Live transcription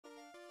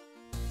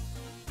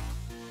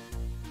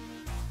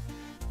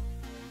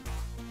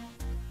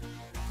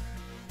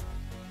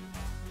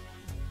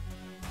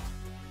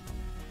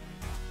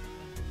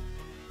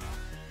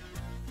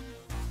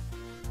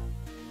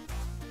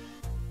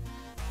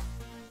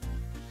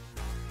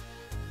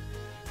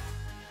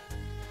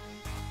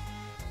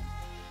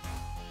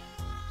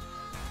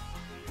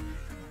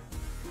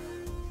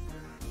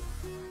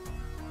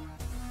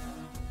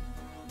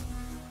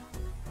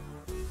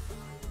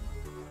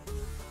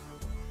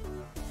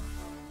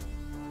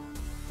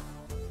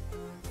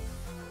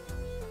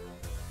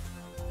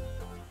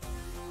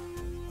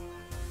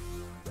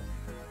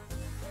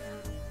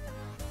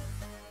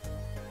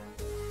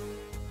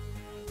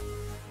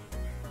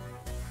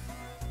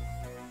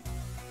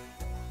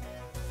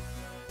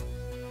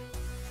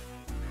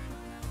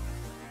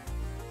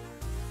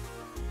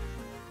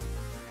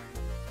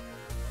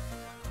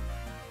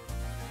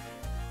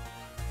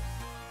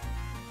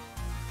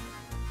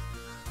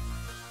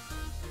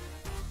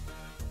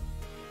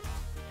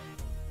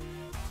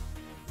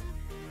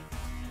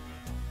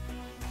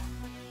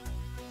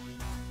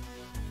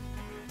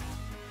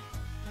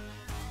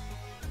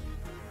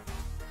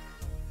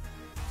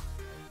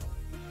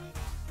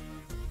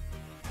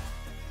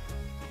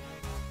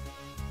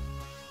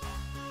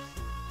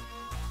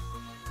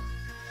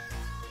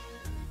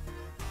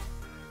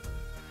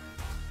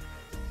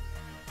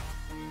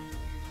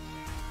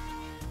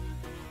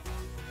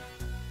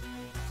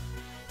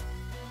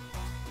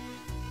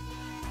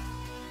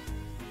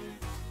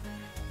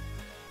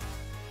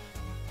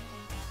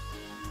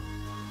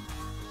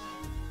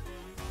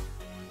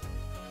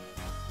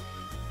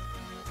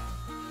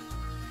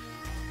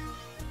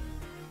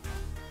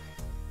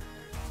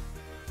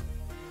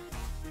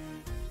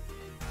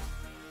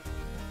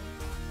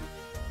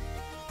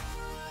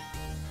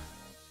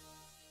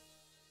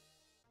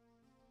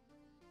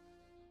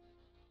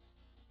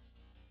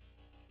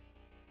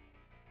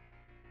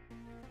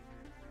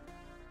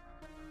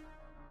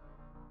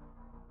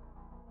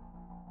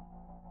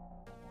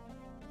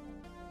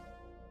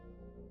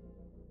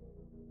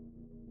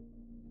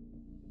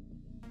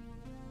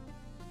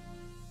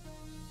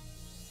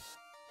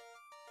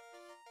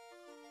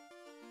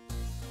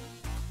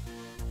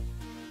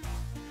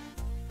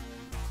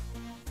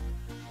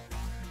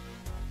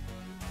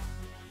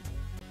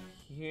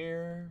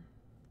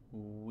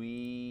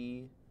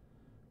we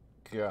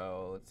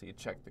go. Let's see,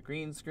 check the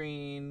green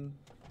screen.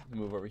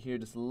 Move over here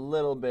just a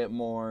little bit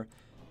more.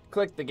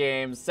 Click the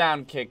game,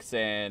 sound kicks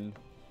in.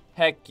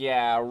 Heck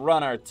yeah,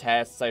 run our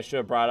tests. I should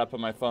have brought it up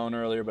on my phone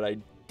earlier, but I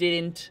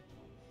didn't.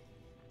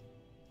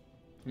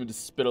 I'm gonna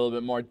just spit a little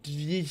bit more. Alright,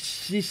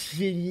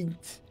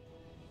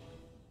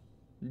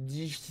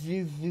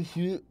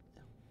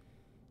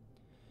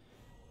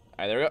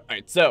 there we go.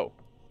 Alright, so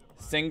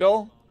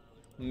single,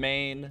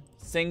 main,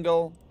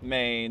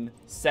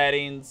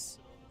 settings,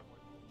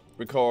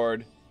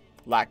 record,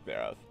 lack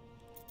thereof.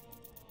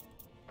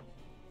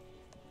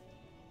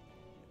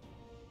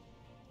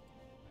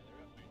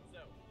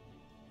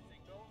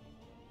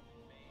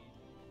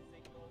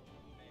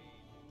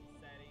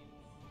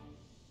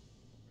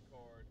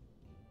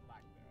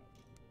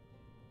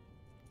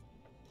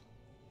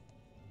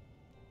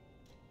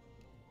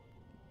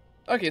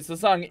 Okay, so the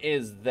song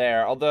is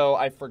there, although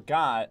I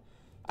forgot,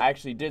 I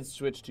actually did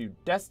switch to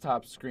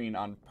desktop screen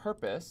on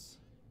purpose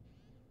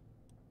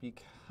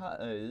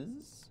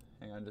because,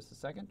 hang on just a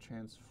second,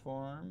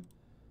 transform,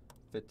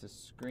 fit to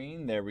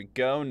screen, there we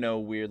go, no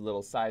weird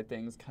little side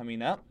things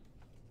coming up.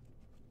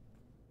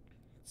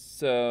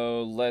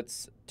 So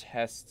let's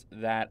test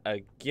that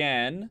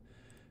again.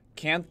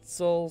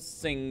 Cancel,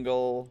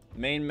 single,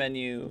 main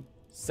menu,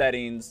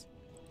 settings,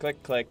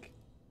 click, click,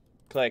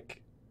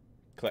 click,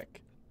 click.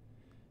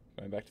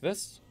 Going back to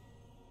this.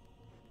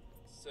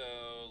 So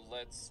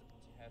let's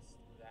test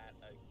that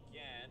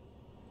again.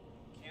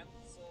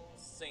 Cancel,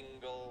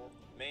 single,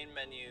 main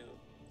menu,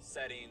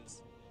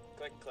 settings,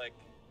 click, click,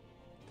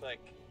 click,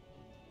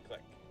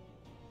 click.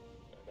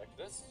 Going back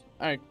to this.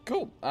 Alright,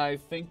 cool. I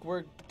think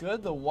we're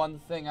good. The one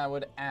thing I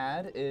would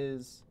add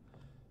is,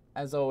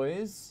 as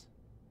always,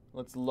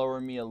 let's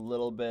lower me a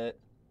little bit.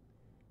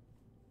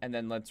 And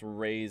then let's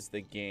raise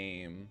the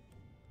game.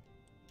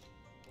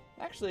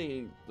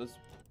 Actually, let's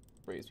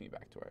raise me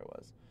back to where I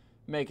was.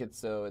 Make it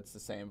so it's the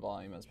same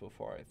volume as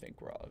before. I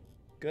think we're all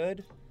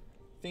good.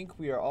 I think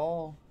we are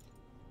all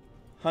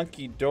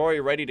hunky-dory,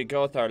 ready to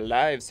go with our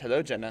lives.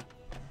 Hello, Jenna.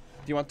 Do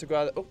you want to go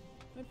out? Oh,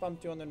 I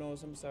bumped you on the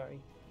nose. I'm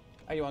sorry.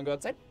 Oh, you want to go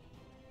outside?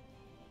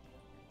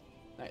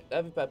 All right,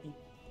 love you, puppy.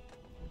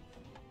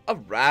 All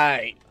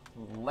right,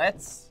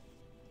 let's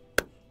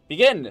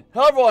begin.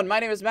 Hello, everyone. My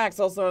name is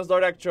Max, also known as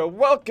LordEctro.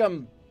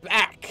 Welcome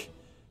back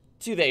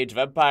to the Age of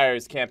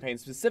Empires campaign,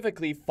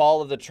 specifically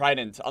Fall of the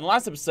Trident. On the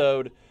last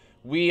episode,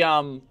 we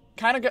kind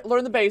of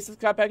learned the basics,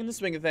 got back into the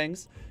swing of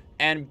things,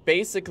 and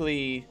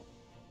basically,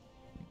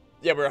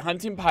 yeah, we were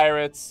hunting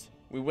pirates.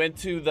 We went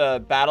to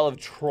the Battle of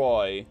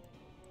Troy,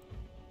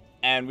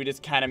 and we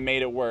just kind of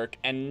made it work.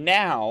 And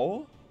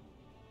now,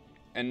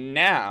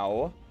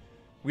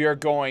 we are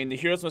going. The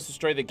heroes must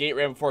destroy the gate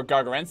right before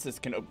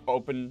Gargarensis can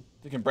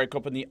break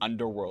open the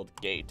underworld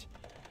gate.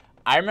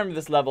 I remember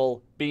this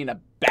level being a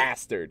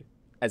bastard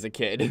as a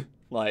kid.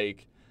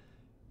 like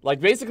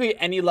basically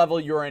any level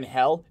you were in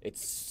hell, it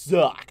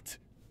sucked.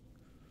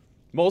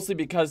 Mostly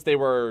because they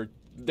were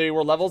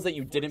levels that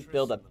you didn't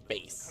build a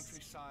base.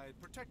 Countryside,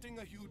 protecting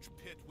a huge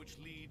pit which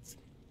leads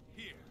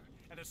here,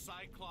 and a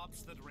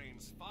cyclops that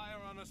rains fire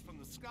on us from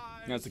the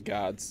skies. That's the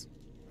gods.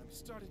 I'm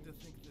starting to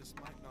think this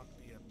might not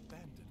be a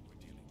bandit we're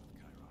dealing with,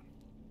 Chiron.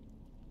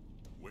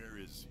 Where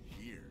is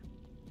here?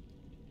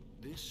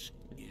 This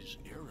is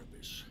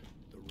Erebus,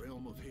 the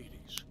realm of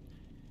Hades.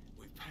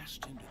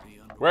 Passed into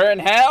the underworld. We're in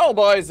hell,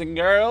 boys and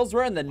girls.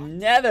 We're in the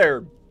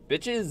nether,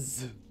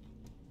 bitches.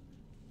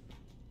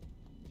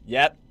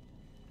 Yep.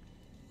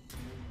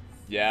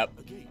 A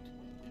gate.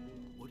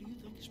 What do you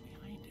think is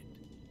behind it?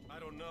 I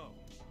don't know,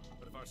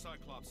 but if our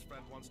Cyclops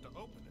friend wants to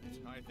open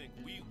it, I think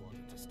we want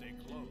it to stay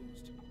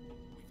closed.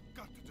 We've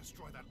got to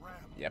destroy that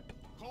ram. Yep.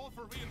 Call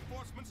for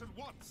reinforcements at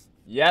once.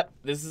 Yep.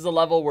 This is a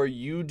level where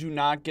you do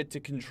not get to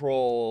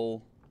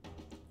control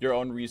your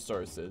own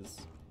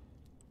resources.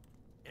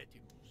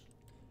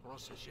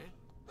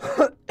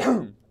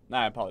 Nah,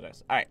 I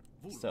apologize. Alright,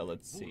 so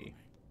let's see.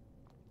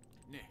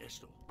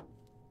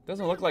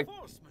 Doesn't look like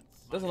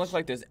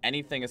there's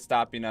anything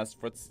stopping us.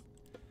 Is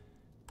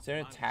there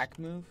an attack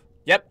move?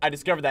 Yep, I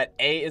discovered that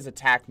A is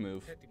attack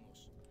move.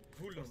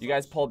 You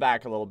guys pull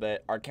back a little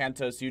bit.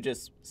 Arcantos, you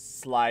just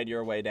slide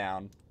your way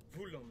down.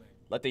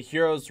 Let the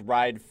heroes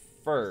ride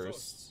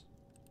first,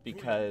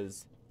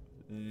 because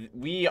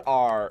they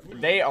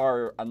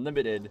are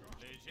unlimited.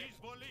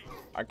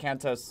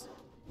 Arcantos.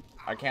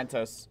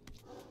 Arcantos.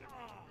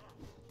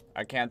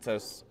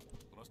 Arcantos.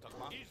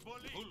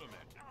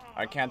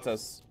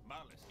 Arcantos.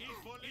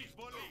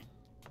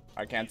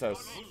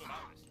 Arcantos.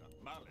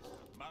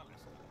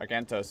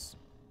 Arcantos.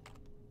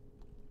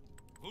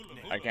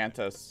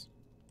 Arcantos.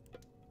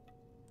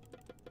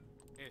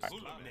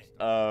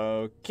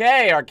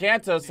 Okay,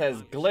 Arcantos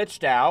has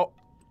glitched out.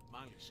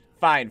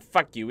 Fine,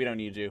 fuck you, we don't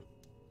need you.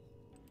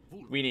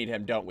 We need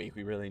him, don't we?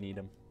 We really need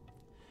him.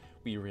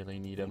 We really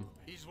need him.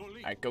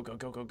 Alright, go, go,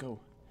 go, go, go.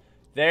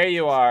 There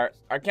you are.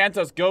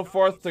 Arcantos, go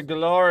forth to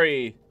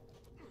glory.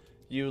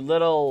 You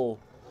little...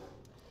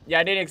 Yeah,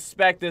 I didn't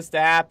expect this to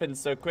happen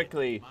so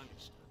quickly.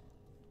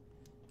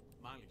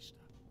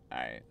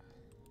 Alright.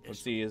 Let's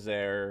see, is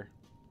there...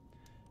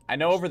 I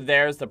know over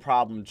there's the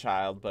problem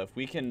child, but if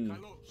we can...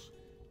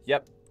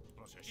 Yep.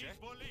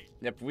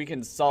 Yep, we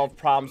can solve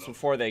problems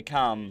before they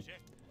come.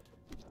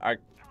 Are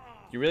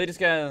you really just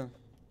gonna...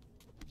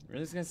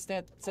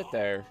 sit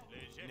there?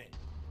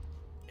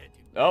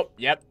 Oh,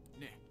 yep.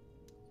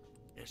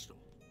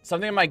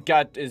 Something in my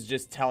gut is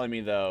just telling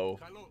me, though,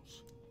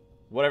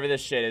 whatever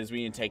this shit is,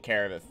 we need to take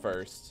care of it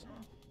first.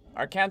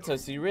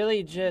 Arcantos, you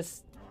really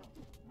just...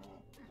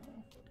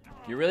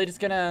 You're really just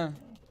gonna...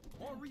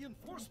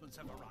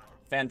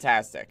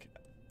 Fantastic.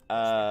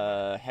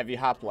 Heavy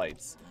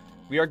hoplites.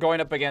 We are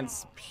going up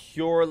against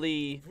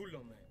purely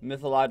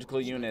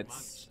mythological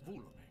units.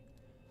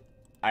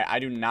 I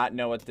do not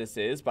know what this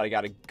is, but I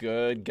got a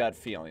good gut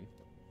feeling.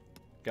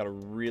 Got a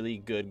really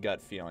good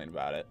gut feeling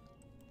about it.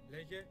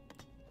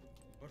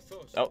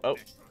 Oh,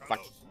 fuck.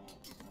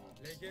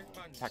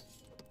 Fuck.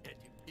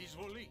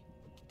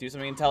 Do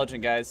something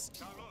intelligent, guys.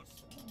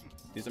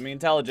 Do something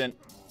intelligent.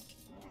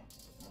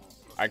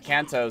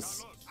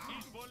 Arcantos.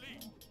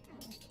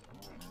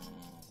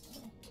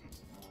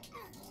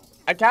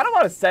 I kind of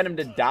want to send him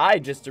to die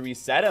just to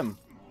reset him.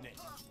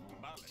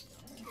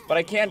 But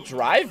I can't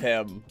drive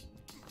him.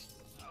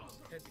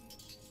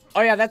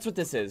 Oh yeah, that's what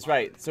this is,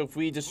 right. So if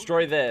we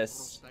destroy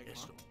this,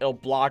 it'll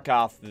block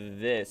off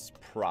this,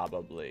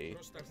 probably.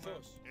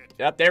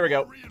 Yep, there we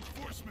go.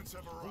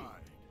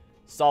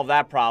 Solve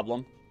that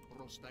problem.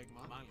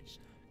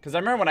 Because I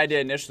remember when I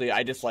did initially,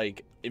 I just,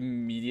 like,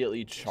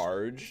 immediately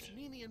charged.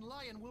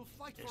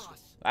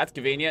 That's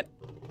convenient.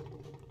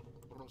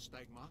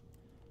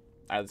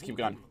 Alright, let's keep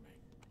going.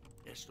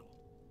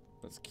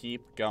 Let's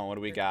keep going. What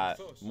do we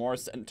got? More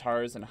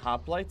centaurs and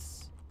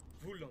hoplites?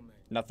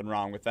 Nothing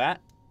wrong with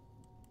that.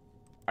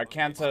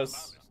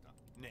 Arcantos.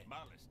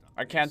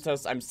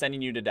 Arcantos, I'm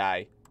sending you to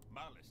die.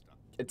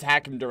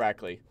 Attack him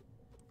directly.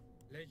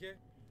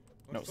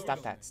 No,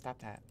 stop that. Stop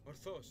that.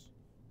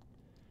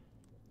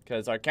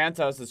 Because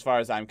Arcantos, as far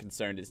as I'm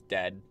concerned, is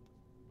dead.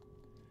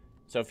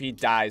 So if he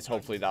dies,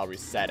 hopefully that'll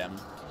reset him.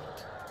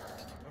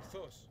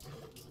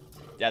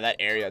 Yeah, that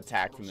area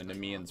attack from the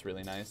Nemean's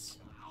really nice.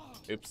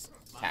 Oops.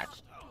 Attack.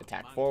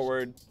 Attack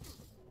forward.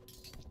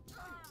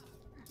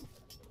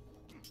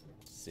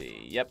 Let's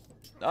see. Yep.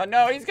 Oh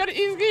no, he's gonna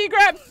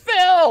grab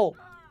Phil!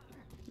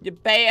 You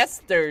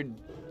bastard!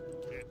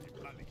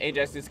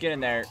 Ajax, just get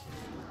in there.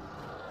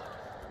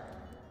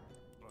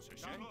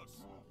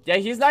 Yeah,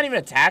 he's not even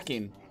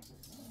attacking.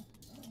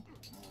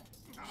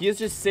 He is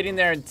just sitting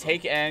there and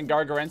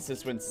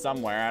Gargarensis went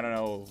somewhere. I don't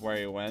know where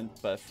he went,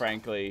 but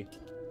frankly.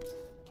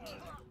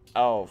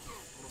 Oh,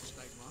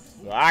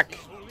 fuck.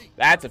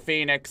 That's a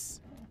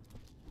phoenix.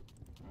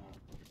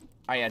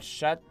 Oh yeah,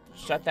 shut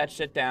that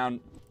shit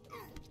down.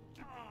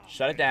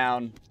 Shut it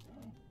down.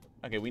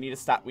 Okay, we need to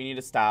stop. We need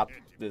to stop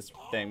this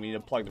thing. We need to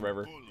plug the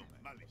river.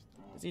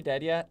 Is he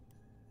dead yet?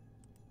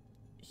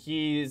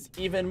 He's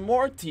even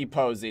more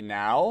T-posing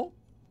now.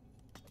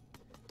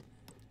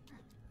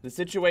 The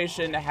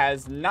situation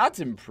has not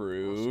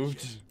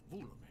improved.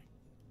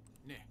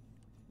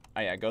 Oh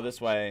yeah, go this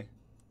way.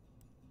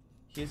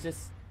 He's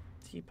just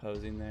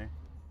T-posing there.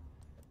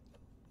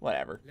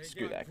 Whatever.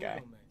 Screw that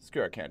guy.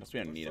 Screw our characters. We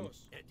don't need him.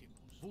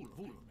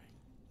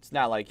 It's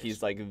not like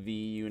he's like the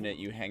unit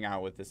you hang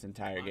out with this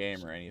entire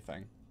game or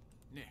anything.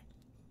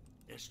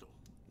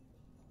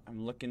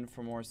 I'm looking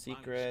for more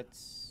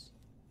secrets.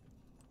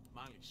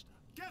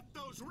 Get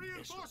those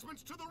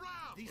reinforcements to the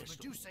round. These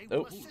Medusae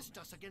will assist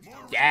us against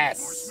our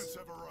yes.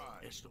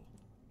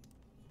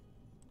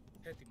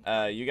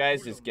 You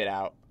guys just get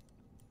out.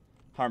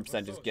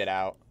 100% just get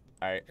out.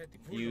 Alright,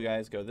 you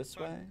guys go this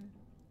way.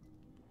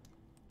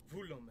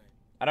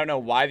 I don't know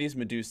why these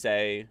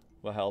Medusae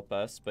will help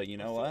us, but you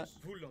know what?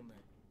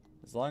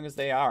 As long as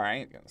they are, I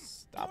ain't gonna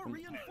stop them.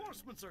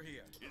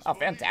 Oh,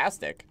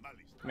 fantastic.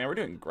 Man, we're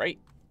doing great.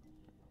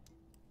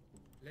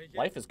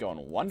 Life is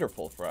going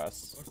wonderful for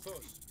us.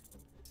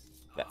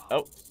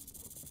 Oh,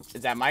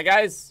 is that my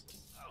guys?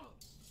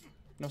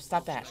 No,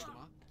 stop that.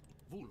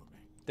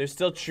 They're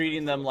still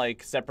treating them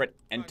like separate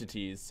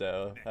entities,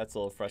 so that's a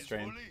little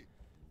frustrating.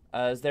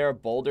 Is there a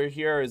boulder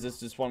here, or is this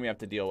just one we have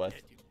to deal with?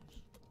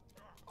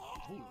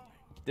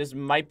 This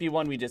might be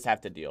one we just have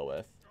to deal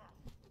with.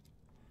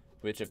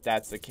 Which, if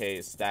that's the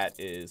case, that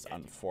is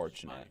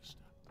unfortunate.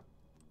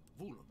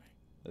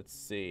 Let's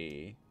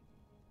see.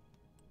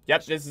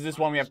 Yep, this is just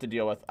one we have to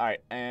deal with.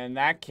 Alright, in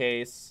that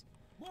case,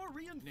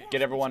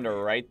 get everyone to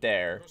right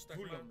there.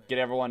 Get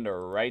everyone to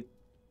right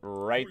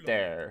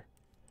there.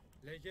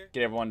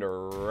 Get everyone to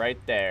right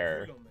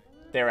there.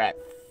 They're at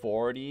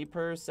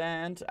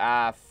 40%?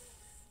 Ah,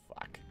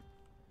 fuck.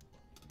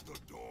 The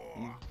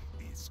door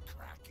is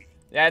cracking.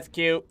 That's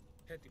cute.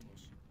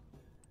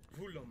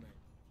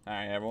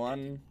 Alright,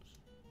 everyone.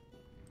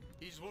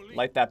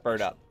 Light that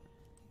bird up.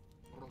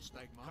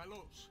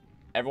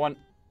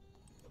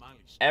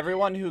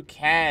 Everyone who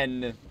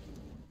can,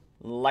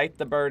 light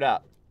the bird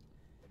up.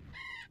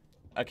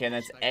 Okay, and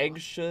that's egg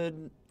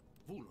should...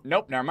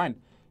 Nope, never mind.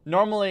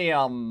 Normally,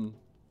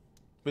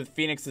 with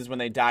phoenixes, when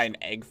they die, an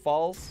egg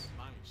falls.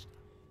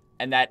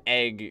 And that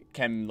egg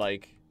can,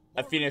 like,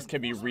 a phoenix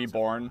can be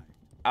reborn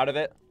out of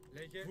it,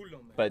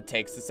 but it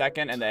takes a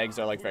second, and the eggs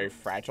are like very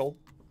fragile.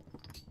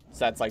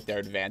 So that's like their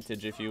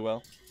advantage, if you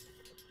will.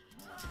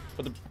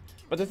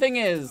 But the thing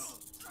is,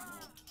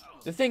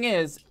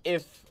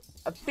 if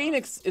a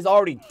phoenix is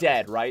already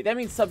dead, right? That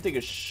means something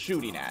is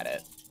shooting at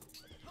it.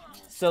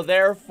 So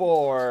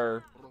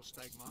therefore,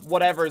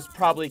 whatever's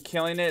probably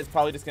killing it is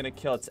probably just gonna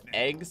kill its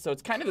eggs. So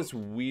it's kind of this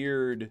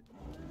weird,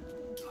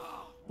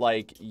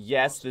 like,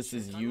 yes, this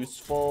is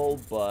useful,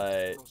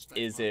 but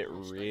is it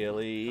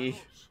really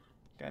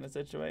kind of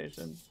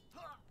situation?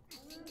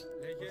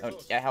 Oh,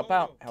 yeah, help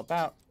out, help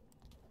out.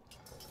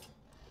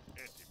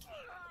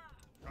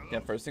 Yeah,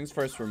 first things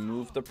first,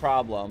 remove the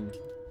problem.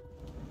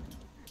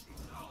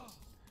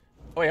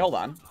 Oh, wait, hold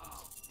on.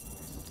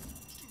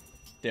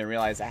 Didn't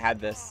realize I had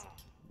this.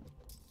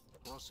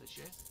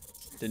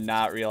 Did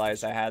not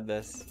realize I had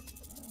this.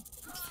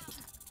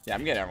 Yeah,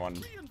 I'm getting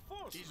everyone.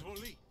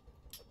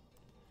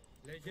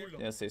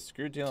 Yeah, say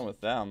screw dealing with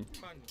them.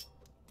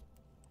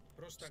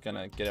 Just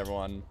gonna get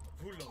everyone.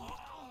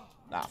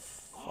 Ah,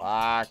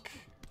 fuck.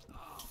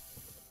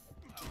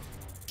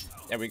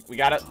 Yeah, we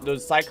got it.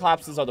 Those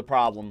cyclopses are the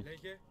problem.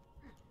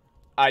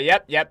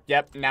 Yep.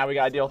 Now we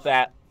gotta deal with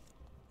that.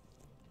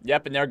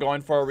 Yep, and they're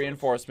going for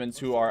reinforcements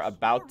who are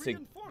about to.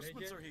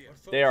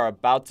 They are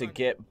about to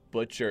get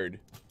butchered.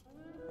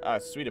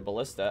 Sweet, a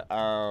ballista.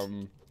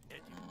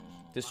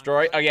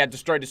 Destroy. Oh yeah,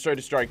 destroy.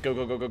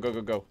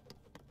 Go.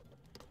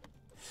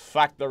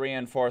 Fuck the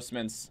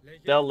reinforcements.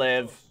 They'll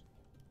live.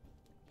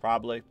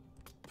 Probably.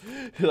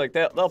 Like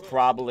they'll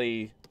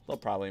probably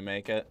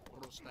make it.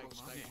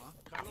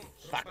 Ah,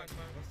 fuck.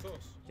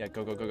 Yeah,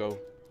 go.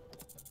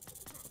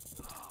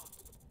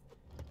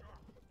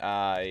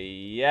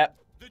 Yep.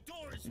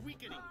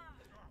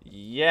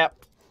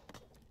 Yep.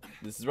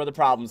 This is where the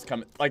problems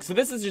come. Like, so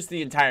this is just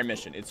the entire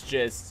mission. It's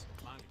just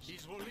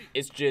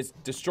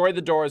destroy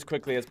the door as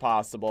quickly as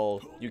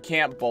possible. You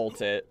can't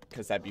bolt it,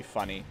 because that'd be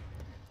funny.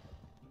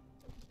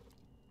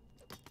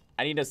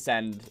 I need to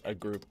send a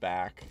group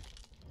back.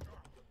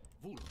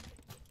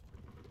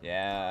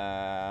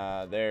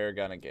 Yeah, they're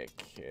gonna get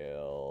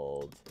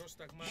killed.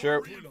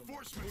 Sure.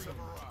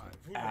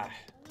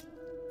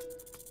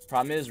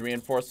 Problem is,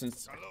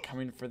 reinforcements are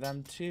coming for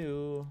them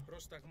too.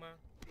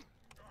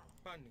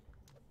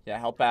 Yeah,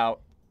 help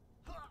out.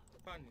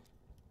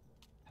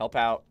 Help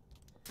out.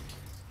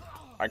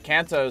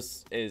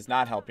 Arcantos is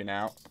not helping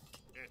out.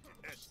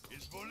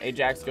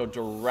 Ajax, go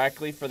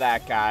directly for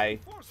that guy.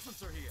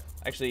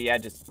 Actually, yeah,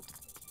 just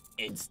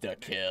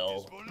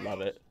insta-kill.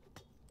 Love it.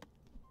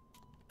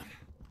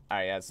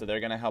 Alright, yeah, so they're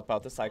gonna help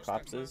out the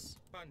cyclopses.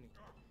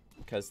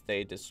 Because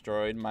they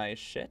destroyed my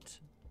shit.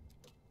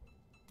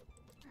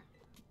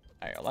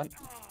 Alright, hold on.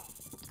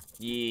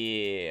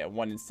 Yeah,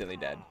 one instantly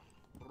dead.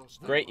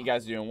 Great, you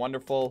guys are doing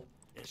wonderful.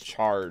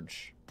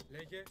 Charge.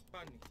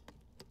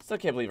 Still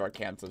can't believe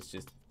Arcantos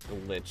just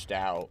glitched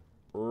out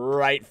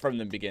right from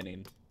the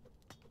beginning.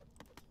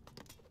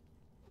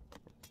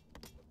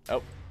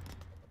 Oh.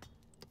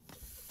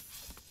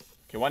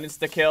 Okay, one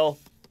insta-kill,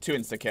 two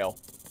insta-kill.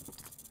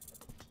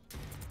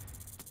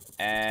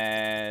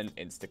 And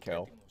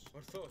insta-kill.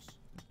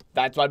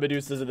 That's why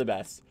Medusas are the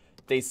best.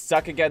 They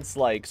suck against,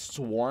 like,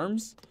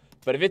 swarms.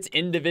 But if it's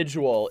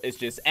individual, it's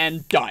just,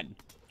 and done.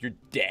 You're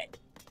dead.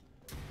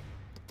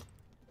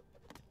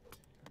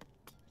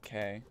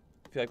 Okay.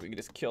 I feel like we could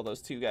just kill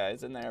those two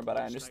guys in there, but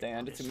I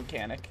understand it's a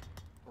mechanic.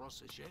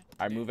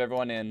 Alright, move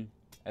everyone in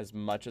as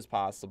much as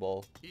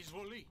possible.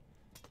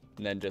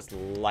 And then just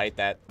light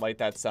that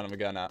son of a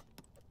gun up.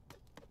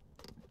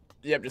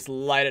 Yep, just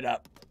light it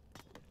up.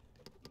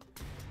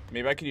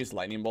 Maybe I could use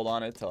lightning bolt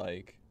on it to,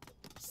 like...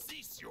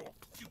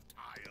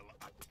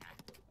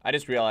 I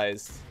just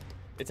realized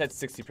it's at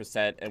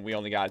 60% and we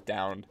only got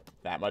down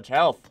that much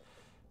health.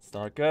 It's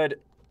not good.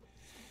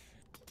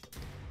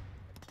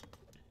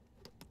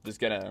 Just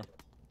gonna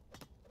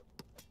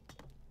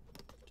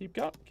keep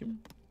going.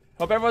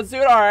 Hope everyone's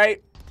doing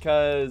alright,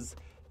 because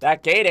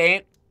that gate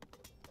ain't.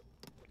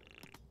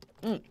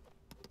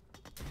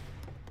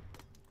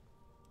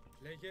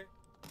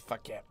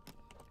 Fuck yeah.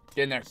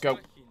 Get in there, go.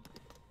 Go.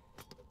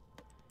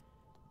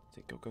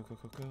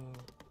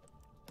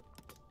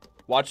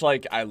 Watch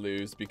like I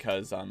lose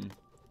because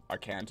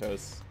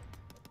Arcantos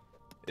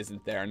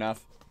isn't there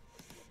enough.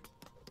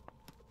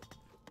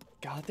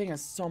 God, that thing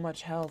has so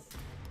much health.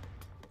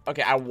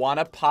 Okay, I want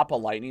to pop a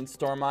lightning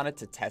storm on it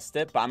to test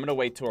it, but I'm gonna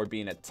wait till we're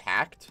being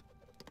attacked.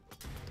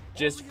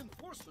 Just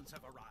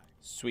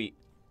sweet.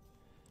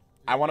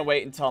 I want to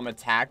wait until I'm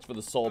attacked for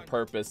the sole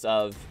purpose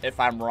of, if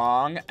I'm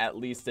wrong, at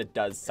least it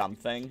does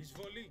something.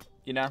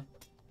 You know?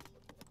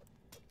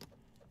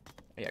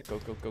 Yeah, go.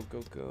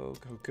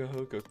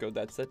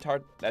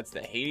 That's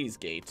the Hades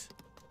gate.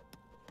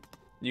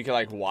 You can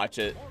like watch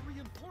it.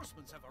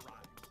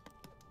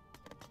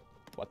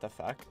 What the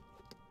fuck?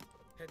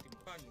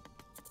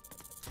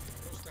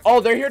 Oh,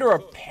 they're here to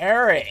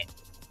repair it.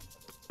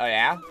 Oh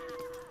yeah?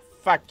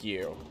 Fuck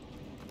you.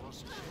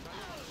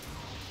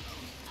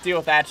 Deal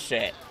with that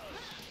shit.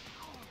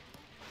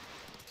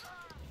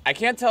 I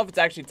can't tell if it's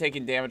actually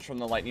taking damage from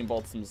the lightning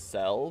bolts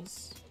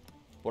themselves.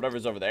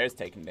 Whatever's over there is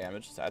taking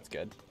damage, so that's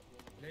good.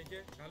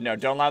 No,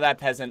 don't allow that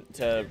peasant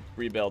to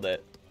rebuild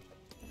it.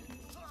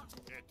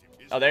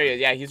 Oh, there he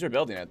is. Yeah, he's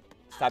rebuilding it.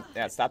 Stop.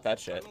 Yeah, stop that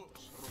shit.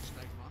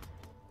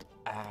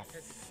 Ah,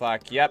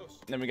 fuck. Yep.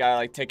 Then we gotta,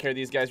 like, take care of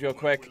these guys real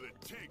quick.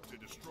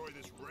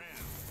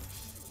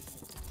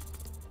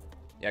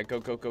 Yeah,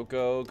 go, go, go,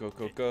 go, go,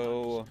 go,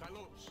 go.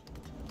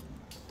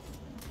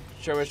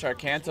 Sure wish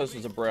Arcantos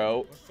was a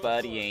bro,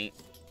 but he ain't.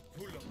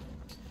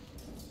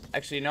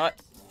 Actually, you know what?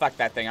 Fuck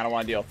that thing. I don't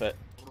want to deal with it.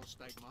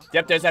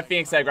 Yep, there's that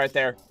phoenix egg right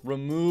there.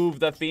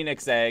 Remove the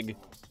phoenix egg.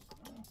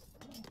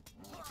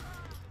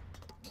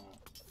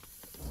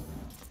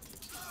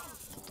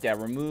 Yeah,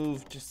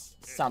 remove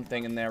just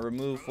something in there.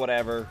 Remove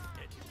whatever.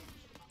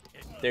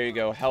 There you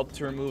go. Help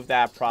to remove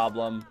that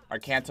problem.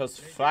 Arcantos,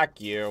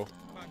 fuck you.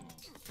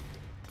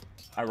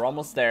 We're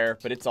almost there,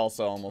 but it's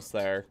also almost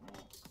there.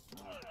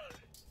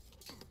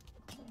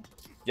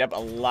 Yep, a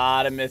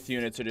lot of myth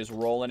units are just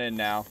rolling in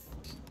now.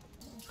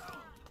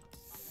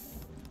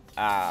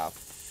 Ah,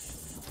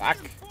 fuck.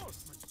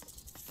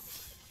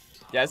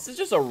 Yeah, this is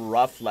just a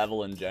rough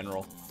level in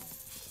general.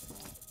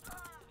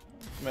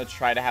 I'm gonna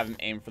try to have him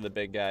aim for the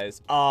big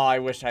guys. Oh, I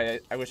wish I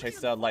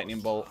still had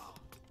lightning bolt.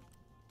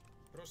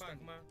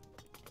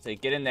 So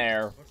get in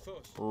there.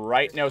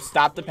 Right, no,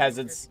 stop the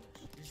peasants.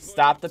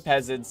 Stop the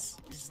peasants.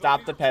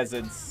 Stop the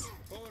peasants.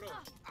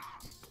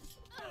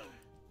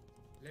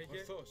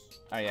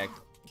 Oh yeah,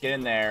 get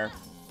in there.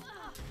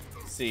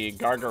 Let's see,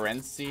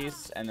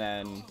 Gargarensis, and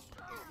then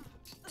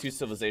 2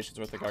 civilizations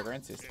worth of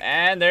Gargarensis.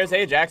 And there's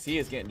Ajax. He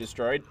is getting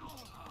destroyed.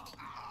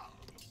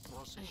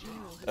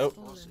 Oh.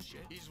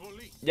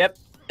 Yep.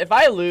 If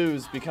I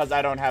lose because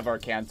I don't have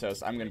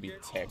Arcantos, I'm gonna be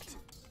ticked.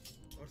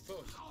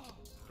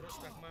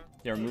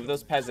 Yeah, remove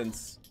those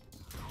peasants.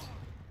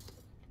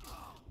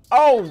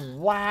 Oh,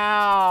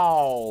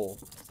 wow.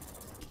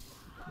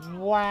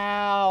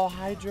 Wow,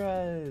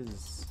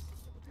 Hydras.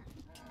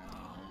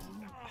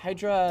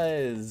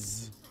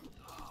 Hydras.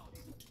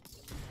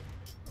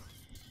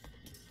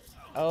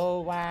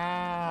 Oh,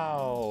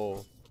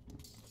 wow.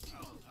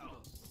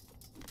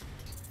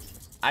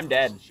 I'm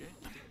dead.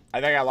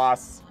 I think I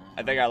lost.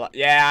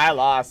 Yeah, I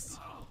lost.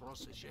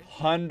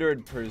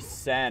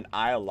 100%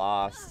 I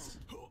lost.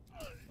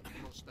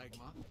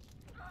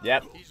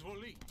 Yep.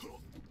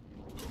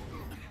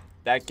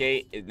 That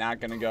gate is not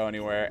going to go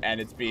anywhere,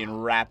 and it's being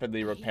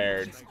rapidly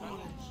repaired.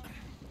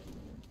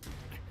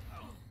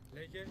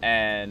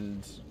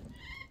 And...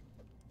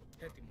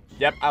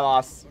 Yep, I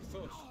lost.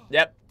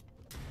 Yep.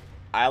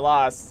 I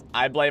lost.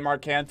 I blame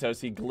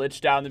Arcantos. He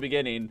glitched out in the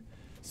beginning,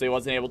 so he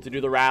wasn't able to do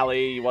the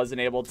rally. He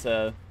wasn't able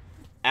to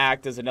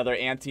act as another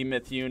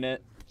anti-myth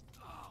unit.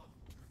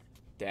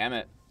 Damn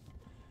it.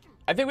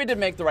 I think we did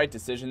make the right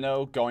decision,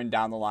 though, going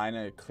down the line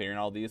and clearing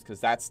all these,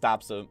 because that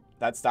stops them.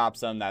 That stops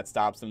them. That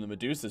stops them. The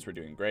Medusas were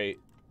doing great.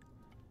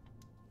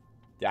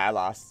 Yeah, I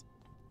lost.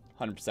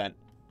 100%.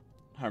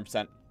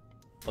 100%.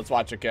 Let's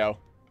watch it go.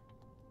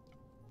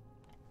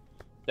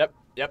 Yep.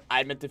 Yep.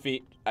 I admit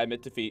defeat. I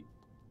admit defeat.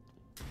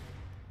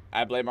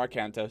 I blame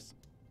Arcantos.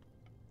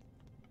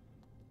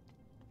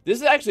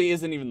 This actually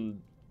isn't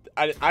even...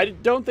 I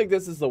don't think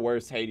this is the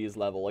worst Hades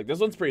level. Like, this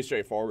one's pretty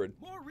straightforward.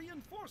 More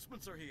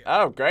reinforcements are here.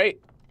 Oh, great.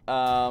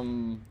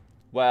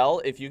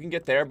 Well, if you can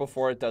get there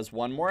before it does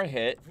one more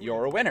hit,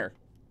 you're a winner.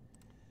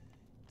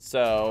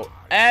 So,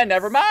 and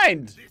never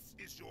mind. This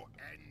is your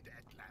end,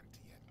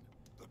 Atlantean.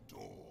 The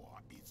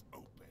door is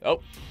open. Oh.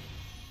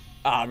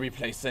 Ah,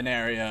 replay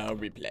scenario.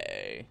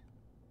 Replay.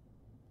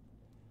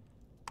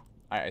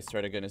 Alright, I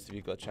swear to goodness if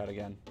you glitch out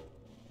again.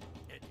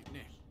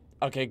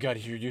 Okay,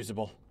 good. You're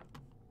usable.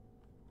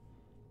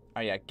 Oh,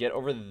 yeah. Get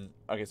over...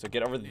 Okay, so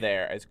get over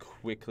there as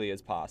quickly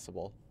as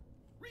possible.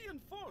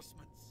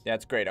 Reinforcements. Yeah,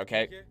 that's great,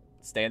 okay?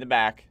 Stay in the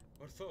back.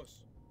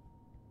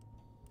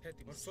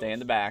 Stay in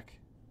the back.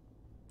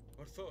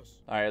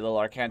 Alright, little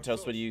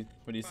Arcantos, what do you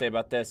say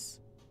about this?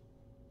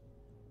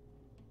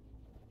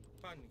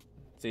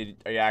 See,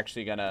 are you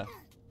actually gonna...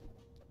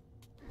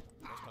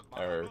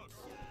 Or...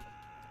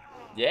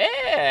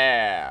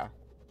 Yeah!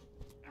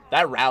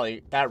 That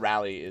rally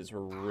is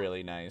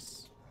really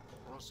nice.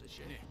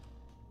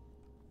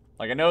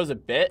 Like, I know it's a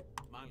bit,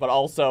 but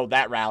also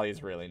that rally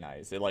is really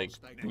nice. It, like,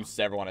 boosts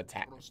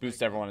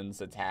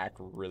everyone's attack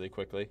really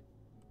quickly.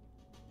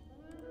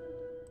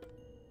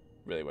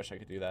 Really wish I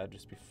could do that. It'd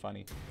just be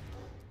funny.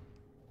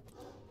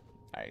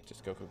 Alright,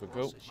 just go, go, go,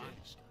 go.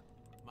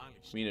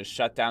 We need to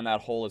shut down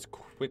that hole as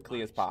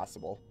quickly as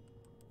possible.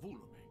 Alright,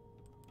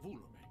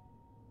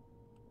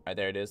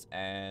 there it is.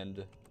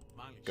 And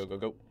go, go,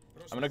 go.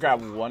 I'm gonna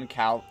grab one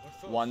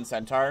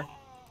centaur.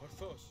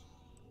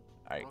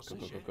 Alright, go,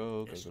 go, go,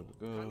 go, go, go,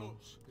 go, go.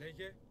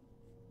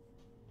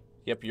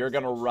 Yep, you're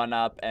gonna run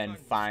up and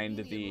find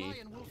the...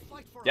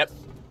 Yep.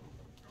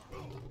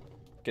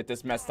 Get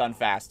this mess done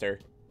faster.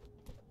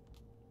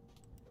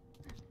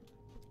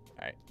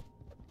 Alright.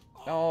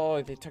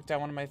 Oh, they took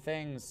down one of my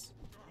things.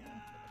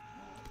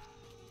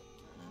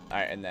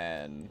 Alright, and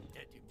then...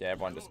 Yeah,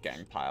 everyone just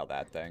gang pile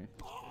that thing.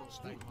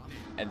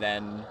 And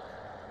then...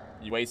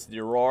 You wasted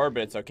your roar,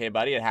 but it's okay,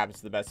 buddy. It happens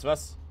to the best of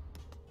us.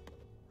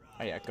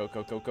 Oh, yeah. Go,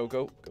 go, go, go,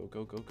 go. Go,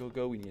 go, go, go,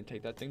 go. We need to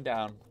take that thing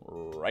down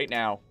right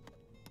now.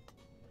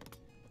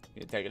 We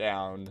need to take it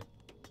down.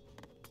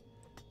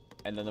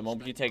 And then the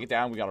moment you take it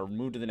down, we got to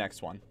move to the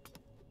next one.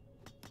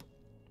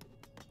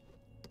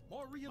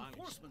 More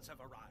reinforcements have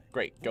arrived.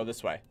 Great. Go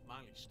this way.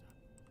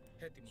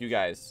 You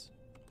guys,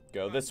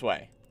 go this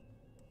way.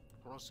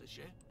 Oh,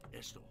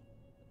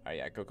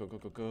 yeah. Go, go, go,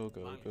 go, go,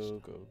 go, go,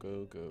 go,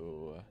 go,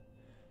 go.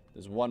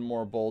 There's one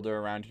more boulder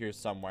around here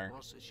somewhere.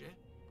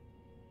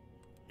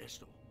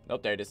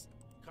 Nope, there it is.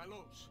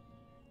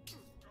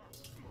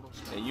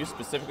 Yeah, you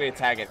specifically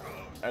target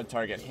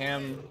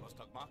him.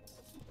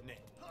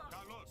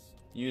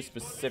 You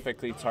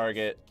specifically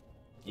target.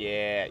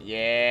 Yeah,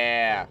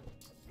 yeah.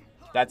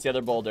 That's the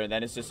other boulder. And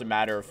then it's just a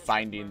matter of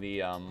finding the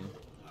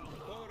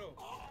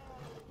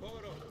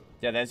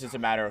Yeah, then it's just a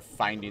matter of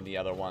finding the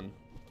other one.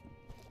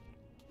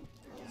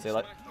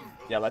 So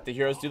let the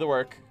heroes do the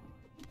work.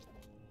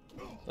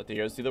 Let the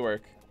heroes do the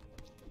work.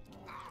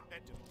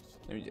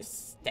 Let me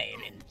just stab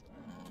in.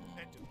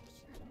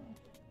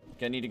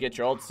 Gonna need to get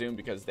your ult soon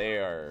because they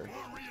are...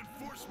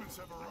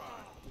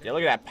 Yeah,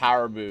 look at that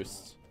power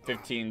boost.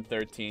 15,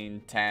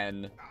 13,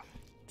 10,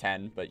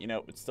 10. But, you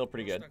know, it's still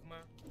pretty good.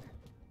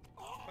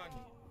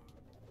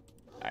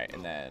 Alright,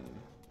 and then...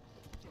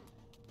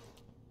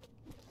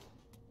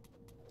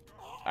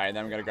 Alright,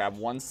 then I'm gonna grab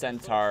one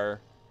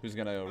centaur who's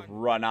gonna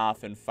run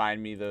off and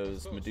find me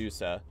those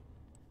Medusa.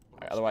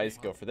 Alright, otherwise,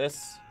 go for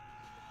this.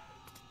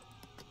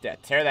 Yeah,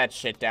 tear that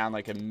shit down,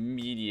 like,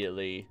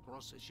 immediately.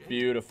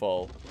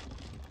 Beautiful.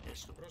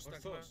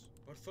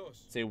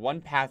 Say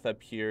one path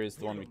up here is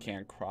the one we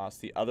can't cross.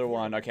 The other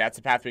one... Okay, that's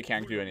the path we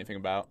can't do anything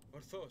about.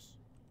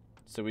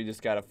 So we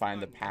just gotta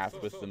find the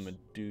path with the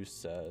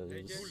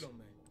Medusas.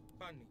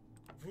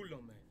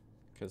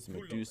 Because the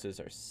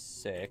Medusas are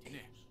sick.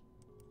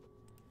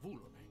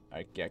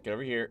 Alright, yeah, get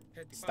over here.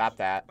 Stop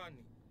that.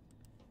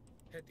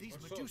 These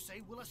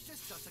Medusae will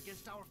assist us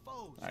against our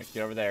foes. Alright,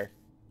 get over there.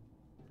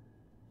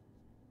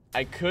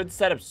 I could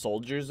set up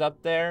soldiers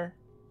up there,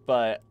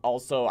 but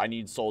also I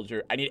need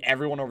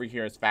everyone over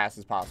here as fast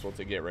as possible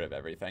to get rid of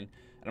everything.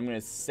 And I'm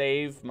gonna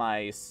save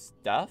my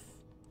stuff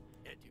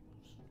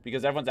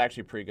because everyone's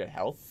actually pretty good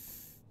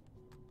health.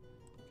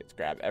 Let's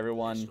grab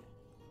everyone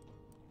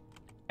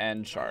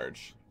and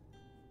charge.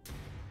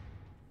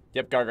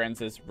 Yep,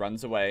 Garganthes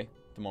runs away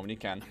the moment he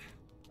can.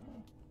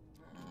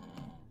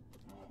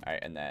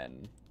 Alright, and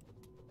then...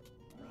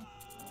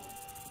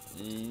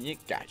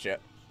 Gotcha.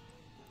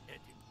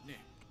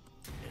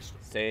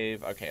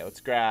 Save. Okay, let's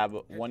grab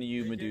one of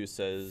you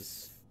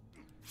Medusas.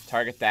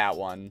 Target that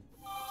one.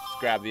 Let's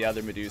grab the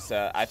other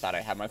Medusa. I thought I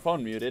had my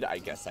phone muted. I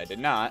guess I did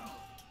not.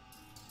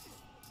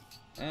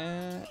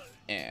 Yeah,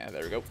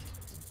 there we go.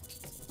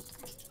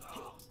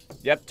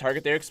 Yep,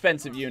 target their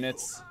expensive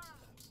units.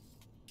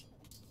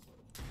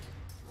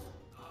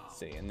 Let's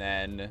see, and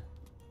then...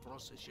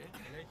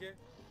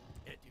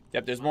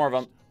 Yep, there's more of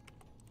them.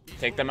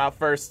 Take them out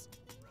first.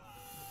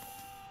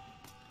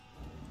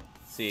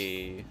 Let's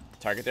see.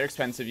 Target their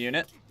expensive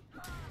unit.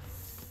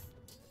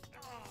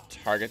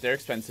 Target their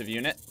expensive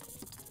unit.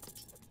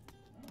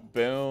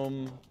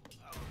 Boom.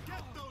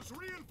 Get those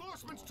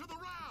reinforcements to the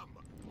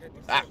ram.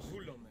 Ah.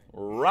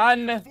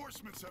 Run.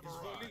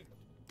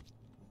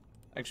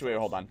 Actually, wait,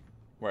 hold on.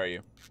 Where are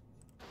you?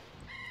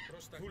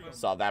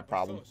 Solve that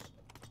problem.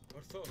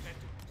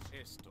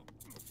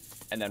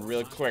 And then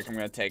real quick, I'm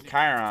going to take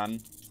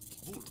Chiron.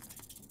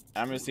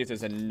 I'm going to see if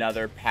there's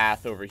another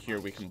path over here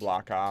we can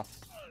block off.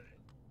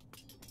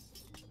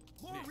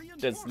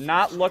 Does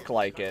not look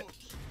like it.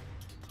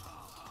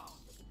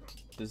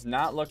 Does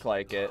not look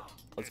like it.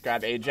 Let's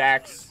grab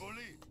Ajax.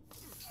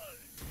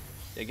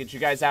 Yeah, get you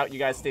guys out. You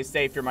guys stay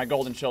safe. You're my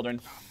golden children.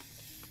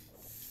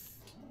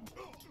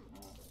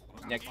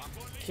 Yeah,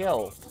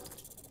 kill.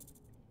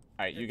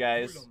 Alright, you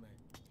guys.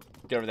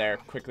 Get over there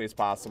quickly as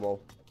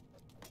possible.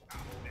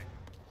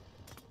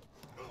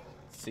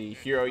 See,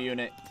 hero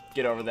unit.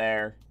 Get over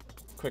there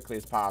quickly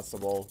as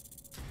possible.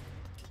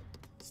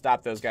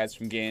 Stop those guys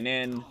from getting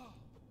in.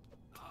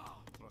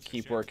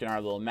 Keep working our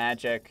little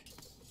magic.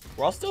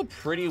 We're all still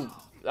pretty...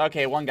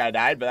 Okay, one guy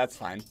died, but that's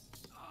fine.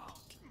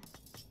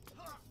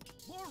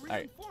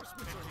 Alright.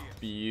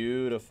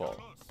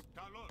 Beautiful.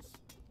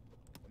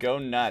 Go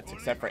nuts,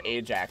 except for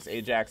Ajax.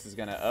 Ajax is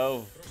gonna...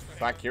 Oh,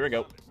 fuck. Here we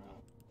go.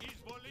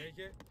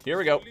 Here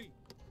we go.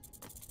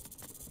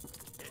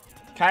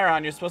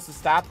 Chiron, you're supposed to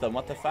stop them.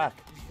 What the fuck?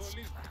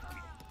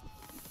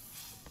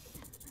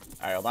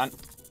 Alright, hold on.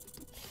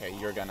 Okay,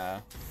 you're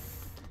gonna...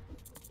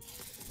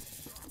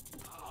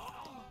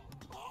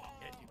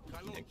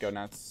 Go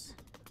nuts.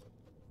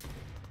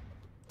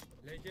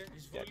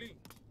 Yep.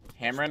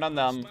 Hammer in on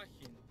them.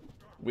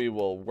 We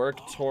will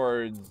work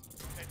towards...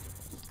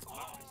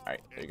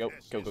 Alright, there you go.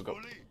 Go, go, go.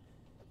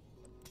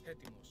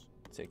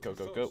 Say go,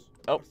 go, go.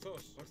 Oh.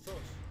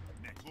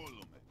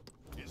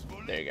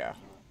 There you go.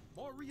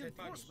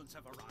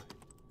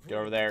 Get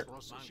over there.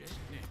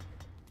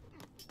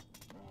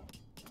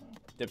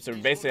 Yep, so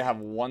we basically have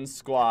one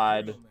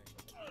squad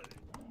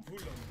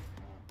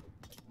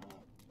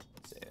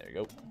we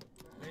go.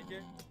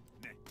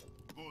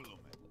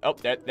 Oh,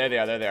 there they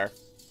are. There they are.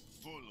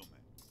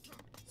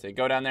 So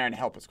go down there and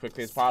help as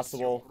quickly as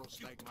possible.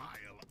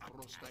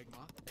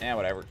 Yeah,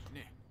 whatever.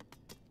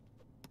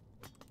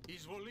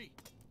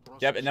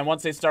 Yep, and then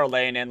once they start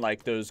laying in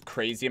like those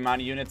crazy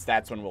amount of units,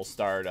 that's when we'll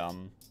start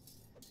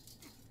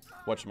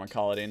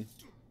whatchamacalliting.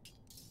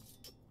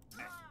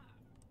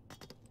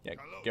 Yeah,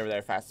 get over there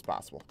as fast as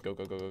possible. Go,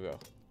 go, go, go, go.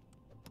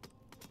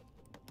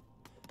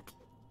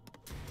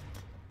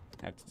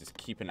 I have to just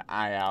keep an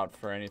eye out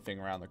for anything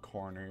around the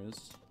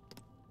corners.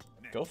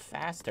 Go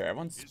faster.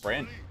 Everyone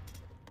sprint.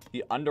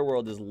 The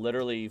underworld is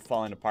literally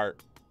falling apart.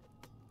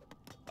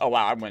 Oh,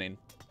 wow. I'm winning.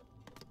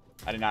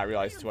 I did not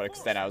realize to what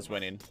extent I was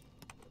winning.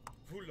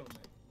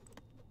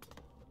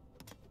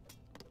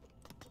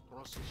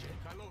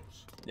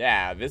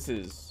 Yeah, this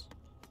is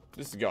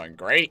going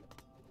great.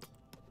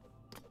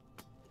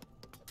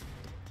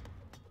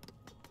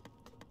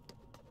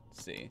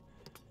 Let's see.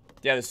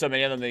 Yeah, there's so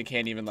many of them they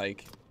can't even,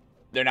 like,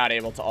 they're not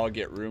able to all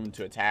get room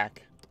to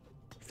attack.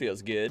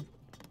 Feels good.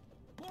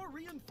 More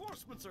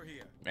reinforcements are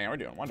here. Man, we're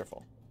doing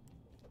wonderful.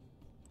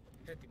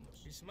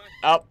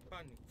 Up.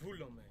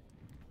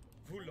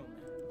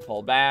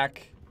 Pull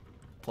back.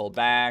 Pull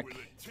back.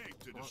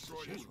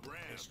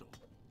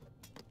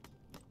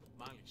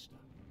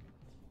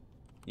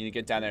 You need to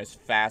get down there as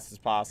fast as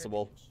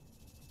possible.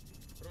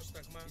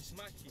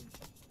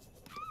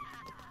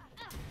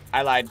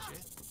 I lied.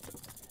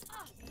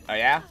 Oh,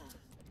 yeah?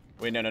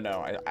 Wait, no, no,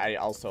 no. I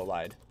also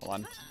lied. Hold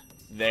on.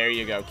 There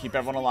you go. Keep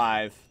everyone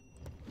alive.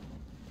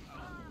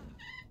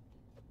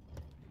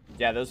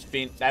 Yeah,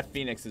 that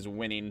Phoenix is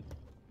winning.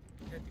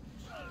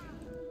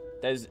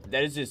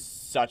 That is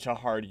just such a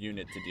hard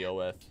unit to deal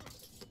with.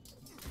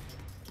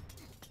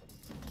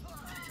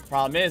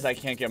 Problem is, I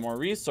can't get more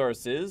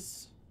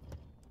resources.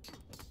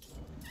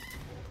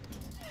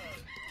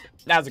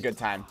 Now's a good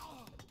time.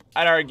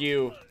 I'd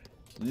argue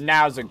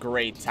now's a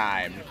great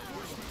time.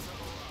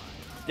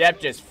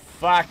 Yep, just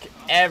fuck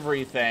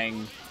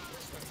everything.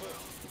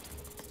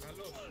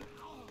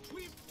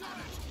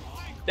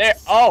 There.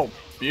 Oh,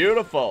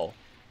 beautiful.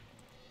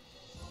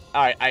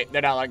 Alright,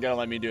 they're not gonna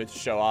let me do it to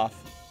show off.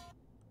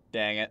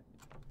 Dang it.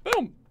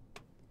 Boom.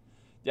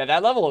 Yeah,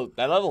 that level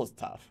is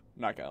tough.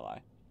 I'm not gonna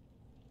lie.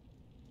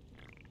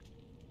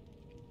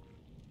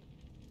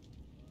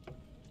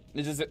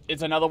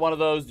 It's another one of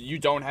those you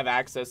don't have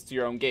access to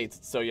your own gates,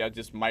 so yeah,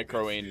 just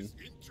microing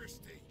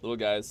little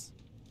guys.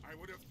 I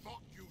would have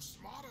thought you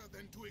smarter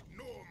than to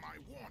ignore my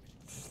warning.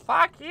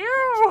 Fuck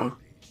you!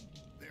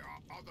 There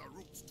are other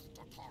routes to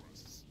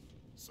Taurus,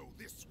 so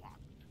this one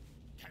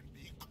can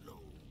be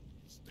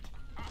closed.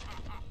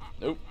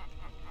 Nope.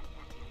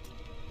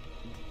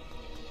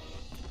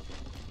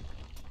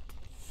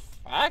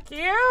 Fuck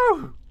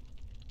you!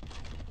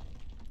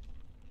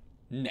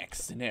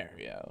 Next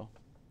scenario.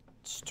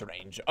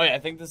 Strange. Oh yeah, I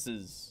think this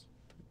is...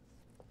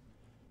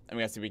 I'm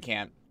guessing we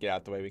can't get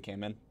out the way we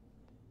came in.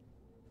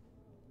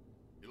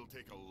 It'll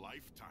take a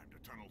lifetime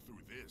to tunnel through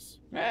this.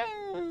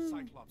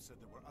 Cyclops said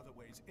there were other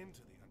ways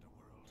into the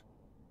underworld.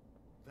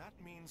 That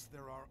means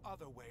there are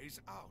other ways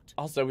out.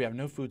 Also, we have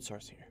no food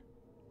source here.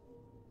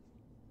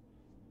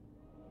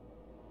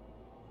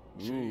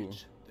 Ooh.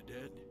 Shades, the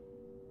dead.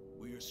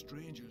 We are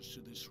strangers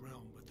to this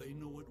realm, but they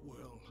know it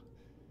well.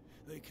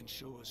 They can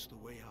show us the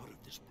way out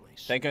of this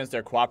place. Thank goodness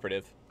they're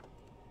cooperative.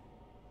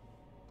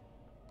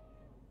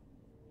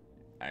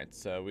 Alright,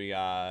 so we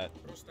got...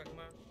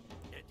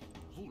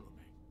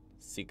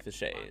 Seek the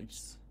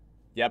Shades.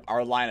 Yep,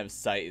 our line of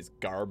sight is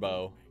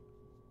Garbo.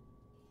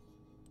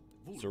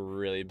 It's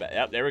really bad.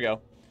 Yep, there we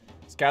go.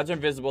 Scouts are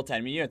invisible to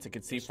enemy units and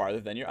can see farther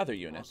than your other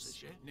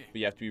units. But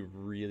you have to be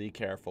really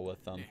careful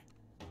with them.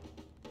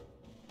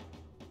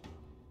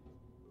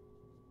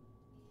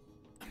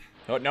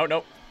 Oh, no,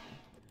 no.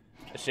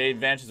 A shade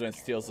advances when it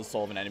steals the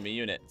soul of an enemy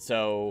unit.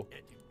 So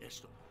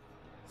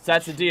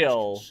that's the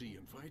deal.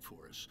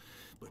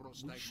 But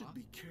we should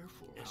be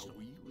careful how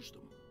we use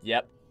them.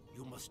 Yep.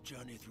 You must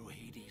journey through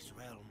Hades'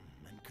 realm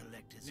and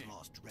collect his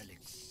lost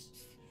relics.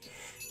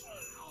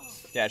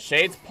 Yeah,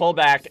 Shades, pull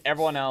back.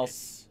 Everyone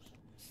else.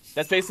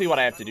 That's basically what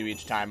I have to do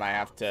each time.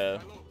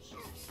 That's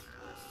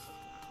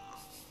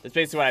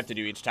basically what I have to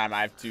do each time. I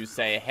have to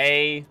say,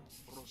 hey.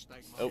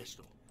 Oh,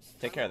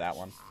 take care of that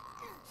one.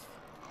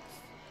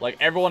 Like,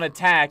 everyone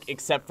attack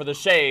except for the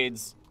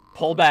Shades.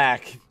 Pull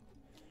back.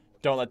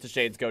 Don't let the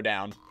Shades go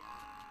down.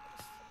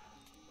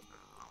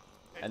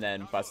 And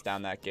then bust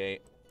down that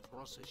gate.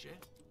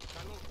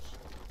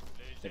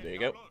 There you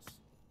go.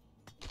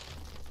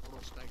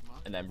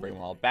 And then bring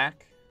them all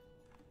back.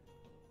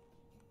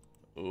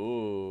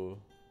 Ooh.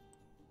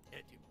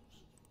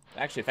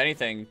 Actually, if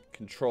anything,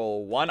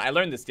 control 1. I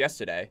learned this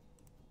yesterday.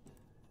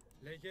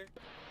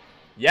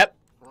 Yep.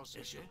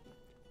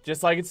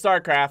 Just like in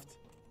StarCraft.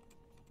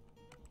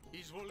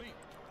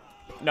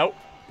 Nope.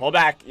 Pull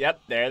back.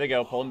 Yep. There they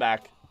go. Pull them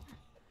back.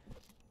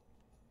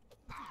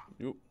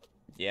 Oop.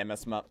 Yeah,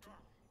 mess them up.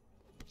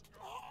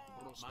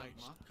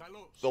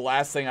 The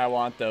last thing I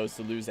want, though, is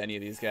to lose any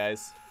of these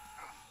guys.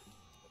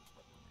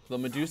 The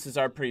Medusas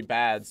are pretty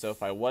bad, so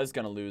if I was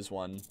gonna lose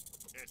one,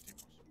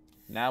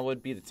 now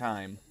would be the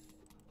time.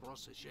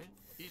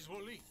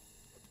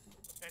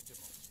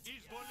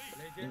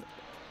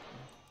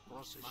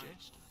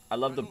 I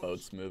love the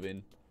boats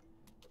moving.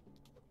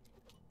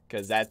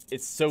 Because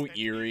it's so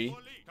eerie.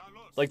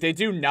 Like, they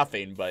do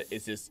nothing, but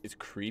it's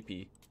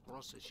creepy.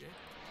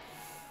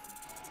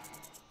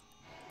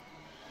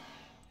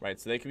 Right,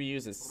 so they can be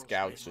used as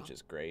scouts, which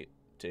is great,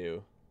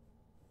 too.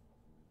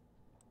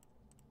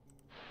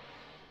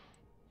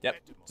 Yep,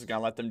 just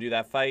gonna let them do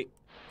that fight.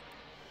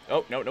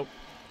 Oh, no, nope.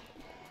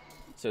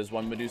 So there's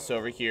one Medusa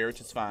over here, which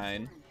is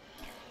fine.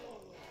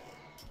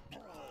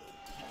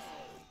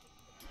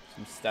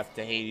 Some stuff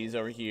to Hades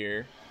over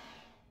here.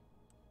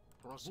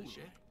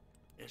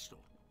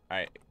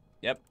 Alright,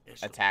 yep.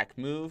 Attack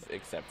move,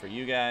 except for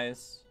you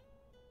guys.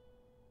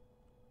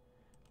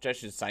 Which I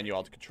should assign you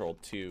all to control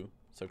 2.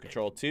 So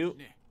control 2.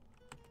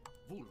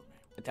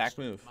 Attack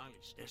move.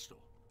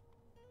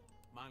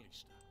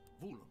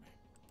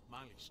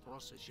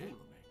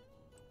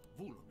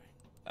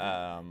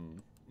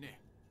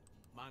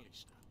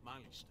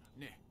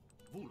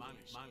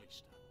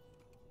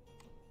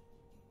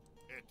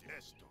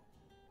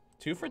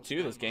 Two for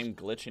two, this game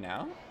glitching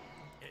out?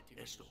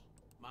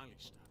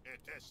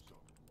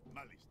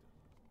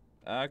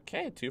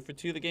 Okay, 2 for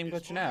 2, the game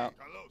glitching out.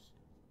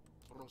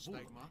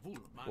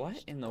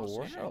 What in the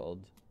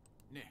world?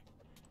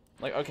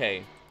 Like,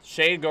 okay,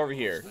 Shade, go over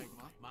here.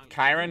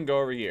 Chiron,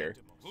 go over here.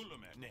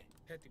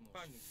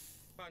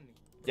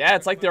 Yeah,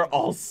 it's like they're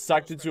all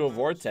sucked into a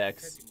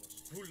vortex.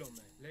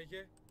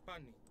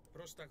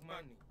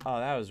 Oh,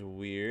 that was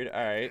weird.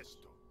 Alright.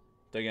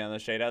 Do I get another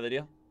Shade out of the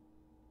deal?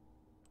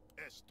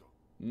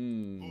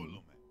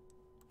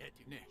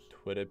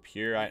 Twould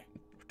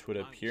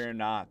appear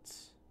not.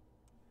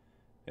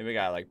 Maybe we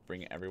gotta, like,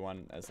 bring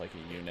everyone as, like,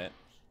 a unit.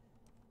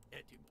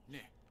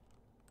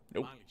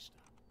 Nope.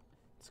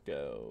 Let's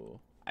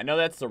go. I know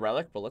that's the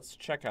relic, but let's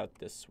check out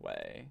this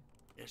way.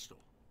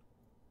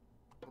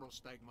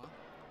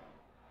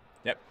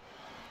 Yep.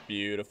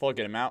 Beautiful.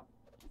 Get him out.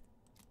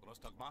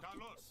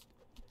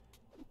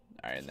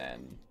 Alright, and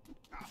then...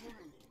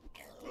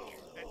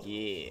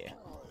 Yeah.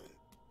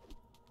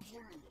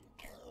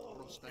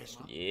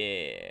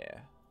 Yeah.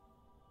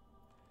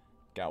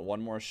 Got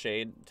one more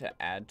Shade to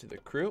add to the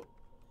crew.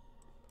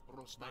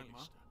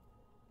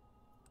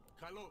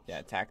 Yeah,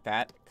 attack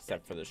that,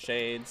 except for the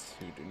Shades,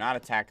 who do not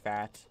attack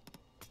that.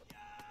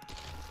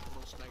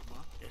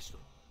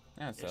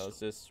 Yeah, so let's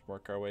just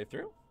work our way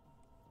through.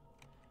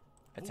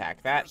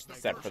 Attack that,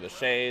 except for the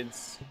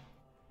Shades.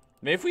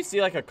 Maybe if we see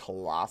like a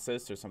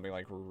Colossus or something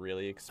like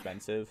really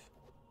expensive,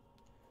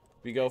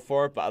 we go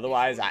for it. But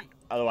otherwise, I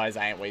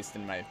ain't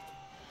wasting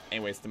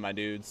my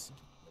dudes.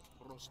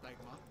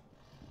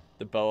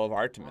 The Bow of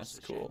Artemis,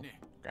 cool.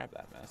 Grab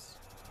that mess.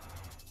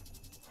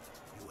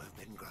 You have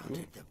been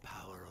granted the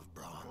power of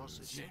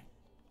bronze.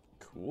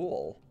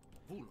 Cool.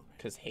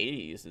 Because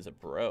Hades is a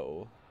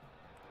bro.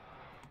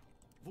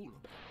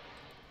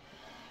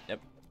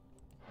 Yep.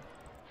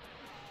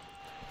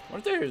 What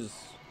if there's...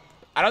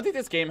 I don't think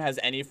this game has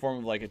any form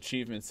of, like,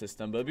 achievement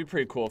system, but it'd be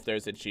pretty cool if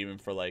there's an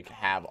achievement for, like,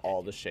 have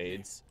all the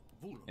Shades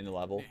in the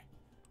level.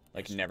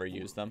 Like, never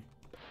use them.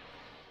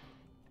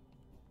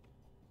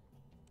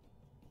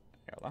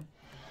 Hold on.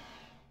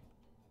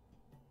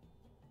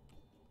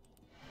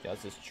 Yeah,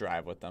 let's just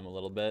drive with them a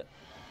little bit.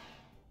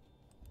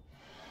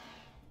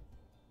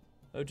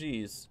 Oh,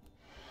 geez.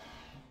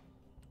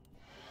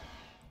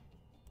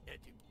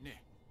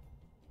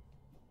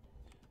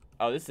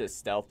 Oh, this is a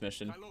stealth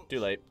mission. Too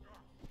late.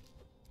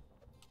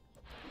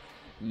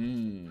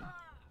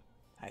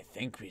 I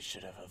think we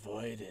should have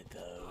avoided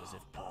those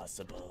if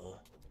possible.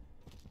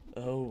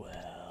 Oh,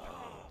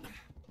 well.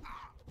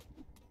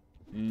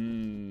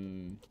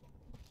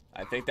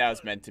 I think that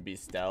was meant to be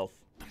stealth.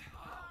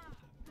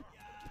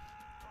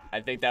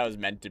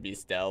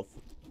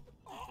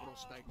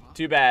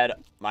 Too bad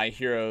my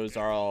heroes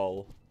are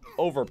all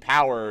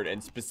overpowered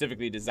and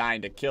specifically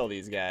designed to kill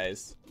these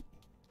guys.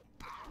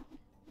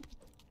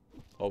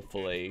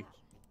 Hopefully.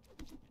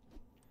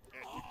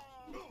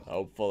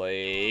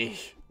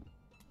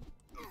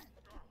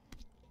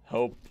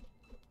 Hope.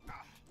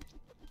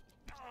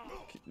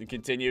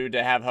 Continue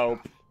to have hope.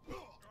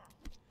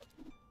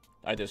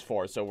 Alright, there's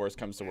 4, so worst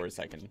comes to worst,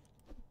 I can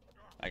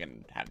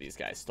have these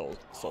guys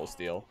soul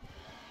steal.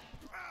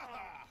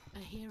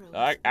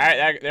 Alright,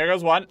 there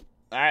goes one.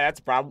 Alright, that's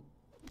a problem.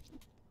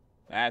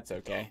 That's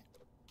okay.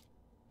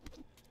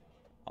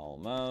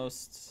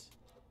 Almost.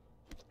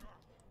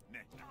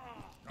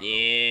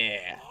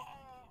 Yeah.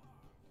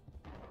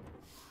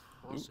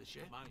 Ooh.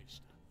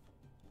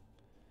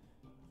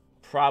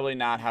 Probably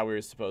not how we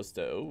were supposed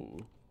to.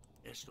 Ooh.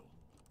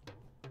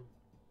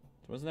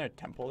 Wasn't there a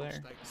temple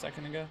there a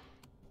second ago?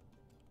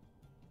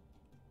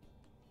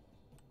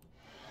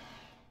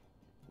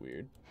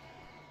 Weird.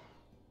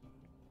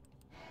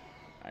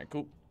 Alright,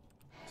 cool.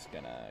 Just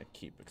gonna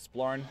keep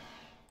exploring.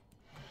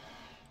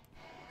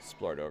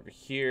 Explore it over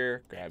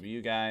here. Grab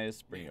you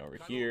guys. Bring it over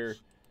here.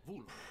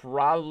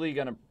 Probably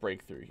gonna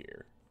break through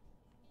here.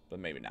 But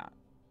maybe not.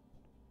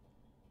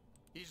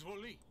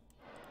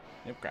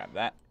 Yep, grab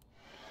that.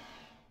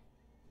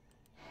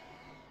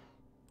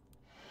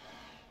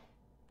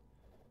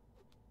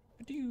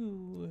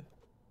 Do.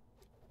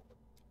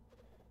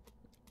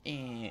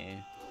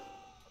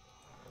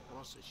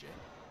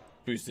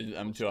 Boosted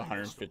them to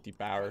 150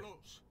 power.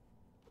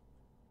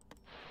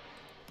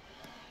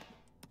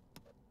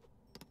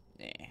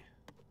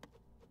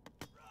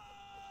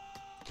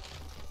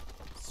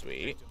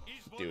 Sweet.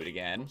 Do it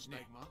again.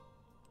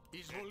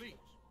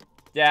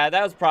 Yeah,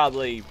 that was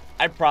probably...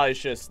 I probably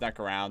should have snuck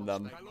around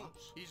them.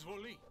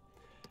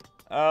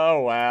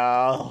 Oh,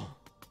 well.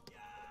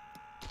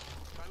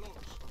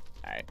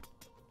 Alright.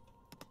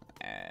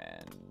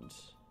 And...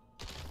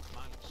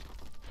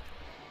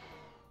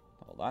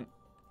 hold on.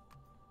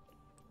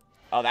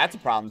 Oh, that's a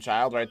problem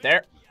child right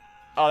there.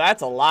 Oh,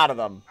 that's a lot of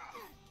them.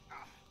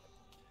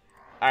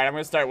 Alright, I'm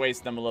going to start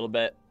wasting them a little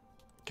bit.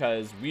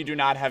 Because we do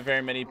not have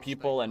very many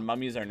people, and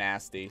mummies are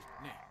nasty.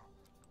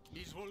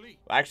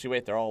 Actually,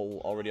 wait, they're all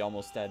already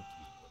almost dead.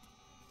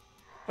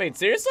 Wait,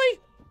 seriously?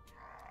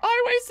 Oh,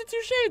 I wasted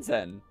 2 shades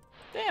then.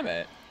 Damn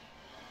it.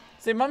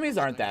 See, mummies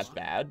aren't that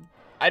bad.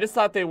 I just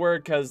thought they were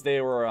because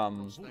they were,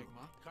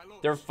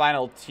 their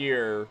final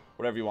tier,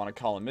 whatever you want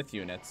to call them, myth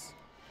units.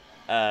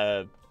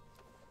 I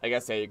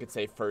guess you could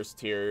say first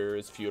tier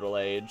is feudal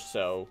age,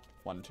 so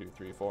 1, 2,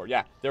 3, 4.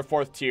 Yeah, they're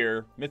 4th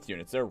tier myth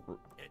units.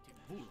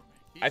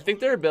 I think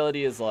their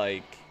ability is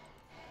like,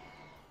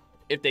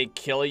 if they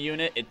kill a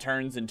unit, it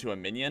turns into a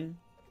minion.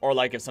 Or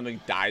like if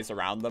something dies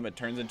around them, it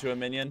turns into a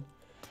minion.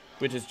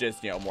 Which is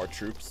just, you know, more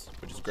troops,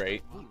 which is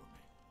great.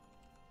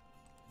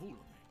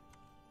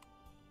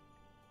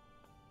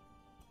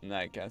 And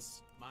I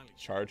guess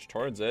charge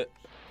towards it.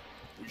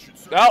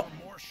 Oh!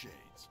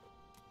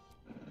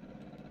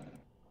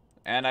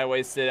 And I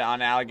wasted it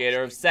on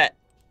Alligator of Set.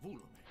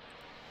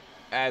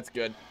 That's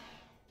good.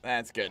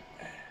 That's good.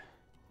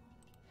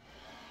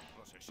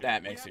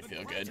 That makes me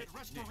feel good.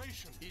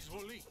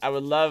 I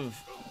would love...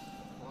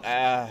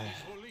 by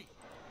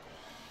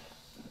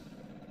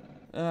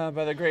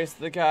the grace of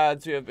the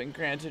gods, we have been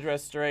granted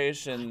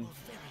restoration. I will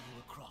ferry you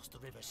across the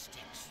river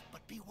Styx,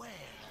 but beware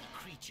the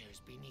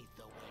creatures beneath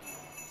the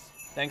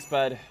waves. Thanks,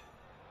 bud.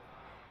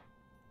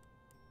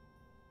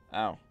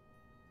 Oh.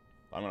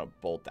 I'm gonna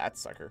bolt that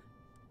sucker.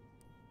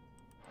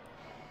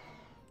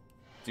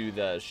 Do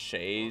the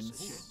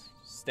shades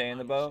stay in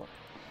the boat?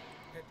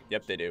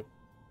 Yep, they do.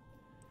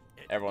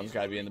 Everyone's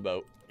gotta be in the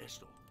boat.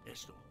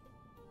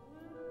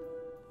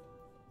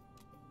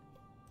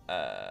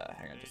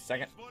 Hang on just a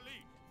second.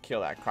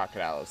 Kill that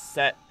crocodile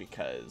set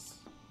because...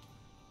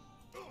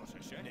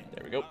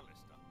 there we go.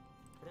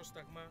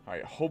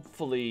 Alright,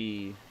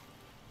 hopefully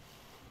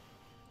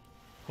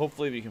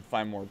we can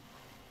find more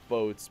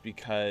boats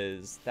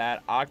because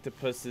that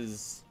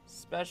octopus's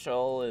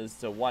special is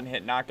to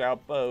one-hit knock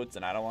out boats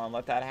and I don't want to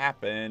let that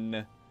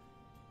happen.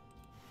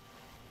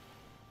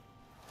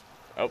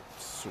 Oh,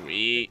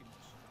 sweet.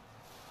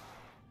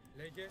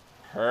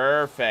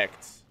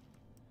 Perfect.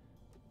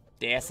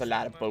 That's a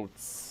lot of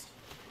boats.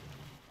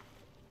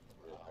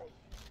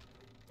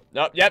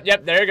 Nope,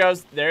 yep, there he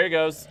goes. There he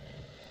goes.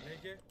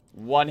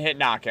 One-hit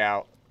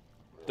knockout.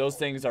 Those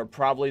things are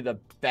probably the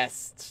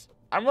best.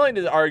 I'm willing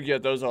to argue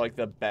that those are like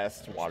the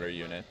best water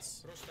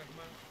units.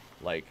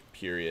 Like,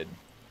 period.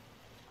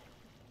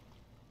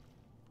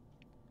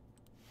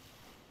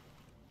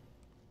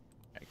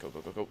 Alright, go,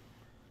 go, go, go.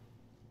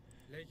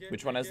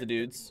 Which one has the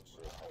dudes?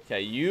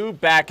 Okay, you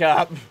back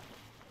up.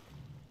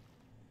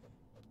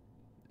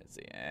 Let's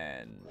see,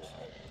 and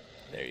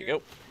there you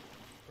go.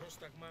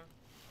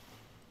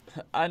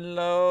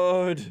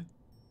 Unload.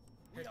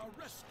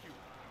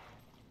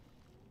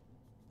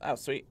 Oh,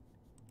 sweet.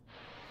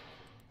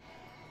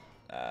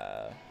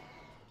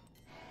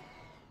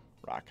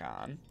 Rock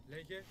on.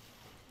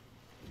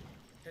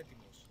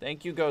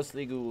 Thank you,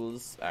 ghostly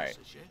ghouls. Alright.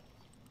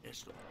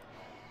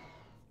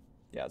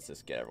 Yeah, let's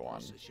just get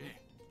everyone.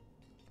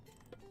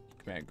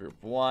 Command group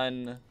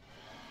 1.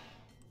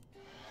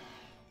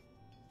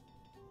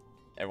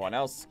 Everyone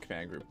else,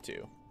 command group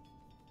 2.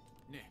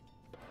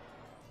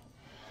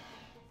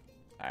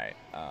 Alright,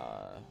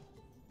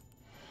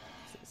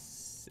 is it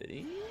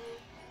city?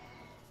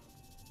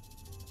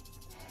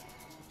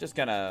 Just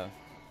gonna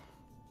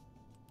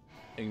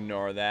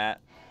ignore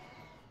that.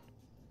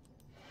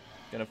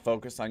 Gonna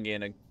focus on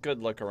getting a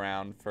good look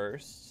around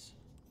first.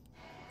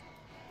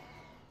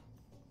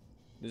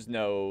 There's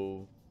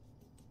no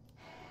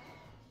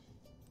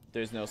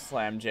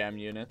slam jam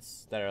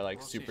units that are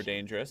like super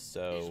dangerous,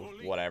 so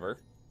whatever.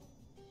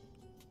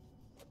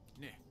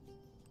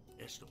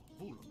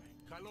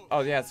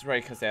 Oh yeah, that's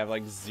right, because they have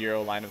like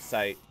 0 line of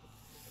sight.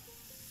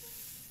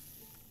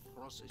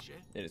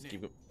 They just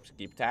keep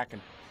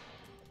attacking.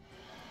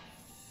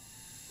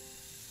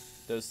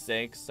 Those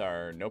snakes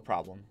are no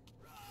problem.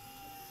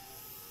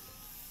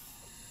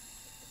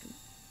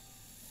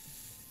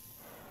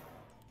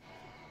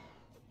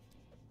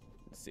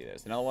 Let's see,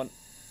 there's another one.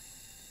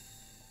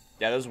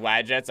 Yeah, those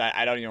Wadjets,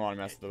 I don't even want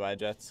to mess with the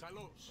Wadjets.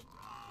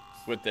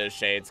 With the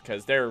shades,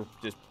 because they're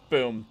just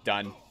boom,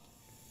 done.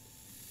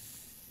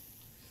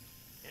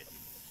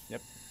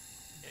 Yep.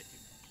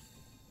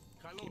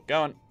 Keep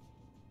going.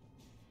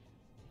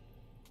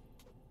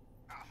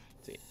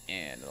 Let's see,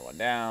 and another one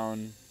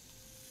down.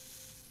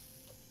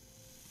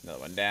 Another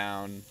one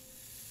down.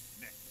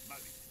 I'm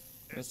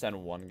gonna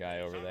send one guy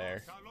over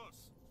there.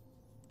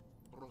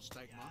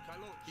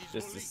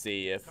 Just to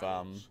see if,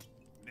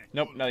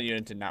 nope, no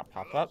unit did not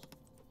pop up.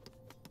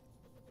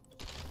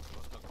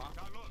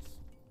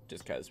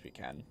 Just because we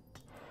can.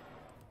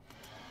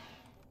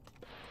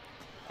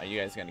 Are you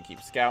guys gonna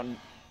keep scouting?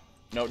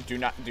 No, do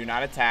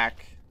not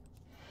attack.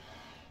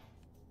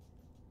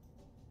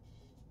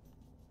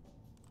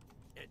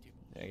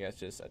 I guess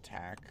just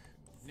attack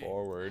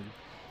forward.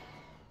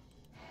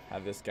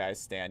 Have this guy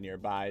stand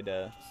nearby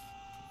to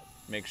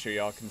make sure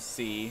y'all can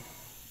see.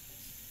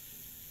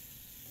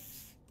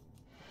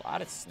 A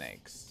lot of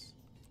snakes.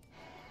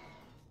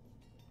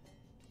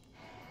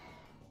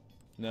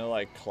 No,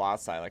 like,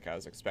 colossi like I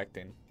was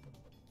expecting.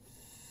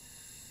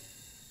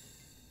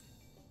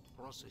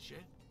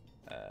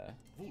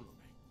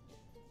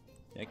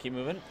 Yeah, keep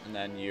moving, and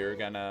then you're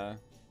gonna...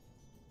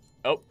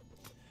 Oh!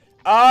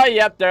 Oh,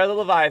 yep, there are the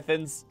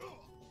Leviathans.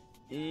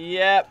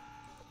 Yep.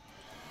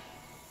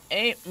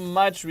 Ain't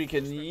much we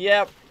can...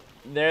 Yep.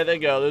 There they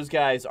go. Those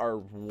guys are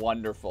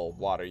wonderful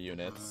water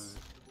units.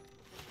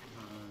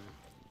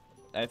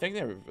 I think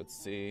they were... Let's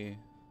see...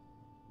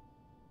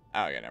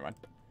 Oh, okay, never mind.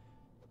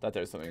 Thought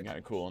there was something kind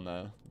of cool in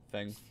the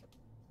thing.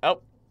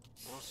 Oh!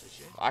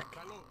 Fuck.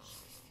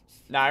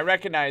 Now, I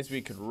recognize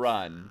we could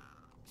run.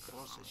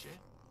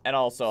 And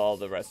also, all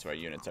the rest of our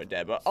units are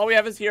dead. But all we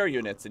have is hero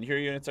units, and hero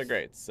units are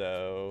great,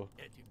 so...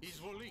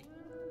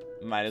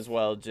 Might as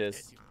well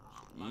just...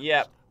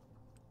 Yep.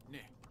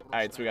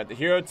 Alright, so we got the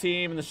hero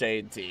team and the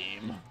shade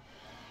team.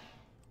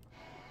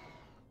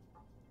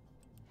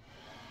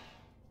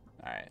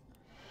 Alright.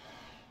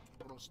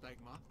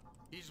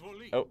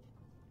 Oh.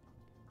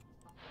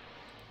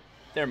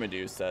 They're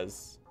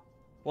Medusas.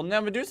 Well,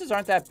 no, Medusas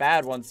aren't that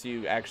bad once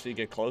you actually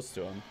get close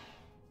to them.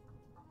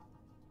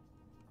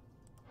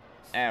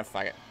 Eh,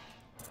 fuck it.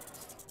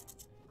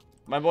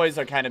 My boys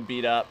are kind of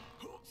beat up.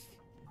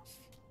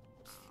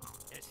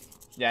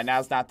 Yeah,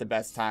 now's not the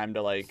best time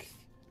to, like,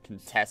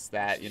 contest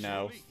that, you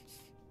know.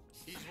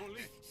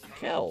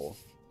 Kill.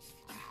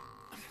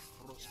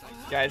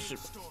 Guys should...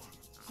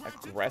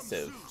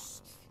 Aggressive.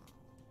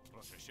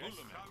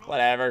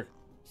 Whatever.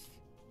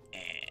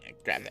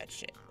 Grab that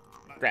shit.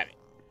 Grab it.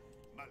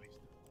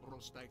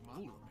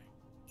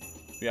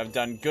 We have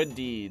done good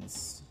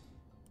deeds.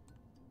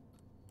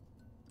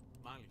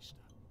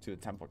 To the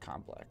temple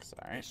complex,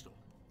 alright.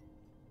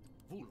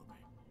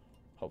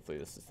 Hopefully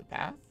this is the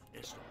path.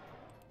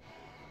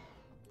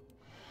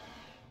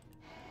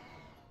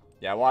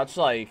 Yeah, watch,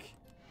 like...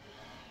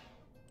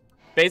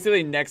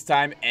 Basically, next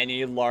time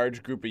any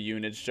large group of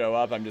units show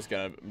up, I'm just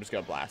gonna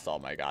blast all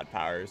my god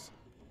powers.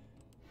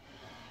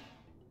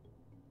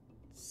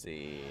 Let's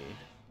see...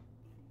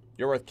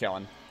 You're worth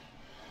killing.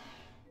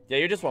 Yeah,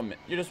 you're just one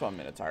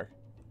minotaur.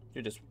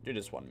 You're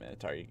just one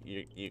minotaur.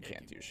 You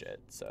can't do shit.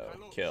 So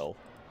kill.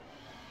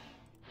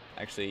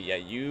 Actually, yeah,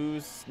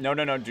 use... No,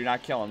 do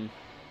not kill him.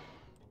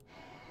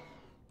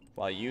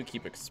 While you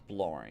keep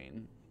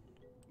exploring.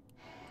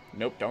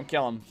 Nope, don't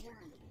kill him.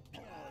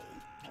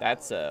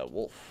 That's a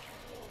wolf.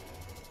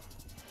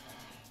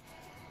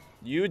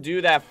 You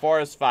do that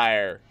forest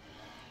fire.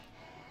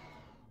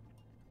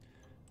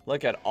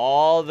 Look at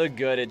all the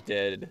good it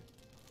did.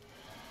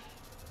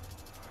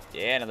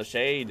 Yeah, another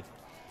shade.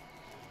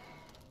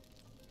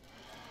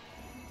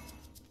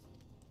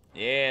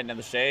 Yeah,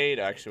 another shade.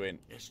 Actually,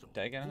 wait.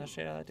 Did I get another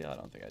shade out of that deal? I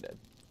don't think I did.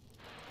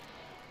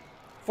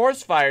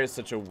 Forest fire is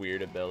such a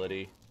weird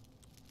ability.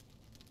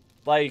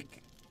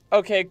 Like,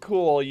 okay,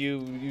 cool.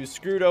 You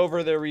screwed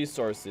over their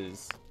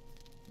resources.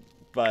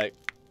 But,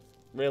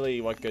 really,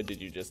 what good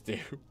did you just do?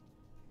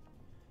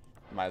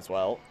 Might as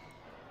well.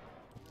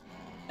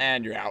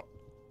 And you're out.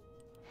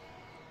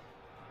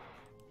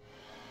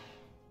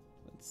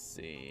 Let's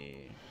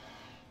see.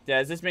 Yeah,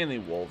 is this mainly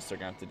wolves they're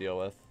gonna have to deal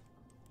with?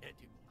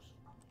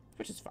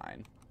 Which is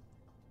fine.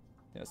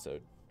 Yeah, so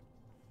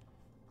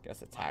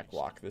guess attack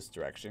walk this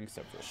direction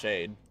except for the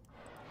shade.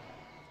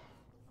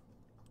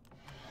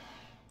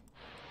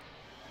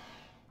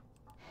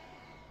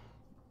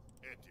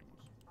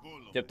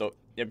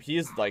 Yep,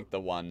 he's like the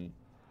one.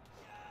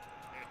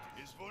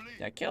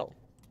 Yeah, kill.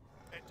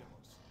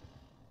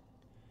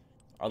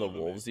 Are the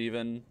wolves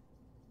even?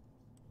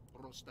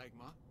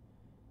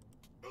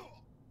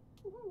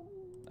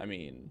 I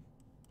mean,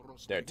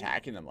 they're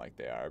attacking them like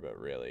they are, but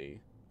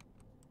really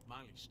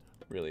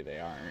they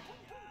aren't.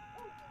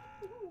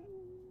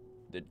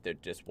 They're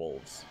just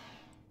wolves.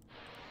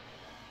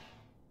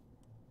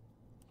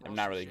 I'm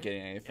not really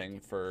getting anything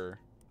for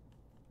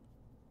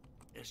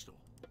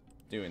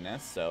doing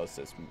this, so let's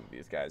just move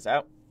these guys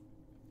out.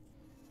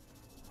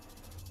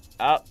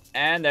 Oh,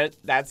 and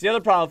that's the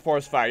other problem with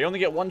forest fire. You only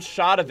get one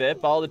shot of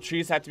it, but all the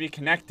trees have to be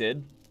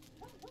connected.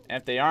 And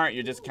if they aren't,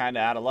 you're just kind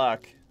of out of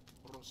luck.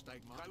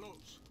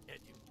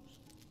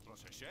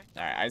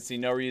 Alright, I see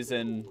no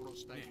reason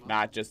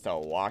not just to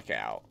walk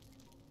out.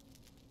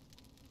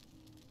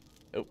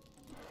 Oh.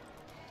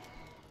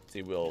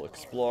 See, we'll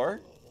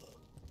explore.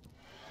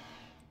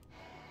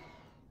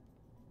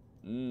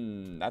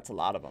 That's a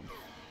lot of them.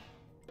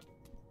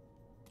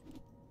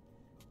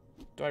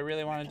 Do I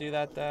really want to do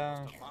that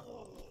though?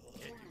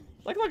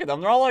 Like, look at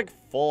them. They're all like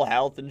full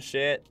health and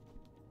shit.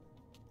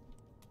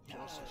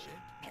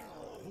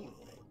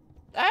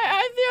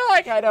 I feel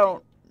like I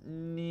don't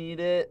need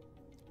it.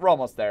 We're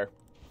almost there.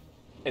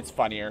 It's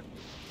funnier.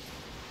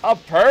 Oh,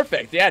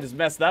 perfect. Yeah, just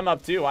mess them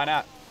up too. Why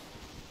not?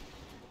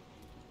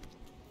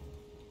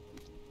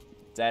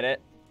 Is that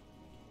it?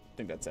 I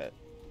think that's it.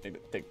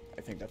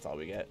 I think that's all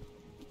we get.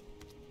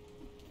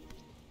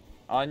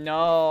 Oh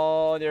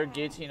no, they're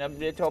getting a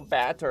little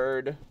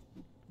battered.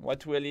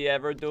 What will he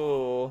ever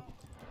do?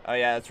 Oh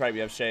yeah, that's right, we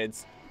have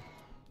shades.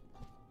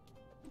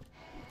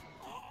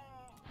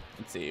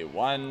 Let's see,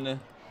 1,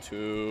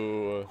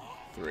 2,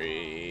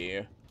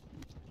 3.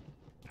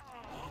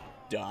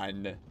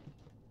 Done.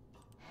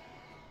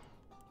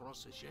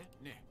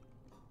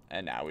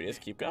 And now we just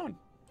keep going.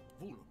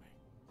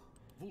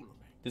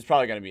 There's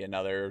probably gonna be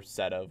another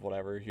set of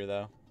whatever here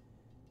though.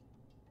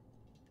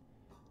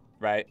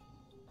 Right?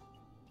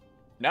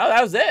 No,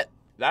 that was it.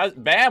 That was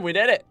bam, we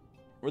did it.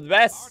 We're the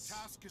best.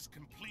 Our task is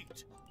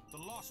complete. The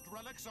lost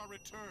relics are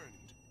returned.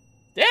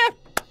 Yeah.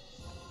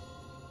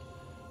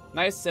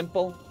 Nice,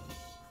 simple.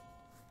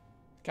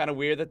 Kind of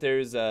weird that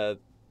there's a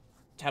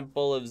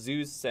temple of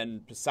Zeus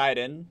and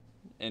Poseidon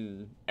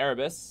in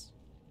Erebus,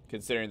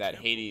 considering that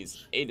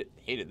Hades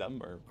hated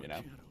them, or you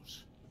know.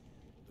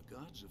 The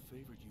gods have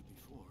favored you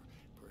before.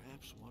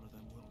 Perhaps one of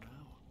them will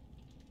now,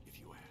 if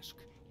you ask.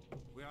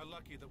 We are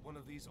lucky that one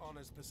of these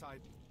honors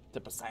Poseidon. The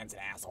Poseidon's an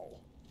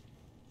asshole.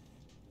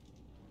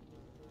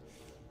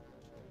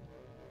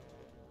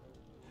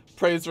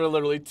 Praise for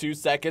literally 2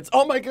 seconds.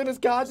 Oh my goodness,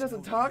 God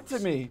doesn't talk to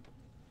me.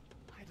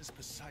 Why does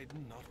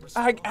Poseidon not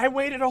respond? I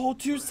waited a whole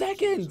 2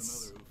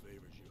 seconds. Another who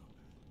favors you.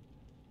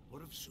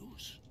 What of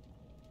Zeus?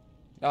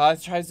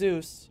 Let's try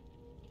Zeus.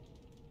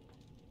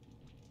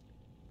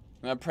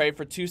 I'm gonna pray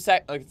for 2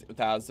 seconds. Like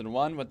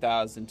 1001,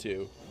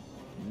 1002.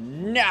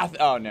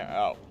 Nothing. Oh no.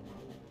 Oh.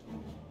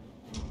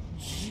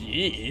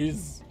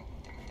 Jeez.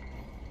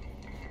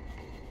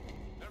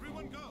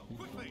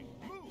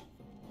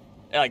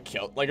 It like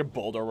killed, like a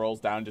boulder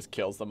rolls down and just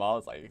kills them all.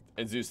 It's like,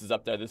 and Zeus is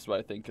up there. This is what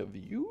I think of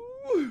you.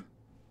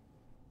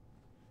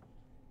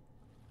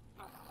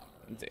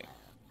 Let's see.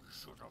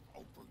 Should have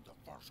opened the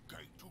first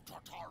gate to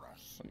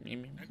Tartarus. And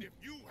if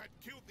you had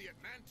killed the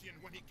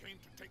Atlantean when he came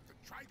to take the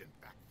trident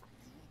back from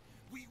you,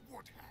 we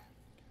would have.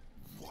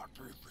 What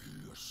if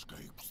he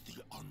escapes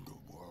the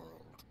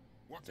underworld?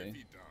 What if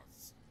he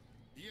does?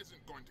 He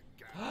isn't going to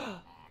gather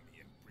an army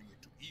and bring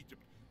it to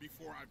Egypt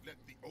before I've let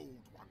the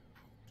old one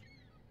out.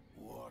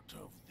 What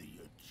of the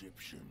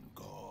Egyptian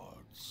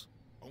gods?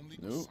 Only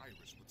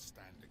Osiris would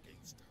stand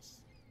against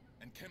us.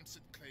 And Kempsit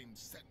claims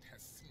Set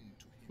has seen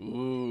to him.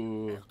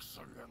 Ooh.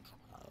 Excellent.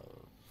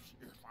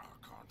 If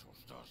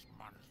Arkantos does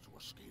manage to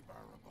escape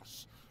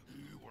Erebus,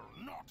 he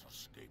will not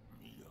escape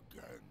me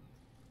again.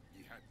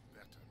 He had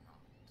better not.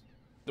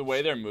 The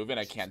way they're moving,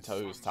 I can't tell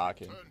who's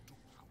talking.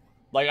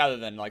 Like, other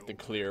than like the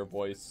clear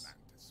voice.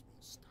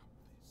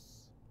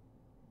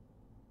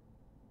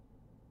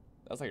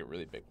 That was like a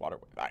really big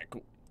waterway. Alright,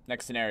 cool.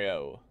 Next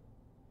scenario.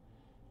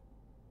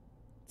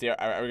 See,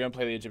 are we gonna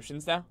play the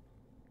Egyptians now?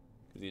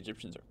 Because the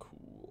Egyptians are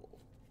cool.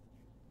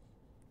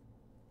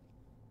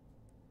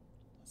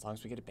 As long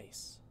as we get a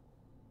base.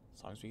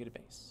 As long as we get a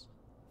base.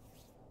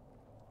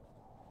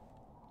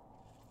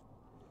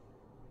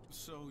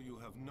 So you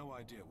have no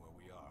idea where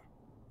we are.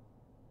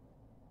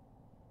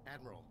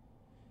 Admiral.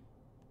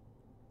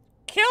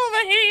 Kill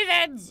the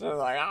heathens! They're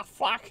like, ah,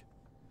 fuck.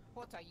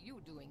 What are you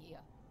doing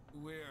here?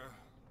 We're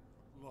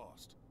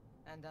lost.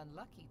 And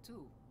unlucky,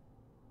 too.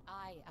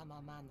 I am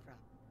Amanra.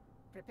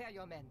 Prepare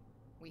your men.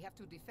 We have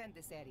to defend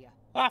this area.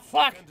 Ah,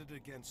 fuck. Defended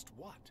against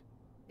what?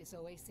 This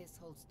oasis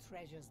holds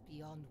treasures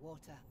beyond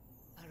water.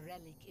 A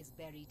relic is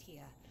buried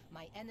here.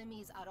 My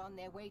enemies are on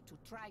their way to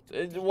try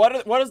to...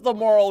 What is the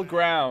moral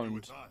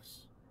ground?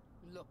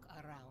 Look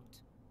around.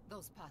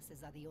 Those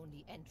passes are the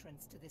only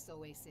entrance to this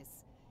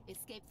oasis.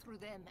 Escape through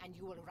them and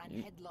you will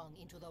run headlong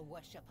into the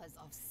worshippers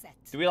of Set.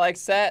 Do we like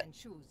Set? And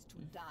choose to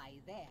die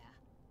there.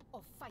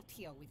 Or fight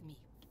here with me.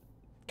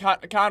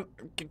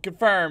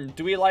 Confirm.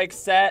 Do we like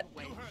Set?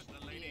 You heard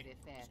the lady.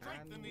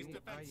 Strengthen these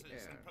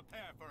defenses and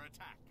prepare for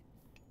attack.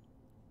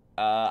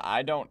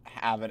 I don't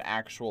have an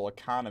actual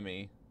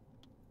economy.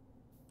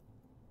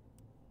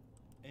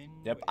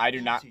 Yep, I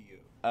do not.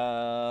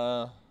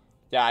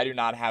 Yeah, I do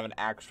not have an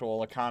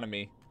actual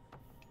economy.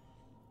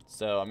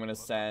 So I'm gonna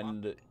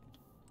send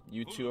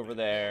you two over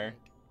there.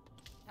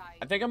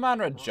 I think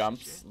Amanra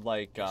jumps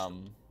like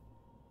Hold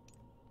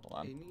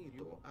on.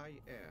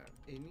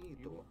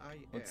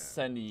 Let's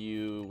send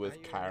you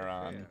with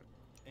Chiron.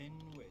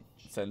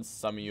 Send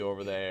some of you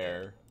over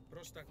there.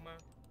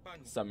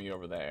 Some of you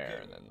over there,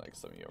 and then like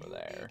some of you over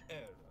there.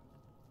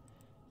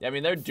 Yeah, I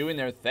mean they're doing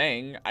their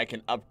thing. I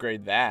can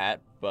upgrade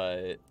that,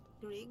 but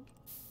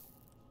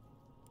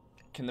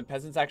can the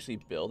peasants actually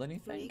build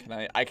anything?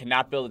 Can I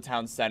cannot build a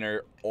town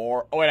center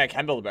or oh wait, I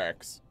can build a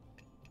barracks.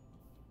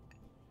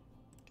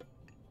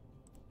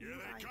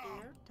 Here they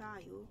come.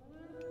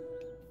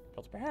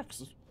 Build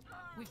barracks.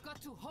 We've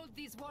got to hold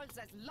these walls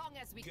as long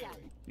as we can.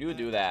 You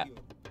do that.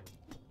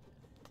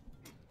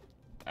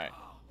 Alright.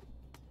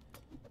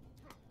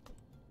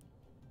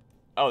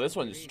 Oh, this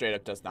one straight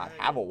up does not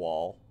have a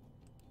wall.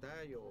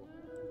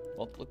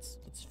 Well, let's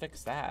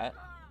fix that.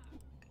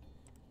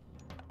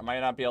 I might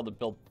not be able to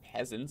build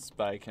peasants,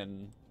 but I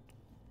can.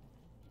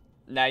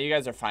 Nah, you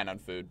guys are fine on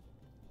food.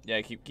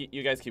 Yeah,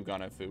 you guys keep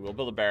going on food. We'll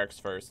build a barracks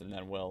first, and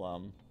then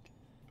we'll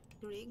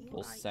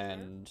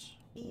send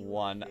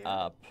one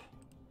up.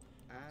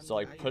 So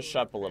like push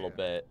up a little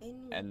bit,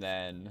 and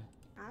then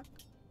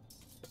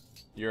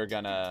you're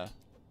gonna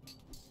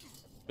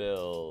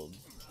build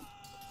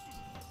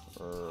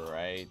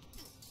right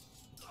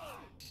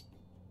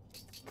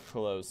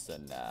close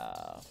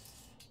enough,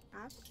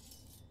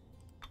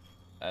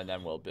 and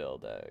then we'll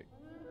build a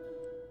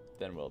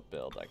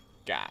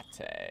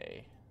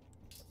gate.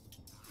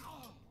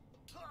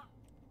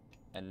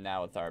 And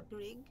now with our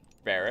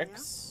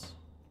barracks,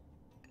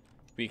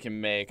 we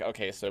can make,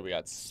 okay, so we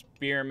got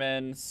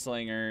spearmen,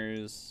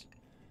 slingers.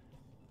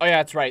 Oh yeah,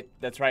 that's right.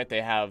 That's right.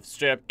 They have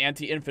straight up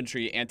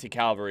anti-infantry,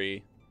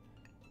 anti-cavalry,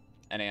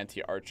 and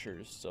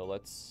anti-archers. So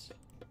let's,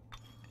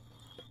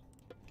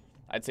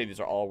 I'd say these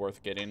are all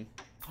worth getting.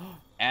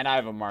 And I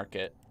have a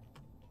market.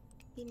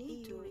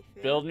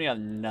 Build me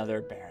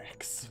another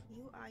barracks.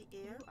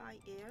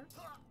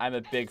 I'm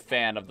a big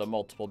fan of the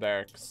multiple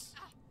barracks.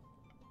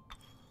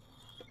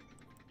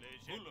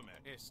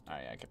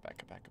 Alright, yeah, get back.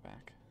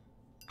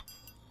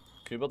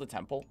 Can we build a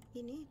temple?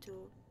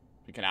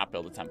 We cannot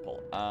build a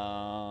temple.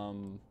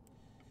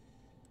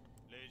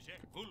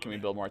 Can we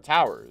build more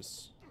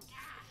towers?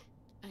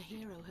 A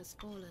hero has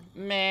fallen.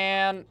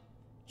 Man,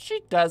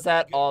 she does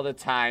that all the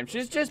time.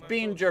 She's just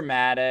being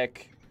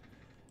dramatic.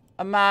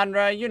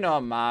 Amanra, you know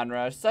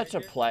Amanra, such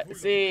a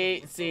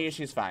see,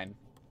 she's fine.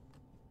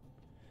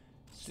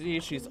 See,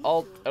 she's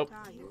all, oh,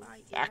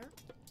 fuck.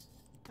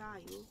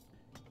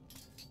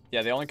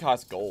 Yeah, they only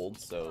cost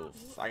gold, so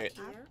fuck it.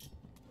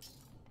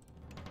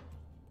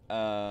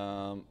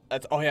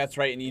 That's, oh yeah, that's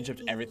right. In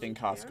Egypt, everything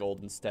costs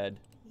gold instead.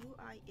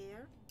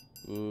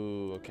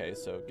 Ooh, okay,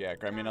 so yeah,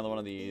 grab me another one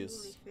of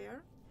these.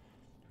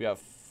 We have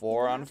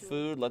 4 on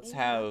food. Let's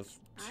have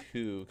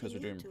 2 because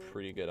we're doing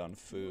pretty good on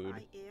food.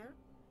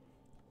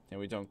 And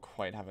we don't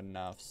quite have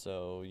enough,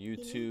 so you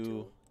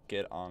 2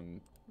 get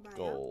on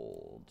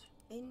gold.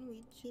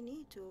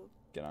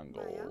 Get on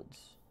gold.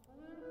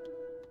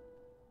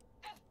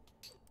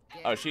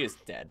 Oh, she is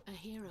dead. A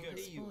hero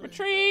has fallen.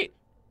 Retreat!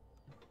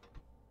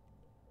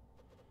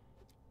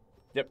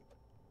 Yep.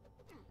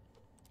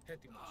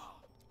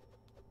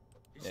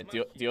 Yeah,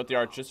 deal with the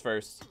archers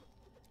first.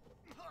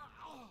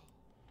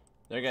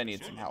 They're gonna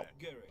need some help.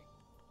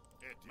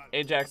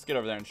 Ajax, get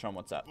over there and show them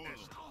what's up.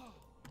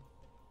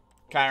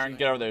 Chiron,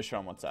 get over there and show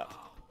them what's up.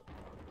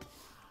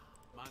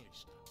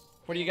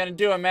 What are you gonna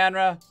do,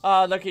 Amanra?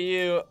 Oh, look at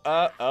you.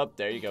 Oh,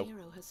 there you go. A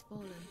hero has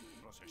fallen.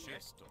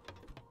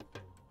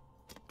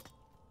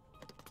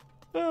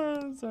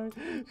 Oh, sorry.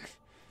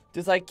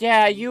 Just like,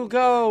 yeah, you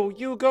go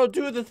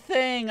do the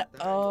thing.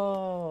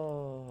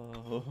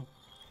 Oh.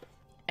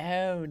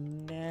 Oh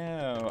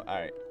no.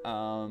 Alright,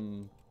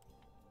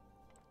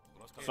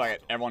 fuck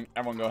it.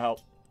 Everyone go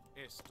help.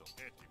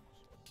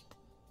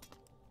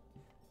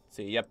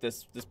 See, yep,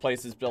 this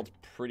place is built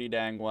pretty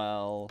dang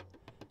well.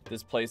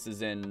 This place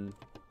is in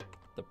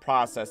the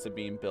process of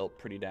being built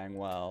pretty dang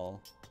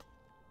well.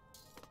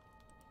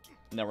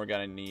 And then we're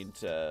gonna need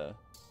to,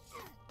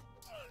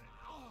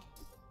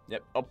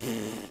 yep, oh,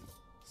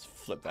 let's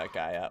flip that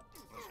guy up.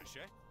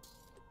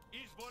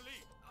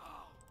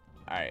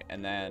 Alright,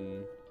 and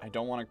then I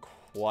don't want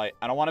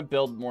to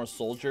build more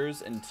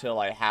soldiers until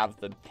I have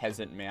the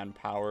peasant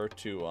manpower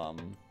to,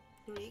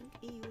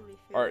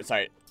 or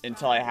sorry,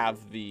 until I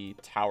have the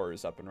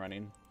towers up and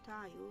running.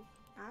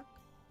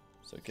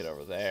 So get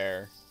over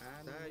there.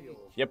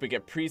 Yep, we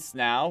get priests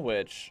now,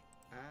 which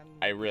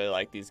I really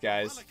like these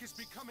guys.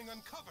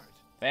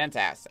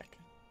 Fantastic.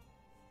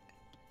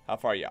 How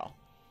far, y'all?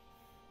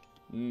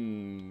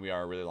 We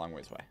are a really long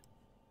ways away.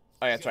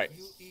 Oh, yeah, that's right.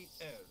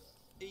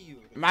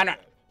 Mana,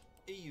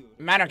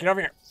 get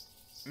over here.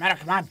 Mana,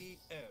 come on.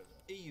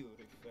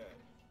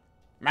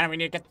 Mana, we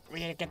need to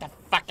get the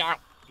fuck out.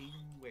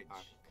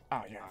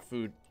 Oh, yeah,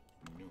 food.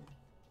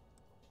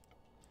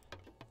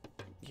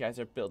 You guys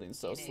are building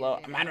so slow.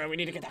 Mana, we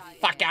need to get the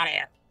fuck out of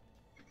here.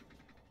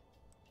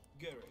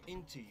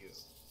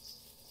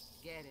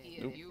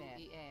 Nope.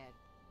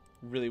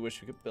 Really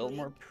wish we could build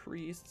more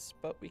priests,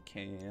 but we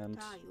can't.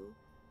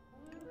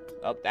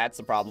 Oh, that's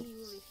the problem.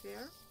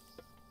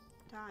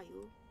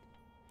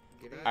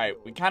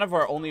 Alright, we kind of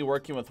are only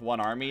working with one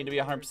army, to be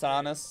 100%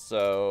 honest,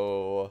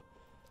 so...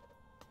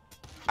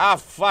 Ah,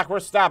 fuck, we're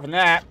stopping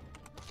that.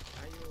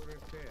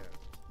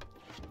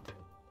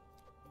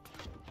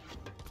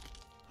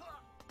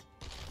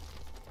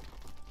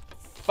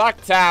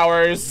 Fuck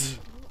towers.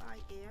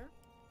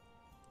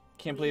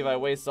 Can't believe I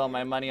waste all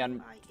my money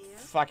on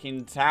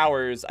fucking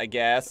towers, I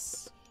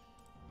guess.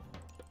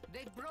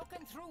 They've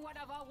broken through one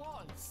of our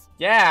walls.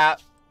 Yeah.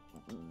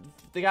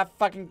 they got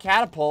fucking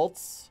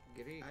catapults.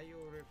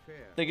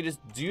 They could just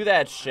do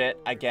that shit,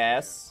 I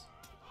guess.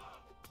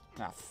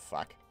 Ah,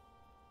 fuck.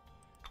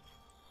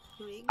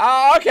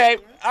 Oh, okay.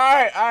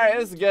 Alright,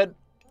 this is good.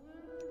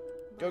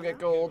 Go get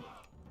gold.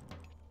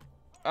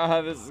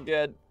 This is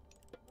good.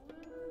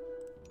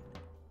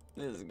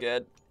 This is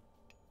good.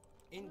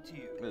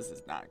 This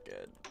is not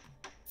good.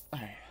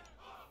 Alright.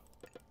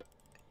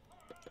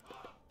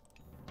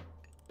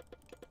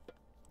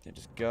 Yeah,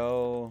 just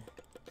go.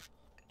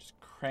 Just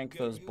crank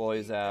those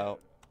boys out.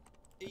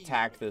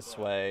 Attack this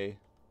way.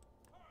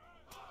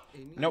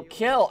 No,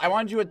 kill! I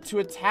wanted you to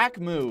attack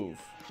move.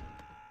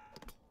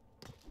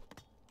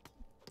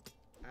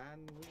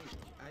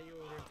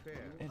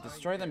 Yeah,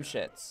 destroy them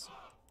shits.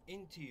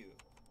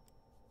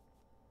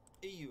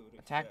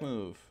 Attack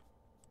move.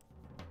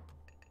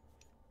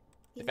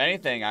 If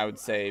anything, I would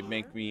say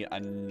make me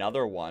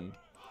another one.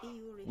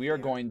 We are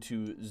going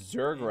to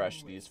Zerg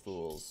rush these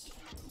fools.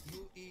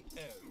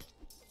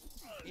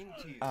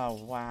 Oh,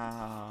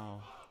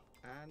 wow.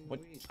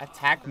 What?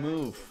 Attack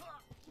move.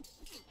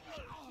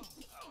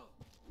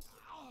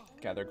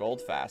 Gather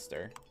gold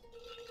faster.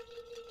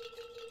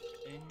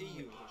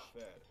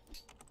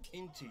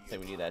 Say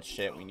we need that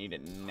shit. We need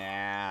it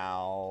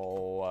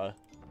now.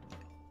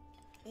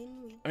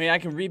 I mean, I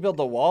can rebuild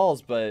the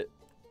walls, but...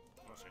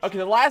 Okay,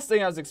 the last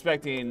thing I was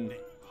expecting...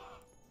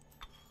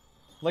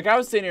 Like, I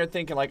was sitting here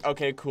thinking, like,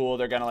 okay, cool.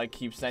 They're gonna, like,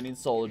 keep sending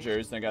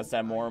soldiers. They're gonna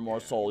send more and more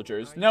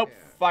soldiers. Nope.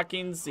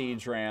 Fucking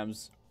siege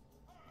rams.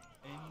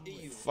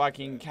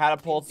 Fucking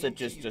catapults that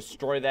just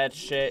destroy that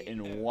shit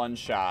in one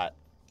shot.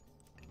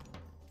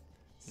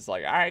 It's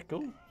like, alright,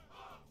 cool.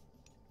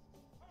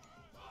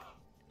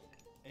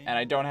 And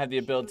I don't have the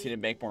ability to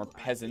make more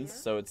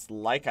peasants, so it's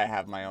like I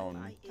have my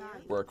own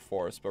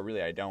workforce, but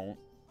really I don't.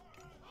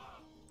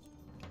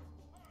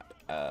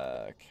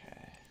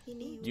 Okay.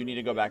 You need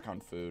to go back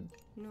on food.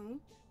 No.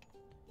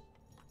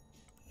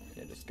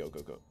 Yeah, just go.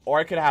 Or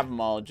I could have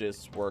them all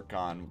just work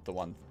on the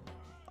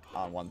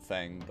one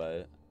thing,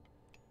 but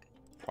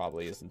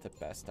probably isn't the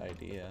best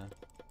idea.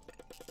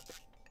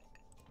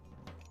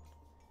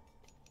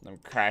 I'm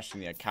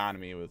crashing the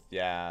economy with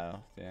yeah.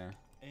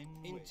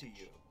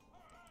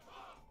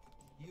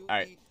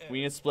 Alright,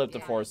 we need to split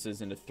the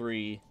forces into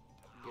 3.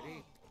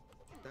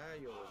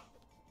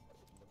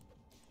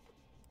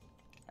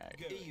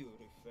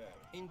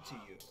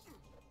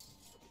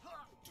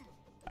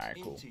 Alright,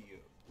 cool.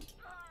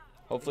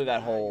 Hopefully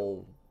that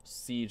whole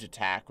siege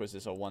attack was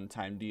just a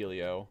one-time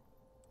dealio.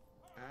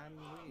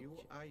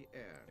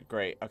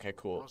 Great, okay,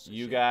 cool.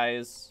 You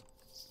guys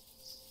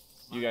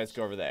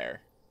go over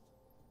there.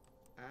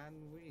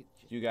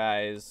 You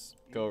guys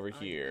go over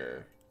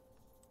here.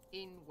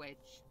 In wedge.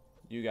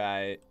 You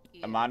guys,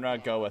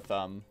 Amanra, go with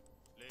them.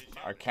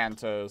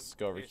 Arcantos,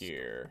 go over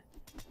here.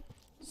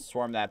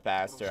 Swarm that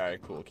bastard.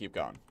 Alright, cool. Keep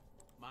going.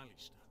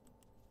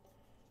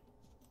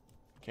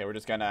 Okay, we're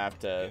just gonna have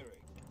to...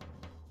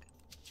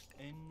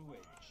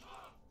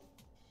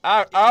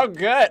 Oh,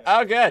 good.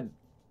 Oh, good.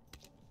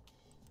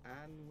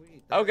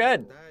 Oh,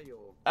 good.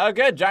 Oh,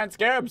 good. Giant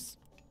scarabs.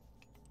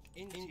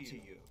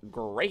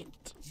 Great.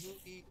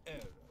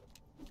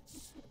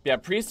 Yeah,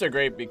 priests are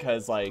great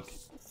because, like,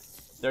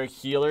 they're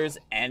healers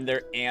and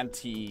they're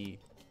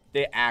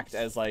they act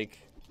as, like,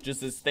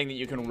 just this thing that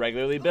you can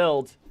regularly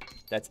build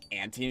that's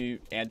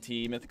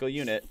anti-mythical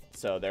unit.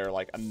 So they're,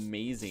 like,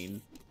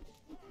 amazing.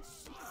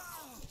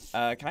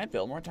 Can I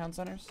build more town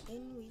centers?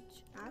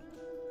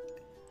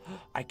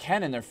 I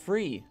can, and they're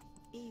free.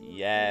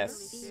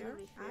 Yes.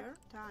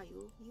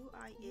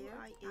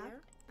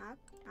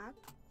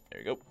 There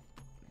you go.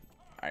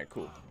 Alright,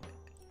 cool.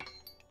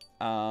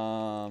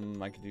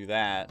 I could do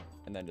that,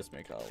 and then just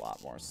make a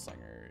lot more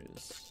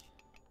slingers.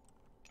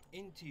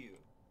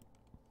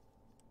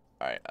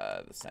 Alright,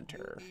 the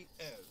center.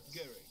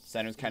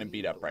 Center's kind of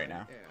beat up right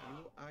now.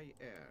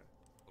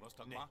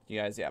 You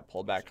guys, yeah,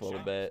 pull back a little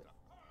bit.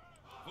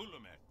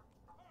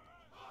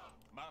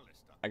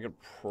 I could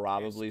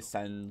probably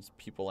send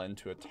people in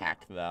to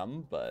attack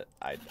them, but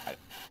I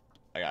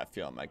got a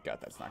feeling in my gut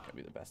that's not going to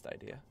be the best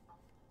idea.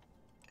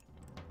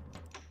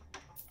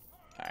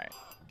 Alright.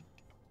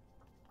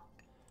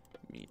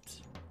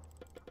 Meat.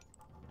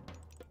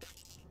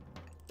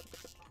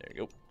 There you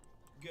go.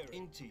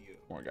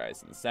 More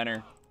guys in the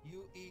center.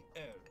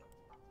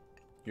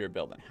 You're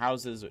building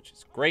houses, which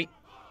is great.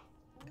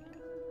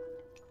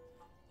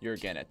 You're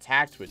getting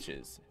attacked, which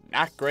is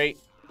not great.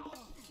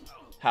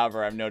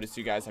 However, I've noticed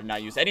you guys have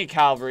not used any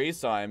cavalry,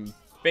 so I'm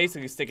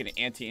basically sticking to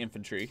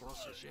anti-infantry.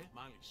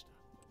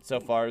 So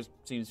far, it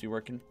seems to be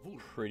working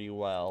pretty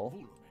well.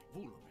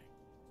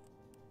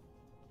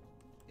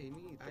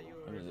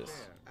 What is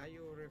this?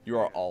 You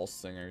are all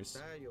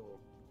slingers.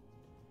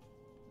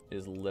 It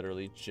is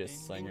literally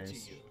just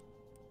slingers.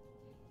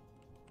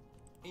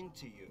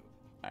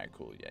 Alright,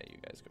 cool. Yeah, you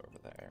guys go over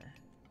there.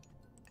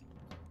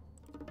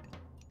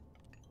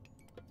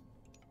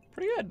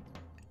 Pretty good.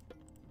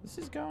 This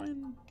is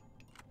going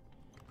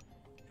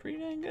pretty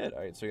dang good.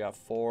 Alright, so we got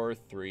 4,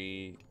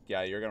 3.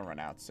 Yeah, you're gonna run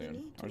out soon.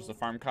 How much does the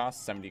farm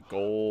cost? 70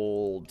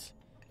 gold.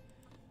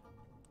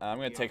 I'm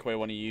gonna take away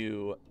one of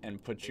you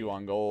and put you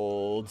on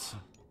gold.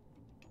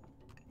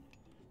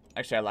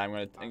 Actually, I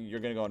lied. You're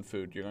gonna go on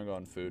food. You're gonna go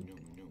on food.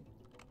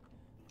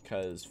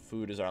 Because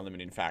food is our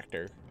limiting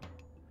factor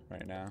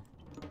right now.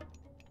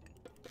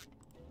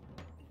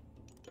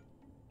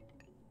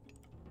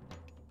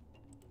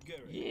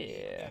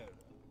 Yeah.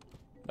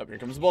 Oh, here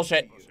comes the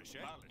bullshit.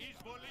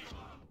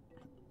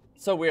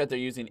 So weird they're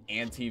using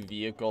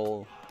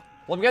anti-vehicle.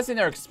 Well, I'm guessing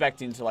they're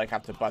expecting to like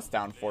have to bust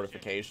down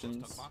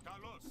fortifications.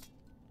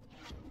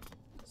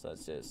 So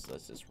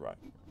let's just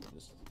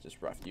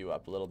rough you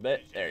up a little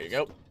bit. There you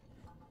go.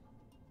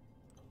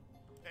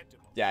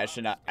 Yeah,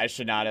 I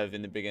should not have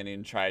in the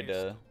beginning tried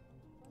to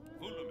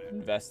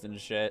invest in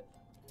shit.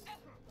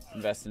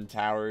 Invest in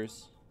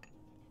towers.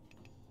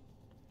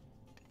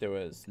 There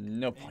was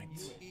no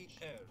point.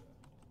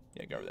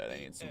 Yeah, go over there. They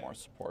need some more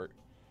support.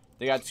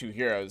 They got 2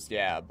 heroes,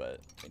 yeah,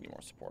 but they need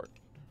more support.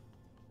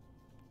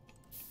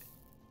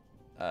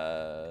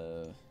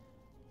 That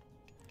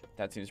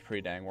seems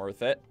pretty dang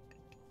worth it.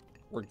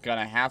 We're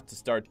gonna have to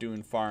start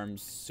doing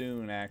farms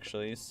soon,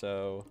 actually,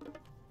 so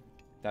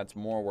that's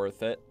more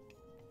worth it.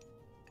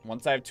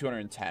 Once I have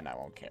 210, I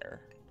won't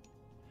care.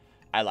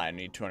 I lied, I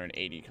need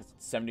 280 because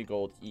it's 70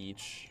 gold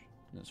each.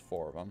 And there's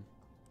 4 of them.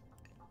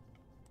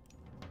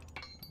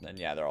 Then,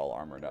 yeah, they're all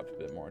armored up a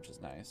bit more, which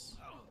is nice.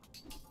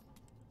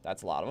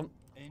 That's a lot of them.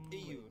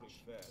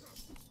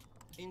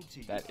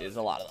 That is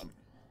a lot of them.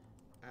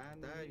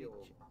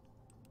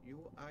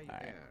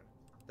 Alright.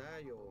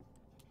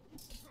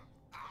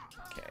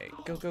 Okay,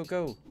 go, go,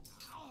 go.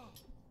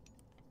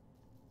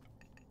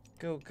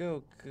 Go,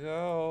 go,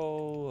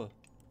 go.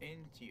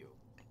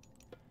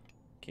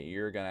 Okay,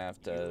 you're gonna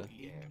have to...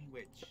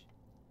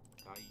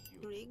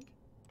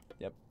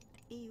 Yep.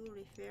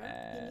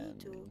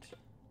 And...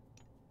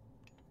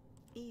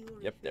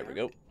 Yep, there we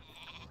go.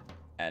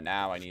 And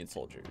now I need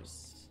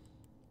soldiers.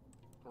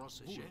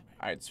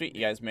 Alright, sweet.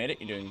 You guys made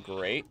it. You're doing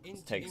great.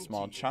 Let's take a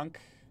small chunk.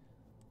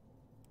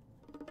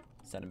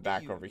 Send them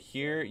back over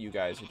here. You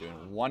guys are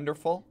doing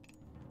wonderful.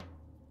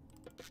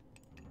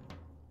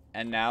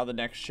 And now the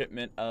next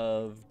shipment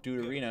of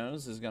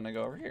Deuterinos is going to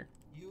go over here.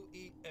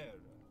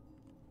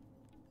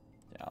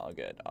 Yeah, all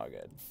good, all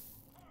good.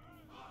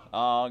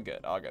 All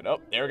good, all good. Oh,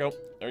 there we go.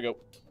 There we go.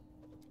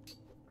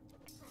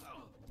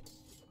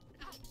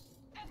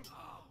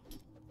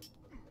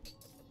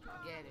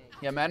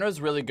 Yeah, Manra's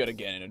really good at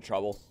getting into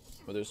trouble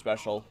with her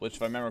special, which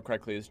if I remember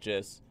correctly is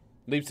just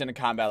leaps into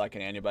combat like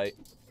an Anubite.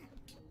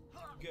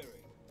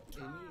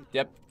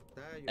 Yep.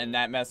 And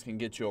that mess can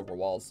get you over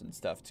walls and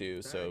stuff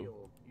too, so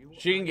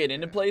she can get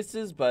into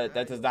places, but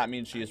that does not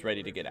mean she is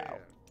ready to get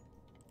out.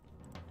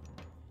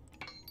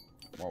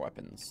 More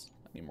weapons.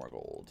 I need more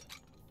gold.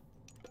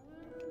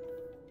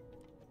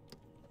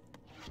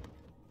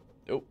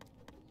 Oh.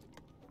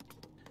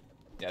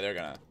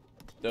 Yeah,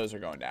 those are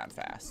going down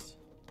fast.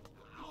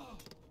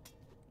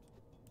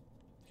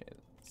 Okay,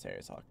 this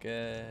area's all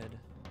good.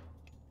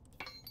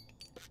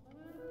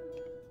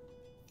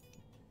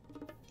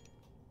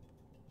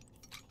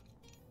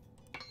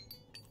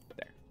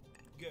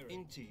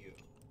 Into you.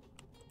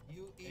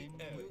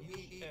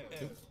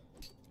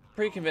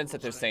 Pretty convinced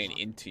that they're saying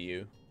into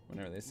you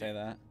whenever they say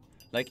that.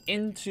 Like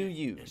into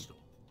you.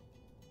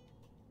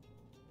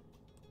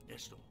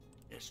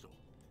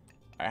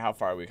 Alright, how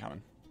far are we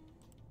coming?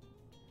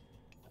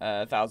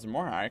 1,000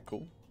 more? Alright,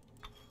 cool.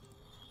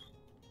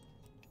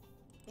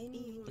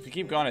 If you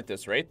keep going at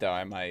this rate though,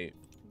 I might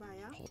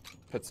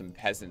put some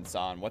peasants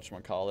on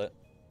whatchamacallit.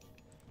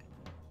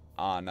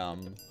 On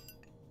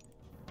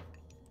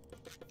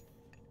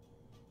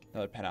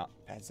another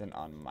peasant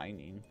on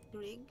mining.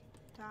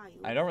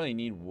 I don't really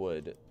need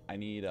wood. I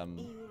need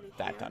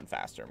that done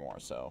faster more,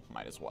 so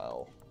might as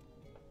well.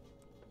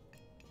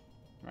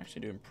 I'm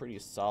actually doing pretty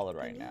solid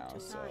right now,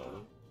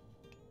 so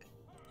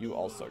you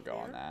also go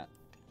on that.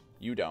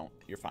 You don't.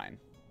 You're fine.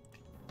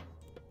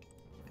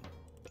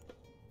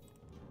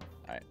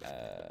 Alright,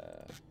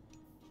 there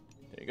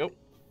you go.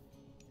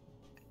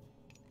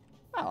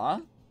 Aw,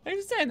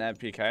 thanks for saying that,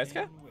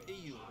 Pikaska.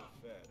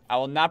 I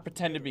will not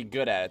pretend to be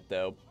good at it,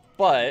 though.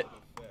 But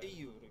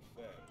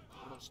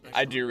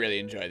I do really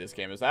enjoy this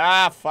game. It's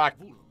like, fuck.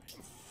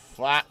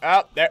 Flat.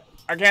 Oh, there.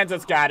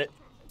 Arkansas got it.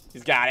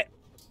 He's got it.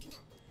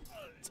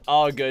 It's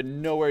all good.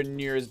 Nowhere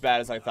near as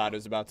bad as I thought it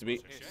was about to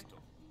be.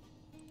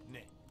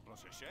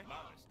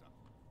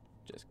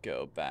 Just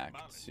go back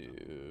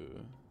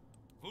to...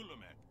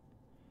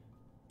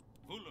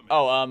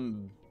 Oh,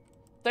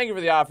 thank you for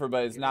the offer,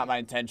 but it's not my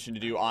intention to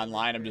do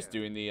online. I'm just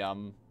doing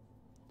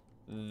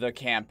the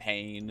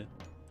campaign.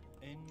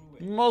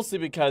 Mostly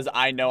because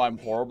I know I'm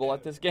horrible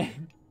at this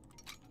game.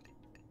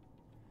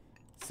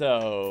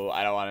 So,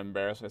 I don't want to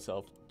embarrass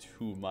myself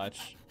too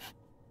much.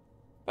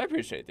 But I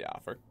appreciate the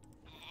offer.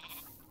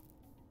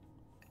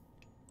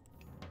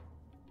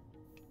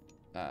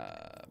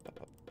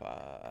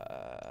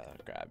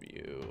 Grab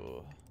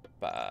you.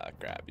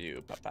 Grab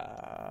you.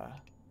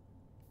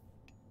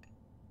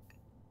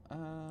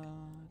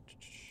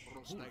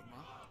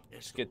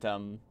 Just get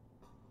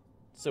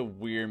It's a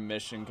weird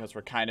mission because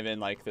we're kind of in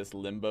like this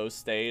limbo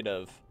state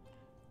of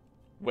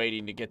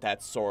waiting to get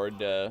that sword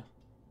to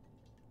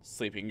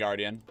Sleeping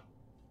Guardian.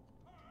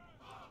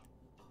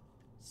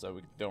 So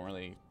we don't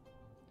really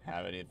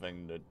have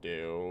anything to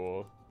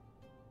do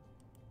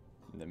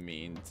in the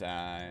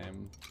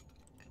meantime.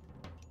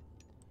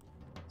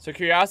 So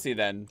curiosity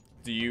then,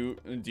 do you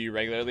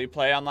regularly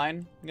play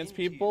online against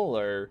people,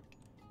 or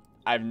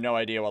I have no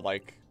idea what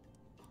like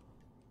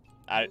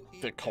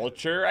the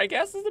culture, I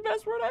guess, is the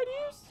best word I'd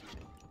use.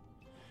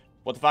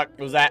 What the fuck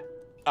was that?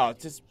 Oh,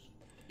 just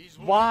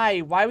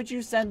why would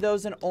you send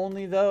those and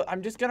only those?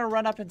 I'm just gonna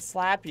run up and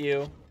slap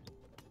you.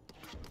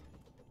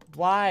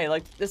 Why?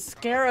 Like, the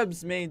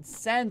scarabs made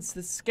sense.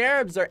 The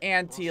scarabs are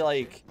anti,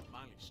 like,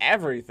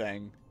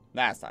 everything.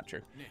 That's not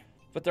true.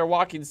 But they're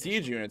walking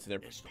siege units and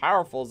they're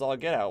powerful as all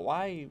get out.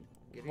 Why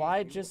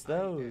just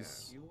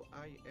those?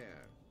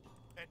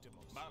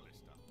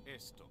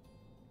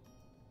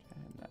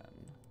 And then,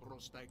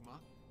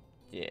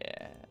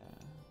 yeah.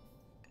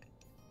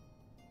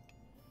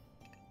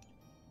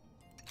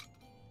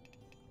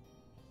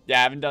 Yeah,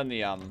 I haven't done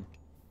the,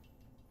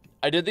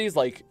 I did these,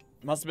 like,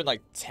 must have been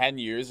like 10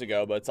 years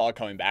ago, but it's all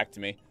coming back to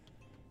me.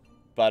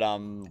 But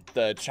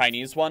the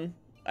Chinese one,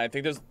 I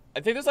think there's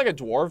like a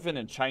dwarven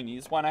and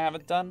Chinese one I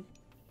haven't done.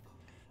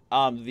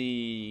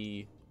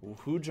 The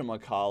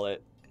whoojamacallit,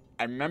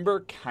 I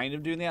remember kind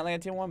of doing the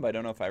Atlantean one, but I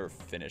don't know if I ever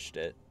finished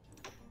it.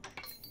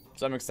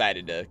 So I'm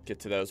excited to get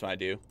to those when I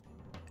do.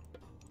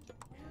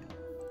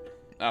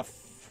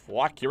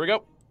 Fuck, here we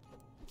go.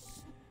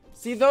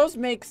 See, those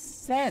make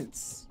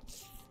sense.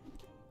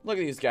 Look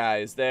at these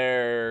guys.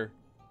 So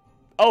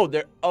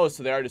they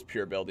are just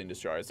pure building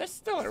destroyers. They're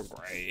still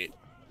great.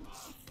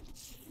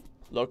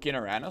 Loki and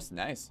Uranus,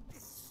 nice.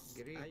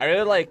 I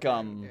really like,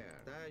 I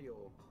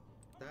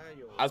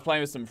was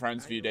playing with some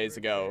friends a few days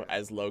ago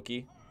as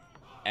Loki,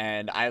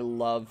 and I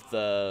love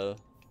the...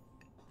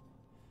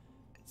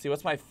 See,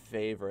 what's my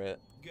favorite?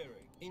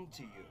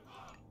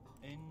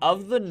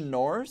 Of the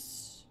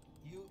Norse?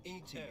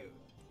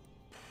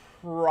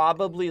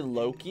 Probably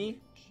Loki.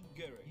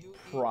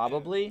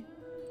 Probably.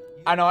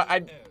 I know,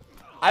 I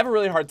have a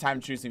really hard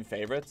time choosing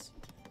favorites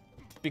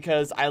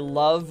because I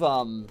love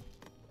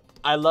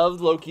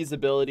Loki's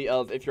ability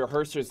of if your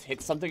Hersers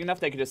hit something enough,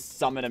 they can just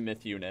summon a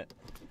myth unit.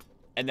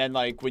 And then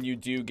like when you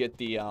do get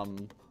the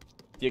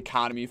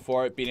economy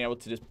for it, being able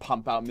to just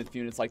pump out myth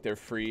units like they're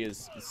free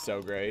is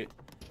so great.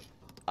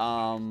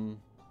 Of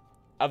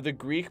the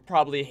Greek,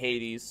 probably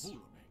Hades.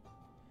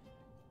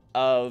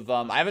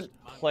 I haven't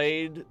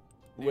played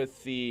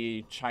with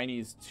the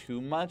Chinese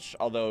too much,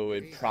 although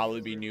it'd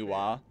probably be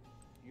Nuwa.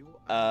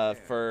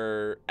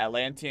 For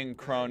Atlantean,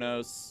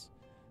 Kronos,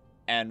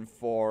 and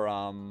for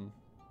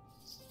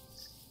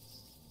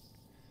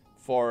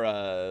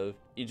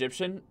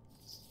Egyptian,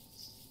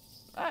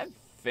 I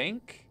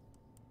think.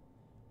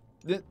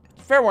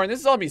 Fair warning,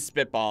 this is all me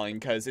spitballing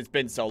because it's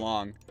been so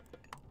long.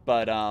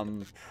 But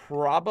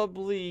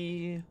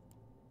probably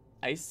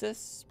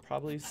Isis,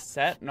 probably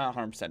Set, not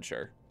 100%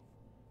 sure.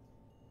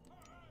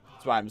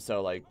 That's why I'm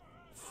so like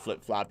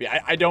flip-floppy.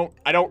 I don't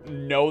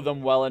know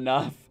them well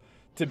enough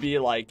to be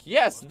like,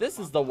 yes, this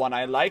is the one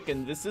I like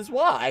and this is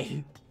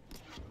why.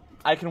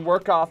 I can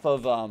work off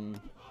of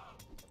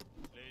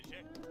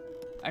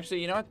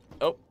actually, you know what?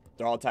 Oh,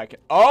 they're all attacking.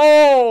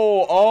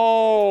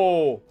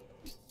 Oh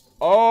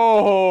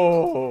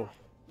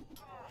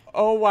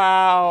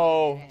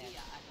wow.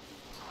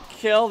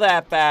 Kill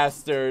that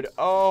bastard.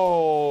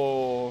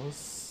 Oh,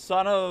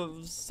 son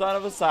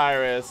of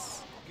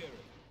Osiris.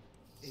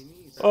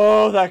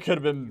 Oh, that could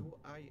have been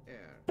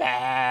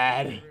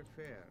bad.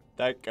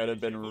 That could have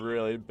been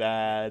really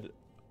bad.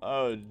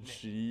 Oh,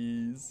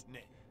 jeez.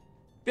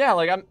 Yeah,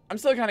 like I'm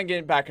still kind of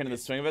getting back into the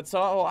swing of it,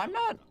 so I'm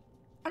not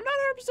 100%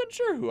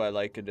 sure who I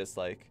like and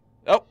dislike.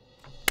 Oh,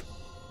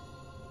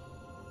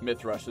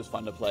 Myth Rush is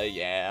fun to play.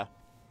 Yeah.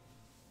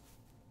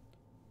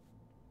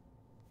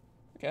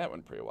 Okay, that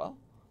went pretty well.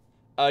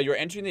 You're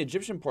entering the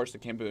Egyptian portion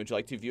of the campaign. Would you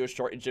like to view a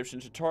short Egyptian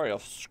tutorial?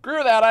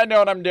 Screw that! I know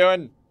what I'm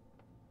doing.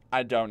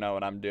 I don't know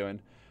what I'm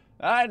doing.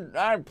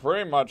 I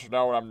pretty much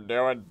know what I'm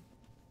doing.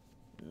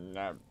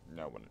 I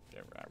know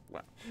whatever I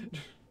want.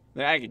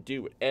 I can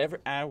do whatever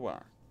I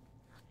want.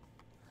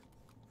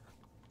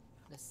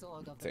 The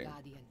sword of the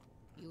Guardian,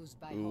 used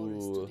by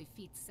Horus to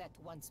defeat Set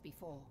once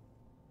before.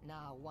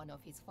 Now one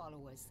of his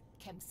followers,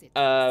 Kemsit.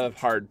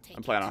 Hard.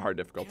 I'm playing on hard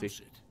difficulty.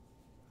 Kemsit?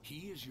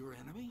 He is your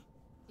enemy?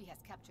 He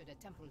has captured a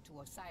temple to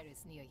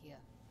Osiris near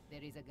here.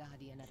 There is a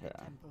Guardian at the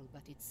temple,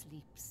 but it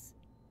sleeps.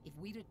 If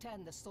we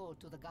return the sword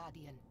to the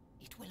Guardian,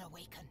 it will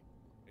awaken.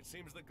 It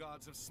seems the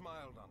gods have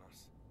smiled on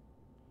us.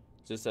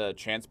 Is this a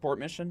transport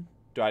mission?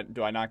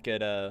 Do I not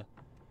get a...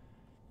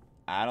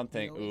 I don't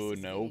think... Ooh,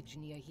 no.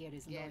 Near here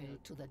is loyal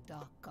to the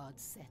dark god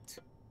Set.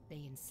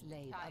 They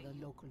enslave other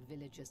local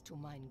villagers to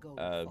mine gold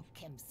for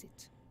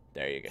Kemsit.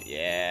 There you go.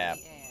 Yeah.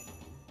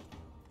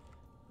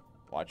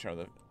 Watch out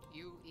the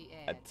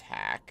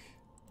attack.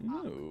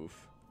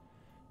 Move.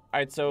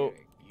 Alright, so...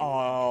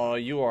 Oh,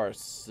 you are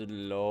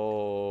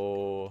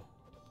slow.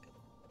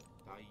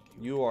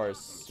 You are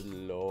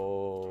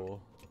slow.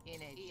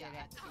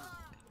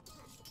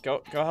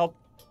 Go help.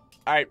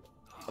 Alright.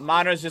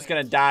 Amonra's just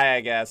gonna die,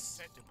 I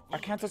guess.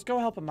 Arkanthos, go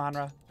help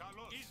Amonra. Help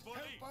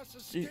us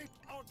escape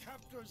our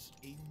captors.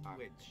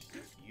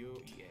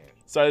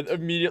 So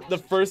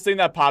the first thing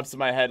that pops in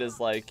my head is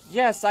like,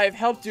 yes, I've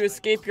helped you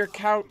escape your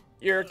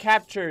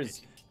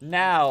captures.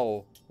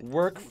 Now,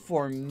 work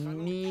for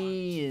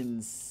me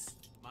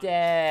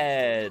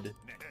instead.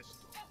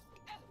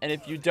 And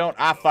if you don't,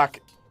 ah, fuck.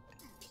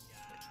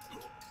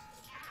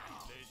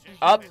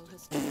 A Up. hero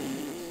has fallen.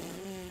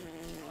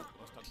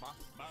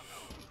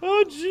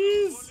 Oh,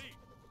 jeez.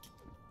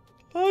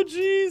 Oh,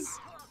 jeez.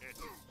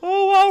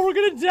 Oh, wow, we're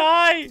gonna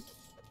die.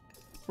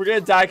 We're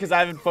gonna die because I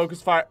haven't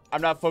focus fire.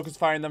 I'm not focus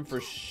firing them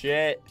for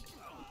shit.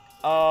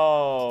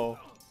 Oh.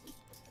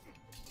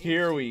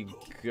 Here we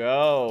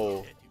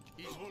go.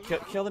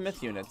 Kill the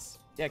myth units.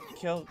 Yeah,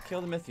 kill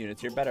the myth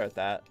units. You're better at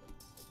that.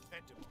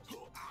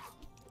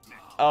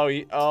 Oh,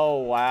 oh,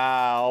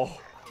 wow.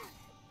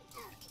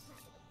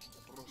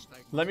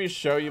 Let me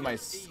show you my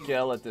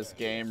skill at this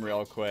game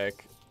real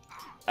quick.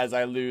 As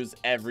I lose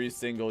every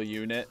single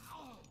unit.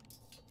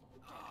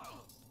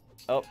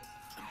 Oh.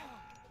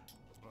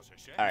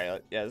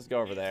 Alright, yeah, let's go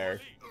over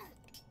there.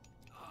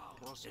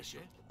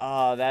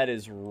 Oh, that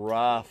is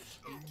rough.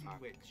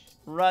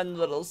 Run,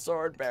 little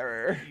sword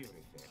bearer.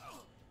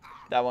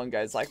 That one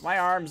guy's like, my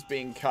arm's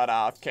being cut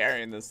off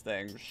carrying this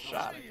thing.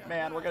 Shut.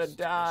 Man, we're gonna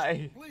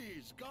die.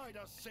 Please guide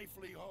us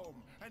safely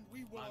home, and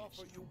we will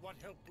offer you what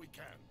help we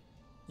can.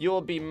 You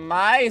will be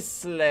my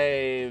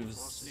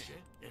slaves.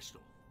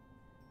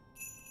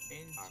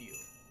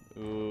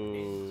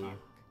 Ooh.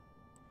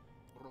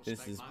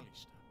 This is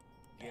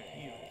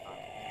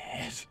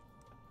bad.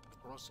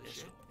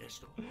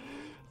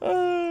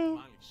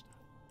 Oh.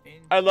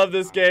 I love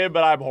this game,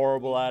 but I'm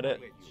horrible at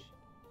it.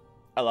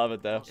 I love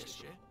it though.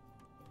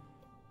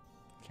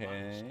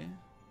 Okay.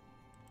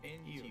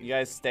 You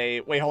guys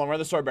stay. Wait, hold on. We're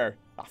the sword bearer.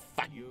 Oh,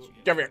 fuck.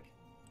 Get over here.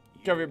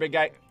 Get over here, big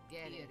guy.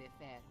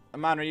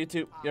 Amonra, you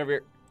too. Get over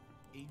here.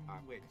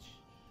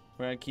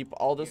 We're gonna keep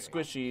all the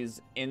squishies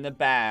in the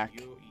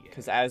back,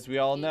 because as we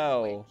all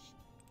know,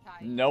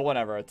 no one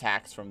ever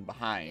attacks from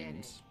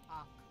behind.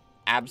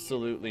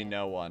 Absolutely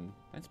no one.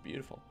 That's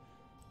beautiful.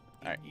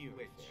 Alright.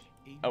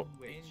 Oh.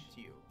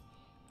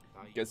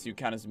 Guess you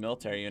count as a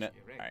military unit.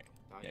 Alright.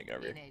 Yeah, go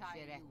over here.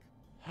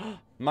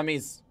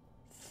 Mummies.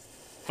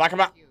 Fuck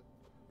 'em up.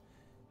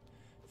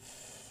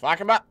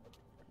 Fuck 'em up.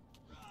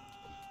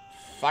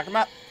 Fuck 'em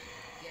up.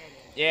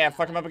 Yeah,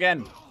 fuck 'em up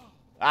again.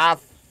 Ah.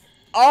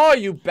 Oh,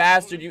 you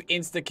bastard. You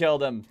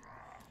insta-killed him.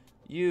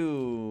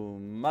 You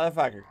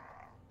motherfucker.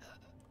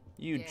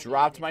 You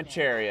dropped my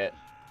chariot.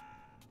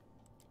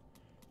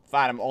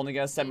 Fine, I'm only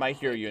gonna send my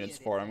hero units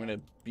for it. I'm gonna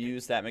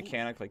abuse that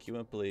mechanic like you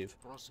wouldn't believe.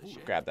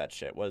 Grab that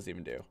shit. What does it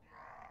even do?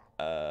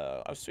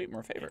 Oh, sweet,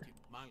 more favor.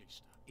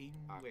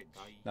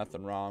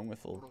 Nothing wrong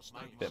with a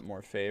bit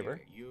more favor.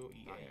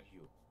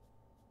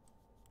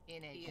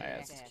 Alright,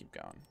 let's just keep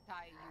going.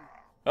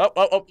 Oh,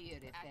 oh, oh.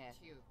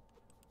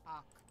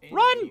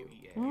 Run!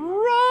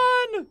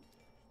 Run!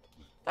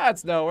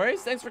 That's no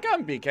worries. Thanks for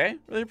coming, BK.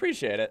 Really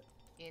appreciate it.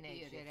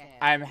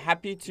 I'm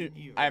happy to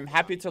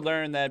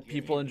learn that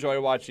people enjoy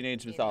watching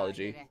Age of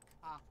Mythology.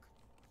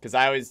 Because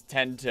I always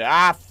tend to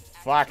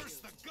fuck.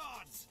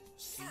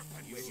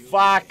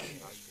 Fuck.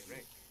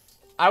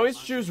 I always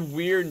choose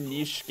weird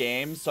niche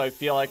games, so I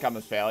feel like I'm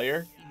a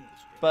failure.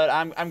 But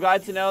I'm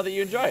glad to know that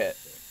you enjoy it.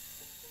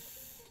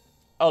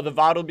 Oh, the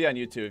VOD will be on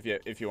YouTube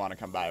if you want to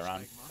come by,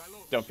 Ron.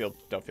 Don't feel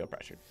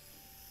pressured.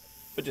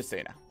 But just so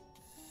you know.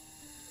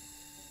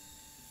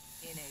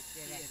 You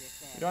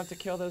don't have to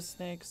kill those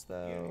snakes,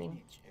 though.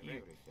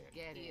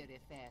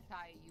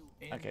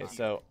 Okay,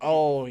 so...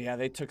 Oh, yeah,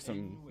 they took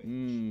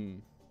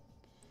some...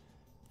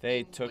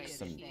 They took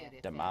some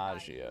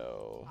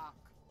Damagio.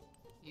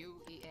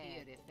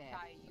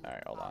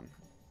 Alright, hold on.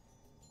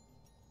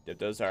 Yep,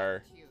 those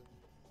are...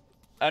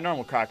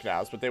 normal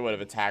crocodiles, but they would have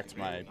attacked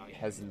my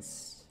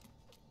peasants.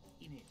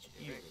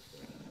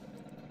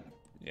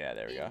 Yeah,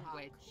 there we go.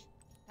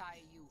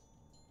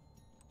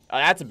 Oh,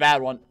 that's a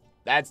bad one.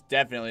 That's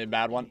definitely a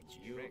bad one.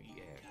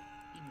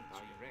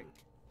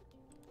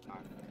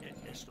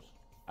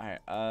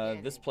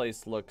 Alright, this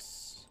place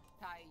looks...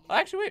 Oh,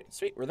 actually, wait.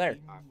 Sweet, we're there.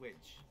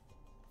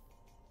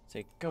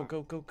 Say, go,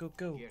 go, go, go,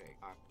 go.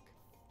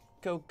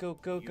 Go, go,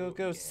 go, go,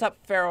 go. Sup,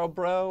 Pharaoh,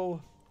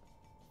 bro?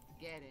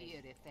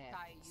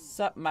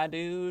 Sup, my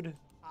dude?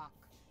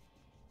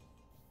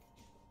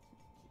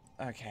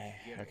 Okay.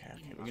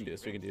 We can do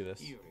this. We can do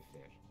this.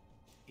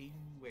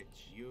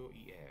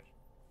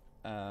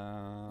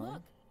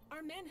 Look,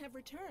 our men have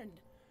returned.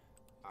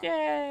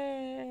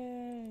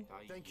 Yay!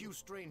 Thank you,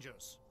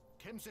 strangers.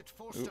 Kemsit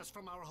forced us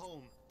from our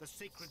home, the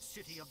sacred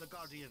city of the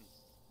Guardian.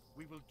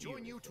 We will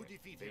join you to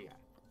defeat him.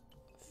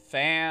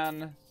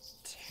 Fantastic.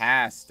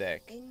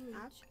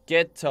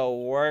 Get to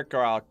work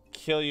or I'll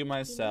kill you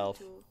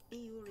myself.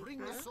 Bring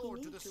the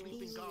sword to the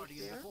sleeping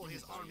Guardian before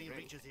his army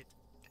reaches it.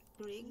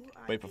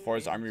 Wait, before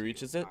his army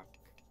reaches it?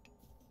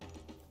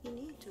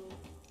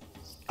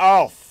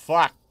 Oh,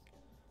 fuck.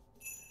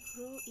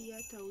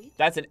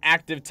 That's an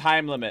active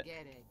time limit.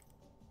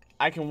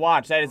 I can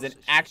watch. That is an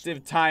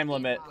active time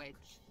limit.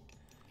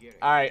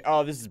 Alright,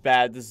 oh, this is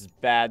bad. This is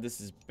bad.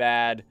 This is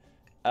bad.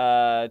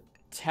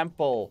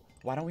 Temple.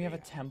 Why don't we have a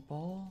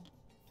temple?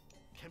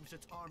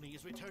 Kemset's army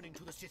is returning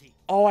to the city.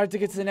 Oh, I have to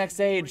get to the next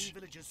age.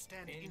 Villages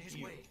stand in his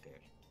way.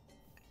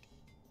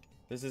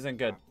 This isn't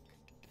good.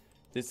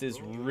 This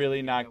is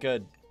really not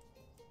good.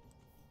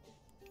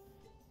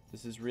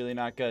 This is really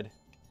not good.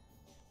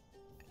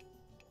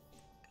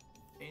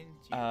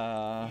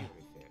 I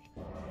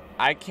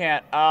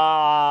can't. Oh.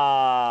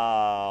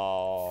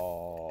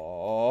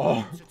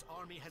 Kemset's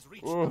army has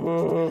reached the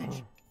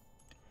village.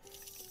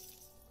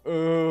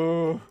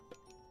 Ooh.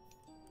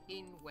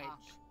 In wedge.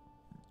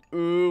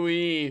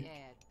 Ooh-wee.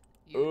 Add.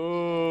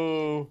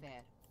 Ooh.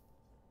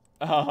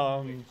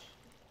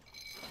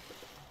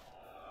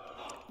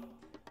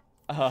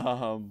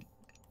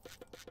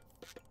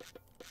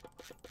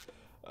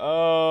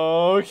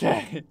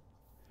 Okay.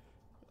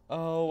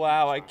 Oh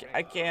wow, I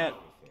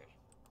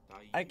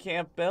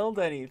can't build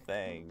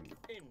anything.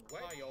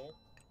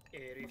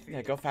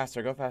 Yeah, go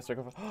faster, go faster,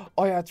 go faster.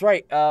 Oh yeah, that's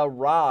right.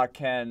 Ra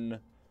can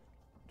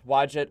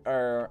Wadget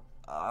or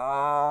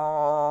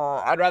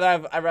I'd rather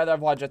have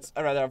Wadgets.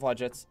 I'd rather have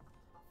Wadgets.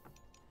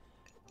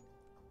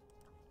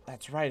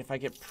 That's right. If I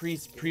get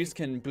Priest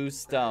can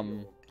boost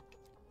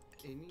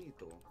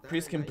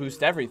Priest can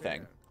boost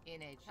everything.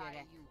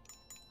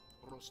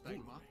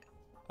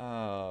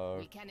 Oh.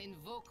 We can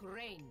invoke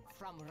rain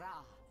from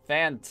Ra.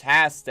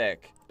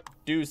 Fantastic.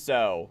 Do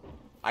so.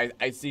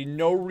 I see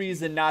no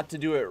reason not to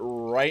do it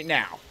right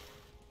now.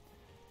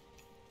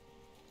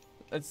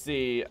 Let's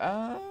see.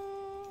 By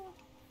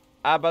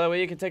the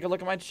way, you can take a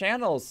look at my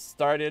channel.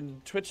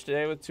 Started Twitch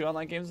today with 2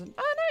 online games. And,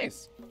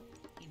 nice.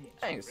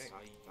 Nice.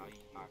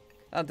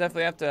 I'll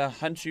definitely have to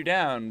hunt you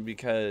down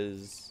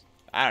because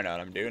I don't know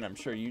what I'm doing. I'm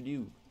sure you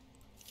do.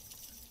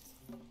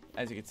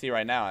 As you can see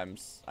right now, I'm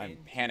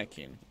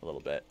panicking a little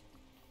bit.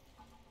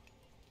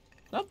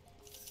 Nope.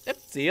 Yep.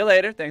 See you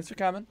later. Thanks for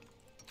coming.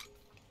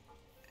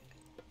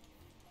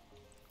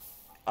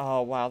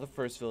 Oh wow, the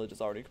first village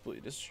is already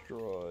completely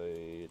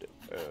destroyed.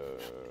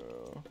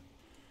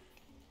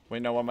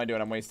 Wait, no, what am I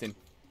doing? I'm wasting.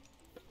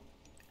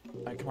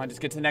 Alright, come on,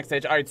 just get to the next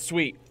stage. Alright,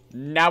 sweet.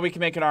 Now we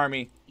can make an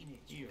army.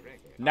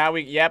 Now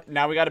we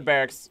got a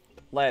barracks.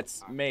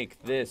 Let's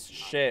make this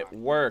shit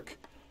work.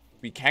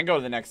 We can go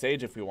to the next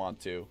stage if we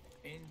want to.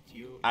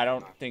 I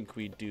don't think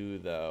we do,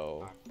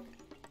 though.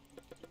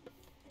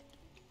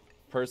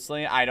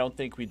 Personally, I don't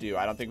think we do.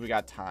 I don't think we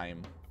got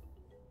time.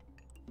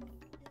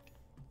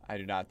 I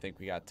do not think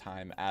we got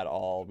time at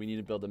all. We need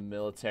to build a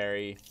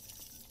military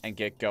and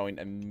get going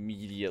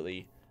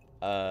immediately.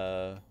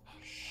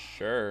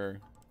 Sure.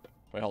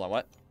 Wait, hold on,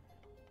 what?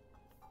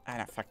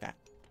 No, fuck that.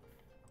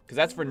 Because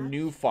that's for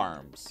new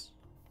farms.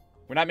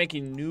 We're not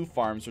making new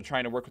farms. We're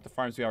trying to work with the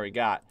farms we already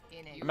got.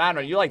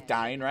 Amanda, you like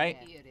dying, right?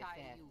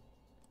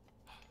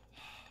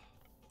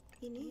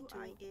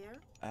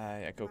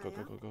 Yeah, go.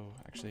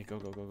 Actually,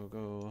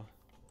 go.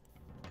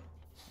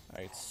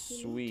 Alright,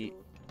 sweet.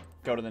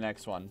 Go to the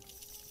next one.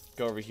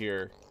 Go over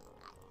here.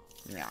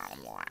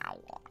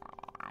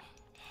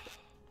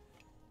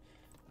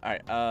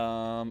 Alright,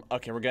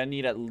 okay, we're gonna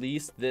need at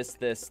least this.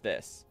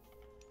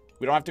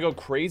 We don't have to go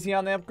crazy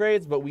on the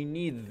upgrades, but we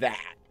need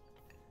that.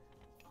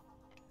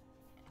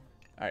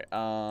 Alright,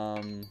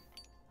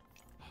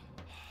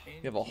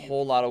 we have a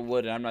whole lot of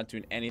wood, and I'm not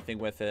doing anything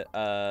with it.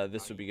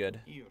 This would be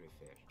good.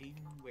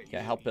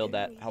 Yeah, help build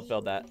that. Help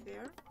build that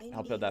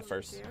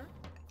first.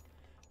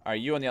 Alright,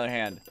 you on the other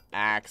hand.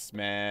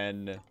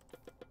 Axemen.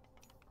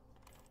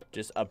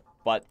 Just a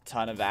butt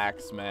ton of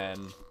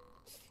axemen.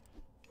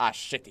 Ah,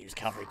 shit, they use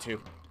cavalry too.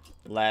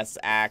 Less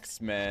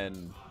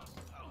axemen.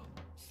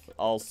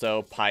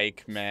 Also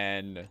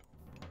pikemen.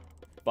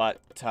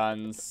 Butt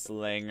ton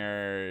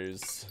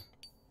slingers.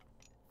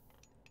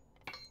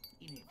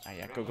 Ah,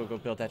 yeah, go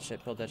build that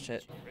shit.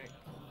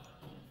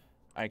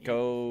 Alright,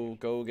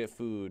 go get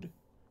food.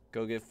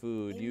 Go get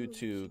food. You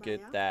two,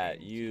 get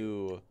that.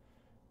 You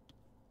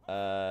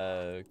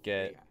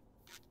get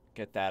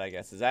that, I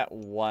guess. Is that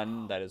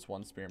one? That is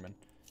one spearman.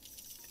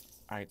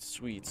 Alright,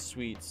 sweet.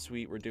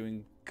 We're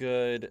doing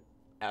good.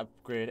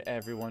 Upgrade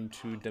everyone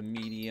to the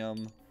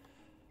medium.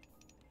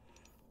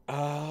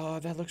 Oh,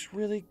 that looks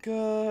really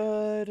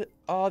good.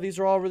 Oh, these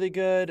are all really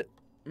good.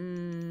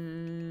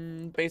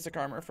 Basic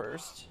armor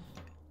first.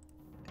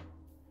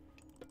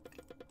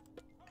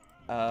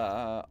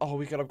 Oh,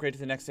 we could upgrade to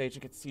the next stage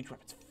and get siege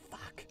weapons.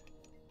 Fuck.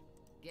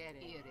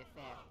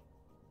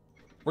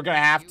 We're gonna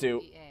have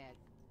to.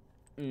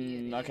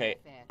 Okay.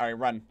 Alright,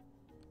 run.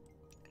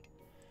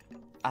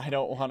 I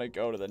don't want to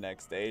go to the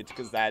next stage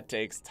because that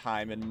takes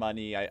time and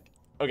money.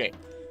 Okay.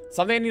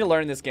 Something I need to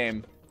learn in this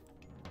game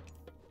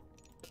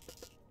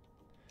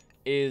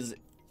is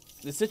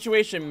the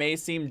situation may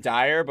seem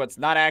dire, but it's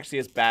not actually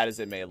as bad as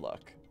it may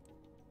look.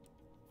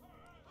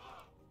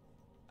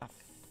 Ah,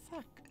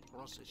 fuck.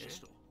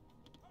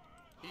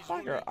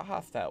 Bugger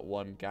off, that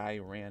one guy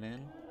ran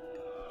in.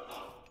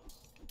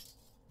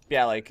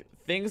 Yeah, like,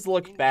 things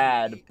look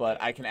bad, but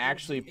I can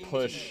actually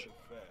push.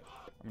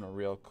 I'm gonna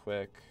real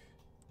quick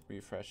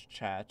refresh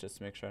chat just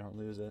to make sure I don't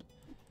lose it.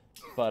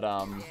 But,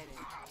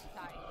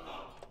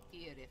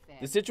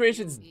 The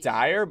situation's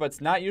dire, but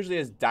it's not usually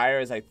as dire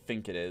as I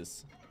think it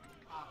is.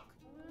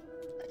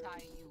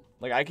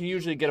 Like, I can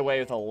usually get away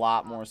with a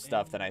lot more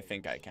stuff than I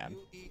think I can.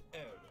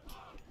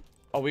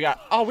 Oh, we got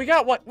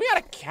what? We got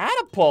a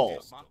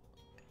catapult.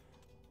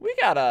 We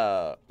got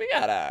a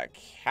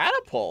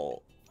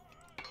catapult.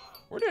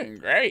 We're doing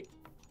great.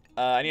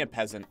 I need a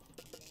peasant.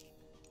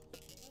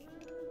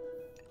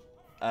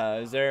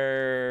 Is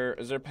there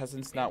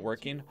peasants not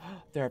working?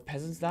 There are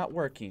peasants not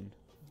working.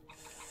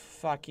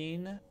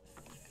 Fucking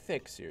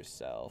fix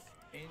yourself.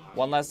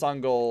 One less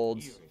on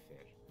gold.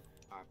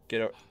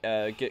 Get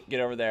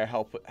over there.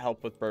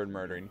 Help with bird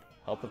murdering.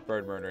 Help with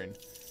bird murdering.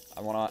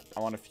 I want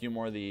a few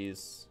more of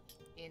these.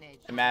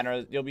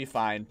 Manra, you'll be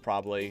fine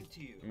probably.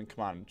 I mean,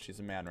 come on, she's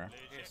a Manra.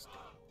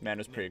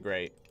 Manra's pretty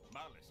great.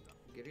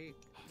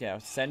 Yeah,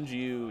 send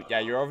you. Yeah,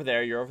 you're over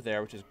there. You're over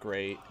there, which is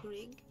great.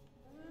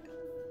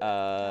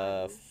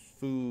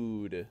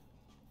 Food.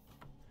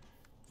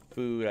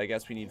 Food. I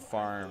guess we need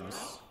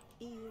farms.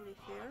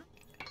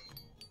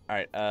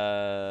 Alright,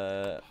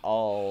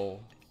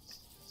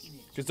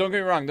 because don't get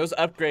me wrong, those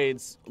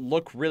upgrades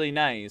look really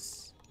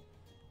nice,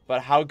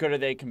 but how good are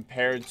they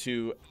compared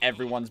to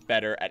everyone's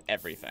better at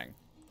everything?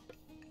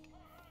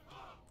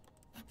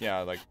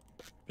 Yeah, like,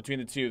 between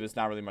the two, there's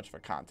not really much of a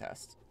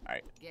contest.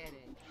 Alright.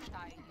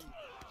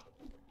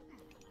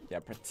 Yeah,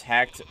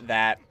 protect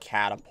that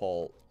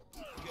catapult.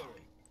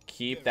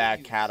 Keep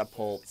that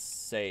catapult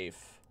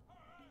safe.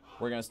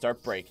 We're gonna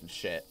start breaking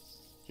shit.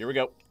 Here we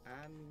go.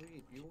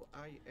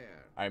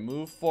 Alright,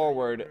 move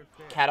forward.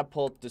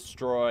 Catapult,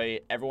 destroy.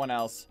 Everyone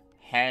else,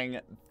 hang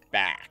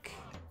back.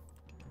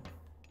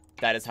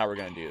 That is how we're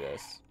gonna do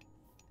this.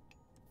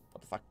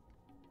 What the fuck?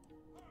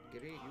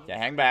 Yeah,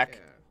 hang back.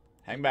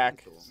 Hang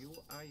back.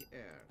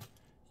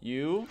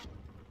 You.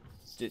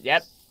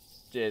 Yep.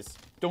 Just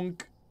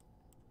dunk.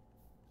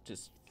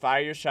 Just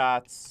fire your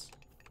shots.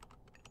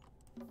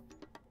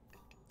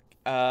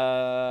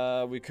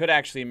 We could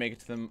actually make it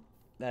to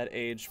that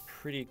age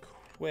pretty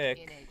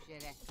quick.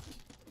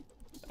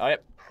 Oh,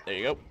 yep. There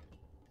you go.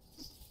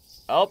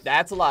 Oh,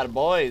 that's a lot of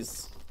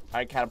boys.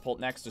 Alright, catapult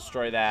next.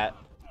 Destroy that.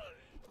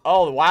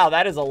 Oh, wow.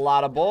 That is a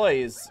lot of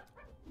boys.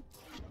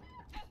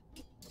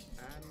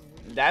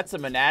 That's a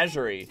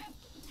menagerie.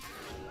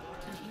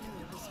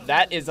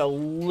 That is a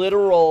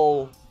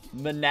literal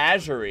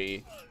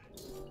menagerie.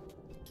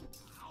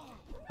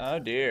 Oh,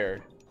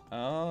 dear.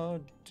 Oh,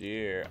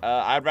 dear.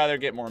 I'd rather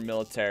get more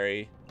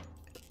military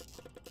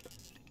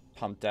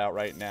pumped out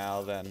right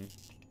now than...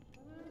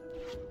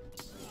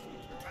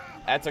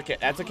 That's okay.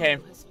 That's okay.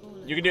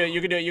 You can do it.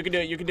 You can do it. You can do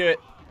it. You can do it.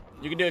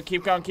 You can do it.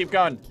 Keep going. Keep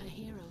going.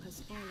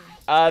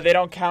 They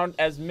don't count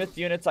as myth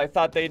units. I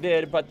thought they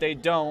did, but they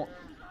don't.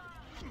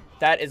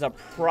 That is a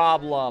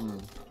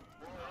problem.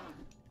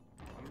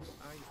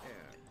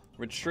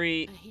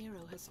 Retreat.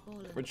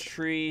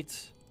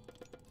 Retreat.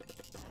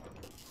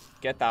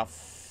 Get the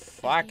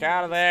fuck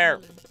out of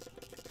there.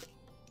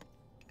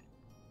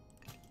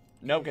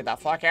 Nope, get the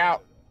fuck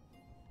out.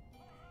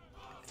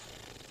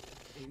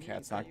 Okay,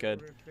 that's not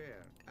good.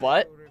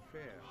 But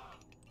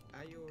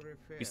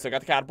you still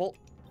got the catapult.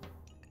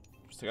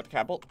 Still got the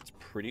catapult. It's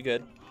pretty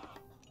good.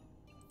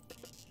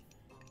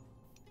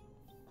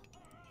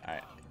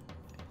 Alright.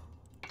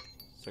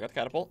 Still got the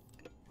catapult.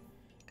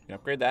 We can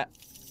upgrade that.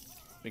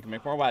 We can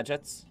make more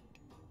widgets.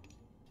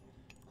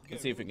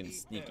 Let's see if we can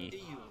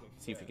sneaky.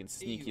 See if we can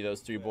sneaky those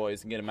three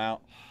boys and get them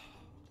out.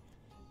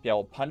 Yeah,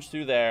 we'll punch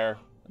through there,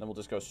 and then we'll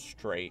just go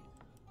straight.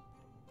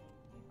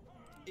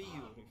 Yeah,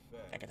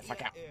 get the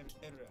fuck out.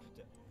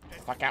 Get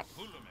the fuck out.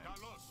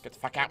 Get the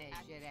fuck out.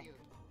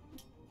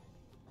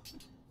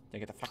 Yeah,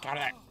 get the fuck out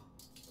of there.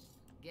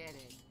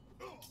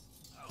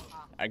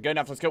 Alright, good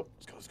enough. Let's go.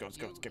 Let's go. Let's go. Let's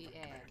go. Let's get back.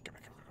 Get back. Get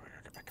back.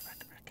 Get back.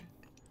 Get back.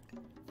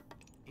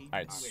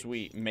 Alright,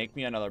 sweet. Make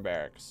me another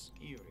barracks.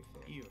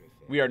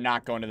 We are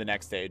not going to the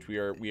next stage. We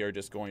are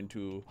just going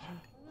to...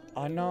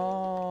 Oh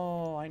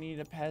no! I need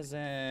a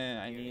peasant.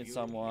 I need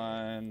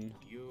someone.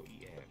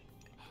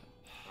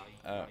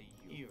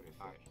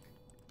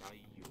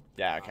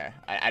 Yeah, okay.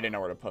 I didn't know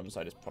where to put him,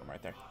 so I just put him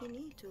right there.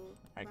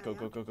 Alright, go,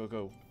 go, go, go,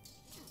 go.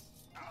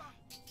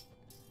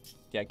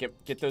 Yeah,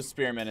 get those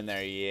spearmen in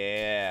there.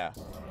 Yeah.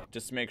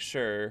 Just make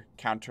sure.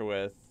 Counter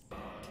with...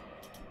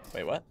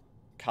 Wait, what?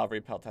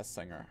 Cavalry Peltest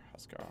Slinger.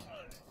 Let's go.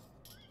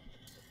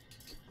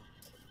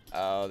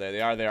 Oh, there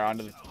they are. They're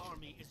onto the...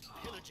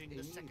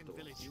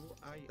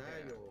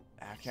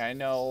 Okay, I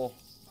know.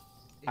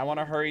 I want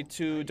to hurry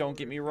too. Don't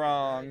get me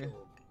wrong.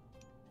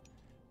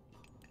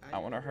 I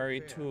want to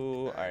hurry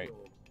too. Alright.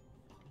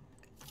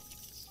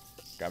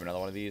 Grab another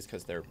one of these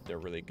because they're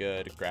really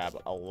good. Grab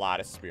a lot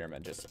of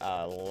spearmen. Just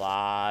a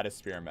lot of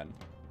spearmen.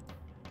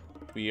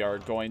 We are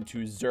going to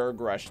Zerg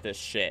rush this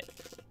shit.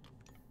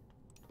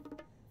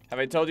 Have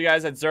I told you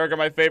guys that Zerg are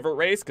my favorite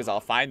race? Because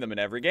I'll find them in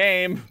every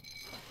game.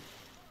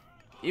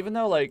 Even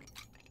though, like,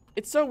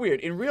 it's so weird.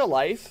 In real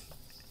life,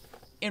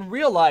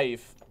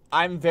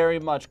 I'm very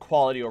much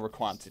quality over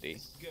quantity.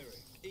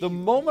 The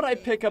moment I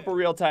pick up a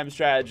real-time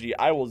strategy,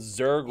 I will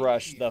Zerg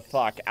rush the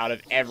fuck out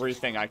of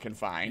everything I can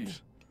find.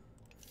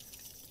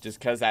 Just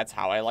because that's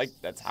how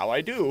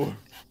I do.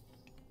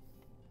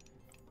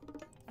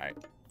 Alright.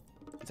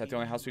 Is that the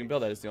only house we can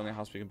build? That is the only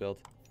house we can build.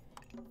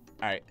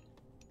 Alright.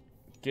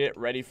 Get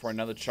ready for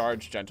another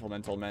charge,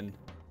 gentlemen.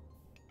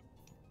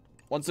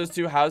 Once those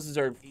 2 houses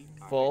are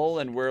full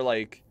and we're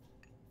like...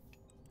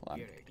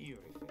 Hold on.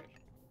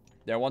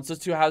 Yeah, once those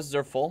 2 houses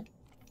are full,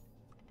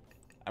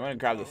 I'm going to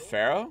grab the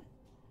Pharaoh.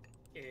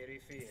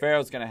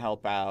 Pharaoh's going to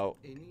help out.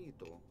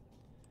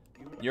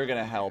 You're going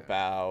to help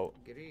out.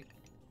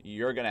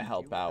 You're going to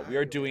help out. We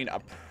are doing a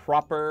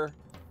proper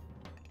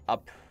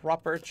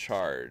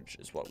charge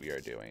is what we are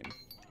doing.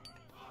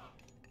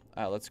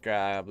 Let's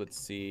grab, let's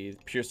see,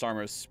 Pierce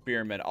Armor,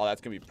 Spearman. Oh,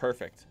 that's going to be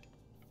perfect.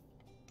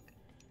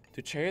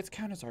 Do chariots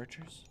count as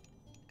archers?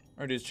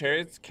 Or do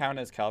chariots count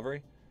as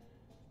cavalry?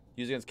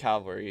 Use against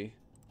cavalry.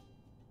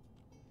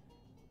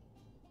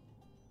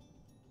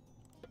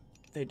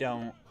 They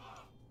don't.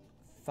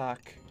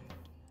 Fuck.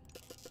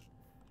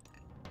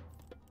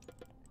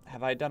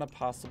 Have I done a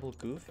possible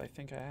goof? I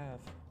think I have.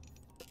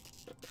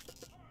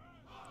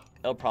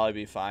 It'll probably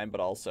be fine, but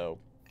also...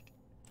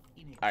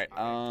 Alright,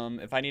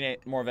 if I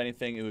need more of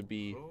anything, it would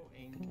be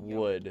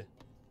wood.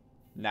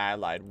 Nah, I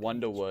lied.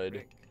 1 to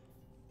wood.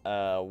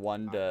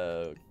 1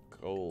 to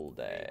gold.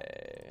 We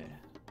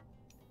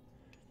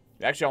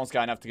actually almost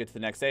got enough to get to the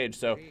next stage,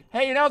 so...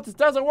 Hey, you know what? This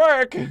doesn't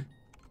work!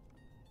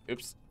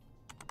 Oops.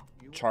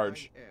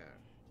 Charge.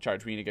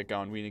 Charge. We need to get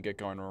going. We need to get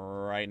going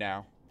right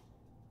now.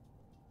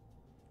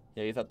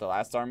 Yeah, you thought the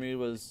last army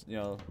was, you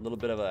know, a little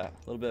bit of a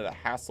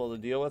hassle to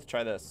deal with?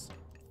 Try this.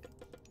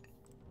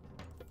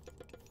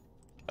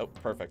 Oh,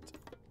 perfect.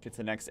 Get to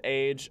the next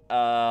age.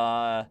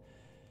 I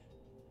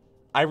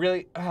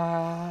really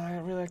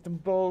like them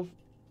both.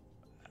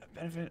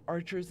 Benefit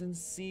archers and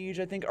siege.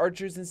 I think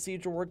archers and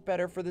siege will work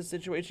better for this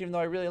situation, even though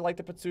I really like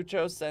the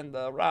Patsuchos and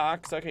the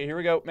rocks. Okay, here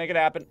we go. Make it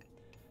happen.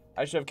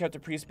 I should have kept a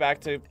priest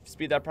back to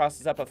speed that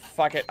process up, but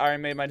fuck it. I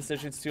already made my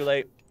decision. It's too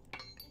late.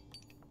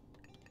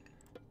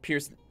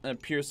 Pierce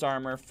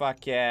armor.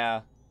 Fuck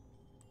yeah.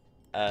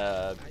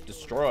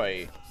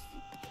 Destroy.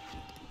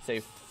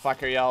 Say,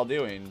 fuck are y'all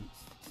doing?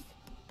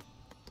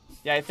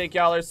 Yeah, I think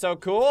y'all are so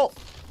cool.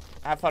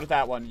 Have fun with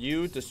that one.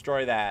 You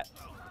destroy that.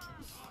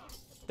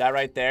 That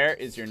right there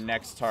is your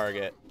next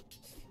target.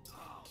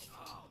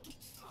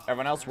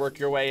 Everyone else, work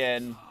your way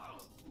in.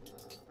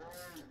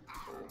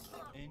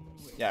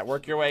 Yeah,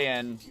 work your way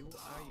in.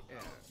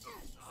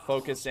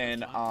 Focus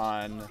in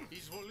on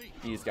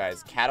these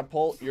guys.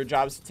 Catapult, your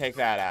job is to take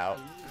that out.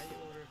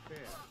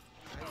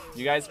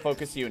 You guys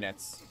focus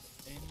units.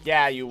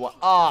 Yeah, you will.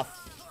 Oh,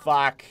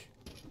 fuck.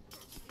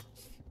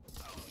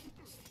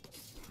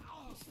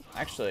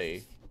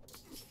 Actually.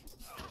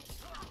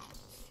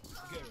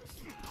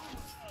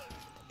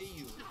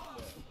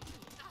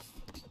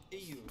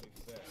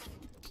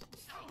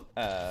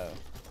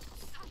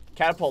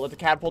 Catapult, let the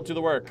catapult do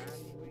the work.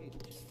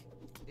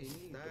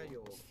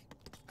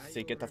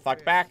 See, get the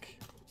fuck back.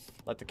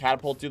 Let the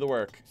catapult do the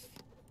work.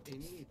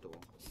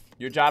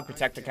 Your job,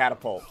 protect the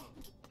catapult.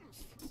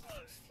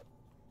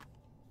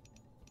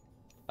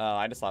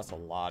 I just lost a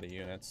lot of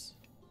units.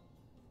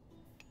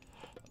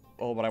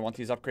 Oh, but I want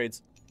these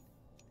upgrades.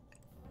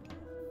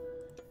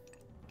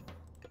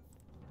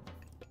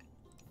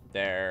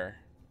 There.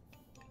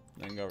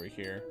 Then go over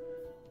here.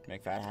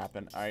 Make that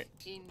happen. Alright.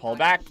 Pull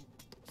back.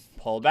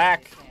 Pull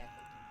back.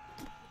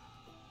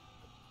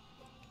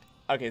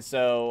 Okay,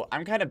 so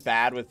I'm kind of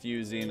bad with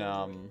using,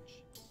 A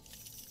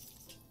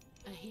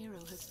hero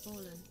has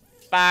fallen.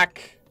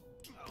 Fuck.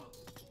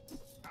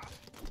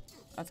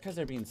 That's because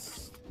they're being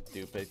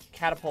stupid.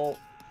 Catapult.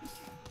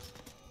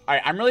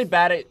 Alright, I'm really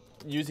bad at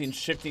using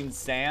shifting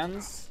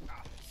sands.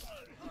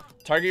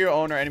 Target your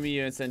own or enemy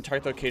units and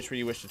target the location where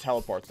you wish to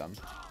teleport them.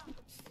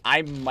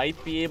 I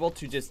might be able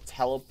to just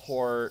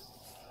teleport.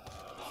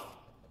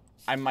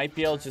 I might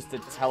be able just to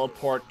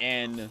teleport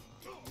in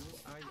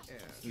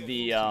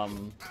the,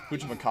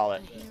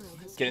 whatchamacallit.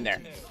 Get in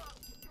there.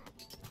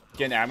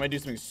 Get in there. I'm gonna do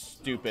something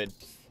stupid.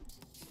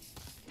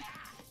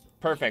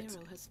 Perfect.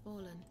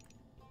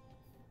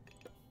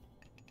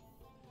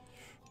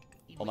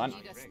 Hold on. We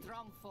need a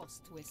strong force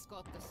to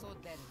escort the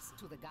soldiers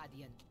to the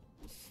Guardian.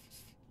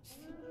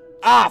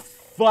 Ah,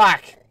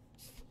 fuck!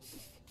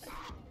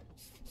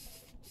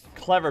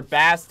 Clever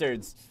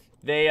bastards.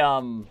 They,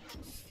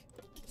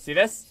 see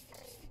this?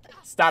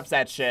 Stops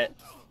that shit.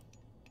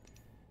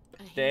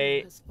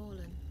 They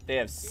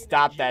have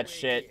stopped that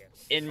shit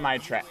in my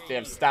track. They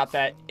have stopped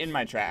that in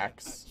my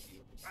tracks.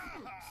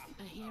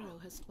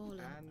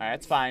 Alright,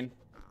 that's fine.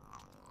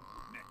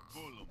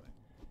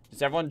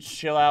 Just everyone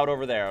chill out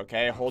over there,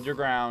 okay? Hold your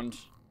ground.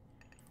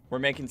 We're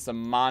making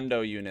some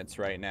Mondo units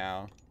right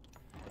now.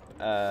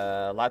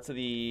 Lots of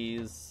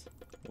these.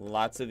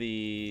 Lots of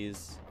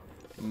these.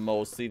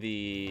 Mostly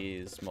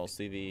these.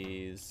 Mostly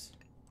these.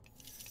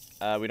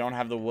 We don't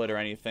have the wood or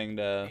anything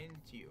to...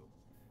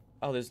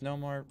 Oh, there's no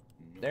more...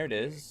 There it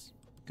is.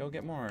 Go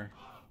get more.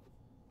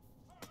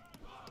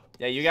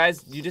 Yeah, you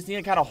guys, you just need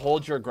to kind of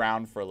hold your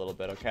ground for a little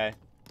bit, okay?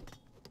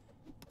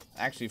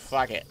 Actually,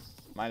 fuck it.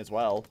 Might as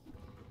well.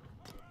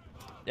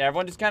 Yeah,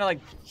 everyone just kind of like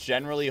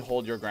generally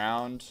hold your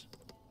ground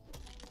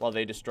while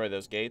they destroy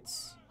those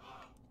gates.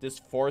 This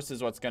force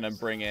is what's gonna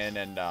bring in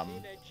and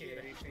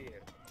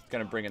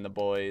gonna bring in the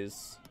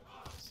boys.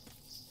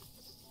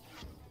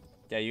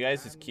 Yeah, you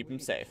guys just keep them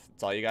safe.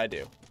 That's all you gotta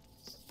do.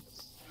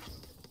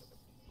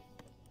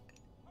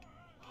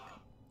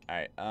 All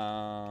right,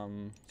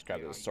 let's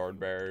grab those sword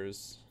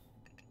bearers.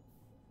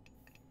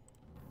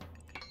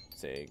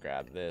 Say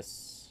grab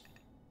this.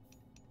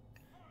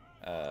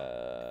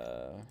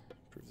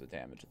 Prove the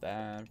damage of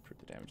that. Prove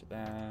the damage of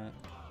that.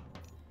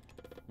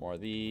 More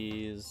of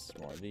these.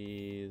 More of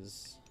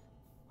these.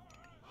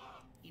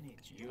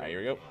 All right, here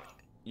we go.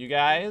 You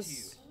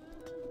guys,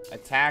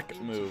 attack,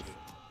 move.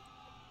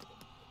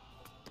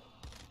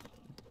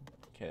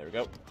 Okay, there we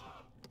go.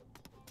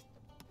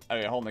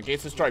 Okay, hold on. The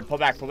gate's destroyed. Pull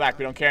back, pull back.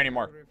 We don't care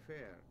anymore.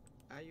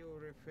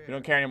 We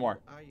don't care anymore.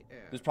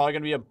 There's probably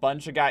going to be a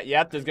bunch of guys.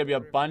 Yep, there's going to be a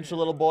bunch of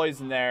little boys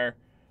in there.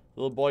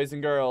 Little boys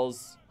and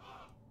girls.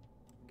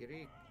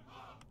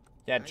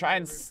 Yeah, try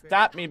and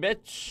stop me,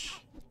 bitch.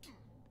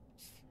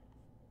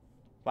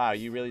 Wow,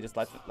 you really just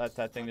let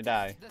that thing to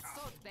die.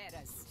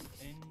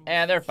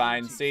 And they're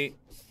fine. See,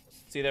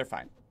 they're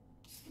fine.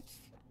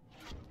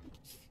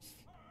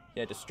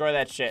 Yeah, destroy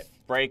that shit.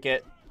 Break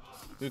it.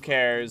 Who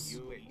cares?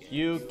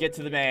 You get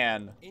to the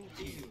man.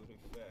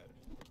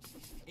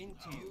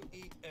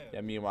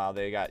 Yeah, meanwhile,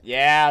 they got...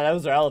 Yeah,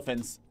 those are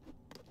elephants.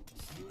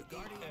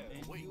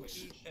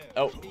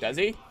 Oh, does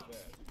he?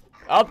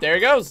 Oh, there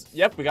he goes.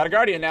 Yep, we got a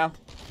guardian now.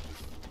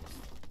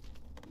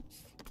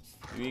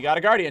 We got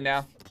a guardian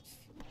now.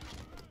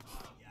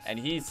 And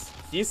he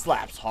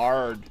slaps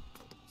hard.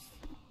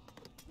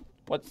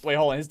 What? Wait,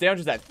 hold on. His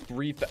damage is at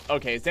 3,000.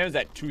 Okay, his damage is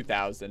at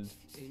 2,000.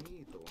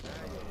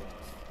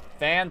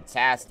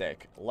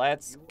 Fantastic.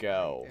 Let's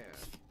go.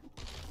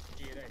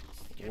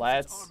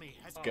 Let's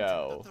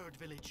go.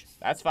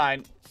 That's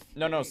fine.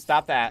 No,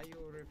 stop that.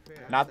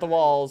 Not the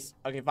walls.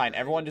 Okay, fine.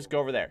 Everyone just go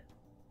over there.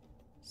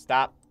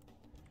 Stop.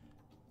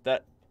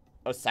 The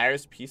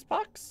Osiris peace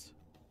box?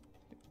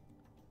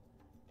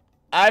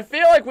 I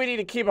feel like we need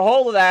to keep a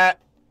hold of that.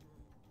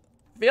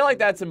 I feel like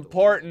that's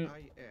important.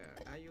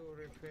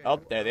 Oh,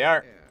 there they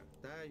are.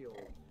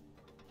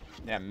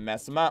 Yeah,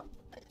 mess them up.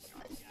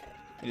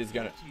 You're just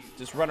gonna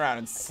just run around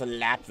and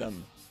slap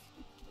them.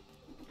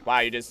 Wow,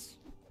 you just...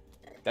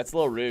 That's a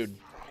little rude.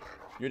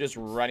 You're just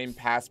running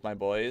past my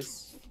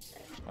boys.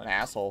 What an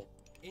asshole.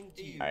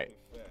 Alright.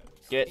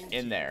 Get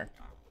in there.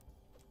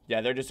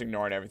 Yeah, they're just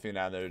ignoring everything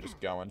now. They're just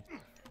going.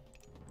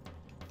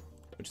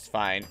 Which is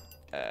fine.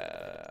 I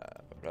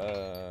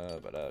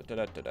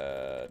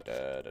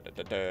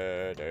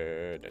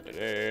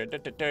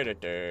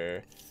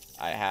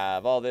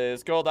have all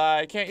this gold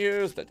I can't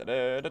use.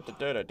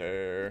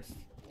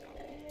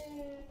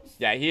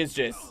 Yeah, he's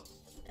just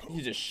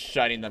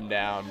shutting them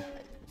down.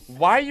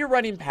 Why are you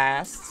running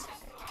past?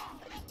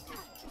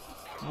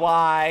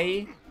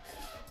 Why?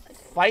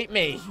 Fight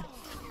me.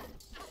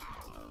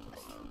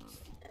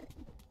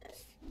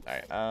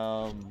 Alright,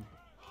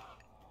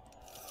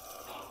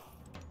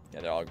 yeah,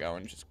 they're all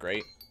going, which is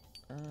great.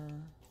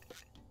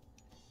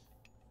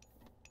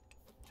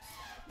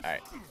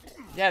 Alright.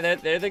 Yeah,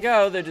 there they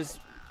go. They're just...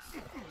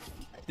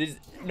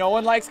 No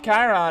one likes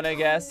Chiron, I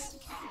guess.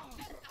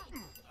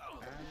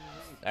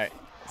 Alright.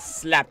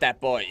 Slap that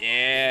boy.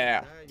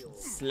 Yeah.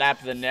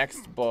 Slap the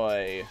next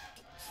boy.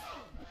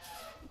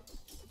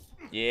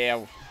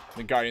 Yeah.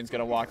 The Guardian's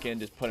gonna walk in,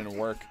 just put in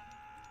work.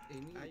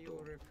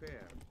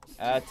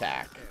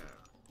 Attack.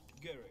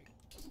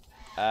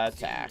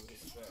 Attack.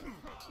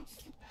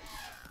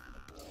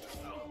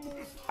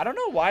 I don't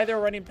know why they're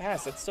running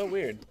past. That's so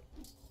weird.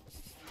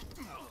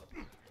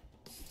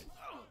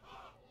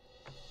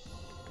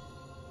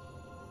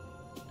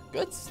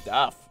 Good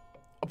stuff.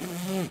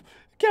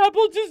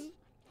 Capital just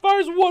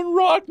fires one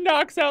rock,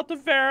 knocks out the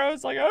pharaoh.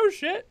 It's like, oh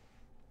shit.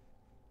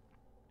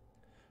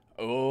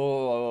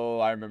 Oh,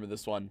 I remember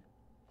this one.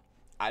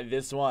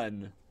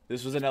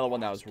 This was another one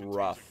that was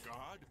rough.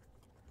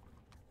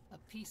 A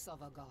piece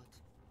of a god,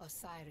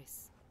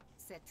 Osiris.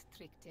 Set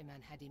tricked him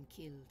and had him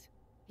killed.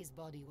 His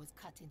body was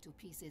cut into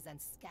pieces and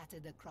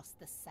scattered across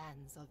the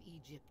sands of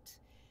Egypt.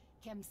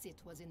 Kemsit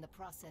was in the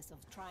process of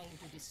trying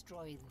to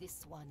destroy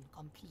this one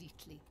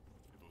completely.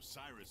 If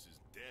Osiris is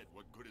dead,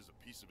 what good is a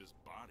piece of his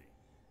body?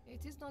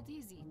 It is not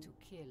easy to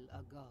kill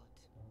a god.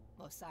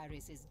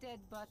 Osiris is dead,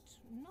 but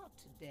not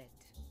dead.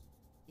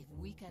 If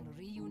we can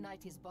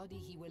reunite his body,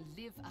 he will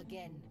live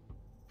again.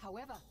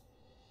 However,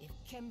 if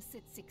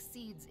Kemsit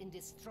succeeds in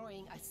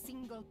destroying a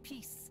single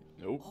piece,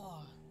 nope,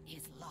 all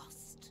is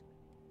lost.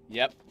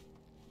 Yep.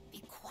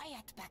 Be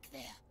quiet back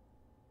there.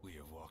 We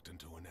have walked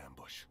into an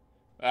ambush.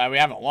 We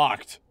haven't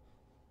walked.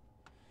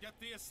 Get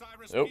the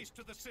Osiris Nope. piece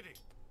to the city.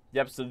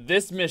 Yep, so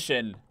this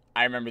mission,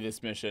 I remember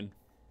this mission.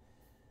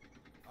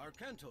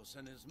 Arkantos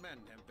and his men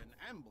have been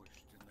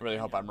ambushed. I really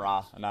hope I'm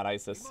Ra and not We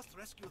Isis. must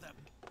rescue them.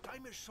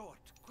 Time is short.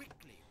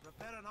 Quickly,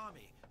 prepare an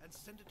army and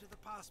send it to the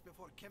pass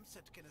before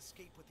Kemsit can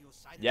escape with the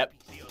Osiris Yep.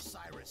 piece. The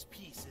Osiris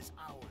piece is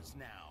ours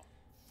now.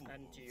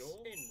 Into you.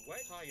 In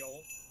what?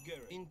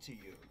 Into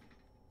you.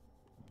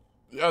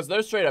 Oh, so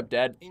they're straight up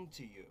dead.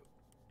 Into you.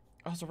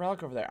 Oh, there's a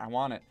relic over there. I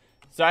want it.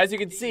 So as you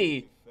can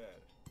see,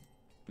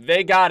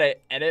 they got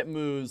it, and it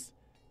moves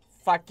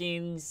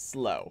fucking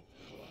slow.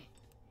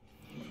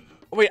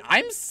 Wait,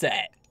 I'm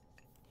set.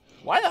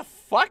 Why the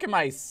fuck am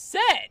I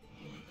set?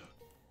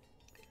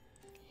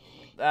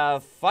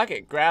 Fuck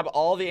it. Grab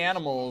all the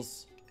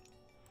animals.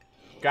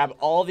 Grab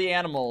all the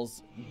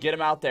animals. Get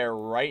them out there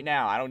right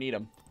now. I don't need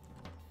them.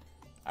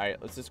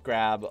 Alright, let's just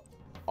grab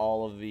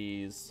all of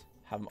these.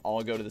 Have them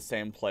all go to the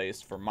same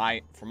place for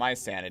my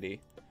sanity.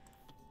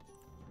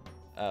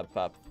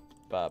 Let's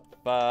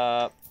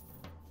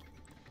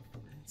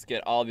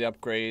get all the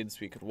upgrades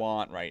we could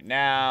want right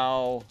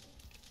now.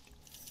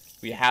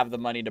 We have the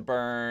money to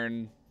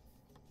burn.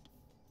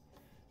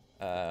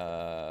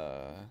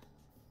 There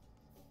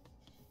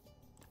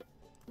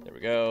we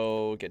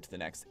go. Get to the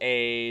next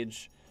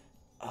age.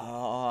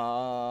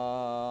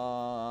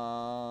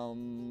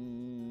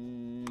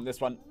 This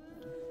one.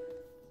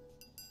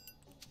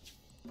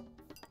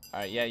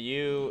 Alright, yeah,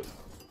 you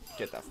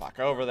get the fuck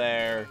over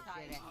there.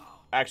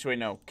 Actually,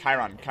 no.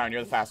 Chiron,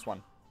 you're the fast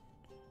one.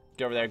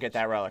 Get over there, get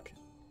that relic.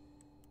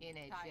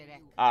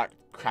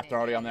 Crap, they're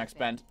already on the next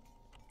bend.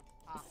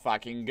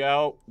 Fucking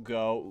go.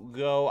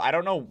 I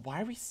don't know.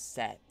 Why are we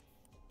set?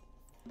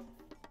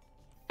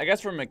 I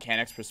guess from a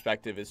mechanics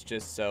perspective, it's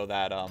just so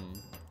that, you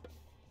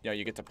know,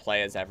 you get to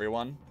play as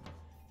everyone.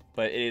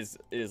 But it is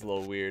a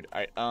little weird.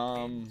 Alright,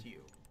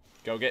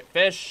 go get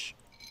fish.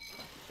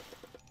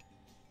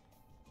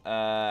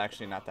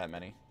 Actually, not that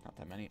many.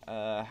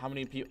 How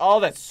many people? Oh,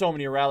 that's so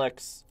many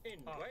relics.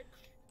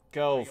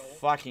 Go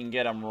fucking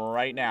get them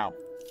right now.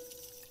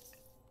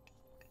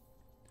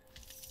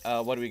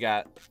 What do we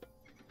got?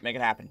 Make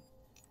it happen.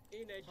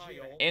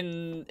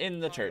 In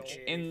the church.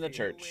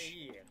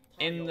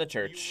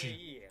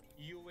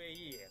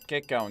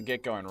 Get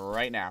going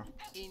right now.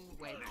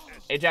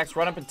 Ajax,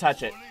 run up and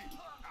touch it.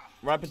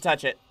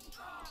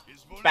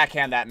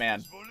 Backhand that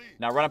man.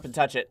 Now run up and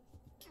touch it.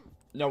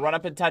 No, run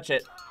up and touch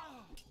it.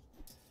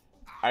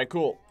 Alright,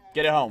 cool.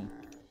 Get it home.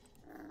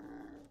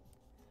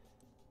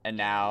 And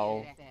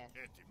now...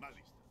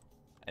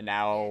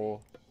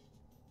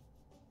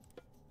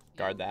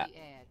 guard that.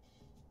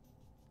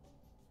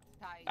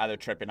 They're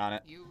tripping on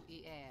it.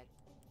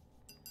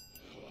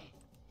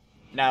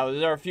 Now,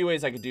 there are a few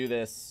ways I could do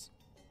this.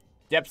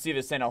 Yep, see,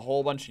 they're sending a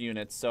whole bunch of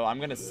units, so I'm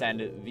gonna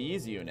send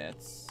these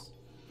units.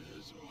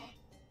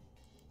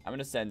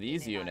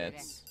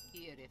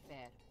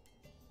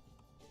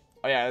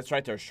 Oh yeah, that's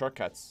right, there are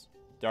shortcuts.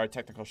 There are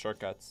technical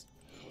shortcuts.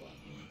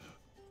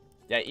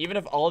 Yeah, even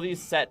if all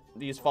these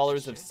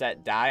followers of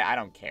Set die, I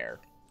don't care.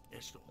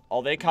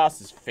 All they cost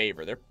is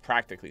favor. They're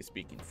practically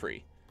speaking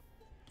free.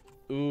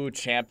 Ooh,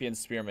 champion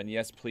spearman.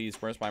 Yes, please.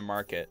 Where's my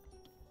market?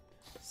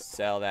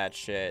 Sell that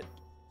shit.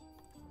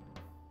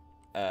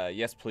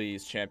 Yes,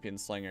 please. Champion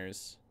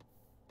slingers.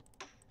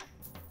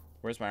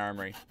 Where's my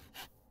armory?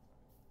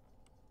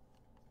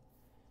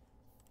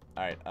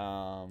 Alright,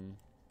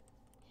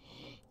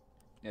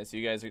 yeah, so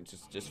you guys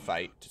just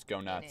fight. Just go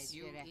nuts.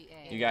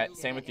 You guys,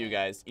 same with you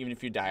guys. Even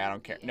if you die, I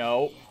don't care.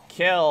 No.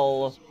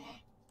 Kill.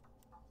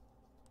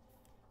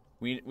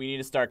 We need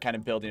to start kind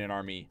of building an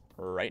army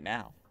right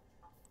now.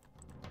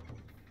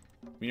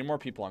 We need more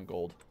people on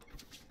gold.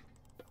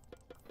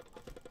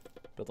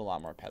 Build a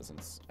lot more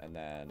peasants. And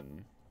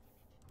then...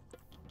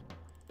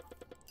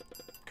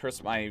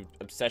 curse my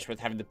obsession with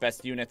having the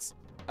best units.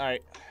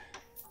 Alright.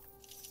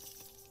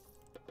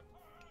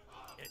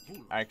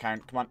 Alright,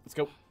 Kyron, come on, let's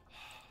go.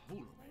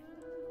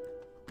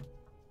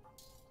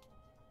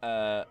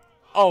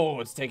 Oh,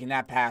 it's taking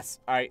that pass.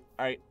 Alright.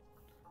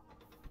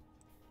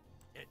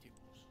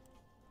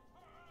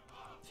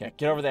 Yeah,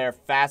 get over there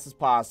fast as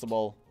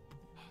possible.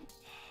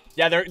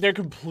 Yeah, they're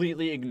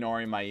completely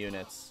ignoring my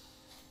units,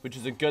 which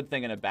is a good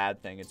thing and a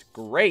bad thing. It's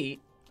great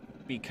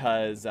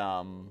because,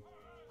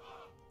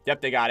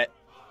 yep, they got it.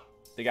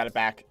 They got it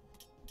back.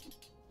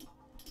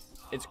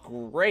 It's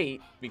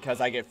great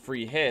because I get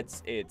free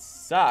hits. It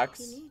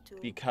sucks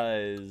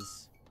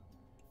because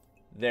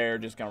they're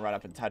just gonna run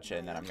up and touch it,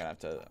 and then I'm gonna have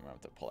to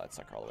pull that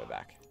sucker all the way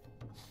back.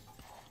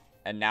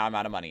 And now I'm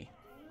out of money,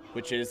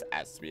 which is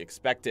as to be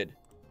expected,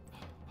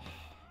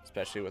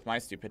 especially with my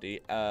stupidity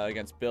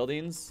against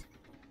buildings.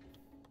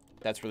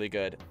 That's really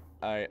good.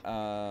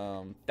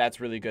 That's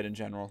really good in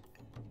general.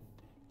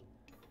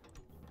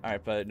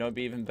 Alright, but no, it'd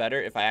be even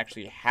better if I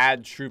actually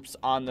had troops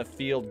on the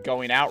field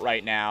going out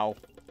right now.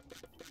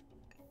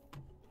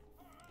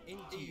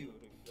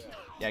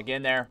 Yeah, get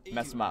in there.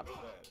 Mess them up.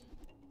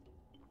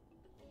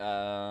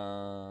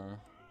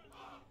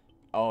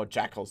 Oh,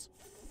 jackals.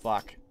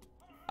 Fuck.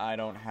 I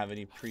don't have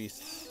any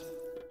priests.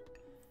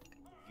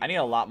 I need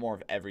a lot more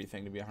of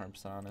everything, to be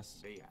 100%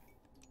 honest.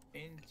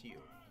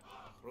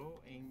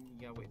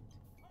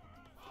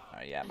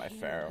 Alright, yeah, my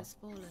pharaoh.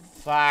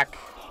 Fuck.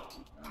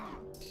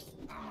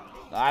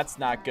 That's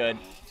not good.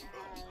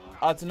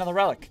 Oh, it's another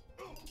relic.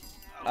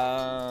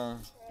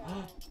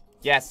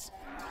 Yes.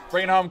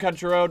 Bring it home,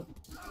 country road.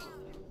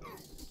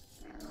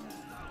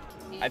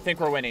 I think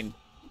we're winning.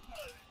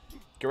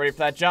 Get ready for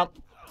that jump.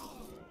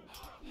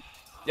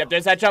 Yep,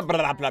 there's that jump.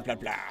 Blah, blah, blah,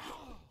 blah.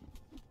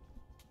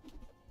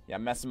 Yeah,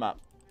 mess them up.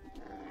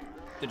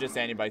 They're just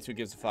anti-bites. Who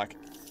gives a fuck?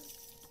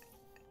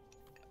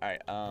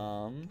 Alright,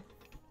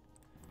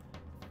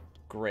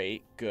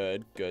 great,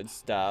 good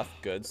stuff,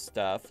 good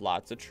stuff.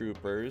 Lots of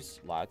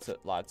troopers, lots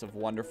of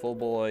wonderful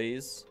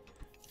boys,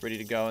 ready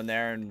to go in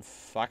there and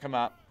fuck them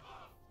up.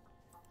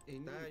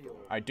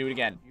 Alright, do it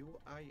again.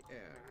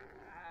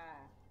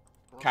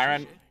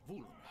 Kyron,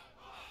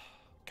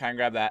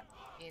 grab that.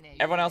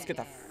 Everyone else, get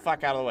the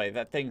fuck out of the way.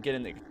 That thing, get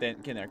in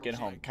there, get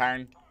home.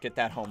 Kyron, get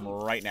that home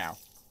right now.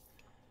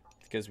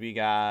 Because we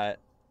got,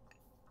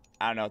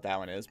 I don't know what that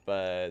one is,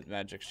 but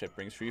magic ship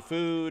brings free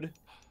food.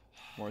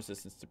 More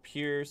resistance to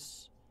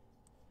pierce.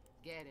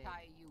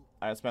 Alright,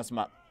 let's mess them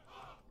up.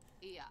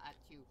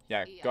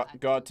 Yeah,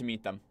 go out to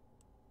meet them.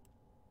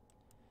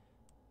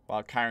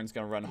 While Kyron's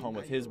gonna run home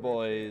with his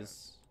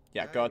boys.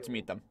 Yeah, go out to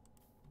meet them.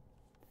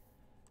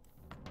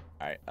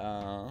 Alright,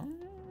 oh,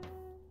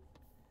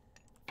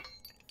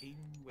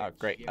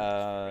 great.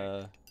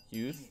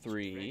 You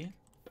three.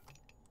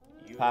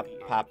 Pop.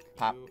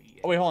 Oh,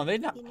 wait, hold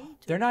on.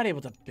 They're not able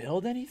to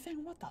build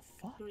anything? What the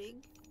fuck?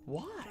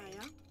 Why?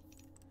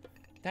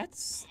 That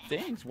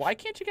stinks. Why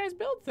can't you guys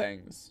build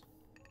things?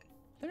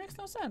 That makes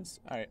no sense.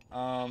 Alright,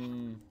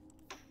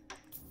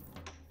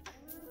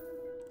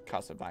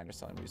 cost of buying or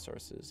selling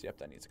resources. Yep,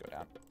 that needs to go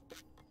down.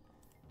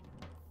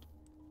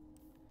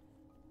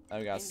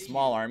 We got a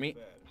small army.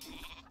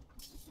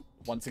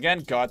 Once again,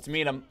 go out to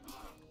meet them.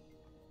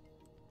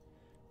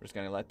 We're just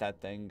gonna let that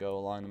thing go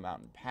along the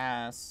mountain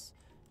pass.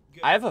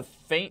 I have a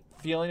faint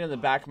feeling in the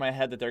back of my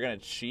head that they're gonna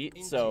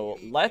cheat, so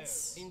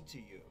let's...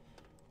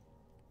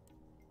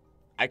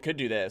 I could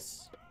do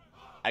this.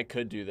 I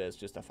could do this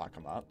just to fuck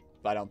them up,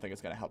 but I don't think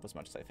it's gonna help as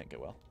much as I think it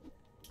will.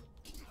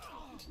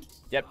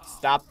 Yep,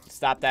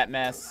 stop that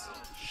mess.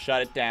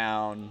 Shut it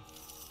down.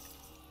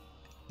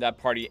 That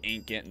party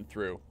ain't getting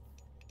through.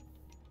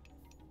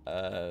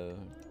 Oh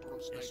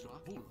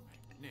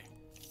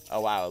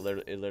wow,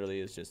 it literally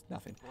is just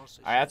nothing. Alright,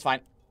 that's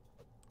fine.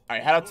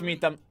 Alright, head out to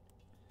meet them.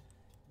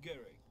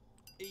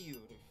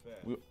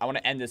 I want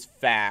to end this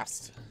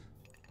fast.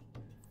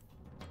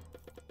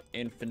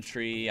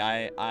 Infantry,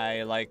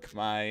 I like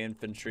my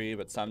infantry,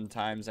 but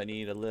sometimes I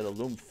need a little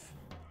oomph.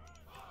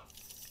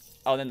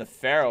 Oh, then the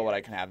Pharaoh, what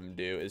I can have him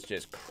do is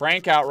just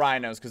crank out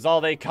rhinos, because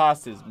all they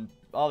cost, I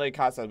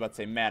was about to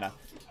say mana.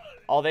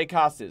 All they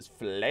cost is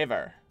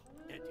flavor.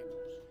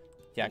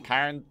 Yeah,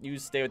 Kyron, you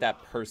stay with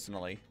that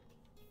personally.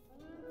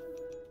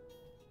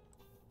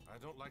 I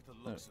don't like the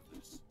looks of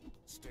this.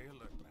 Stay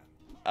alert, man.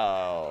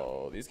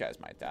 Oh, these guys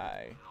might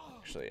die.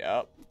 Actually,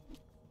 oh.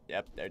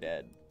 Yep, they're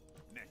dead.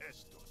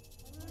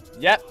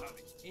 Yep.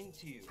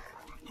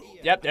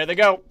 Yep, there they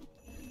go.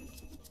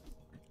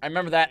 I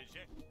remember that.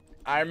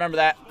 I remember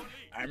that.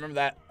 I remember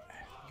that.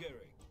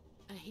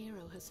 A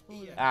hero has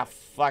fallen. Ah,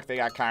 fuck, they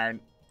got Kyron.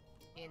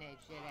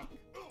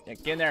 Yeah,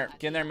 get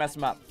in there, mess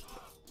them up.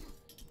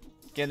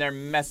 Get in there,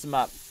 mess them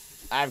up.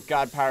 I have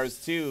god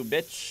powers too,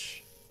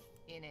 bitch.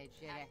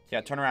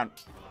 Yeah, turn around.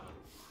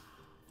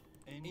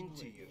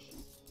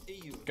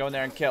 Go in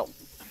there and kill.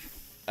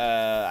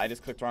 I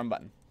just clicked the wrong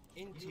button.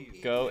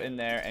 Go in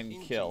there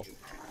and kill.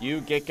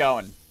 You get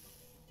going.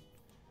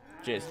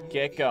 Just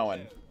get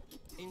going.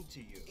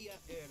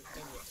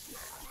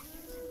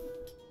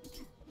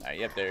 Alright,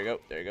 yep, there you go.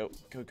 There you go.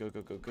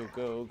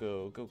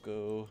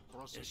 Go.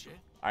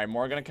 Alright,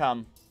 more are gonna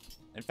come.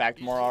 In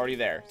fact, more are already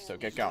there, so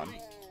get going.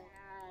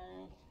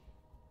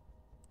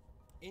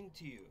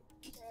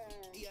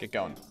 Get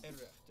going.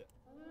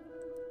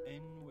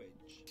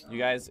 You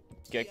guys,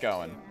 get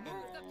going.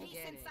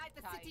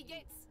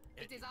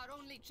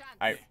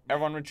 Alright,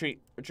 everyone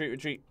retreat.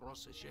 Retreat.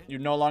 You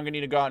no longer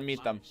need to go out and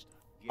meet them.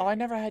 Oh, I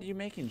never had you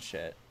making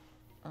shit.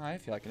 Oh, I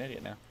feel like an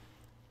idiot now.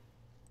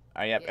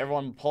 Alright, yep,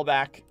 everyone pull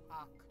back.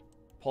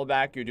 Pull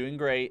back, you're doing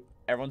great.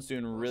 Everyone's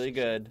doing really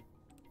good.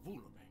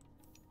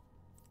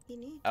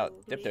 Oh,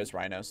 yep, there's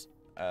rhinos.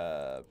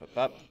 The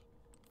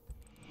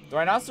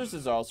rhinoceros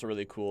is also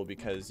really cool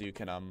because you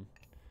can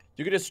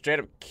just straight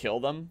up kill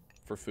them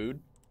for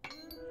food.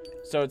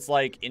 So it's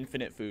like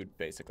infinite food,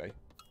 basically.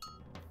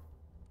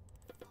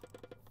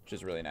 Which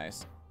is really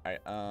nice.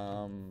 Alright,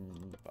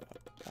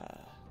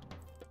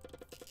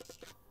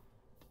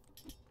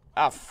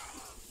 ah,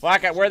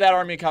 fuck it, where'd that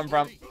army come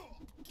from?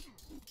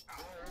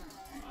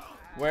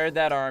 Where'd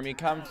that army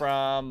come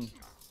from?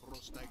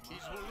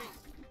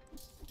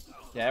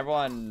 Yeah,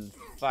 everyone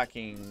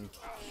fucking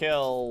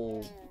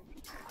kill.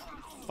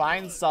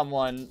 Find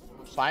someone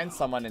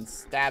and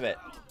stab it.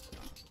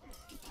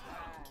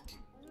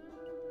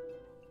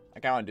 I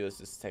kinda wanna do this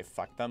just to say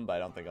fuck them, but I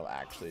don't think it'll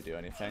actually do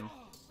anything.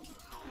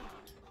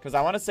 Because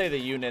I want to say the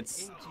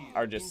units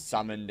are just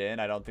summoned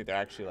in. I don't think they're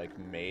actually like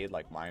made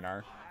like mine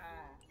are.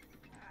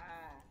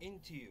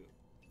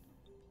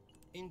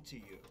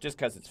 Just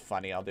because it's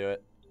funny, I'll do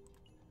it.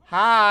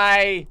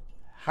 Hi!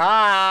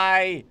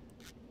 Hi!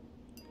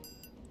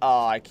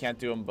 Oh, I can't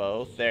do them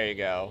both. There you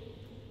go.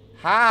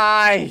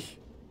 Hi!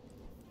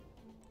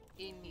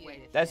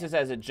 That's just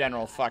as a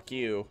general fuck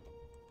you.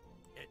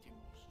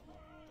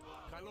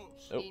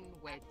 Oh.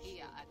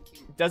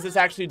 Does this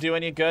actually do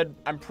any good?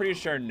 I'm pretty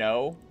sure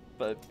no,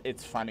 but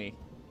it's funny.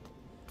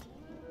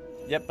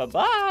 Yep,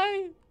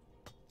 bye-bye.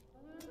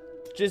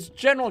 Just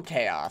general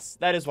chaos.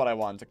 That is what I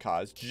wanted to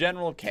cause.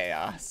 General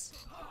chaos.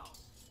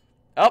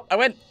 Oh, I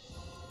win.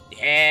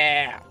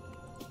 Yeah.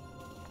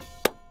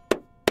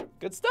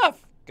 Good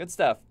stuff. Good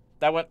stuff.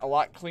 That went a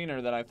lot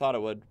cleaner than I thought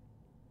it would.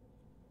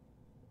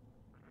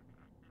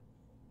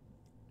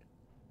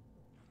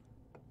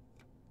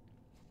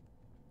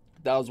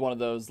 That was one of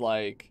those,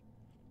 like,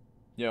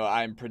 you know,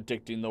 I'm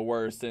predicting the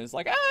worst, and it's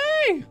like,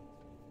 hey!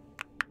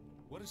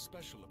 What is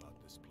special about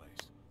this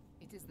place?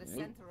 It is the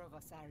center of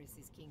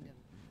Osiris's kingdom.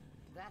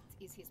 That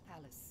is his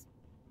palace.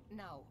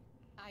 Now,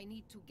 I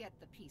need to get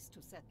the piece to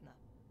Setna.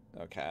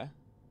 Okay.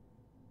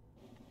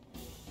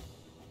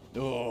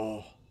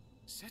 Oh.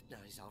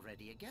 Setna is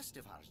already a guest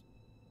of ours.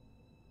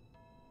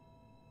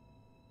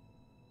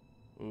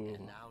 Ooh.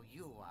 And now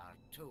you are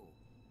too.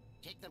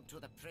 Take them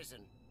to the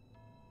prison.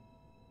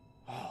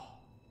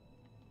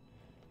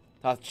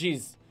 Oh,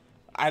 jeez.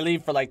 I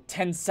leave for like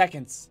 10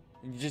 seconds.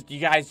 And you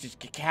guys just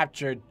get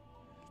captured.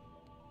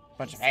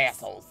 Bunch of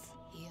assholes.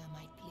 Hear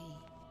my plea.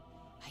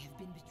 I have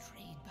been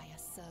betrayed by a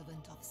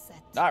servant of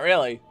Set. Not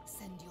really.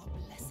 Send your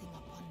blessing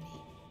upon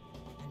me,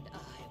 and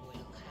I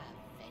will have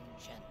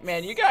vengeance.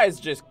 Man, you guys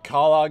just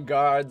call on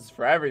guards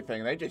for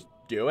everything. They just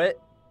do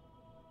it.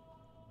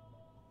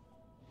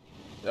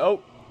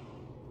 Nope.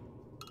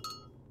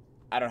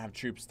 I don't have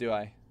troops, do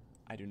I?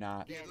 I do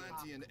not. The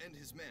Atlantean and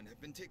his men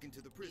have been taken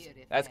to the prison.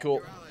 That's cool.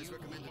 Your allies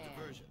recommend a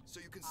diversion, so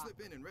you can slip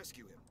in and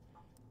rescue him.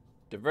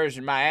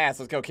 Diversion my ass.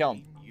 Let's go kill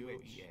him.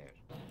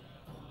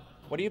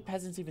 What are you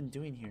peasants even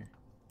doing here?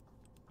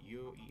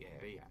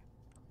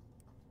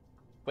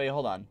 Wait,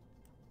 hold on.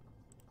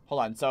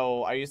 Hold on.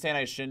 So, are you saying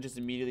I shouldn't just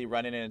immediately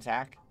run in and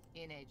attack?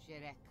 Isis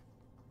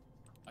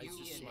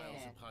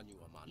smiles upon you,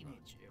 Amanra.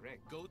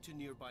 Go to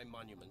nearby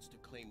monuments to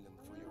claim them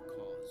for your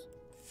cause.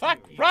 Fuck!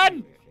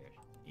 Run!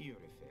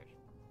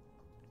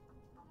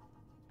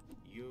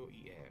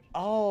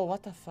 Oh,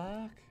 what the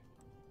fuck?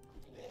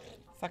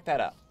 Fuck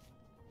that up.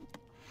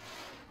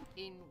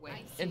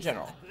 In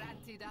general.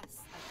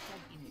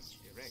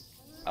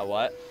 A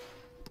what?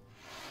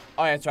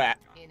 Oh, yeah, that's right.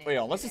 Wait,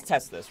 let's just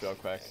test this real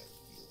quick.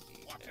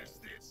 What is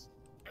this?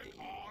 An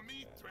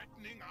army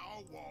threatening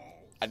our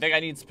walls? I think I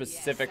need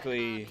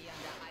specifically...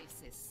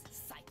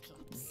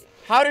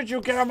 How did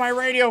you get on my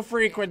radio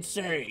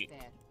frequency?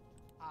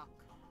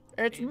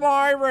 It's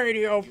my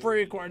radio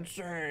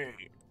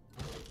frequency.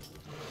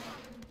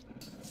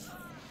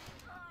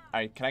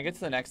 Alright, can I get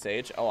to the next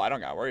stage? Oh, I don't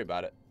gotta worry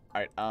about it.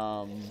 Alright,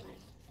 oh.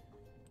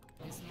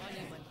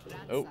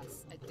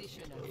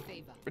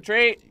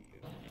 Retreat!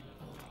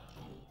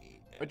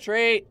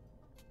 Retreat!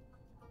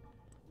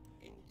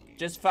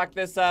 Just fuck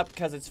this up,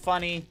 because it's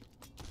funny.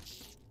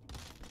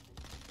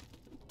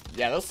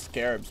 Yeah, those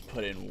scarabs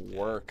put in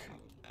work.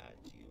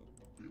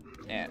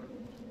 And...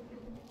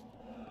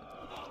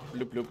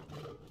 Bloop, bloop.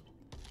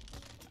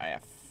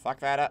 Alright, fuck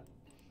that up.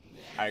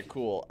 Alright,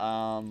 cool.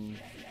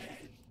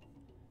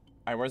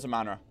 Alright, where's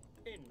Amanra?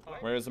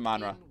 Where's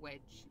Amanra?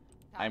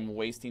 I'm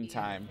wasting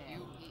time.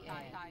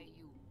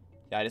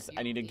 Yeah,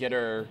 I need to get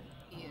her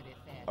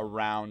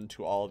around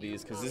to all of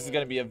these, because this is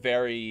going to be a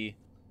very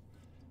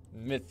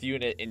myth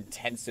unit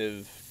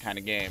intensive kind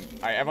of game.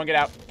 Alright, everyone get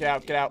out. Get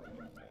out, get out.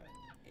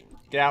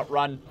 Get out,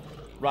 run.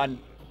 Run.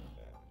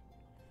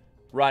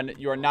 Run.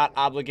 You are not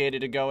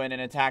obligated to go in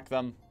and attack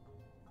them.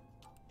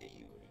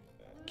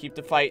 Keep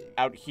the fight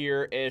out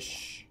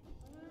here-ish.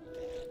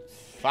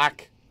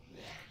 Fuck.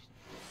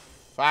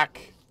 Fuck.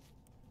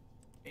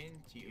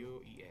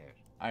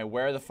 Alright,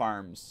 where are the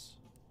farms?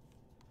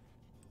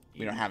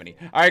 We don't have any.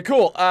 Alright,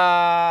 cool.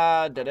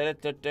 Let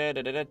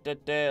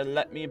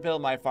me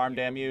build my farm,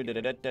 damn you.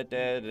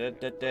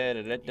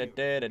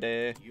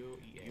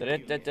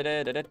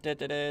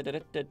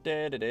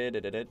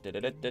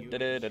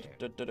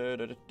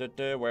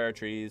 Where are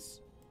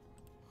trees?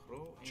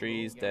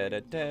 Trees.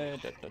 They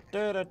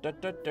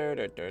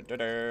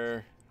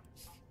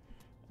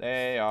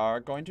are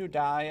going to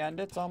die, and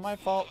it's all my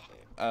fault.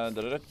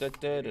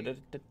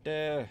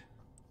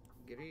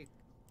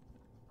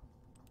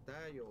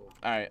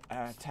 Alright,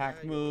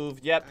 attack move.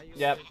 Yep,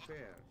 yep.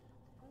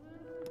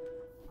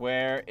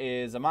 Where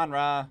is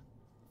Amanra?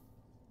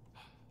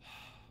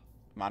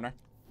 Amanra?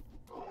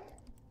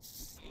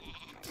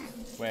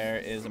 Where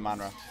is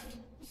Amanra?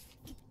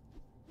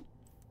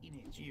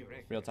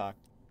 Real talk.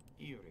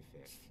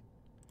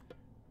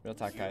 Real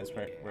talk, guys.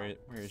 Where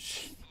is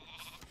she?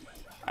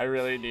 I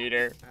really need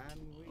her.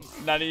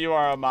 None of you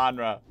are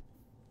Amanra.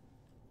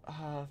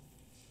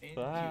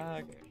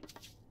 Fuck.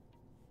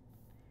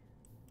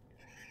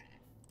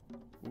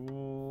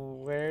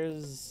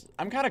 Where's...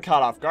 I'm kind of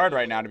caught off guard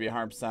right now, to be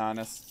 100%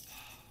 honest.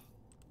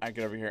 I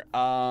get over here.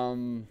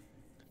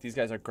 These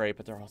guys are great,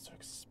 but they're also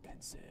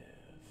expensive.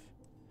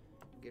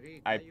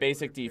 Alright,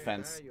 basic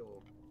defense.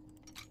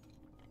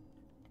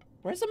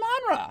 Where's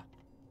Amanra?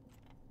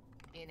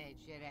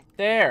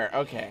 There,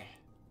 okay.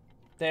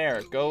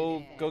 There,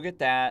 go get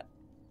that.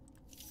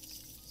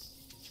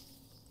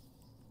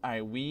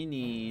 Alright, we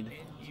need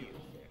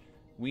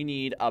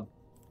a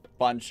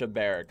bunch of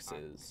barracks.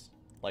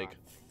 Like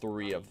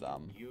 3 of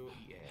them.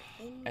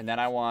 And then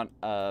I want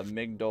a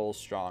Migdol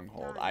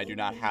stronghold. I do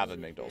not have a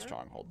Migdol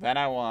stronghold. Then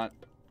I want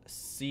a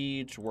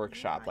siege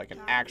workshop, like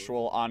an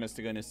actual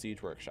honest-to-goodness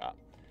siege workshop.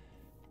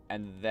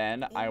 And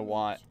then I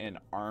want an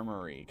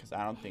armory, because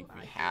I don't think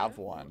we have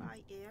one.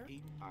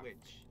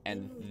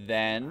 And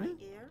then...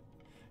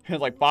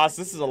 like, boss,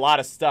 this is a lot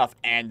of stuff.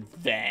 And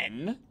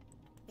then...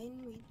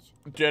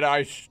 did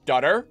I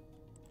stutter?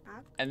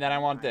 And then I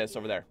want this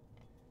over there.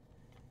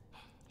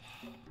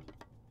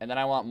 And then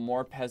I want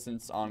more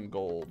peasants on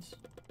gold.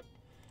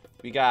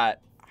 We got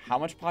how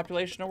much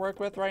population to work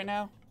with right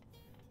now?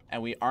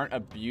 And we aren't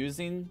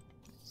abusing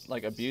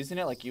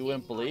it like you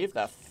wouldn't believe.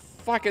 The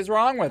fuck is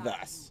wrong with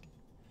us?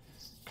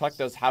 Collect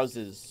those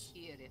houses.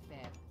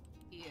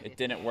 It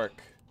didn't work.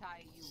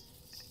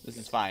 This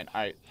is fine.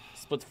 Alright.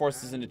 Split the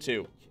forces into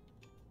 2.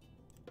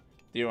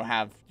 You don't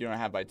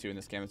have by 2 in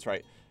this game, that's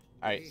right.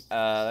 Alright,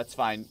 that's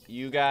fine.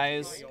 You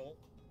guys,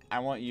 I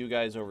want you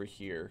guys over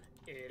here.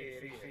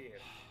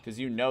 Because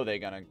you know they're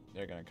gonna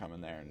come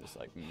in there and just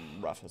like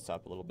rough us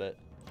up a little bit.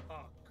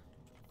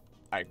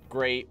 Alright,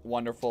 great,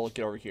 wonderful,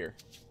 get over here.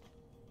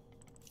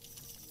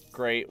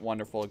 Great,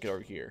 wonderful, get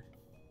over here.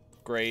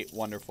 Great,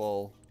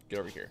 wonderful, get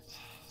over here.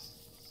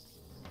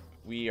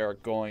 We are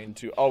going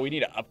to, oh, we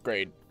need to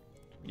upgrade.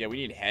 Yeah, we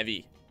need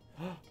heavy.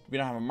 We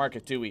don't have a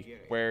market, do we?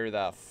 Where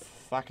the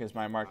fuck is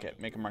my market?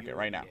 Make a market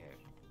right now.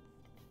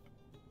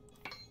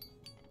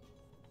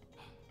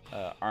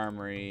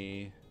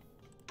 Armory.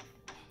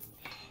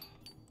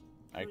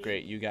 Alright,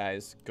 great. You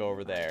guys go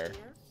over there.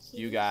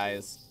 You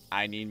guys,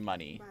 I need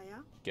money.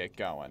 Get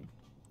going.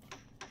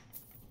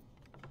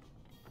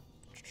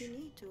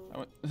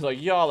 It's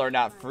like, y'all are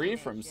not free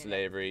from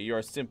slavery. You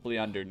are simply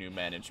under new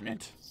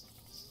management.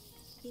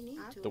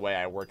 The way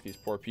I work these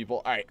poor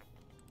people. Alright.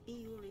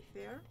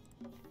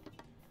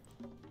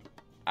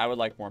 I would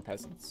like more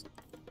peasants.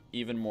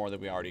 Even more than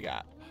we already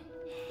got.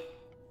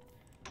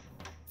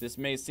 This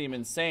may seem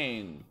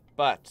insane,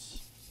 but...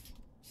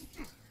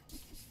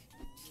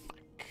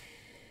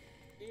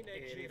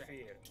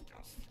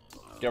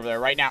 get over there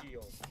right now.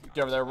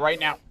 Get over there right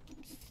now.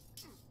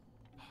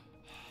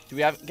 Do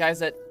we have guys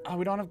that... oh,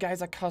 we don't have guys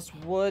that cuss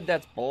wood.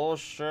 That's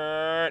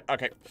bullshit.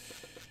 Okay.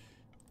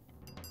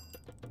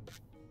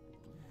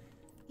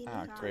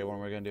 Ah, great. What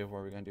are we going to do? What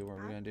are we going to do? What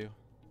are we going to do?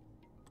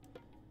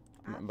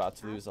 I'm about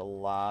to lose a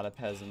lot of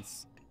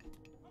peasants.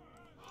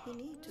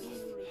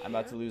 I'm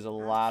about to lose a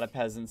lot of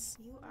peasants.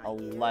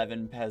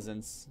 11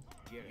 peasants.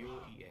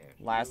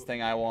 Last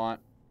thing I want.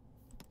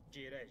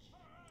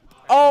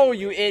 Oh,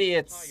 you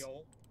idiots!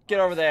 Get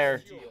over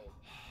there.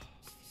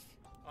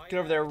 Get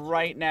over there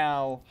right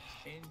now.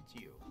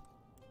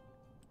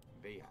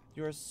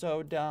 You're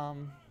so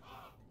dumb.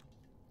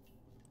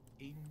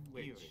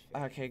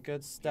 Okay,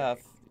 good stuff.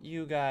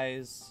 You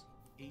guys.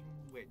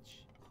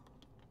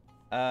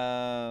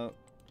 All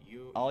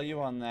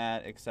you on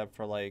that except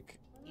for like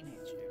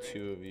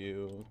 2 of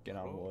you. Get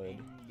on wood.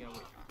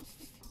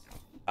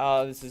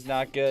 Oh, this is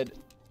not good.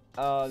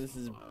 Oh,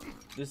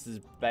 this is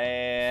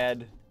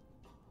bad.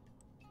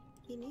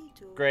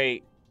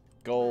 Great.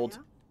 Gold.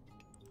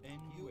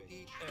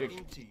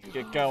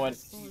 Get going.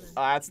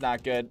 Oh, that's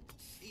not good.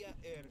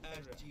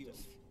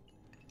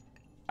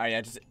 Alright,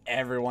 yeah, just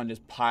everyone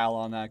just pile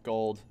on that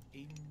gold.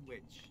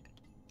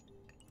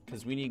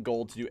 Because we need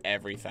gold to do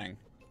everything.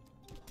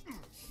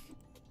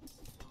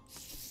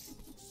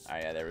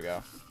 Alright, yeah, there we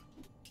go.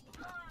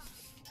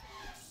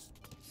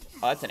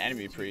 Oh, that's an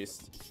enemy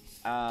priest.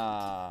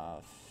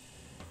 Fuck.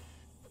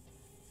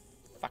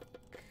 Fuck.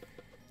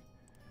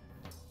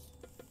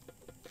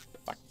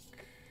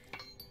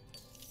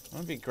 That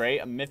would be great.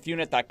 A myth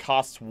unit that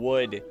costs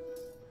wood.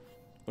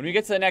 When we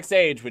get to the next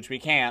age, which we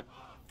can't.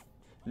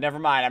 Never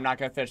mind, I'm not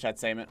gonna finish that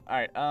statement.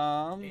 Alright,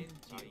 why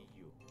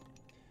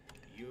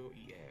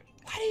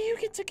do you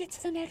get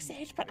to the next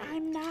age, but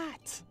I'm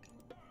not?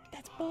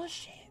 That's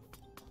bullshit.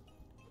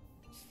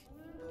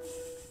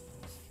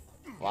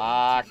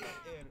 Fuck.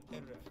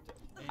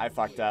 I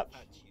fucked up.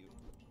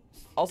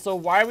 Also,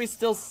 why are we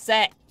still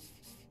set?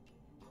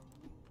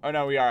 Oh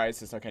no, we are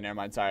ISIS. Okay, never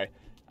mind. Sorry.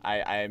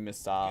 I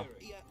missaw.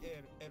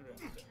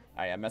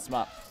 Oh yeah, mess him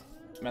up.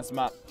 Mess him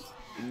up.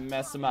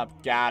 Mess him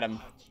up. Got him.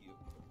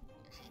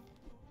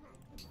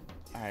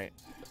 Alright.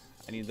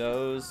 I need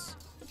those.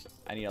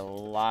 I need a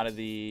lot of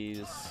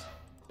these.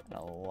 And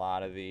a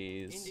lot of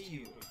these.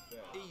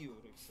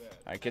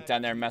 Alright, get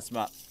down there and mess them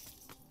up.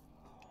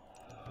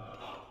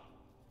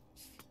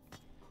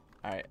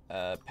 Alright,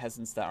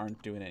 peasants that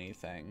aren't doing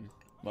anything.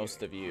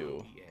 Most of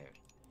you.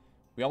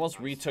 We almost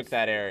retook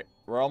that area.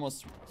 We're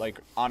almost, like,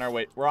 on our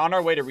way. We're on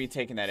our way to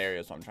retaking that area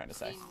is what I'm trying to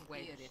say.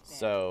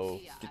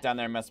 So, get down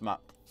there and mess them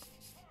up.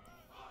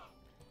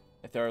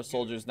 If there are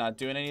soldiers not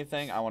doing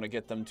anything, I want to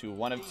get them to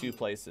one of 2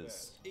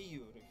 places.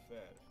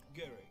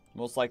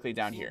 Most likely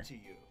down here.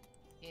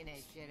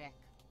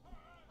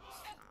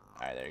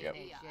 Alright, there you go.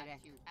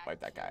 Wipe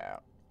that guy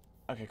out.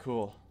 Okay,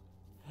 cool.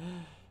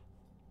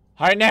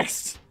 All right,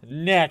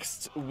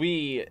 next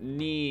we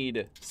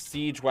need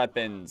siege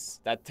weapons.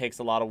 That takes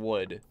a lot of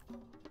wood.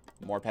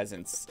 More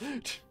peasants.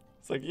 It's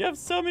like, you have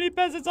so many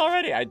peasants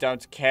already. I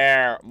don't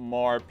care.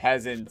 More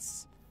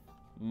peasants.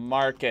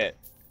 Market.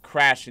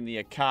 Crashing the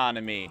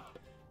economy.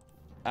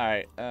 All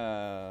right.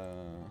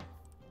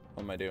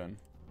 What am I doing?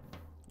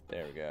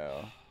 There we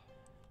go.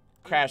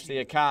 Crash the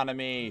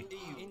economy.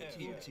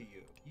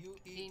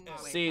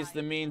 Seize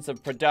the means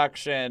of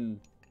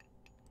production.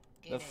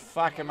 The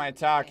fuck am I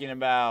talking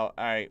about?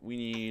 All right, we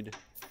need...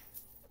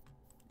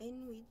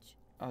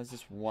 Oh, is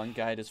this one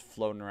guy just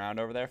floating around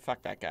over there?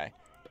 Fuck that guy.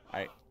 All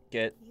right,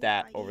 get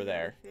that over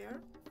there.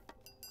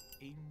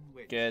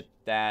 Get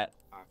that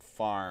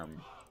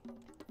farm.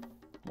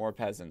 More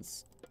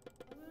peasants.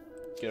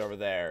 Get over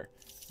there.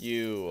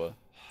 You.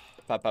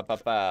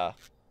 Pa.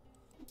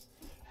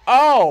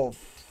 Oh!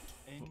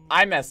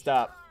 I messed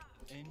up.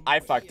 I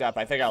fucked up.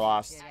 I think I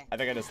lost. I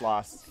think I just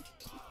lost.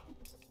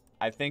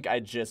 I think I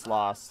just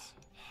lost.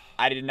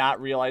 I did not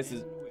realize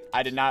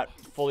I did not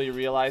fully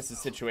realize the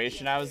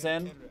situation I was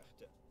in.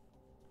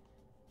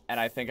 And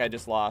I think I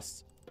just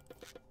lost.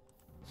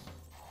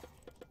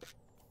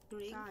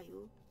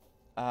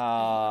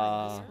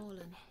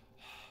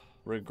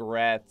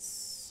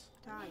 Regrets.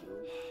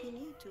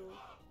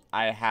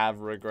 I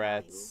have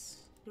regrets.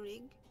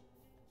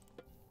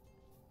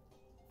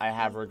 I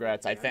have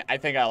regrets. I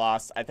think I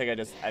lost. I think I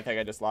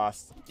just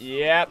lost.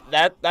 Yep,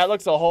 that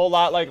looks a whole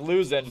lot like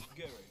losing.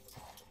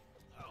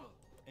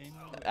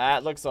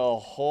 That looks a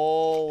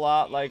whole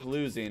lot like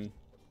losing.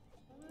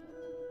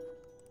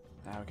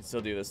 Ah, we can still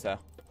do this though.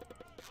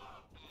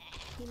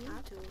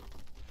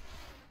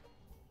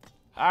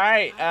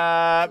 Alright,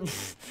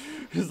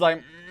 he's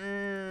like,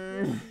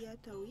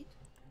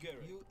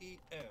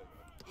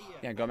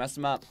 yeah, go mess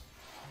him up.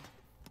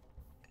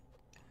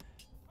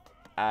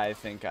 I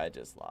think I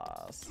just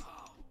lost.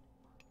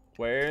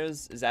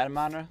 Is that a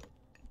mana?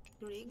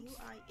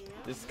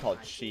 This is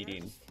called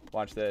cheating.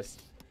 Watch this.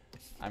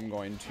 I'm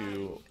going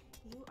to...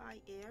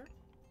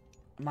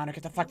 Mana,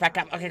 get the fuck back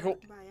up. Okay, cool.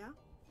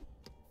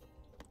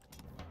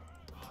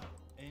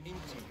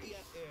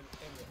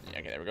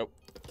 Okay, there we go.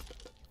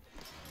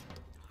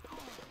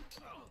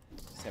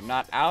 So I'm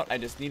not out. I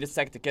just need a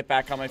sec to get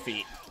back on my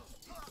feet.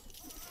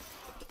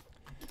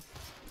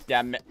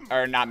 Yeah,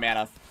 or not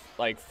mana.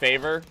 Like,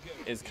 favor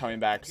is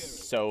coming back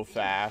so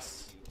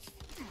fast.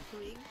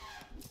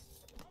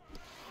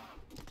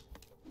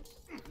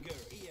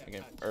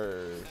 Okay,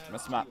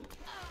 mess him up.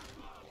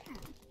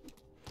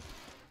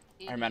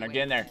 Alright, man,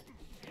 get in there.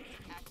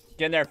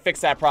 Get in there, fix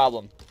that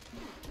problem.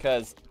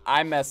 Because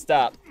I messed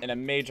up in a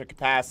major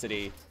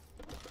capacity.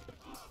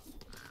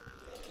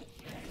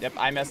 Yep,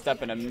 I messed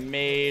up in a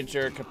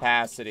major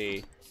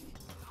capacity.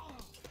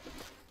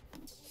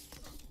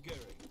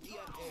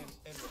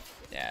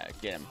 Yeah,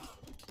 get him.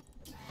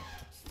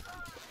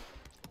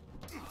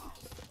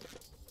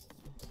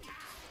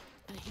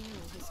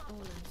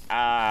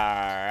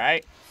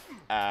 Alright.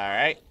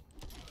 Alright.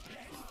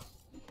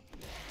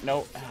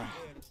 Nope.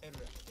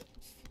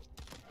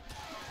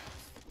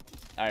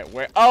 Alright,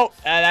 where? Oh!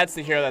 That's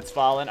the hero that's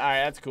fallen.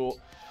 Alright, that's cool.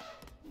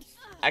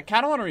 I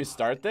kind of want to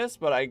restart this,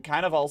 but I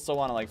kind of also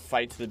want to, like,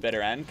 fight to the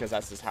bitter end, because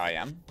that's just how I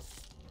am.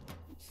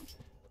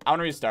 I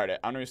want to restart it.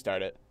 I want to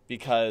restart it.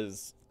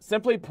 Because,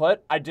 simply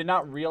put, I did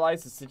not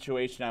realize the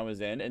situation I was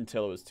in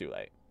until it was too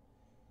late.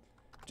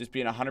 Just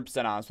being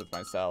 100% honest with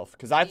myself.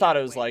 Because I thought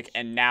it was like,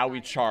 and now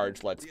we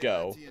charge, let's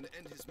go.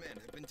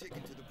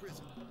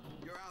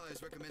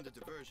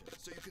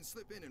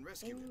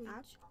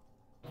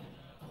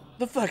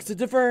 The fuck's a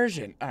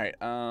diversion? Alright,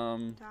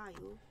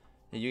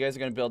 yeah, you guys are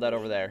gonna build that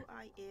over there.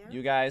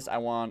 You guys, I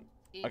want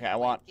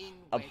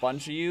a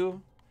bunch of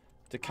you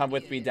to come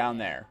with me down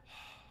there.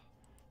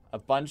 A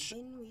bunch,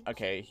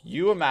 okay,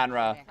 you,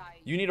 Amanra,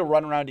 you need to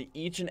run around to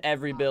each and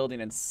every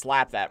building and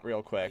slap that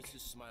real quick.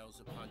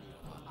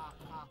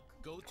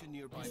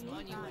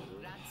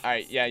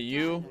 Alright, yeah,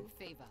 you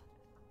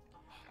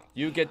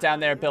get down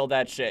there, build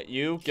that shit.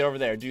 You, get over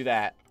there, do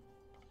that.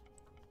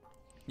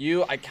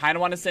 You, I kind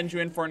of want to send you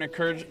in for an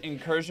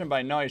incursion, but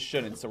I know I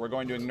shouldn't, so we're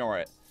going to ignore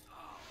it.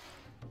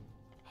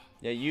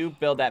 Yeah, you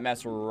build that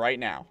mess right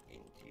now.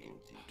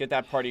 Get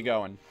that party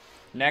going.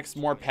 Next,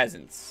 more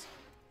peasants.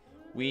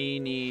 We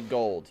need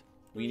gold.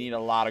 We need a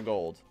lot of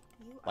gold.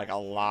 Like a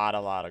lot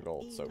of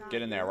gold. So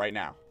get in there right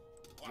now.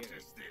 What is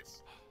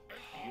this? An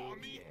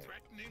army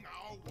threatening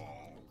our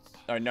walls?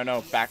 Oh,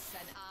 no, back.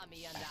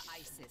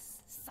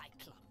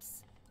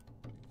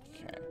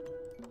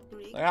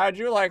 Okay. How'd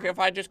you like if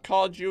I just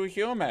called you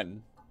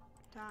human?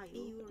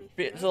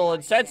 It's a little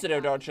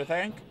insensitive, don't you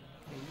think?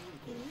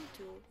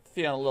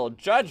 Feeling a little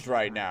judged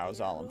right now is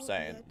all I'm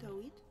saying.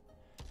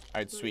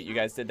 Alright, sweet. You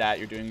guys did that.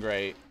 You're doing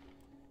great.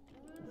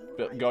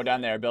 Go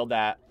down there. Build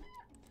that.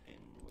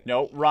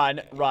 No,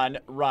 run.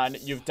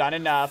 You've done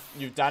enough.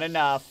 You've done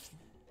enough.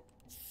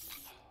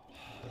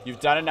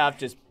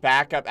 Just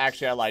back up.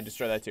 Actually, I lied.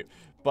 Destroy that too.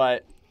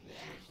 But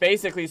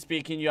basically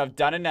speaking, you have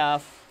done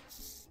enough.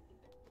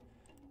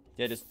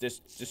 Yeah, just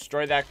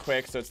destroy that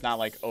quick so it's not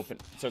like open.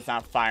 So it's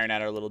not firing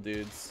at our little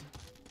dudes.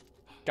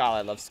 God,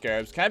 I love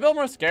scarabs. Can I build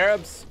more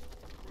scarabs?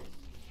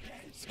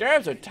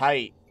 Scarabs are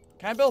tight.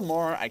 Can I build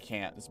more? I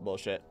can't. This is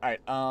bullshit. All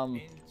right,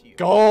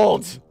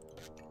 gold.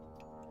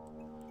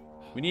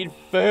 We need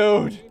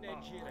food.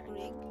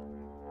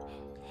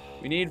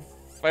 We need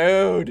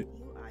food.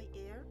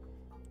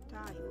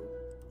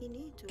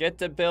 Get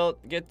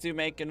to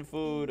making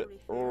food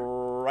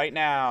right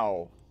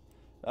now.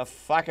 The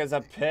fuck is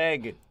a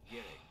pig?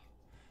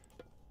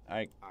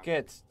 I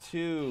get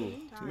to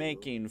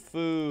making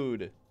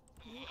food.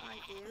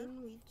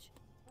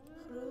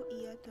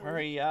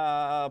 Hurry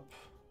up.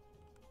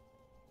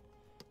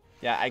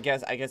 Yeah, I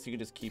guess you could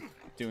just keep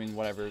doing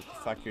whatever the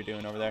fuck you're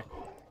doing over there.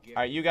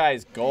 Alright, you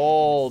guys,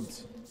 gold.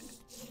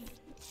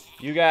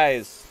 You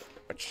guys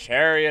are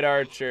chariot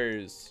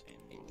archers.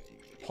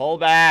 Pull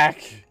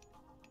back.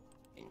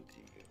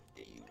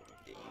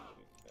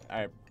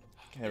 Alright,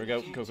 okay, there we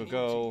go. Go, go,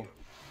 go.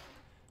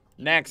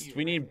 Next,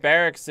 we need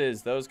barracks.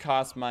 Those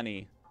cost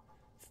money.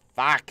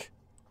 Fuck.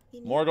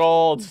 More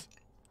gold.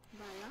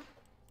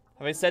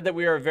 Have I said that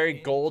we are a very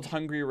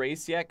gold-hungry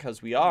race yet?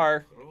 Because we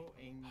are.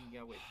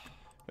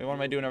 Wait, what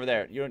am I doing over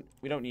there?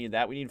 We don't need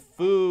that. We need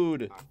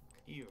food.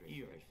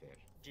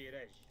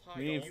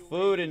 We need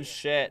food and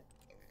shit.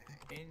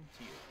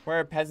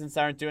 Where peasants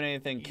aren't doing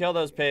anything. Kill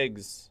those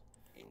pigs.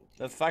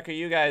 The fuck are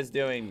you guys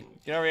doing?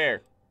 Get over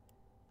here.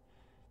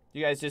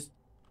 You guys just...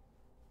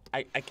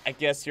 I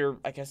guess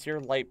you're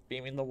light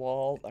beaming the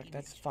wall. Like,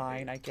 that's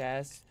fine, I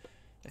guess.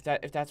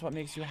 If that's what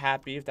makes you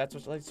happy, if that's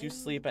what lets you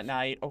sleep at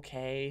night,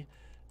 okay.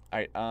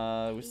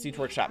 Alright, with Siege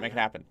Workshop, make it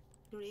happen.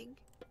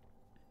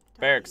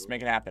 Barracks,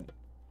 make it happen.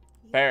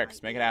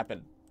 Barracks, make it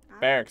happen.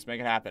 Barracks,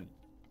 make it happen.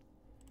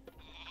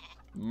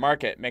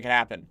 Market, make it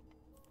happen.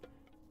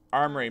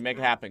 Armory, make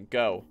it happen.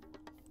 Go.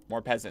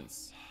 More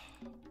peasants.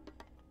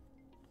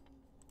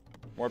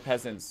 More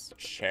peasants.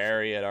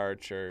 Chariot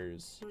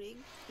archers.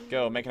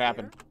 Go, make it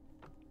happen.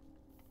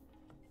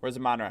 Where's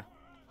the Manra?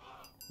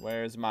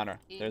 Where's the Manra?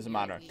 There's the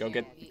Manra.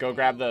 Go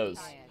grab those.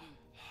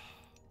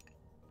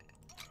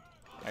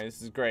 Alright,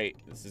 this is great.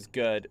 This is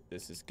good.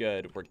 This is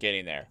good. We're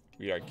getting there.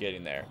 We are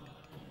getting there.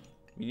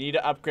 We need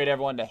to upgrade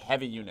everyone to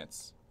heavy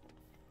units.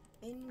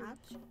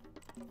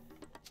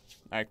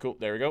 Alright, cool.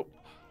 There we go.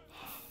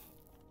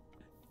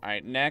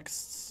 Alright,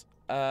 next.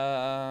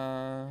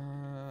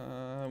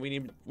 We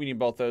need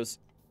both those.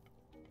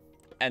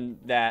 And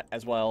that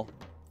as well.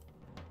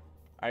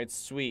 Alright,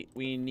 sweet.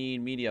 We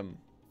need medium.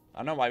 I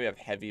don't know why we have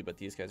heavy, but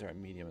these guys are at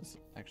medium. It's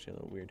actually a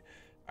little weird.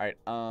 Alright,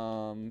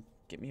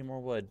 get me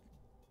more wood.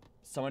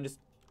 Someone just...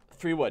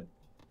 3 wood.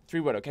 3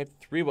 wood, okay?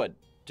 3 wood.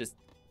 Just...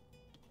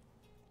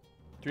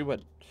 3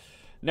 wood.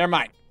 Never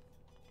mind.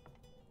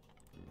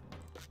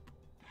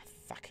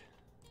 Fuck.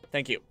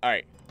 Thank you.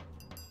 Alright.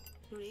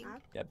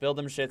 Yeah, build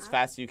them shits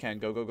fast as you can.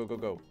 Go, go, go, go,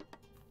 go.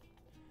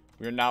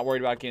 We're not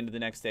worried about getting to the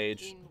next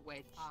stage.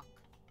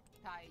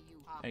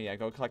 Oh, yeah,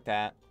 go collect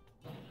that.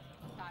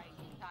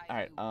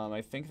 Alright,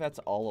 I think that's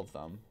all of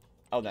them.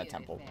 Oh, that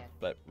temple.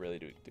 But really,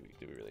 do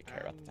we really care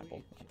about the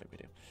temple? I don't think we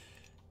do.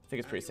 I think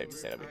it's pretty safe to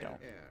say that we don't.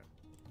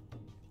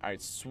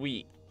 Alright,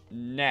 sweet.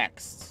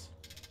 Next.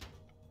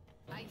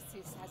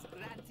 Isis has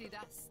granted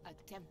us a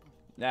temple.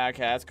 Yeah,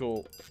 okay, that's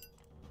cool.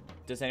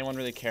 Does anyone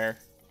really care?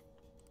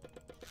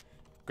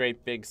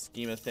 Great big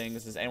scheme of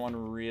things. Does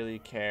anyone really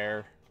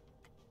care?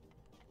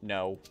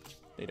 No,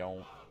 they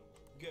don't.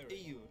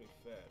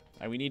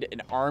 Right, we need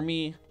an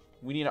army.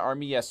 We need an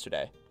army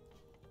yesterday.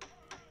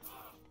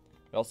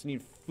 We also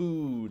need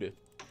food.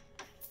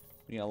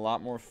 We need a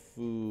lot more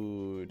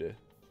food.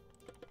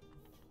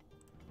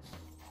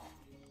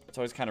 It's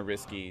always kind of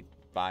risky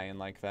buying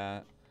like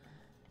that.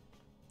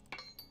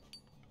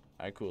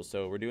 Alright, cool.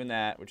 So we're doing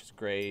that, which is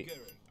great.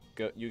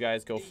 Go, you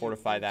guys go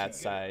fortify that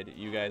side.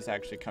 You guys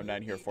actually come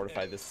down here,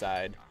 fortify this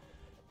side.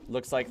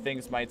 Looks like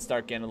things might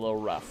start getting a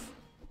little rough.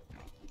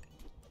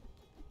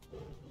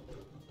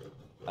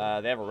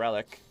 They have a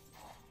relic.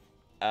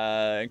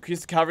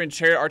 Increase the cavalry and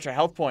chariot archer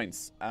health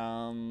points.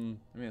 I mean,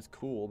 it's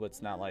cool, but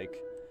it's not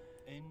like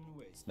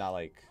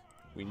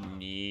we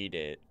need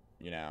it,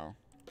 you know.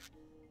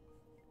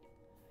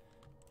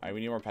 Alright,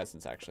 we need more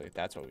peasants, actually.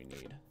 That's what we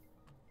need.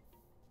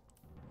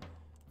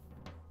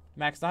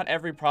 Max, not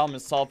every problem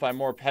is solved by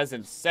more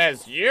peasants.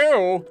 Says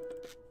you!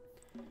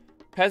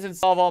 Peasants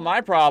solve all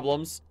my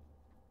problems.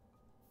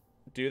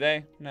 Do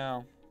they?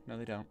 No. No,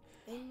 they don't.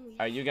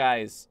 Alright, you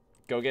guys.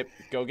 Go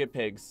get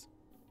pigs.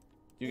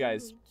 You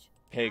guys.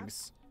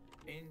 Pigs.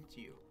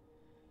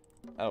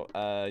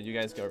 Oh, you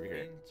guys go over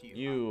here.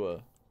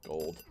 You,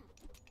 gold.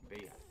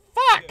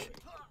 Fuck!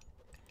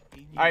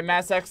 Alright,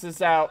 Mass X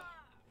is out.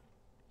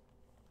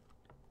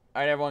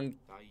 Alright, everyone,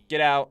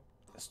 get out.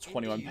 There's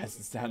 21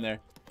 peasants down there.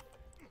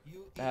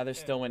 They're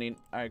still winning.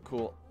 Alright,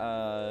 cool.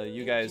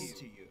 You guys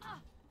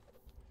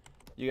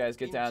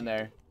get down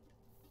there.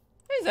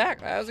 Hey,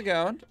 Zach, how's it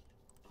going?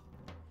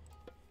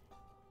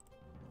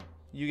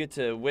 You get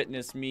to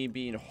witness me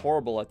being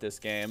horrible at this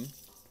game.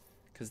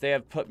 Because they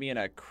have put me in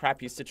a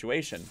crappy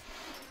situation.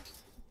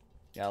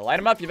 Yeah, light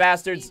them up, you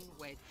bastards.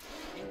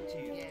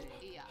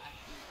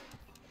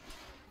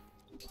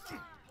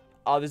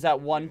 Oh, there's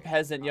that one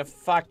peasant. You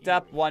fucked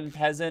up, one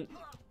peasant.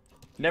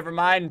 Never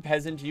mind,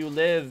 peasant. You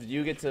live.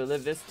 You get to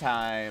live this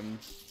time.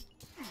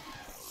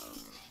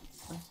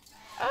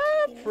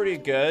 Pretty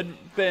good.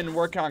 Been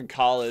working on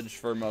college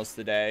for most of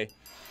the day.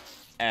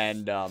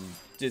 And,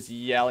 just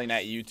yelling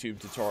at YouTube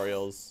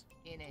tutorials.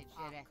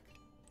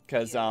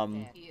 Because, I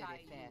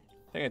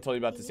think I told you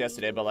about this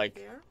yesterday, but,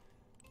 like,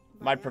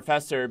 my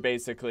professor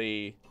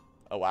basically...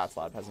 Oh, wow, it's a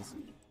lot of peasants.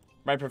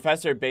 My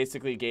professor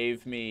basically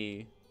gave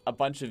me a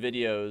bunch of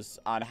videos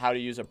on how to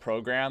use a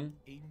program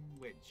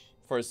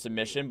for a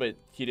submission, but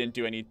he didn't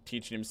do any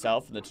teaching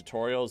himself, and the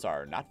tutorials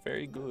are not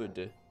very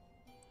good.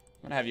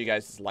 I'm gonna have you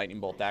guys just lightning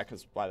bolt that,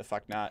 because why the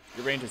fuck not?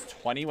 Your range is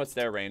 20? What's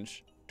their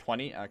range?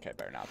 20? Okay,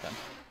 better not then.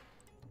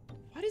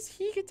 Why does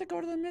he get to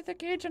go to the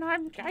Mythic Age and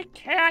I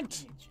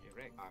can't?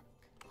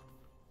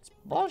 It's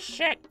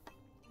bullshit.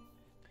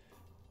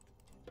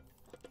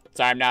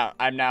 So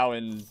I'm now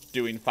in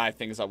doing 5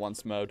 things at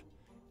once mode.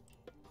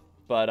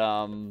 But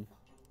no,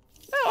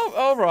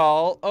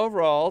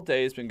 overall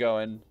day's been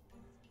going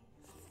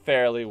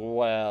fairly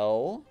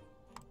well.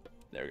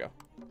 There we go.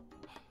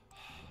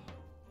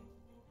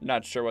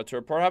 Not sure what to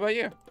report. How about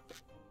you?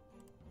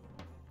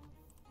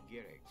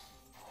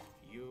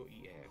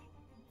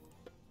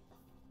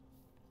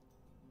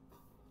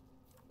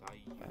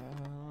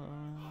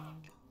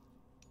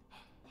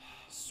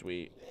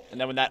 Sweet. And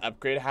then when that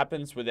upgrade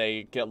happens, where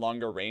they get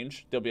longer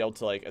range, they'll be able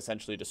to, like,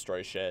 essentially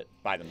destroy shit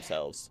by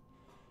themselves.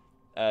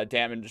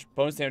 Damage,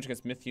 bonus damage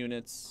against myth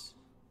units.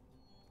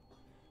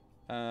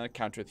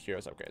 Counter with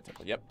heroes upgrade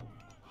temple. Yep.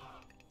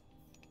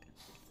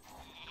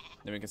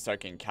 Then we can start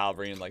getting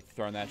cavalry and, like,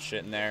 throwing that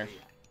shit in there.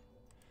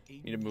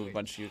 Need to move a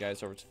bunch of you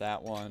guys over to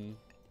that one.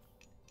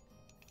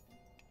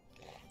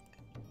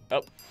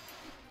 Oh.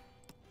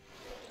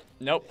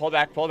 Nope. Pull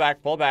back. Pull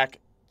back. Pull back.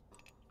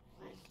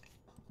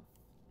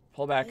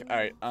 Pull back.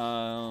 Alright,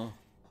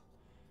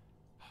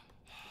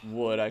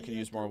 wood. I could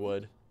use more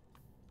wood.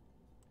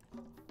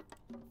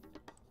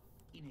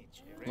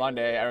 Long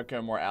day. I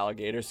recommend more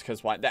alligators,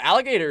 because why? The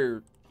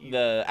alligator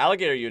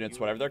units,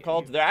 whatever they're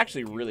called, they're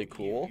actually really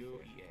cool.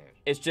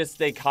 It's just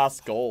they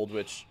cost gold,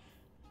 which...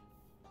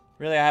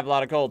 Really, I have a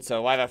lot of gold,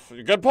 so why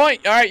the... Good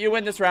point! Alright, you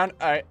win this round.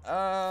 Alright,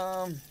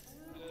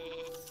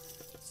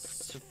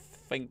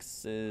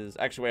 Sphinxes...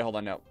 Actually, wait, hold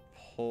on, no.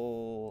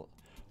 Pull...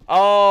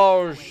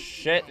 Oh,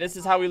 shit. This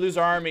is how we lose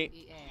our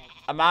army.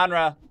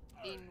 Amanra.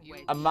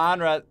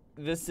 Amanra,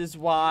 this is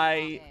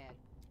why...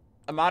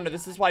 Amanra,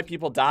 this is why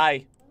people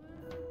die.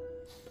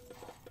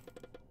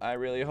 I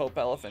really hope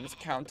elephants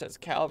count as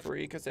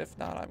cavalry, because if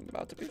not, I'm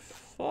about to be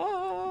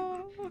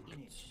fucked.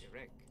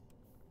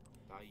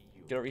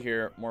 Get over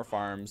here. More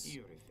farms.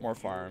 More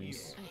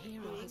farms.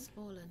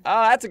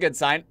 Oh, that's a good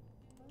sign.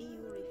 Oh,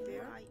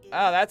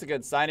 that's a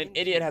good sign. An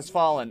idiot has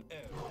fallen.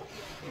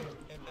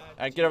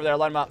 Alright, get over there.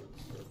 Light him up.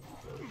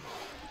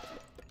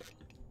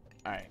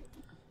 Alright.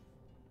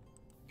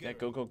 Yeah,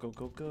 go, go, go,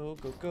 go, go,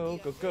 go, go,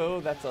 go,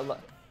 go. That's a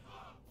lot.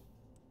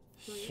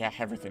 Yeah,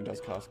 everything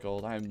does cost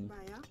gold. I'm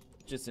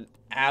just an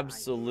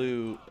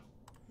absolute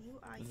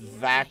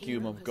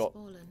vacuum of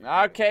gold.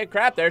 Okay,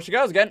 crap. There she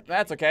goes again.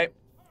 That's okay.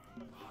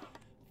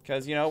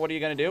 Because, you know, what are you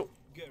going to do?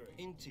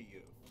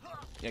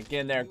 Yeah,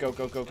 get in there. Go,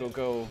 go, go, go,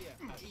 go.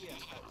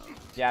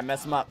 Yeah,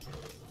 mess him up.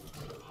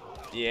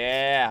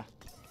 Yeah.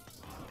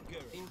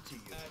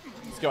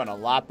 It's going a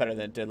lot better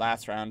than it did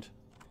last round.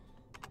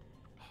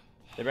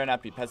 There better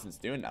not be peasants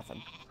doing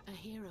nothing. A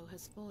hero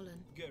has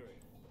fallen.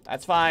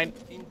 That's fine.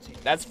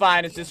 That's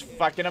fine. It's just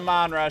fucking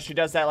Amanra. She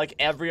does that like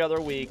every other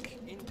week.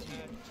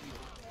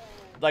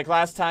 Like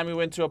last time we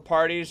went to a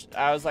party,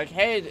 I was like,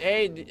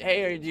 hey,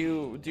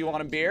 do you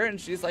want a beer?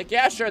 And she's like,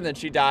 yeah, sure. And then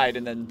she died,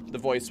 and then the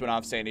voice went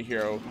off saying a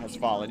hero has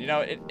fallen. You know,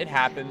 it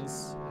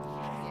happens.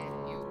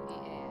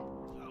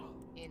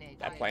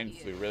 That plane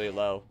flew really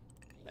low.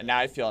 And now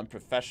I feel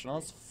unprofessional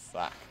as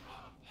fuck.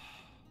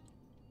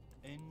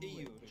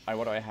 Alright,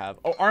 what do I have?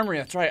 Oh, armory,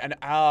 that's right. And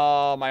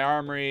oh, my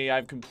armory.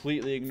 I've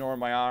completely ignored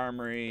my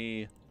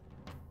armory.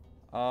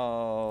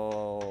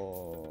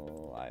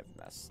 Oh, I've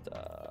messed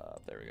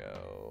up. There we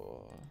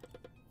go.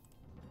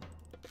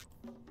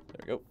 There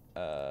we go.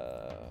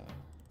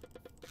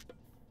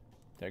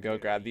 There we go.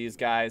 Grab these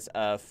guys.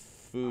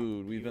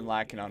 Food. We've been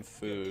lacking on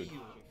food.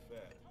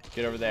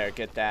 Get over there.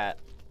 Get that.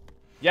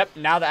 Yep,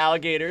 now the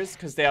alligators,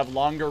 because they have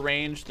longer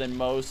range than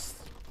most.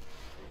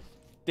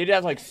 They do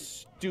have, like,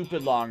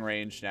 stupid long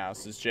range now,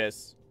 so it's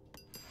just...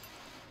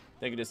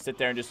 They can just sit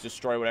there and just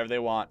destroy whatever they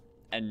want,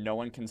 and no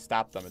one can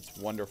stop them. It's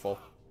wonderful.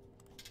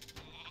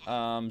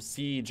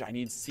 Siege. I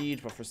need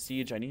siege, but for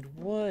siege, I need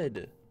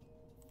wood.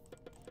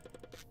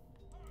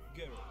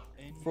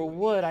 For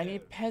wood, I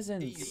need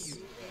peasants.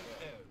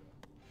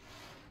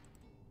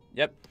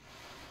 Yep.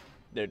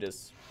 They'll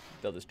just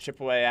chip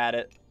away at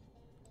it.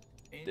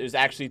 There's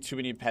actually too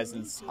many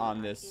peasants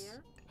on these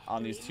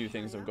 2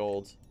 things of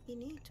gold.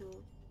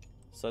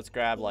 So let's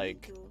grab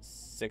like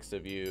 6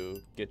 of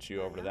you, get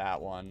you over to that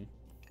one.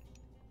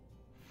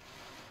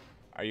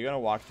 Are you gonna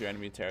walk through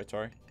enemy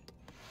territory?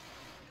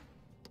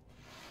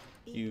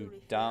 You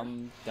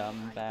dumb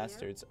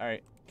bastards.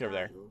 Alright, get over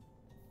there.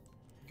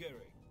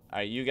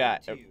 Alright, you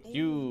got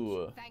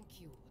you. Thank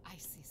you,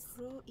 Isis.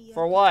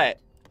 For what?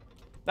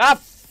 Ah,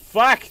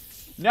 fuck!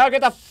 No,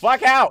 get the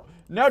fuck out!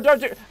 No, don't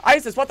do.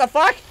 Isis, what the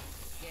fuck?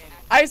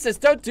 Isis,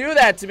 don't do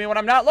that to me when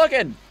I'm not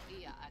looking.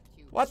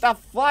 What the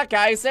fuck,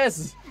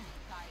 Isis?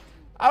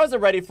 I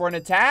wasn't ready for an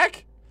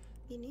attack.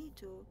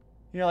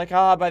 You're like,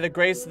 ah, by the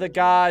grace of the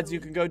gods, you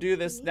can go do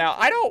this now.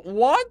 I don't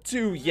want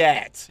to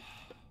yet.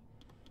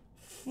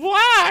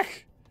 Fuck!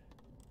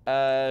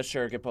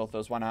 Sure, get both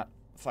those. Why not?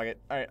 Fuck it.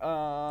 Alright,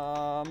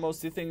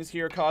 most of the things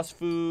here cost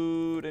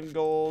food and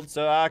gold.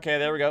 So, okay,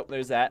 there we go.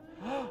 There's that.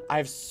 I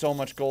have so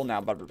much gold now.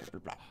 Blah, blah, blah,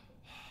 blah.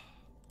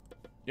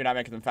 You're not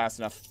making them fast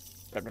enough.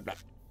 Blah, blah, blah.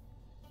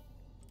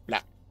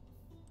 Blah.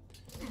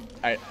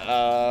 Alright,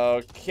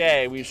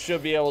 okay. We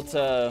should be able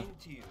to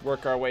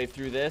work our way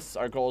through this.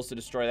 Our goal is to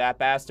destroy that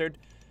bastard.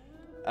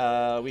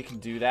 We can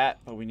do that,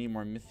 but we need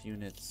more myth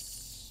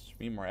units.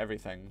 We need more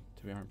everything,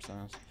 to be 100%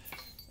 honest.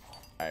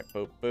 Alright,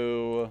 boo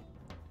boo.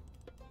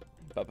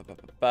 Ba ba ba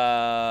ba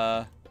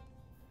ba.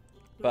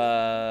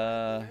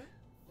 Ba.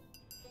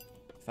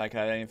 If I could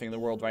have anything in the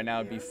world right now,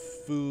 it'd be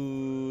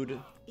food.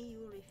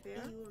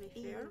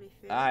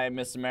 I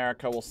Miss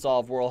America will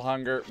solve world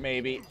hunger,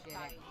 maybe.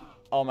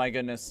 Oh my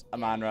goodness,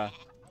 Amanra.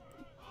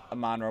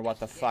 Amanra, what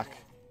the fuck?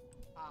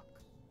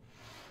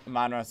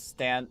 Amanra,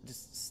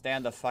 just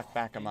stand the fuck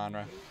back,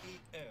 Amanra.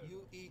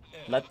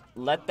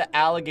 Let the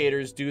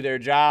alligators do their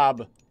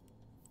job.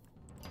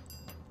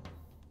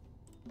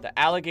 The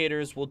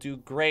alligators will do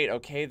great,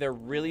 okay? They're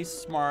really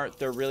smart.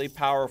 They're really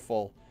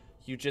powerful.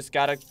 You just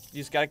gotta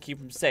keep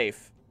them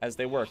safe as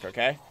they work,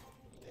 okay?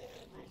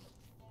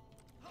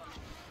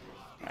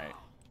 Alright.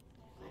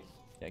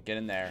 Yeah, get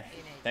in there.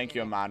 Thank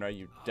you, Amanra,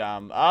 you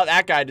dumb. Oh,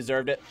 that guy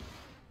deserved it.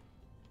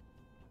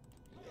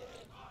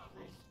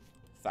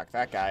 Fuck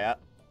that guy up.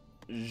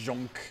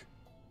 Zonk.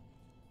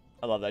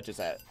 I love that, just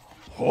that.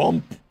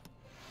 Whomp.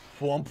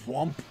 Whomp,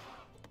 whomp.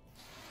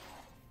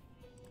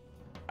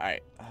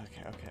 Alright,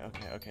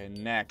 okay.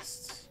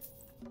 Next.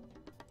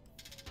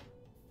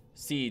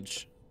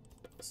 Siege.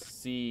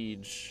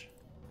 Siege.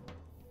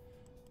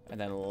 And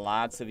then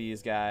lots of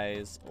these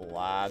guys.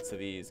 Lots of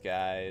these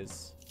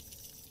guys.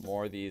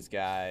 More of these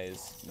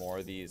guys. More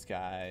of these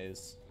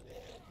guys.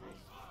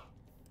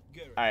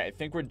 Alright, I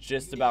think we're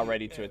just about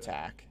ready to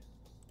attack.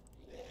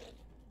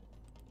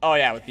 Oh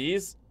yeah, with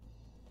these?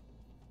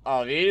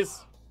 Oh,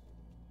 these?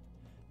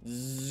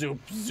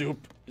 Zoop,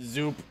 zoop,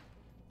 zoop,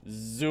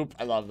 zoop.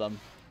 I love them.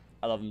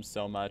 I love them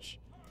so much.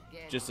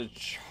 Just a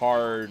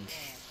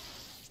charge.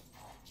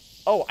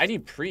 Oh, I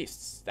need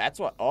priests. That's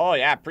what. Oh,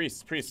 yeah,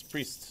 priests.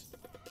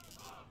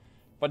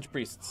 Bunch of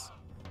priests.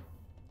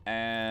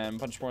 And a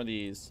bunch more of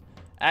these.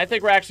 And I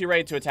think we're actually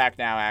ready to attack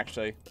now,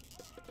 actually.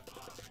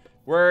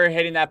 We're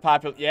hitting that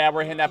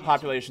we're hitting that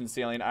population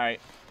ceiling. All right.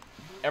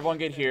 Everyone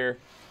get here.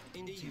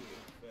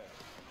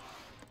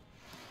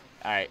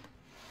 All right.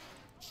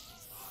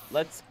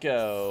 Let's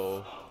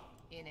go.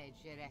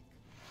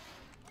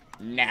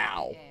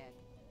 Now.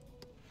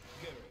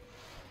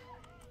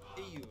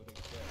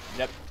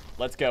 Yep,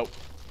 let's go.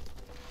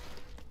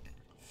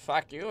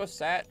 Fuck you,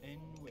 Sat.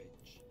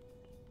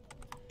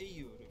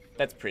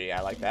 That's pretty,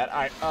 I like that.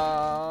 Alright,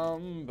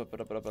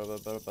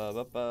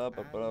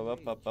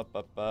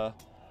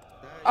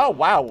 oh,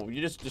 wow,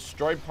 you just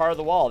destroyed part of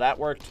the wall. That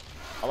worked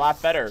a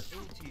lot better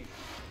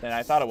than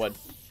I thought it would.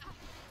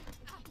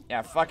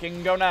 Yeah,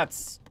 fucking go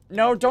nuts.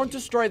 No, don't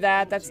destroy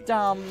that. That's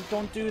dumb.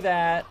 Don't do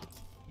that.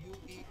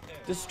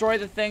 Destroy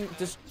the thing.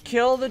 Just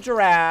kill the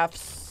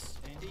giraffes.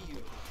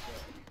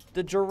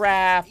 The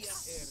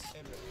giraffes.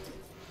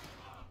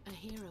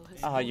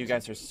 Oh, you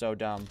guys are so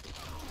dumb.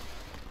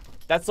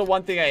 That's the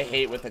one thing I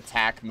hate with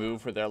attack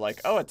move, where they're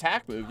like, oh,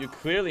 attack move. You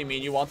clearly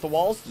mean you want the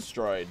walls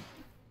destroyed.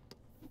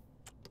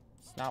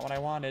 It's not what I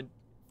wanted.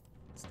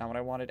 It's not what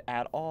I wanted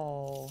at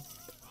all.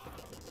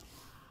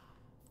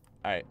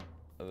 Alright.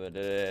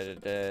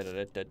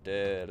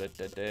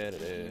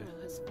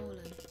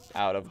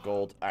 Out of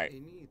gold. Alright.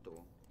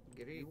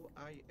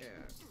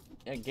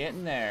 Yeah, get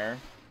in there.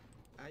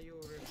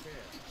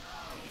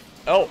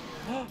 Oh!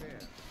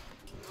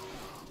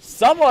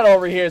 Someone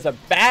over here is a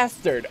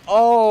bastard.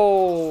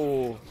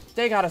 Oh!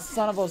 They got a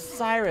son of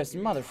Osiris,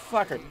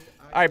 motherfucker.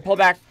 Alright, pull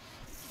back.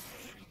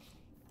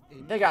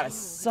 They got a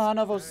son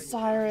of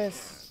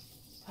Osiris.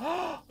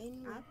 I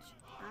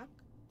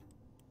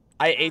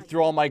ate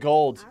through all my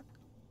gold.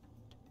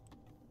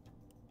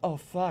 Oh,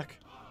 fuck.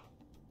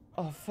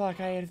 Oh, fuck,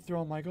 I ate through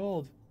all my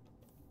gold.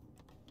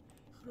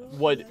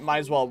 Wood, might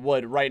as well,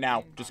 wood, right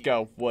now. Just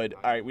go, wood.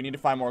 Alright, we need to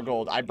find more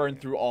gold. I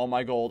burned through all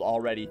my gold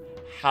already.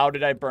 How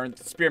did I burn?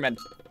 Spearmen.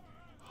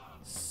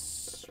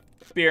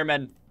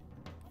 Spearmen.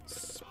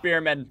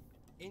 Spearmen.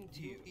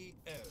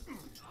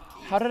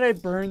 How did I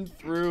burn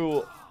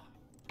through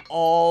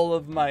all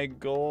of my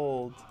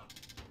gold?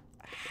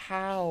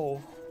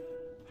 How?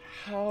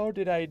 How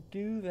did I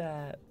do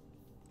that?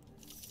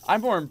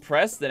 I'm more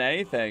impressed than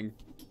anything.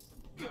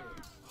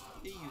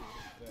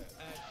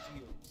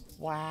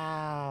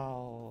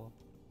 Wow.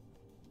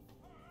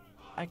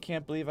 I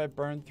can't believe I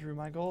burned through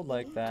my gold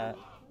like that.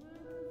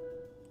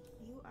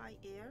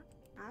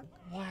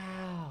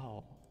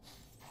 Wow.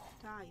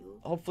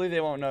 Hopefully they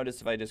won't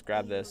notice if I just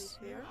grab this.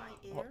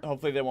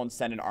 Hopefully they won't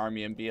send an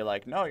army and be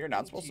like, no, you're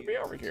not supposed to be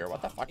over here.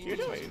 What the fuck are you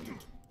doing?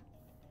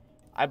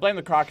 I blame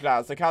the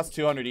crocodiles. They cost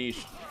 200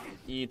 each.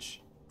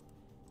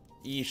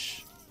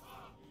 Each.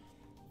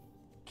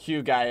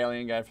 Q guy,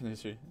 alien guy from the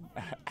history.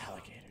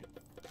 Alligator.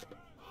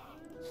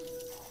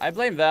 I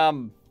blame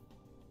them.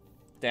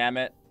 Damn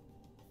it.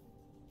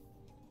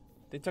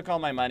 They took all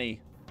my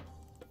money.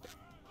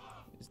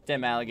 These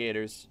damn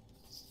alligators.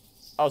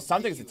 Oh,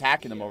 something's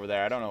attacking them over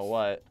there. I don't know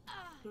what.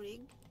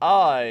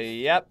 Oh,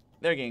 yep.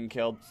 They're getting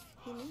killed.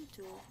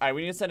 Alright,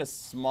 we need to send a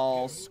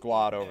small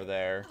squad over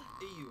there.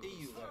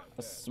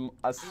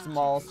 A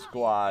small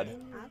squad.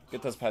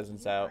 Get those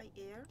peasants out.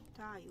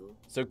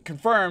 So,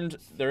 confirmed,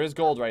 there is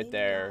gold right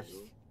there.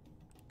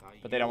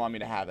 But they don't want me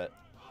to have it.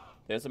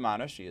 There's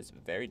Amana. She is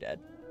very dead.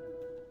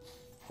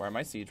 Where are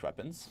my siege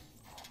weapons?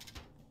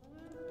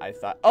 I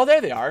thought... Oh,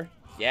 there they are.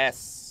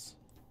 Yes.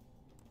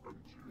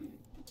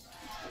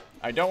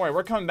 Alright, don't worry.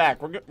 We're coming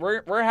back.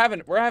 We're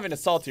having a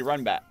salty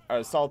run back. Or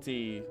a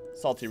salty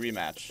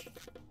rematch.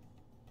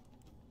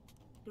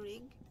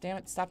 Damn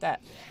it. Stop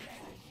that.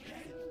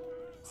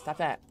 Stop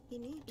that.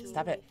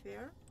 Stop it.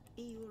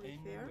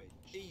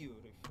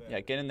 Yeah,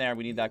 get in there.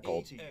 We need that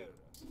gold.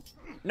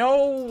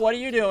 No, what are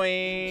you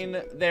doing?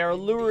 They're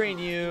luring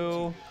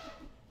you.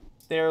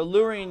 They're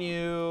luring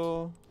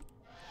you.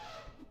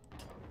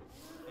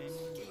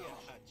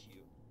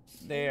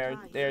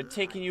 They're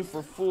taking you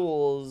for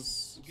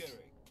fools.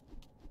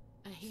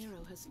 A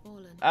hero has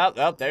fallen.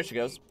 Oh, there she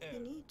goes.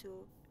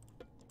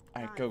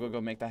 Alright,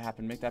 go. Make that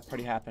happen. Make that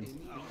party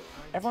happen.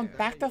 Everyone,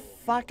 back the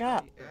fuck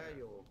up.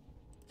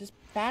 Just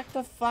back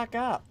the fuck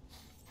up.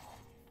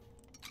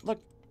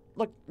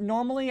 Look,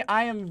 normally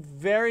I am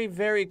very,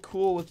 very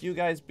cool with you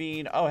guys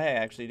being... Oh, hey, I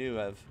actually do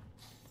have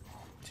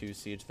 2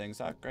 siege things.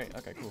 Oh, great.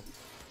 Okay, cool.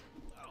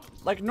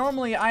 Like,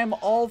 normally I am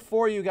all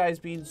for you guys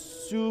being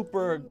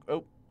super...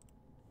 Oh.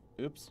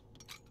 Oops.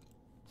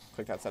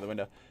 Clicked outside the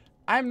window.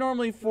 I'm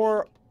normally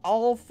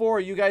all for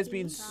you guys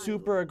being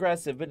super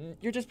aggressive, but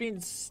you're just being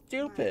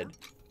stupid.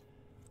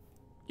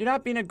 You're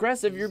not being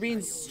aggressive, you're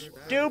being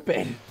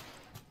stupid.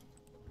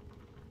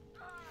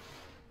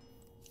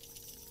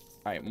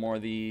 Alright, more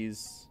of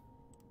these.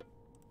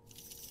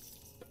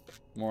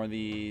 More of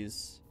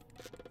these.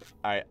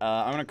 Alright,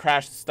 I'm gonna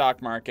crash the stock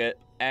market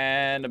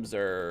and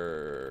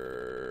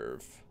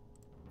observe.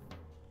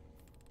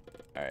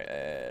 Alright.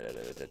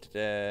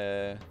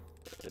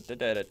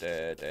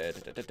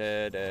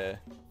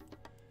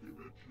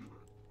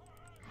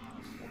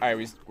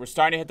 Alright, we're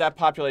starting to hit that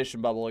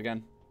population bubble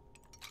again.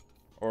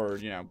 Or,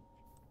 you know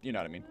what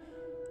I mean.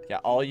 Yeah,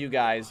 all you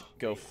guys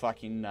go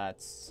fucking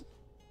nuts.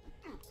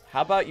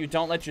 How about you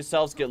don't let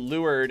yourselves get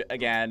lured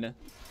again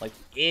like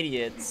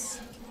idiots?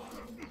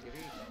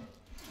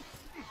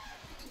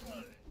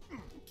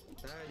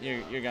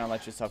 You're gonna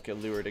let yourself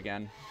get lured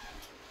again.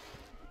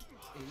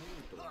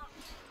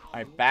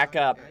 Alright, back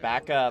up.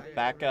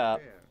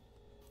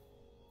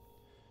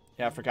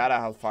 Yeah, I forgot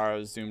how far I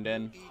was zoomed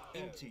in.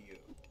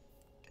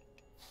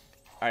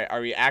 Alright,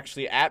 are we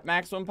actually at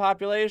maximum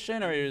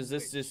population, or is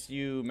this just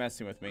you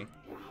messing with me?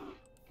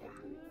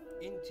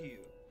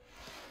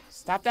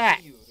 Stop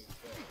that!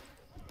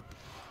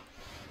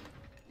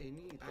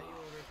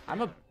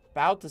 I'm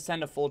about to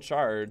send a full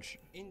charge.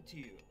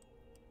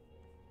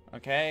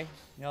 Okay,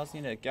 you all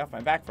need to get off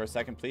my back for a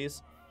second,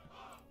 please.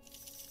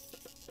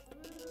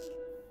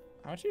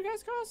 How much do you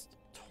guys cost?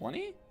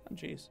 20? Oh,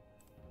 jeez.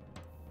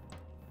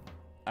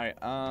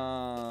 Alright,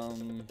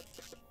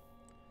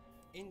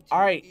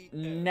 Alright,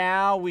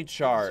 now we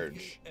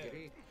charge.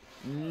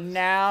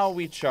 Now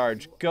we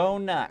charge. Go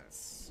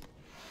nuts.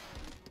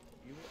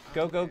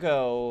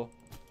 Go.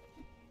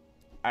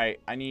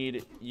 Alright, I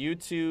need you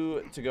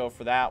two to go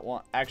for that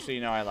one. Actually,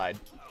 no, I lied.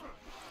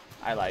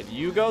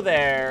 You go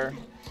there.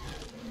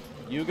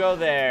 You go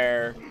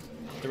there.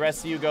 The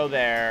rest of you go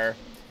there.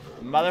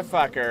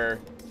 Motherfucker.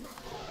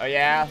 Oh,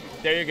 yeah?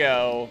 There you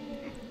go.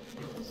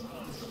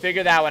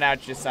 Figure that one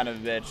out, you son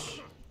of a bitch.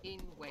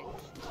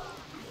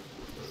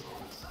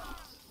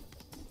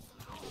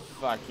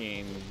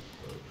 Fucking...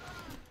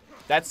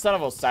 That son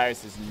of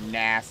Osiris is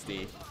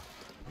nasty.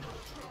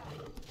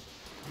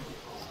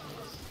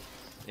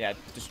 Yeah,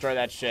 destroy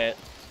that shit.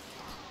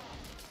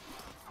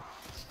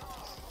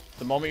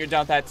 The moment you're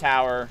done with that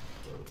tower,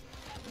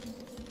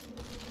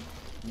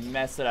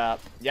 mess it up.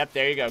 Yep,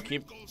 there you go.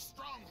 Keep...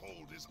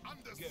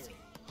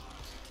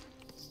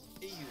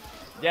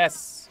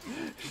 Yes.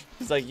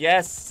 He's like,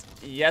 yes.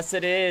 Yes,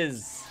 it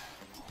is.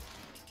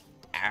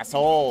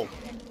 Asshole.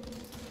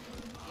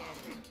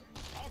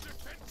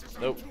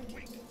 Nope.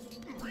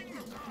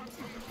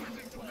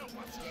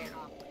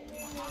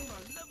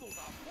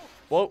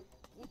 Whoa.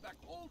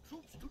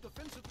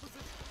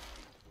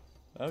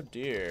 Oh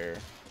dear.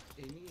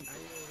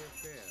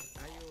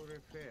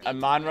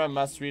 Amanra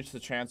must reach the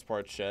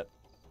transport ship.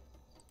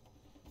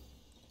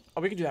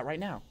 Oh, we can do that right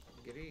now.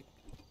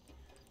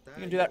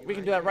 We can do that. We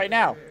can do that right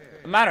now.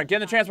 Amanra, get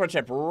in the transport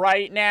ship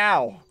right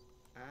now.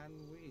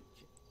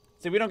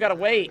 See, we don't gotta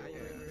wait.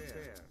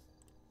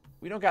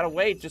 We don't gotta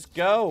wait. Just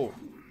go.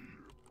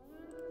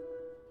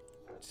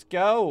 Just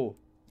go.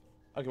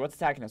 Okay, what's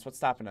attacking us? What's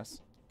stopping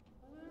us?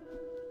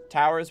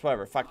 Towers,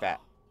 whatever. Fuck that.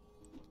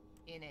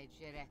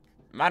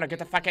 Mano, get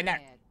the fuck in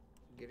there.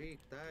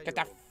 Get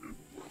the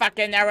fuck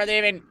in there. We're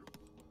leaving.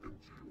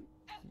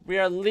 We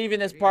are leaving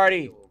this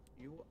party.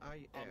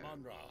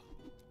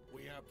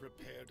 We have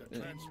prepared a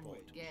transport.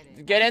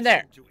 Get in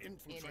there. To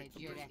infiltrate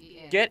the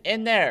prison. Get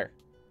in there.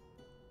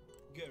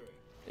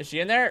 Is she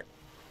in there?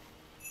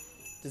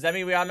 Does that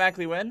mean we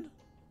automatically win?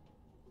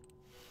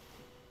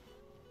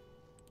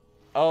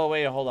 Oh,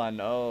 wait, hold on.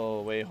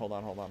 Oh, wait, hold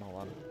on.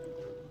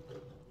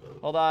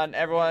 Hold on,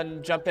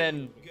 everyone, jump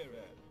in.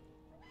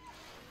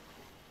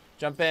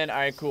 Jump in. All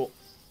right, cool.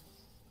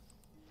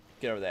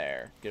 Get over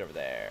there. Get over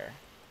there.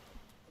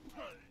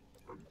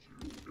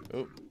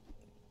 Oop.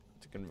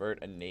 To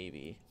convert a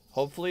navy.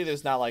 Hopefully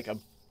there's not like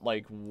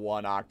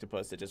one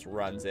octopus that just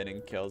runs in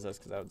and kills us,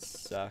 because that would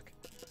suck.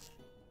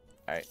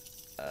 All right.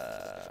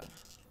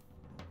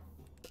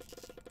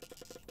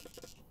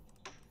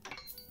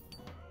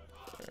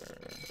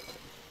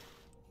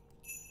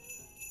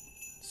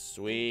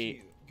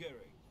 Sweet.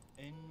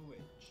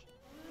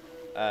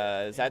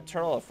 Is that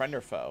turtle a friend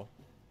or foe?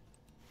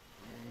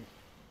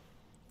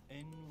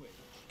 Can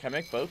I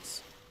make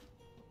boats?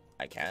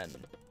 I can.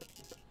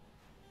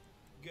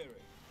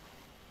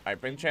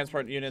 Alright, bring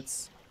transport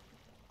units.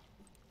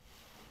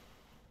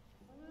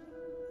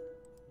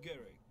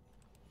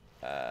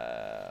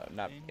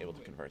 Not able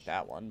to convert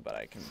that one, but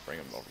I can bring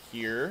them over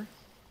here.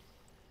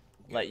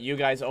 Let you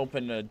guys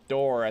open a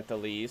door at the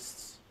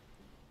least.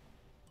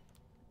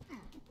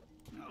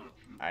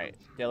 Alright.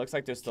 Yeah, looks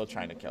like they're still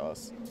trying to kill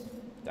us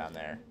down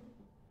there.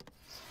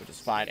 Which is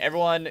fine.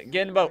 Everyone,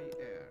 get in the boat.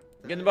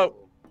 Get in the boat.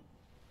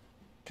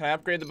 Can I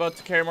upgrade the boat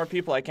to carry more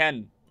people? I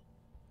can.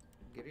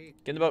 Get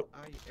in the boat.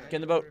 Get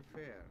in the boat.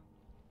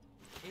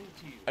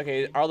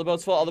 Okay, are all the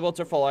boats full? All the boats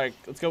are full. Alright,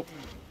 let's go.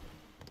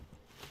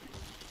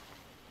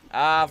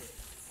 Ah,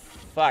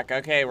 fuck.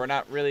 Okay, we're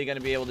not really going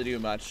to be able to do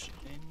much.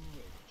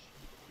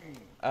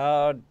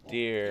 Oh,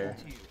 dear.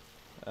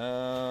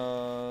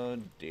 Oh,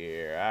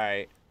 dear.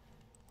 Alright.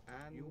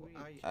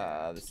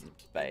 This is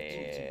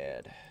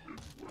bad.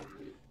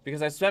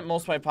 Because I spent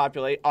most of my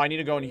population. Oh, I need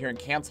to go in here and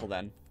cancel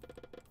then.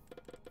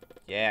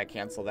 Yeah,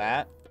 cancel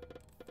that.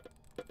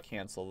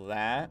 Cancel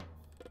that.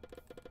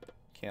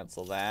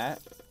 Cancel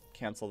that.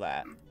 Cancel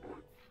that.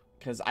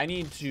 Because I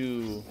need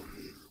to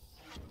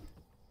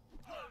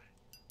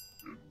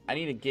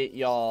get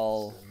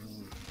y'all.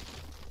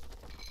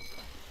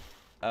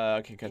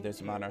 Okay, good. There's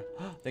some honor.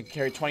 They can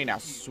carry 20 now.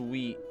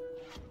 Sweet.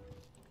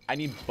 I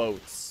need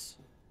boats.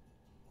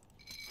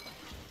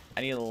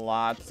 I need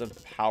lots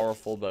of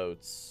powerful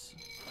boats.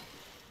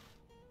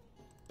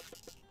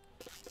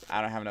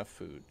 I don't have enough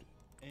food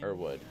or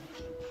wood.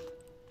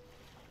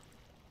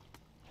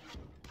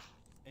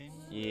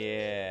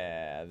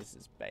 Yeah, this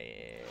is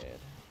bad.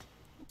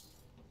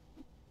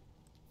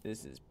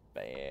 This is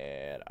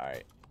bad. All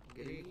right.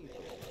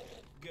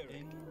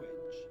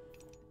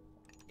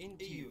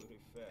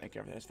 I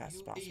get over there as fast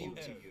as possible.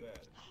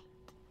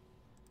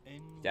 Yeah,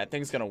 that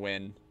thing's gonna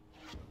win.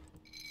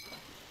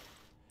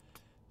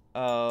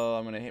 Oh,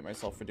 I'm gonna hate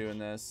myself for doing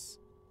this.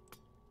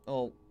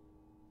 Oh,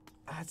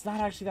 it's not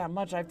actually that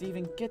much I have to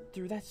even get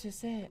through. That's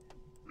just it.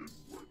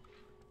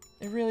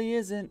 It really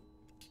isn't.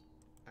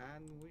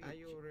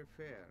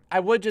 I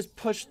would just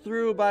push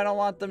through, but I don't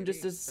want them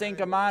just to sink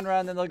a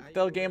Manra, and then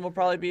the game will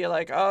probably be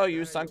like, oh,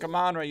 you sunk a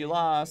Manra, you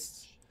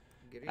lost.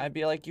 I'd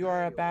be like, you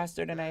are a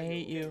bastard and I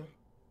hate you.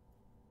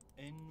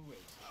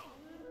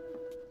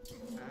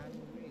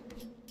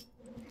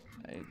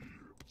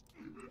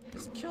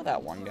 Just kill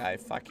that one guy.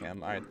 Fuck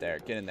him. Alright, there.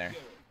 Get in there.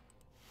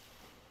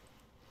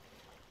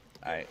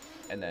 Alright,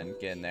 and then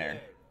get in there.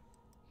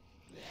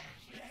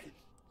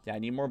 Yeah, I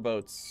need more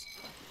boats.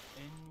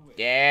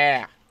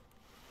 Yeah!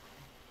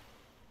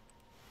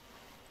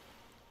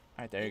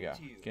 Alright, there you go.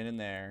 Get in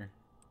there.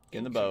 Get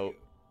in the boat.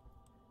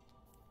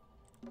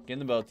 Get in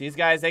the boat. These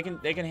guys, they can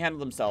handle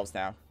themselves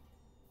now.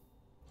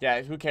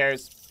 Yeah, who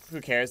cares? Who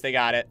cares? They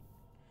got it.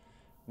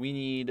 We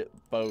need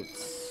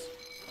boats.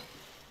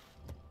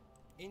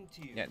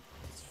 Yeah,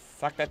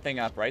 fuck that thing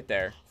up right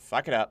there.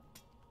 Fuck it up.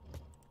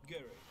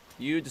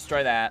 You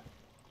destroy that.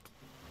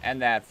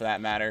 And that, for that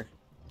matter.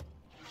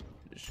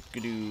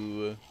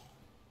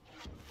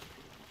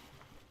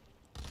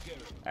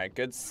 Alright,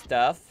 good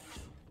stuff.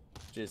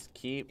 Just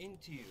keep.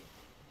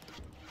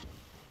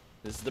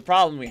 This is the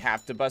problem. We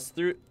have to bust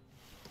through.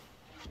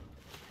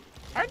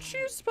 Aren't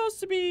you supposed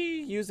to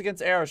be used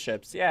against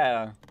aeroships?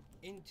 Yeah.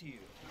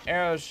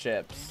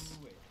 Aeroships.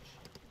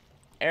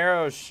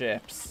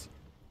 Aeroships.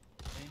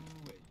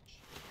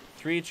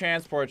 3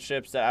 transport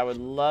ships that I would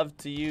love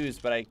to use,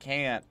 but I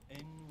can't.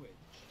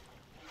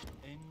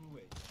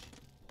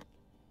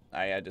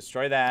 Alright, yeah,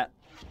 destroy that.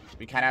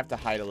 We kind of have to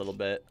hide a little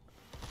bit.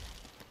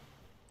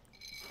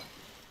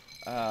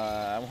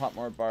 I want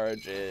more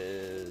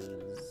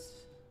barges.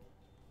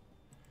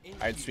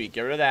 Alright, sweet.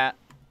 Get rid of that.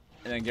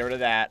 And then get rid of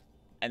that.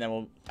 And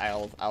then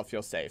I'll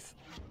feel safe,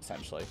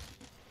 essentially.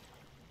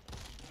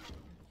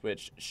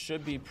 which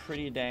should be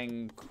pretty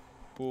dang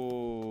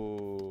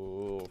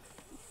cool.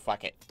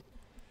 Fuck it.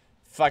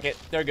 Fuck it.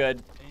 They're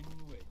good.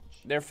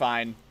 They're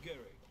fine.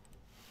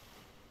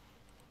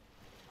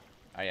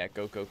 Oh yeah,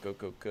 go, go, go,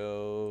 go,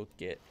 go.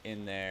 Get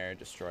in there.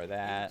 Destroy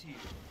that.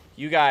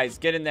 You guys,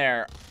 get in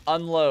there.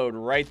 Unload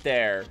right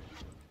there.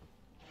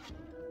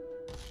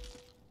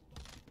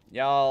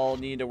 Y'all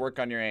need to work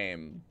on your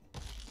aim.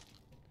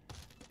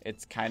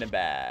 It's kind of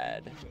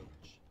bad.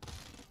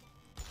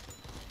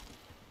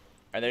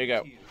 Alright, there you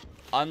go.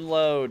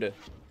 Unload.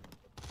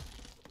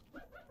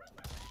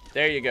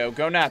 There you go.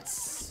 Go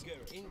nuts.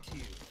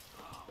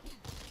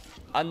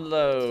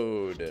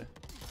 Unload.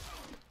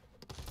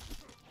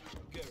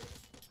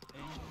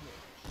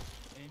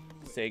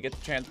 Say, get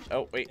the chance.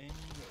 Oh, wait.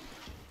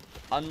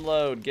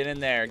 Unload. Get in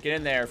there. Get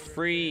in there.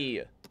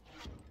 Free.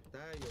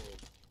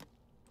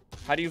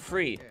 How do you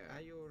free?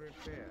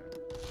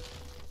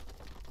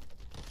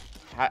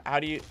 How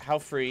do you, how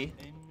free?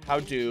 How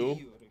do?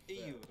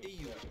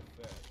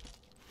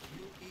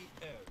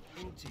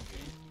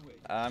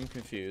 I'm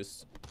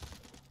confused.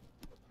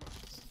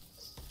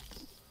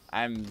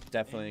 I'm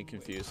definitely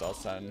confused all of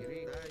a sudden.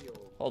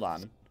 Hold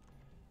on.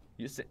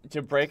 You said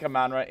to break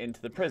Amanra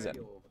into the prison.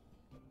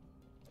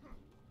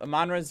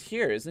 Amanra's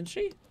here, isn't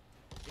she?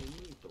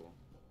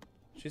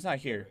 She's not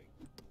here.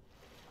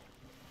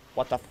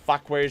 What the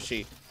fuck? Where is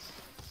she?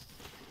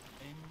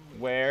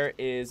 Where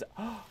is...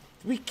 Oh,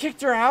 we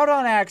kicked her out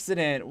on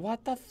accident.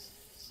 What the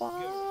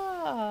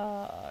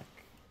fuck?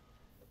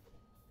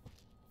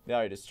 They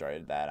already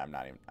destroyed that. I'm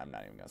not even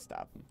gonna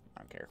stop them.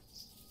 I don't care.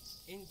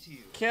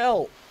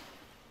 Kill!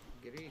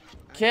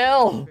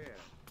 Kill!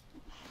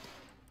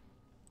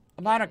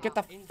 Amanra, get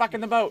the fuck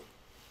in the boat.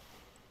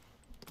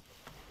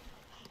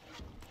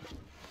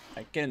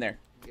 Alright, get in there.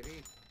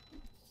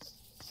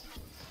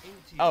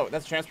 Oh,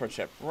 that's transport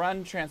ship.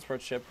 Run,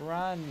 transport ship,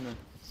 run.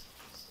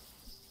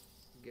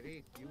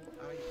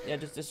 Yeah,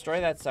 just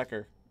destroy that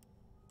sucker.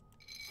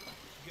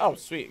 Oh,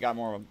 sweet, got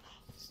more of them.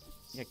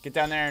 Yeah, get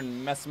down there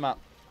and mess them up.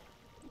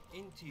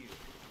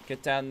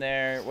 Get down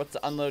there. What's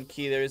the unload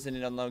key? There isn't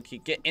an unload key.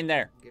 Get in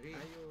there.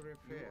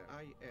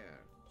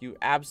 You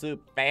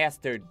absolute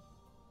bastard.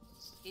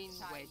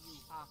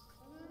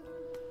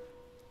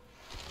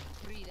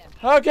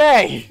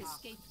 Okay.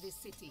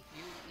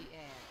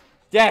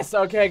 Yes,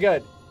 okay,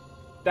 good.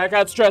 That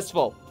got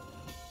stressful.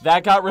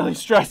 That got really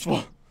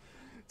stressful.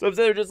 So I'm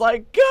saying, just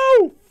like,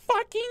 go!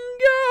 Fucking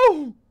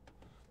go!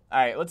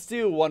 Alright, let's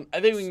do one.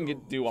 I think we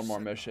can do one more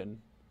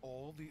mission.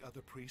 All the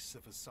other priests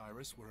of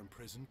Osiris were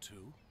imprisoned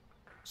too?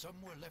 Some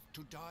were left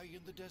to die in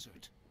the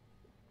desert.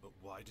 But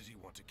why did he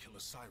want to kill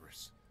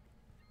Osiris?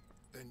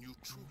 Then you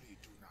truly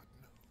do not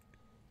know.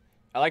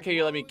 I like how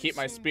you let me keep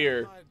my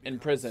spear in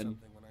prison.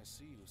 When I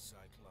see you,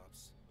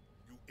 Cyclops.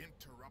 You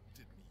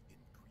interrupted me in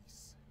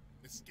Greece,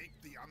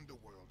 escaped the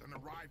underworld, and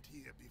arrived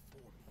here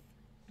before me.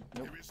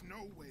 Nope. There is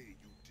no way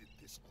you did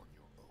this on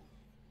your own.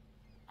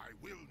 I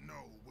will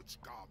know which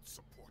gods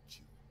support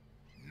you.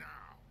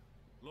 Now.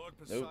 Lord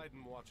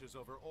Poseidon watches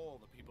over all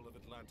the people of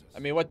Atlantis. I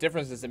mean, what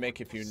difference does it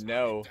make if you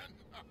know?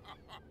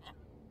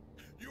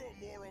 You're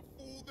more a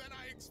fool than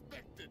I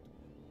expected.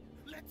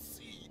 Let's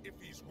see if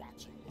he's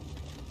watching.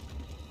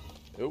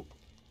 Oh.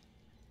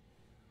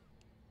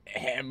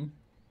 Him.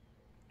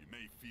 You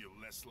may feel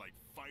less like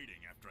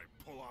fighting after I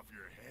pull off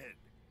your head.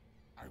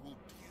 I will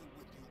deal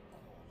with you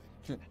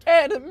all.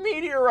 And a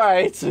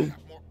meteorite. I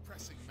have more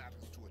pressing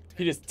matters to attend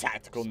He just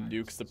tactical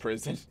nukes the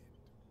prison.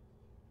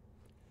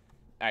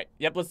 Alright,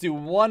 yep, let's do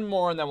one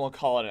more and then we'll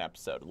call it an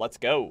episode. Let's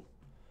go.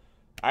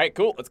 Alright,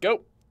 cool, let's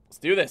go. Let's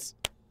do this.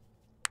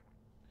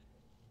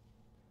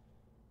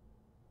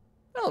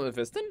 Hello,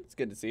 Mephiston. It's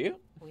good to see you.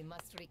 We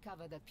must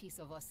recover the piece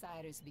of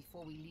Osiris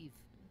before we leave.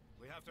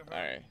 We have to hurry.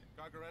 All right.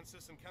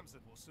 Gargarensis and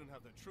Kemsit will soon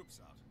have their troops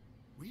out.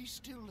 We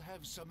still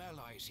have some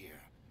allies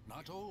here.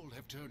 Not all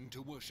have turned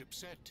to worship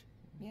Set.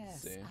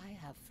 Yes, I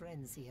have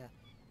friends here.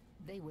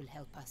 They will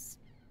help us.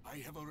 I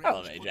have Hello,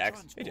 arranged for Ajax.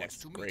 transports Ajax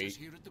is to meet great. us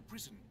here at the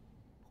prison.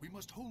 We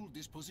must hold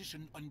this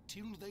position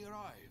until they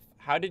arrive.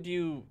 How did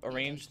you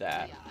arrange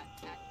that?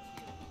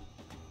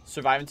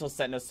 Survive until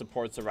Sentinel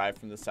supports arrive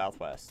from the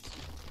southwest.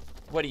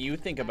 What do you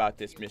think about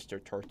this,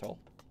 Mr. Turtle?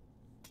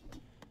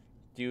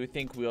 Do you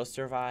think we'll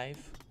survive?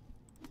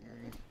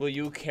 Will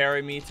you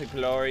carry me to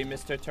glory,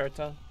 Mr.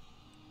 Turtle?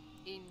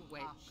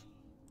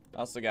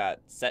 Also got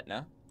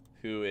Setna,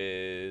 who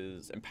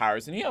is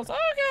empowers and heals. Oh,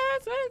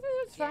 okay,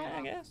 that's fine,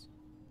 I guess.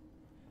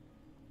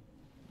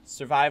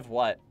 Survive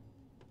what?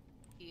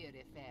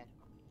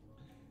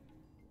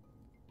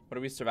 What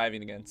are we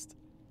surviving against?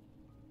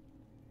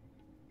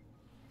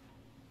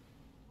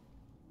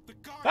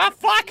 Ah,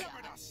 fuck!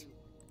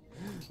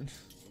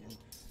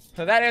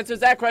 So that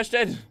answers that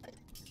question.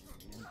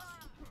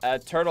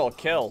 Turtle,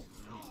 kill.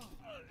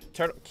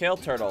 Kill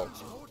turtle.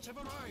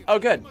 Oh,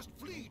 good.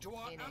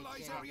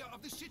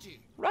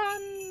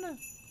 Run!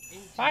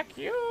 Fuck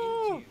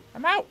you!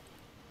 I'm out.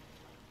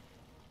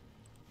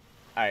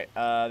 All right,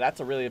 that's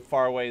a really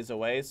far ways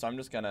away, so I'm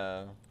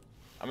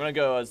gonna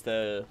go as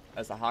the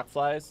hawk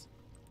flies.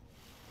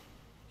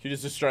 You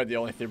just destroyed the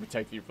only thing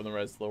protecting you from the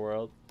rest of the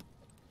world.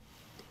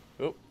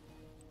 Oop.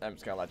 I'm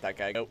just gonna let that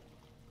guy go.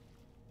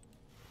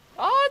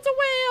 Oh, it's a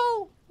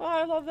whale! Oh,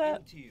 I love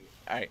that.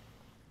 Alright.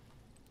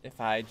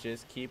 If I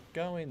just keep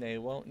going, they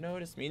won't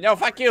notice me. No,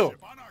 fuck you!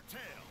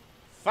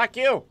 Fuck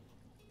you!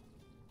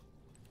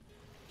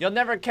 You'll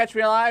never catch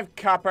me alive,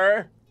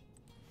 copper!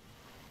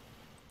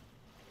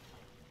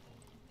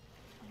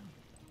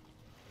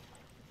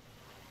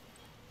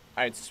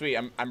 Alright, sweet.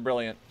 I'm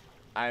brilliant.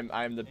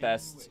 I'm the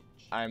best.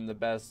 I'm the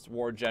best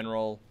war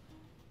general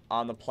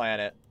on the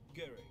planet.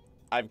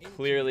 I've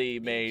clearly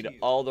made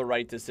all the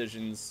right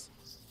decisions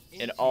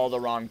in all the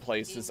wrong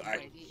places.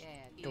 Alright.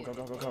 Go, go,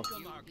 go, go, go.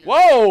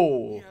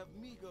 Whoa! We have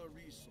meager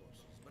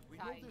resources, but we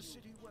know this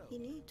city well. You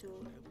need to.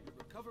 And we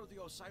recover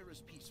the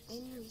Osiris piece from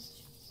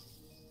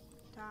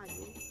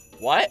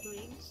What?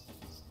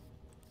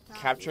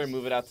 Capture and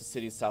move it out to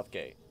city's south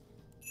gate.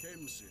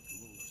 Kemsit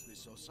moves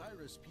this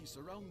Osiris piece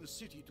around the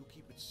city to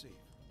keep it safe.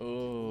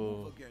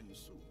 Ooh. Move again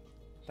soon.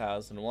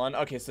 1001.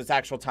 Okay, so it's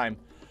actual time.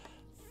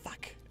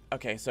 Fuck.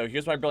 Okay, so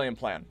here's my brilliant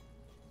plan.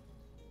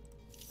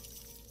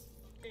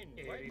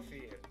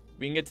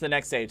 We can get to the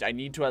next stage. I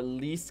need to at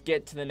least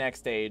get to the next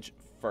stage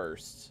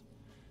first.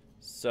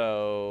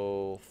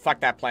 So,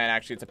 fuck that plan,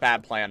 actually. It's a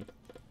bad plan.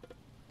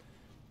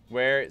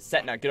 Where?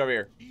 Setna, get over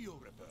here.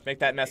 Make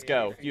that mess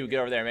go. You, get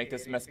over there. Make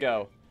this mess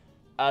go.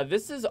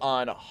 This is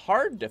on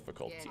hard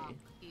difficulty.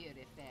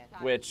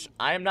 Which,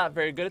 I am not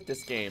very good at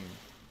this game,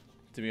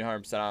 to be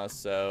 100%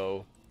 honest,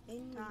 so...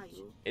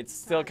 It's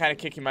still kind of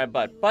kicking my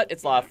butt, but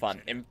it's a lot of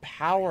fun.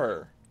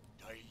 Empower.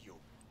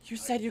 You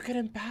said you could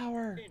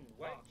empower.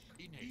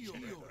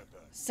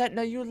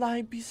 Setna, you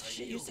lying piece of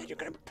shit. You said you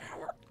could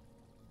empower.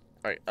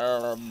 Alright,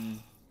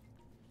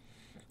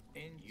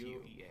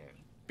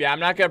 yeah, I'm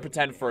not gonna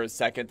pretend for a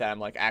second that I'm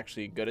like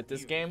actually good at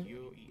this game.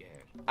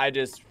 I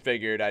just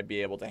figured I'd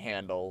be able to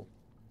handle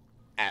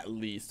at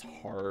least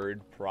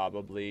hard,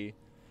 probably.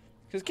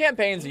 Because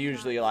campaigns are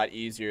usually a lot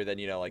easier than,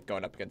 you know, like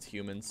going up against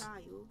humans.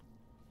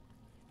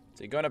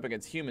 So going up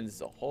against humans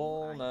is a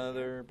whole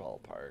nother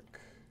ballpark.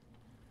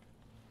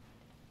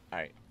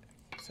 Alright,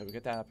 so we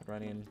get that up and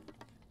running.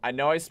 I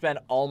know I spent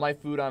all my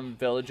food on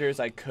villagers.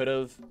 I could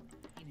have.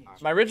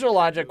 My original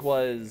logic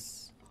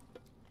was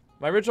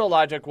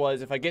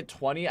if I get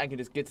 20, I can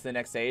just get to the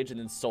next stage and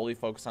then solely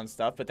focus on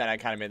stuff. But then I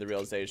kind of made the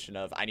realization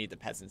of I need the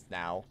peasants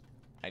now.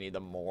 I need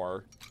them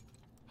more.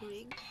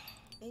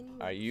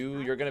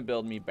 You're gonna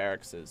build me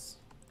barrackses.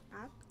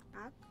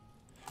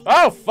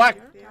 Oh fuck!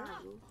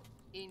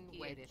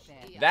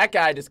 That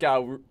guy just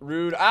got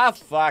rude. Ah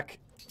fuck!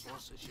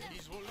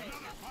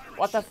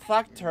 What the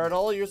fuck,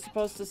 turtle? You're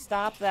supposed to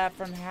stop that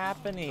from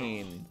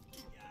happening.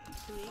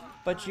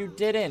 But you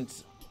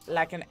didn't.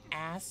 Like an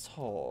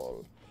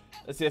asshole.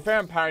 Let's see, the fair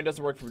empowering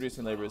doesn't work for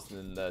reducing laborers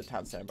in the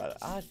town center, by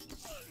the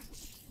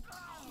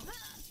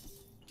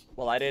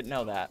well, I didn't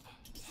know that.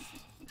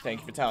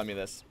 Thank you for telling me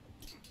this.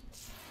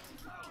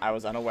 I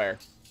was unaware.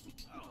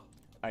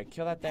 Alright,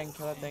 kill that thing,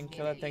 kill that thing,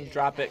 kill that thing.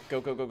 Drop it.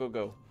 Go, go, go, go,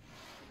 go.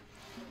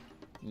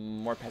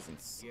 More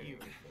peasants.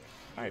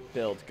 Alright,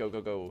 build. Go,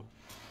 go, go.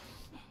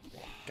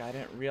 God, I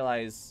didn't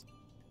realize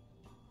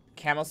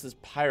Camus is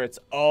pirates.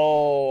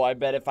 Oh, I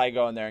bet if I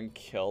go in there and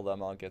kill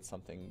them, I'll get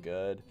something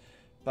good.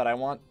 But I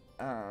want...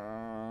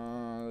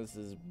 this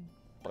is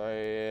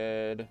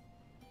bad.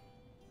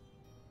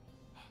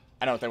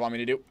 I know what they want me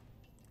to do.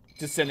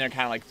 Just sitting there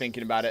kind of like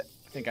thinking about it.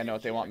 I think I know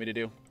what they want me to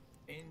do.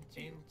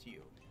 It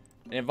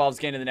involves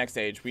getting to the next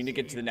stage. We need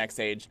to get to the next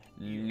stage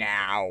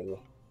now.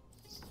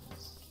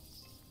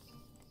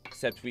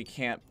 Except we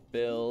can't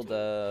build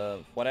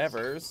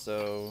whatever,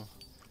 so...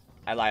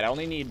 I lied. I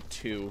only need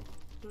 2.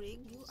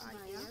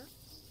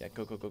 Yeah,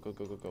 go, go, go, go,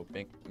 go, go, go.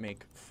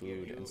 Make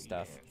food and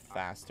stuff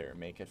faster.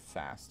 Make it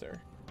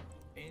faster.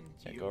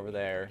 Yeah, go over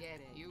there.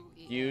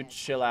 You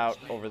chill out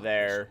over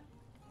there.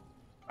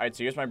 Alright,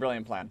 so here's my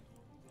brilliant plan.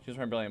 Here's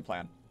my brilliant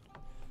plan.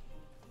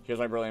 Here's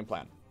my brilliant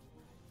plan.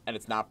 And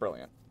it's not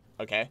brilliant.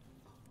 Okay?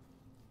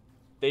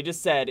 They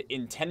just said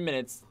in 10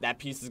 minutes that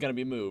piece is going to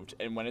be moved.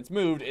 And when it's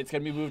moved, it's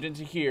going to be moved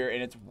into here.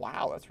 And it's...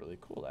 Wow, that's really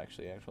cool,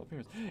 actually. Actual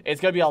appearance. It's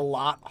going to be a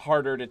lot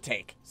harder to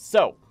take.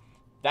 So...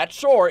 that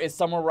shore is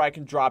somewhere where I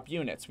can drop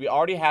units. We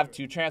already have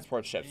 2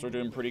 transport ships. We're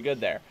doing pretty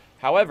good there.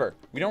 However,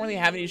 we don't really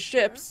have any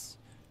ships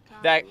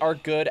that are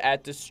good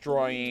at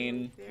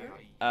destroying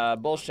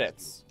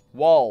bullshits,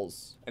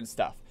 walls, and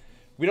stuff.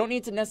 We don't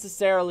need to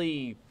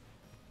necessarily...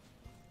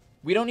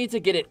 we don't need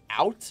to get it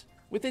out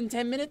within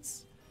 10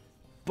 minutes.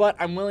 But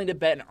I'm willing to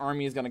bet an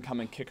army is going to come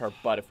and kick our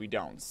butt if we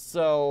don't.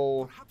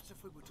 So... perhaps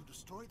if we were to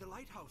destroy the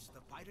lighthouse,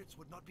 the pirates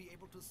would not be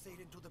able to sail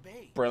into the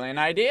bay. Brilliant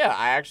idea.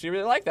 I actually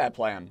really like that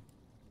plan.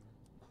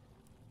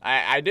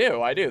 I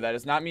do. That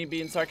is not me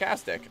being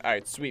sarcastic.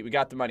 Alright, sweet. We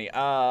got the money.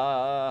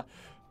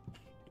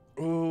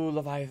 Ooh,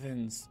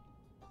 Leviathans.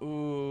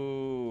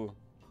 Ooh.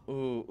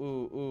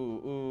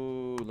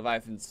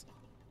 Leviathans.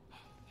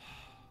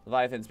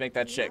 Leviathans, make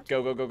that shit.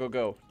 Go, go, go, go,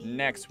 go.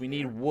 Next, we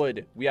need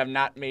wood. We have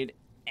not made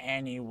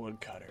any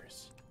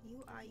woodcutters.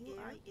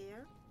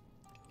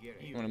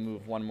 I'm gonna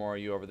move one more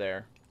of you over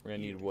there. We're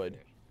gonna need wood.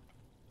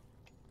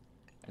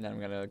 And then I'm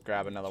gonna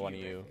grab another one of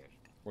you.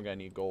 We're gonna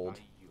need gold.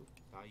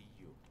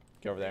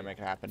 Get over there and make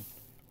it happen.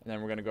 And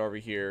then we're gonna go over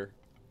here.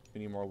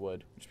 We need more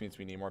wood, which means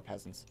we need more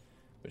peasants.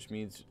 Which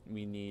means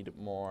we need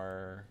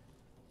more...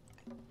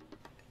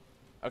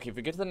 Okay, if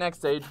we get to the next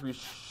stage, we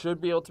should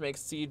be able to make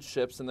siege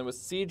ships. And then with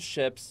siege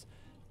ships,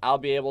 I'll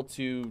be able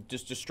to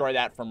just destroy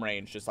that from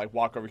range. Just like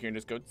walk over here and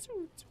just go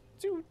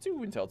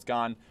until it's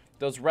gone.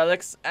 Those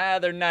relics,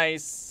 they're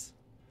nice.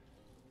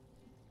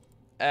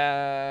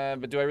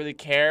 But do I really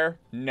care?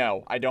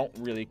 No, I don't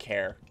really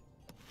care.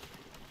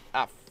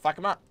 Ah, fuck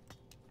him up.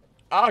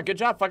 Oh, good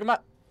job. Fuck him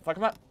up. Fuck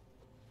him up.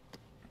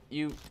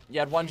 You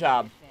had one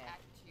job.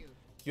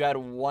 You had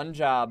one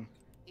job.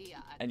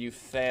 And you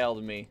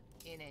failed me.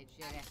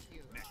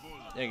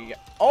 There you go.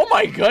 Oh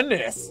my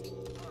goodness!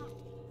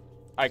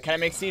 Alright, can I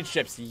make siege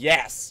ships?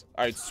 Yes!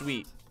 Alright,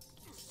 sweet.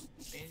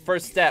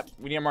 First step,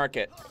 we need a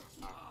market.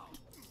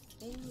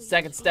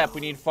 Second step,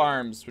 we need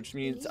farms, which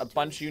means a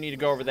bunch of you need to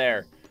go over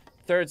there.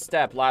 Third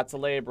step, lots of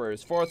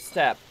laborers. Fourth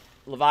step,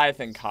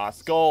 Leviathan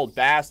costs gold,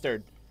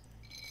 bastard.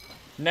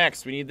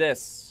 Next, we need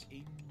this.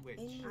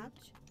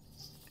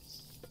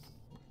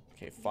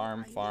 Okay,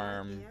 farm.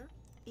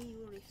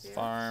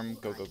 Farm,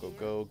 go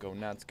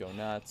nuts, go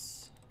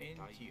nuts.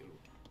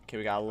 Okay,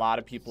 we got a lot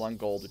of people on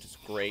gold, which is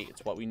great.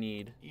 It's what we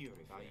need.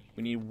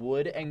 We need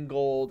wood and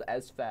gold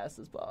as fast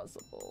as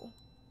possible.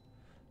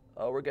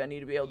 Oh, we're gonna need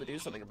to be able to do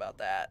something about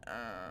that.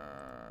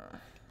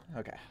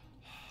 Okay.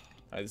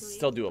 This is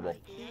still doable.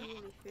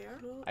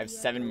 I have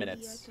 7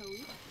 minutes.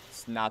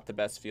 It's not the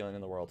best feeling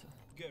in the world.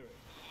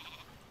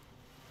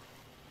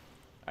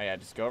 Oh yeah,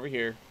 just go over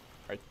here.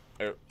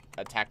 Or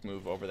attack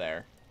move over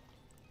there.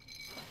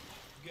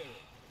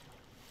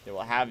 Okay,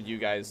 we'll have you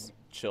guys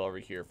chill over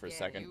here for a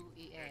second.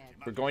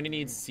 We're going to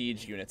need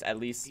siege units, at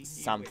least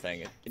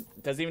something.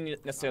 It doesn't even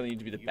necessarily need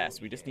to be the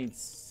best. We just need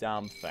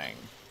something.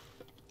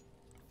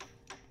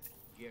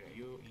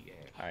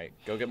 Alright,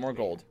 go get more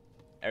gold.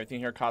 Everything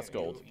here costs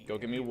gold. Go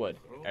get me wood.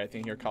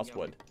 Everything here costs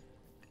wood.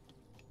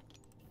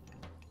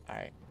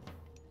 Alright.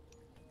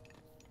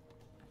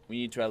 We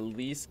need to at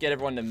least get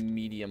everyone to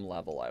medium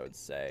level, I would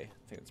say.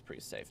 I think it's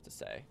pretty safe to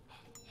say.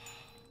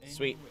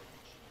 Sweet.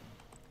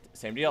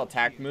 Same deal.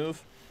 Attack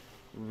move.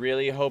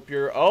 Really hope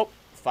you're... Oh!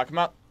 Fuck him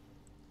up.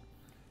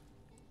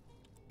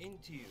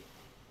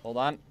 Hold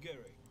on.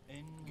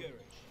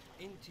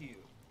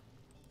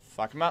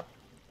 Fuck him up.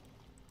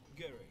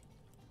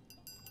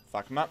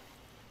 Fuck him up.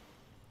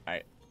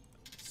 Alright.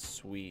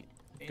 Sweet.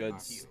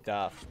 Good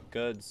stuff.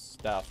 Good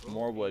stuff.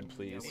 More wood,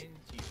 please.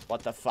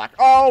 What the fuck?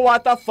 Oh,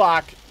 what the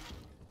fuck?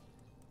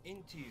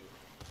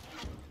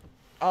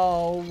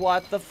 Oh,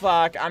 what the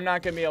fuck? I'm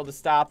not gonna be able to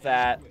stop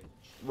that.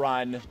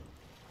 Run.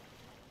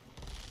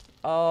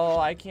 Oh,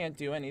 I can't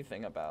do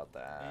anything about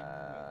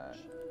that.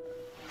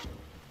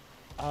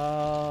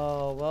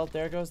 Oh, well,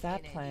 there goes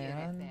that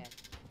plan.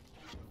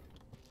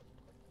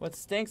 What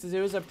stinks is it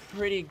was a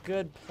pretty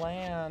good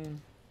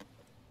plan.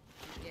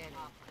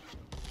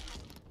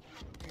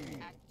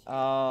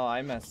 Oh,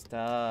 I messed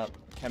up.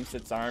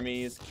 Kemsit's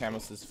armies,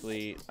 Camus's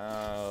fleet.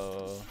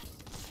 Oh.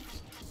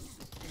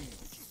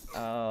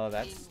 Oh,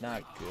 that's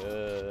not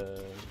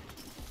good.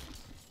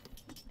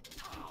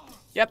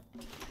 Yep.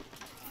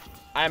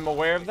 I'm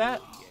aware of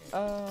that.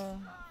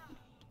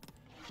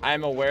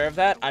 I'm aware of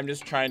that. I'm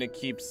just trying to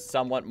keep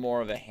somewhat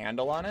more of a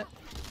handle on it.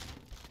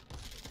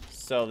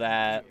 So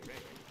that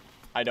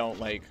I don't,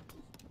 like,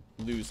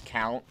 lose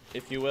count,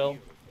 if you will.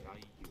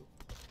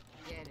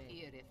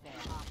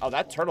 Oh,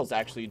 that turtle's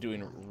actually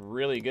doing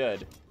really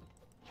good.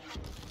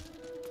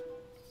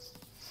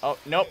 Oh,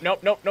 nope, nope,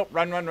 nope, nope.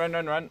 Run, run, run,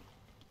 run, run.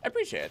 I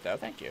appreciate it, though.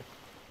 Thank you.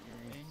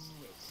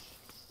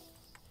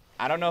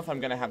 I don't know if I'm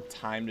going to have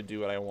time to do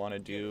what I want to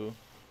do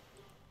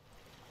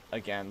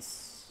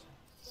against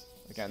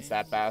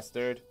that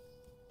bastard.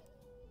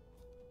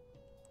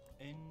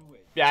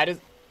 Yeah,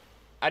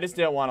 I just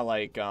didn't want to,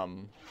 like,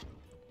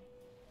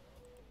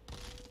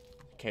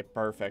 Okay,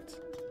 perfect.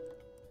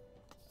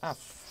 Ah,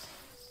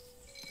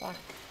 fuck.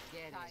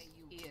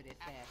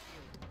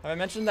 Have I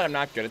mentioned that I'm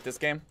not good at this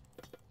game?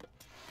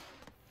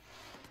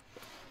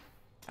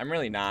 I'm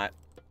really not.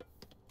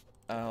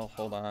 Oh,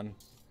 hold on.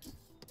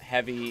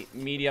 Heavy,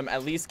 medium.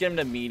 At least get him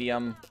to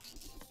medium.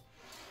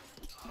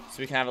 So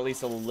we can have at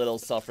least a little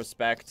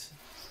self-respect.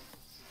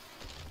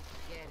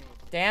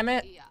 Damn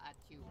it.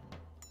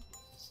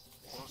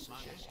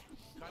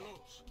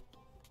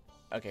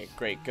 Okay,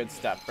 great. Good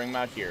stuff. Bring them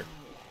out here.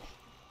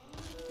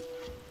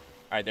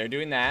 Alright, they're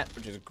doing that,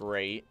 which is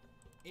great.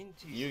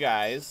 You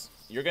guys,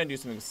 you're going to do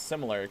something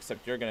similar,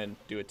 except you're going to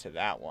do it to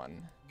that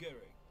one.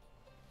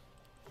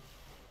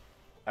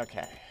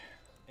 Okay.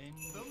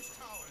 Those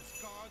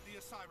towers guard the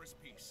Osiris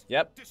piece.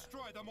 Yep.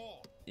 Destroy them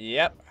all.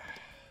 Yep.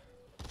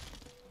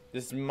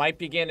 This might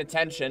be getting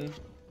attention.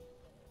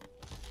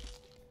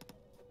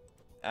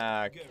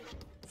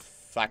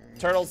 Fuck.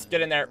 Turtles,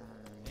 get in there.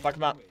 Fuck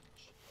them up.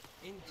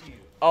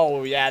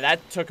 Oh, yeah,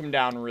 that took him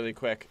down really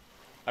quick.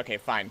 Okay,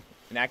 fine.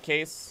 In that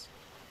case,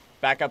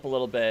 back up a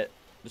little bit.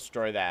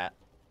 Destroy that.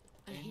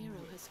 A hero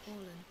has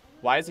fallen.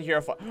 Why is a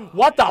hero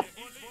What the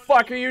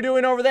fuck are you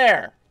doing over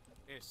there?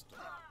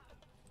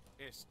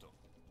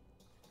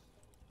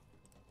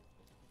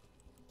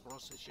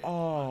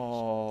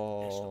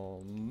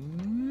 Oh,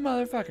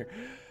 motherfucker.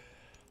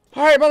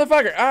 All right,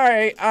 motherfucker. All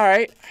right, all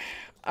right.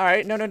 All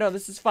right, no, no, no,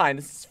 this is fine.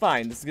 This is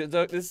fine. This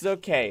is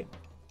okay.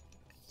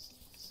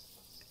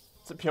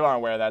 Some people aren't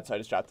aware of that, so I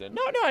just dropped it.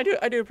 No, no,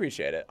 I do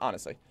appreciate it,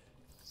 honestly.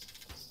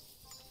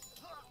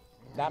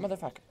 That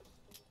motherfucker.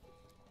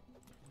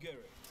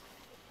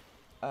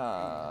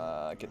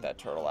 Get that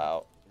turtle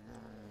out.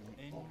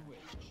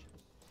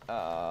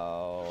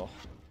 Oh.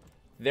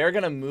 They're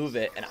gonna move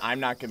it, and I'm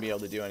not gonna be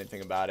able to do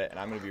anything about it, and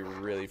I'm gonna be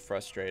really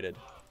frustrated.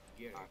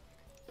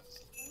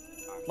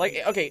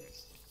 Like, okay.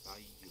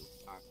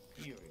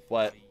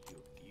 What?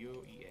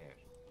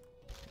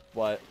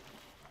 What?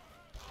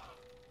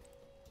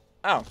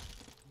 Oh.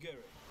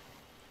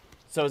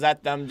 So is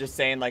that them just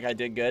saying, like, I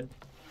did good?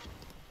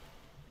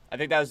 I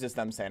think that was just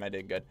them saying I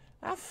did good.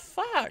 Ah,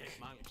 fuck.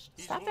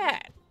 Stop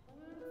that.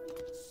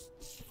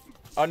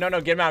 Oh, no, no.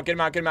 Get him out. Get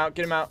him out. Get him out.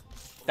 Get him out.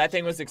 That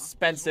thing was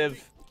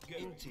expensive.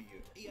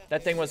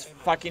 That thing was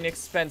fucking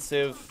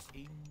expensive.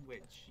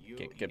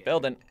 Get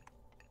building.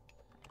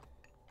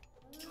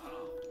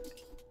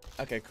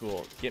 Okay,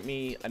 cool. Get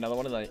me another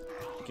one of the.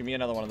 Give me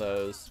another one of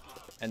those,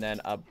 and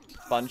then a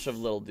bunch of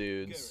little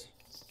dudes,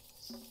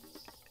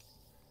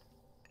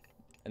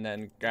 and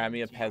then grab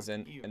me a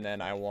peasant, and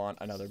then I want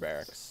another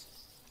barracks.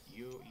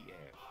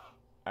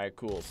 All right,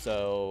 cool.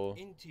 So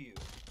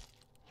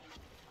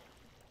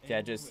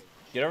yeah, just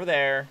get over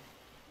there.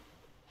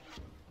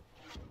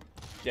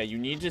 Yeah, you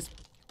need just.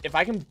 If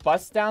I can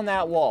bust down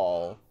that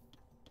wall.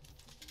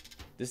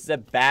 This is a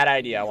bad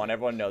idea. I want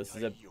everyone to know this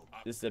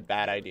is a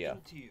bad idea.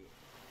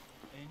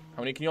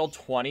 How many can you hold?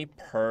 20?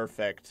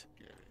 Perfect.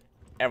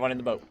 Everyone in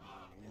the boat.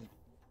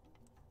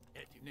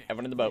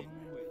 Everyone in the boat.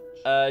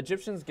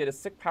 Egyptians get a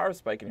sick power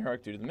spike in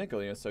heroic due to the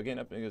Mythology, so getting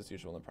up as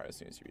usual in the price as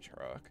soon as you reach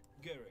heroic.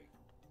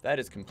 That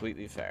is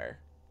completely fair.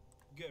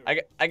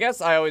 I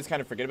guess I always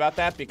kind of forget about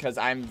that because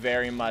I'm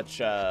very much,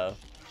 come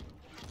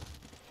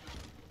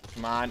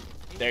on.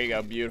 There you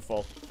go.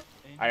 Beautiful.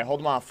 Alright,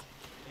 hold them off.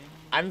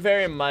 I'm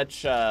very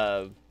much,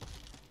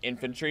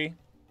 infantry,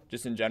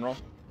 just in general.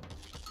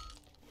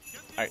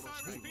 Alright.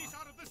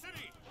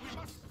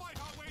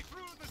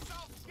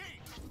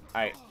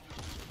 Alright.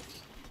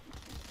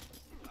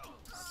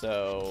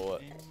 So,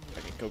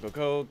 okay, go, go,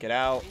 go, get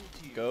out.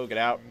 Go, get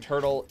out.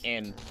 Turtle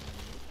in.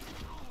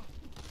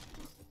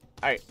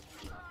 Alright.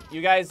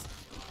 You guys,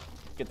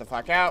 get the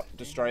fuck out.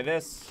 Destroy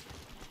this.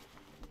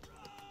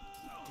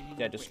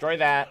 Yeah, destroy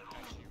that.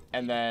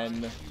 And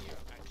then...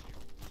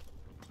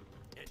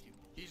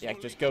 yeah,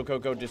 just go, go,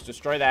 go. Just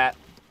destroy that.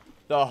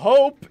 The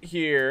hope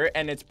here,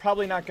 and it's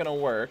probably not going to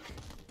work,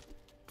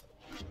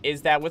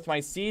 is that with my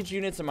siege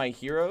units and my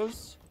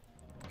heroes,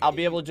 I'll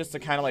be able just to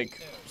kind of,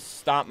 like,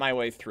 stomp my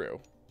way through.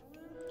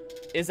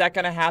 Is that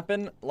going to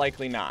happen?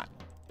 Likely not.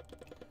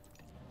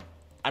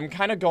 I'm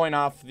kind of going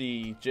off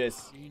the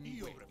just...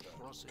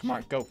 come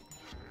on, go.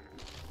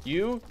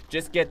 You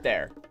just get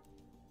there.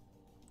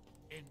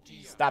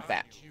 Stop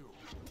that.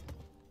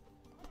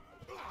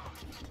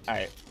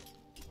 Alright.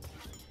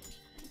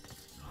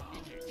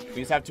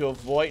 We just have to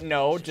avoid...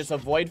 no, just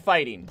avoid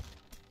fighting.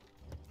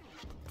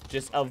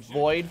 Just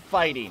avoid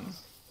fighting.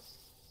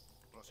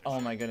 Oh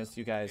my goodness,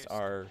 you guys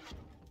are...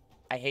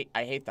 I hate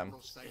them.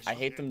 I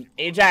hate them.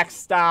 Ajax,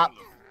 stop!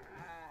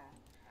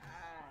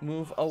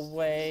 Move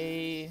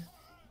away.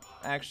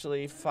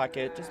 Actually, fuck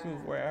it. Just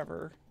move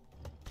wherever.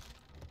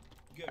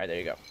 Alright, there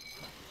you go.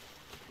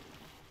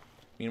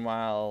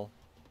 Meanwhile,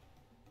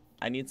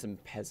 I need some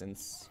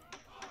peasants.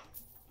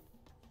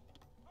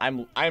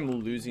 I'm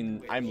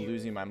losing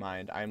my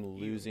mind. I'm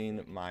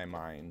losing my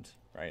mind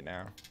right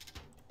now.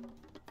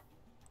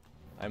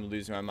 I'm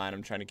losing my mind.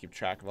 I'm trying to keep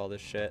track of all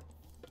this shit.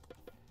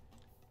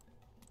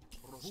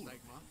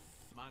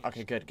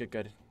 Okay, good, good,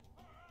 good.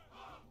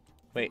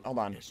 Wait, hold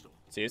on.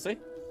 Seriously?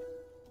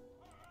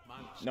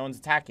 No one's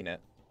attacking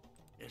it.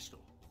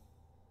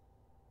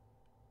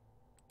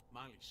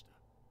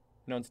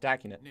 No one's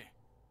attacking it.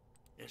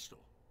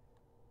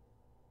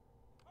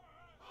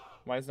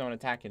 Why is no one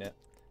attacking it?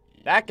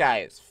 That guy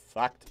is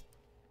fucked.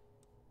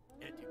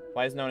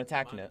 Why is no one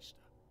attacking it?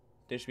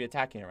 They should be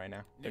attacking it right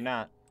now. They're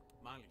not.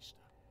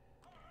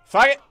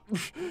 Fuck it!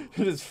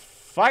 Just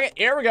fuck it.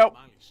 Here we go.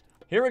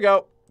 Here we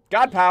go.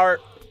 God power.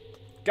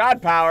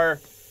 God power.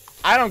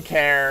 I don't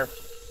care.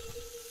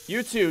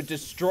 You two,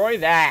 destroy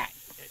that.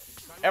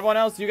 Everyone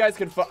else, you guys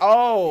can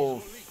oh,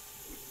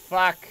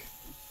 fuck.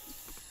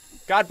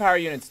 God power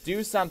units,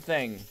 do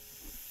something.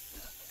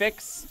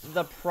 Fix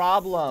the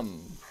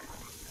problem.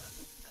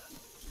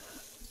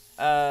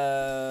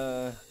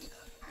 There's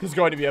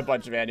going to be a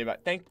bunch of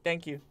antibiotics.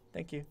 Thank you.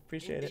 Thank you.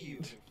 Appreciate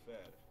it.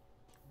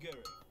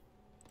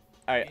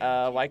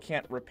 Alright, why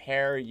can't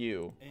repair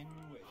you?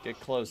 Get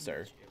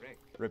closer.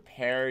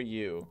 Repair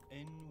you.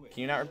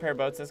 Can you not repair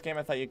boats this game?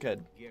 I thought you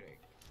could.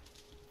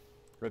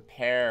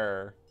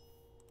 Repair.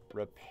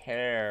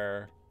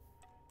 Repair.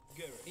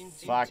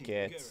 Fuck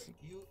it.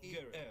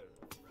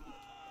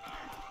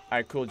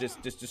 Alright, cool.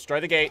 Just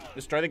destroy the gate.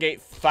 Destroy the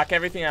gate. Fuck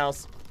everything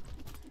else.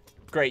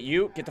 Great,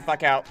 you get the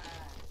fuck out.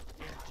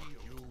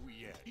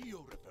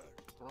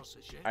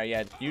 Alright,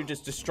 yeah, you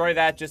just destroy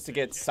that just to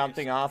get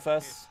something off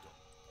us.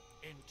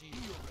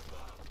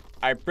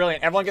 Alright,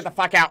 brilliant. Everyone get the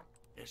fuck out.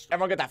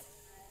 Everyone get the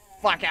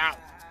fuck out.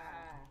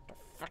 The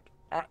fuck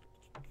out.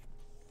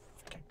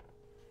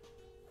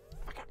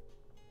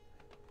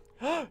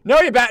 No,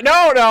 you bat.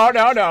 No, no,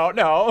 no, no,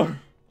 no.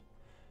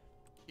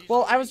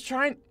 Well, I was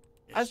trying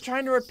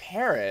to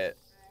repair it.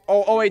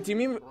 Oh, wait, do you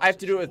mean I have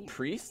to do it with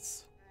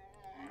priests?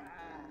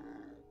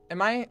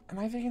 Am I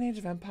thinking Age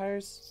of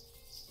Empires?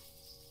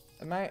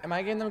 Am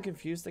I getting them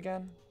confused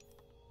again?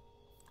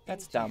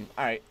 That's dumb.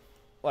 Alright.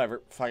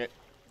 Whatever. Fuck it.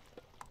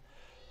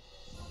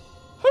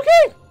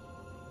 Okay!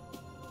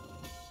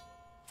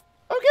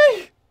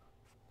 Okay!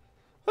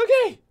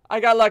 Okay! I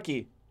got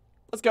lucky.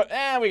 Let's go.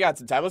 We got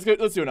some time. Let's go.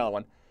 Let's do another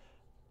one.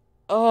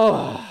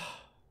 Oh.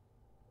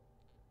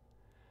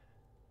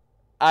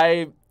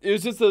 It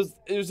was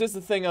just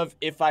a thing of,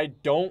 if I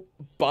don't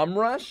bum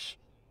rush,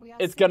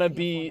 it's gonna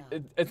be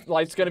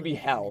life's gonna be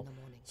hell.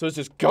 So it's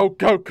just go,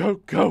 go, go,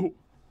 go.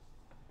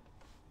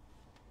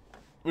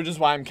 Which is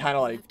why I'm kind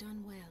of like. I've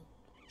done well.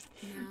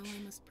 Now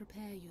I must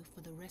prepare you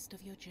for the rest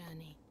of your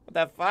journey. What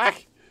the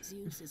fuck?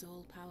 Zeus is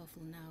all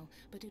powerful now,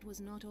 but it was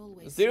not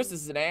always. Zeus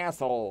is an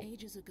asshole.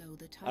 Ages ago,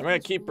 the I'm gonna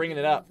keep bringing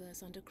it up.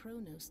 Under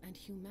Kronos, and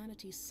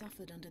humanity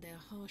suffered under their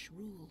harsh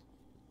rule.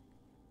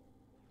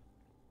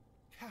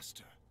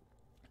 Castor.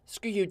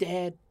 Screw you,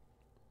 Dad.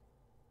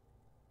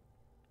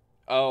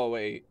 Oh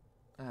wait.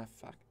 Ah,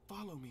 fuck.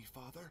 Follow me,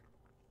 Father.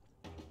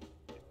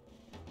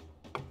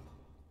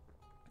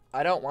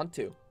 I don't want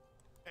to.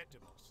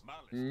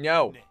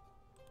 No.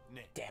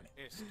 Damn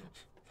it.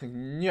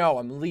 No,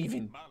 I'm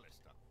leaving.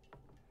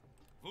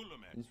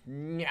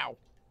 No.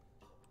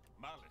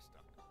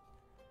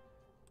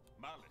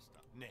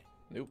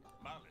 Nope.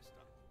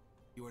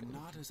 You are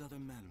not as other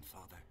men,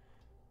 Father.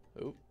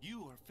 Oop.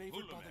 You are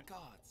favored by the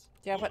gods.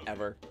 Yeah,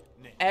 whatever.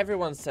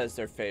 Everyone says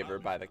they're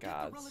favored by the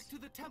gods.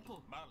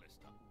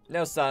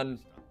 No, son.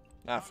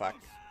 Ah, fuck.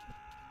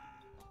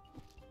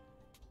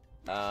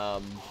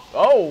 Oh.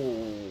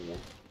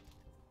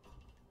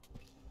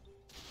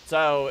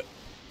 So,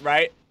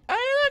 right? Hey,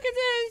 look at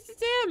this.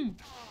 It's him.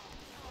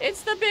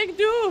 It's the big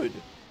dude.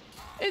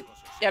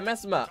 Yeah,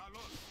 mess him up.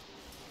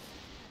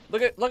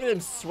 Look at him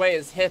sway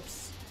his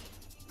hips.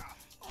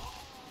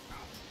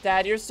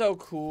 Dad, you're so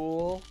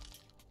cool.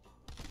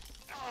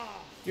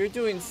 You're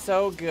doing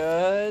so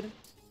good.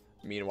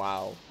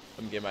 Meanwhile,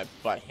 I'm getting my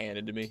butt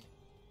handed to me.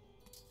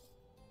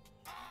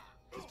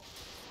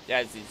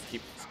 Yeah, just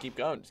keep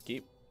going. Just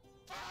keep.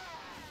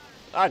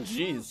 Ah,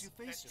 jeez.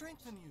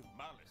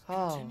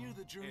 Oh.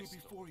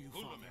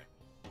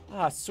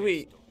 Ah,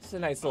 sweet. It's a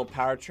nice little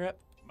power trip.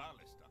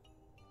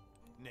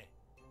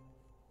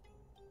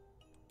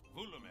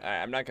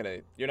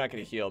 Alright, you're not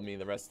gonna heal me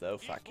the rest of the, oh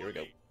fuck, here we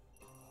go.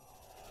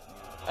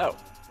 Oh.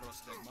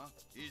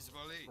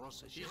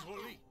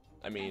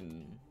 I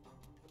mean.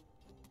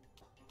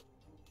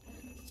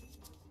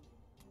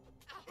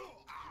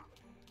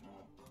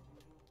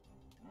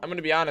 I'm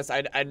gonna be honest,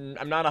 I'm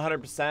not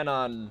 100%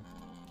 on.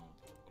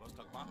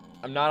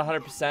 I'm not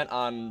 100%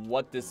 on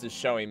what this is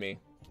showing me.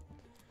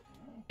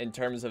 In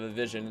terms of a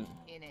vision.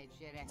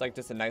 It's like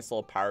just a nice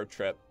little power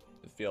trip,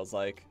 it feels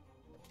like.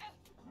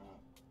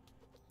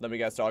 Let me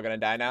guess, they're all gonna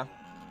die now?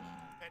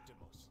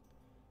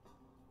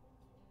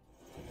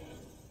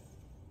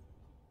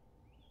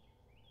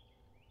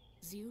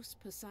 Zeus,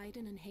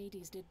 Poseidon, and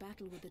Hades did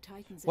battle with the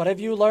Titans. What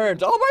have you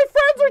learned? All my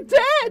friends are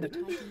dead!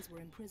 The Titans were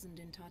imprisoned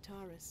in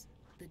Tartarus,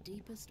 the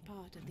deepest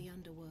part of the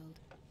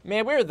underworld.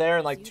 Man, we were there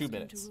in like 2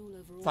 minutes.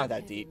 It's not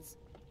that deep.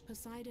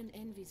 Poseidon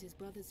envies his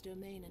brother's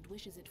domain and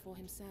wishes it for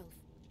himself.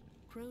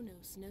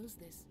 Kronos knows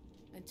this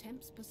and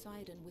tempts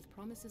Poseidon with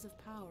promises of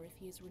power if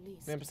he is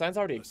released. Man, Poseidon's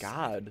already a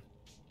god.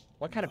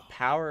 What kind of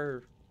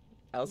power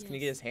else can he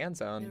get his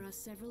hands on? There are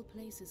several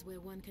places where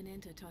one can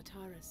enter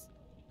Tartarus,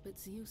 but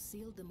Zeus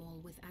sealed them all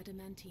with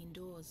adamantine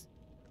doors.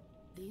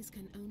 These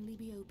can only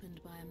be opened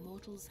by a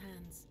mortal's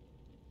hands.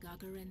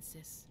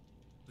 Gargarensis.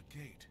 The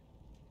gate.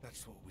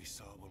 That's what we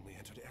saw when we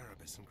entered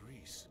Erebus in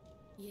Greece.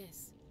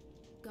 Yes.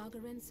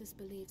 Gargarensis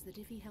believes that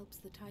if he helps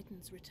the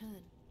Titans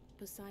return,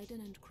 Poseidon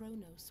and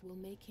Kronos will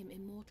make him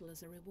immortal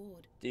as a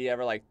reward. Do you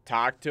ever like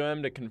talk to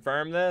him to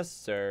confirm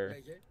this, or?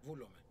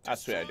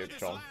 That's sweet, I do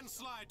control.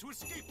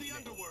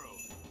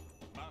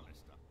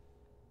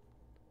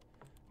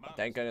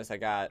 Thank goodness I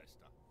got.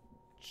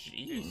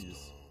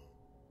 Jeez.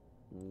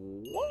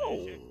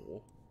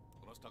 Whoa.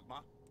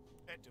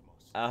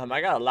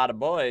 I got a lot of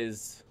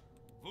boys.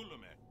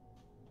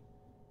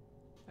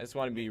 I just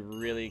want to be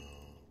really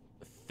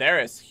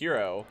Theris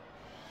hero.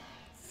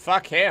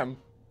 Fuck him.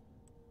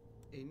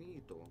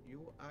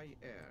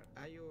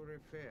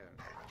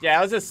 Yeah,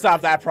 let's just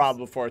stop that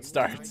problem before it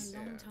starts. It's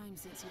been a long time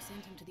since you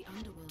sent him to the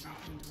underworld,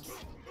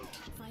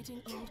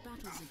 fighting old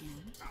battles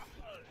again.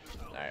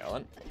 Alright, hold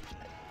on.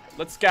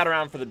 Let's scout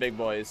around for the big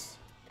boys.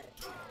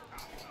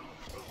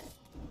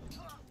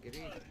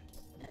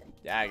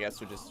 Yeah, I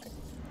guess we're just.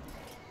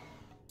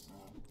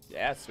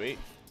 Yeah, sweet.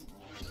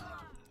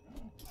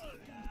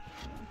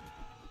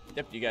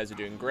 Yep, you guys are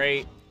doing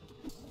great.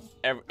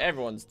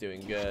 Everyone's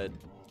doing good.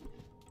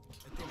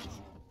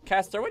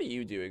 Caster, what do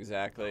you do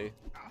exactly?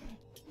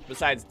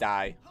 Besides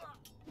die.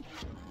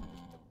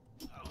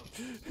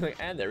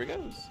 And there he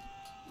goes.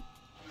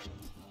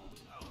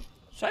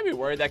 Should I be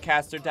worried that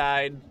Caster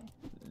died?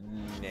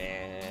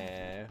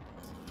 Nah.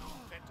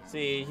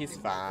 See, he's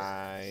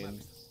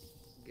fine.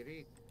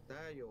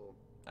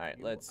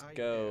 Alright, let's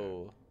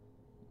go.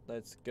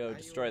 Let's go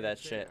destroy that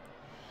shit.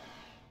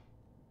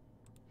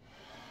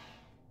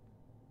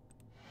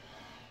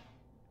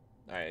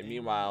 Alright,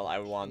 meanwhile, I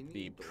want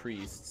the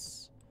priests.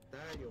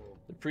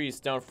 The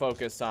priests don't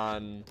focus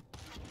on...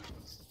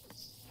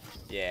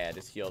 Yeah,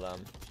 just heal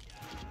them.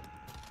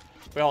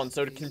 Wait, hold on.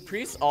 So can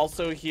priests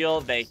also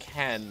heal? They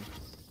can.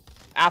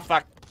 Ah,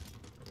 fuck.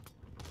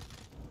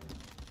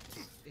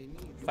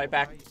 Fight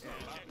back.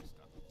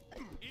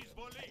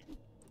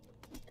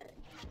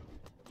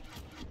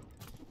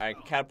 Alright,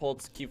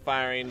 catapults, keep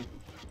firing.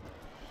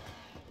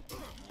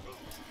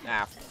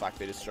 Ah, fuck,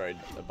 they destroyed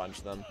a bunch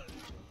of them.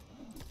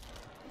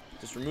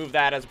 Just remove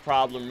that as a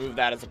problem, remove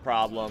that as a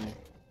problem.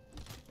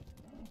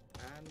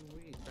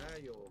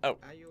 Oh,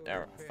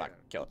 there, fuck,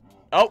 kill it.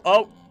 Oh,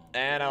 oh!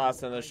 And I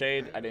lost another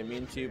shade. I didn't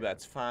mean to, but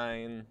that's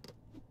fine.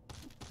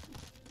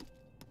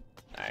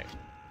 Alright.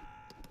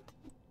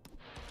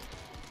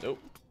 Nope.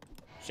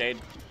 Shade.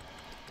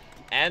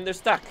 And they're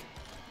stuck.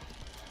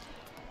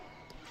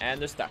 And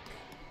they're stuck.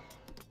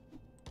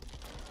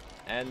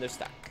 And they're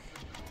stuck.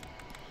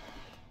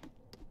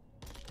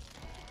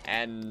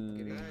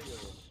 And...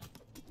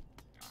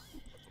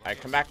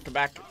 Alright, come back, come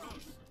back.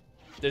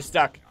 They're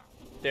stuck.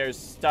 They're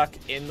stuck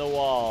in the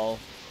wall.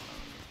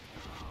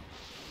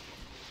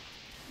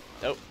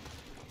 Nope.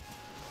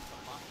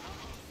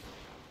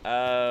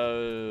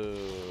 Oh,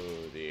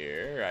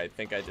 dear. I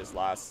think I just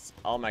lost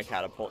all my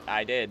catapult.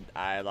 I did.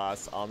 I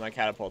lost all my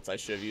catapults. I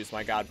should have used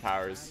my god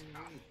powers.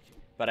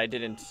 But I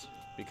didn't,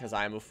 because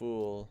I'm a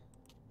fool.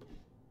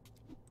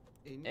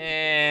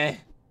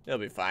 It'll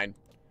be fine.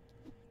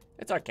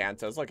 It's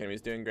Arcantos. Look at him,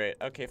 he's doing great.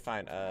 Okay,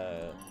 fine.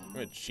 I'm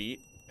gonna cheat.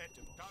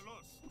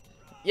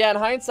 Yeah, in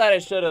hindsight, I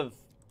should have.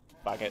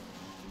 Fuck it.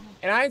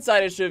 In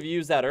hindsight, I should have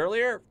used that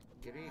earlier.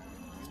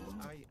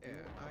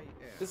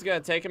 This is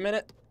gonna take a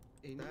minute.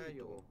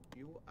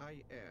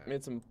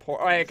 Made some poor.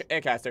 Oh, hey,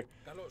 caster.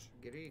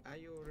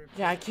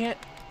 Yeah, I can't.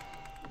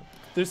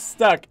 They're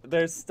stuck.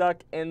 They're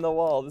stuck in the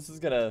wall. This is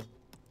gonna.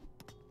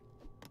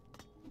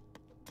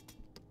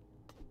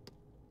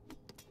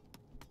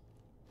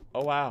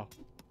 Oh, wow.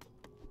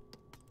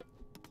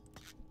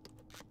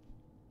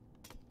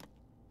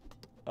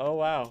 Oh,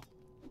 wow.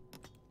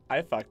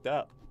 I fucked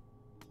up.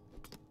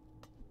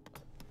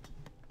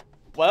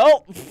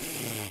 Well.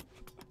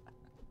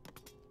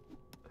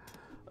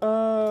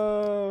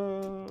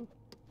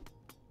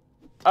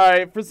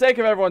 Alright, for sake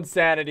of everyone's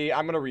sanity,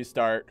 I'm gonna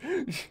restart.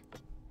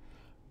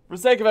 For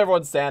sake of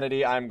everyone's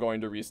sanity, I'm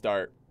going to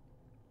restart.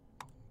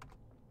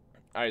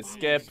 Alright,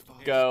 skip,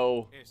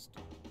 go.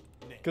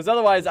 Because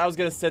otherwise, I was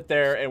gonna sit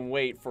there and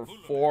wait for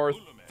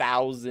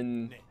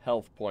 4,000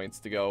 health points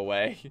to go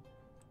away.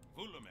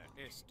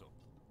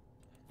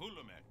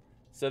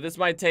 So this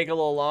might take a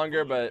little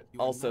longer, but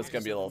also it's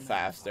gonna be a little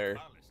faster.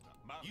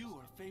 You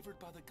are favored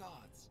by the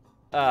gods.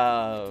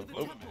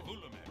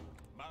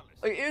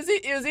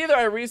 It was either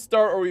I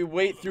restart or we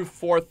wait through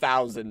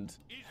 4,000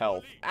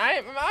 health.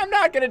 I'm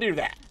not gonna do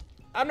that.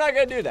 I'm not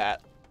gonna do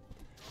that.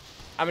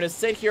 I'm gonna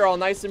sit here all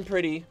nice and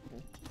pretty,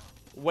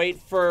 wait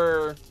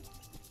for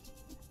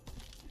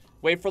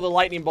the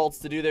lightning bolts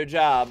to do their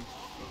job.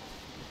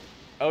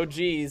 Oh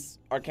geez,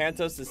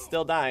 Arcantos is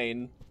still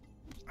dying.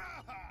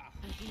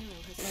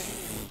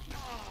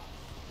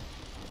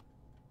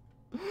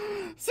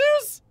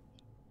 Zeus!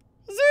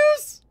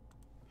 Zeus!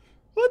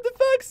 What the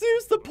fuck,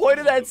 Zeus? The point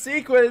of that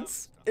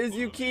sequence is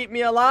you keep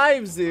me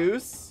alive,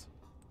 Zeus.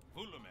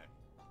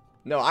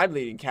 No, I'm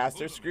leading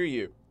caster. Screw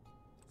you.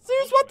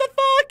 Zeus, what the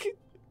fuck?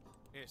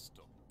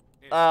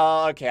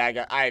 Oh, okay,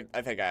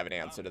 I think I have an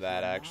answer to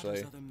that,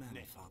 actually.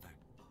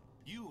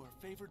 You are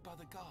favored by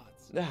the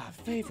gods. Ah,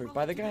 favored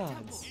by the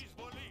gods.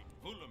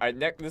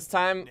 Alright, this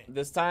time.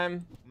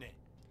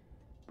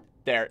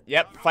 There.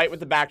 Yep, fight with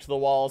the back to the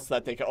wall so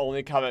that they can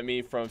only come at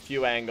me from a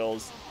few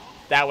angles.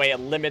 That way it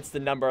limits the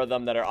number of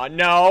them that are on.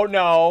 No,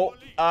 no.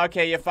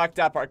 Okay, you fucked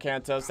up,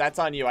 Arcantos. That's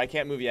on you. I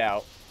can't move you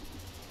out.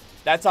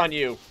 That's on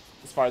you,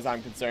 as far as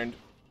I'm concerned.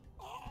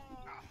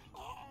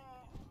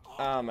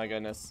 Oh my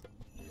goodness.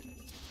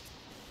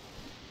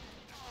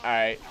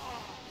 Alright.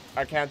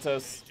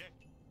 Arcantos.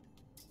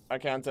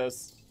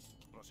 Arcantos.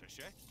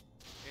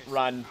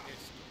 Run.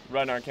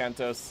 Run,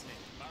 Arcantos.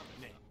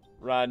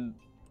 Run.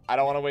 I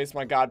don't want to waste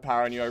my god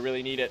power on you. I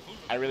really need it.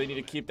 I really need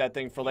to keep that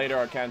thing for later,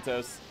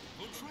 Arcantos.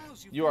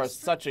 You are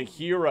such a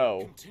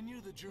hero.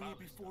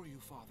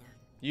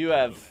 You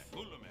have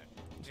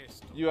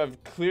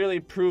clearly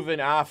proven.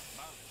 Ah,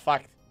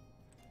 fuck.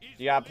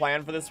 You got a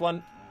plan for this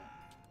one?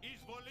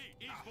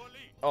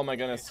 Oh my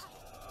goodness.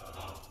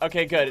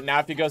 Okay, good. Now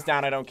if he goes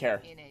down, I don't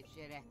care.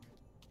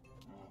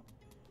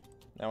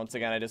 Now once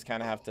again, I just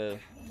kind of have to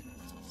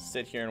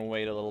sit here and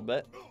wait a little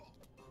bit.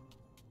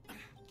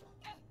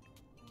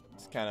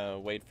 Just kind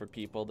of wait for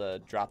people to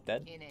drop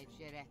dead.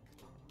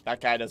 That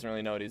guy doesn't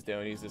really know what he's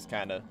doing. He's just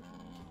kind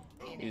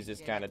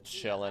of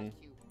chilling.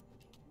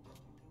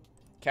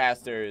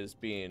 Caster is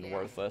being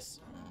worthless,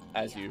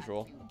 as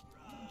usual.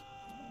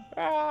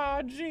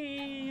 Ah,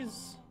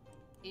 jeez.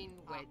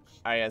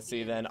 Alright, let's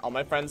see then. All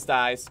my friends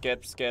die.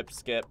 Skip, skip,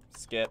 skip,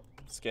 skip,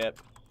 skip.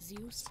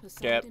 Zeus,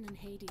 Poseidon, and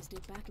Hades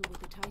did battle with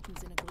the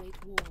Titans in a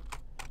great war.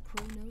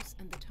 Kronos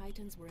and the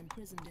Titans were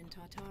imprisoned in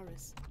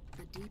Tartarus,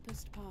 the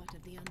deepest part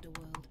of the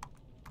underworld.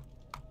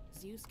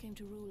 Zeus came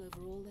to rule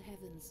over all the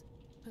heavens.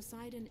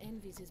 Poseidon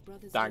envies his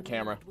brother's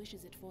domain and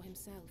wishes it for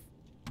himself.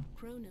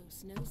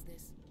 Kronos knows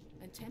this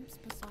and tempts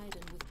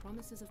Poseidon with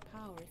promises of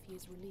power if he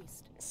is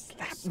released.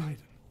 Poseidon?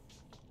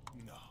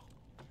 No.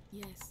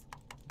 Yes.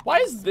 Why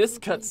is this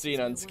cutscene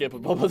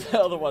unskippable, but the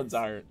other ones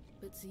aren't?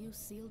 But Zeus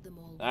sealed them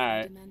all with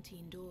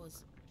adamantine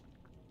doors.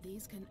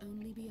 These can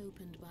only be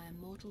opened by a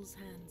mortal's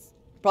hands.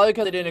 Probably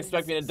because they didn't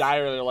expect me to die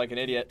earlier like an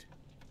idiot.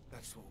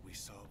 That's what we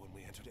saw when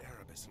we entered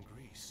Erebus in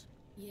Greece.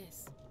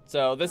 Yes.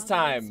 So this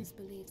time,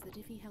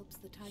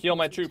 heal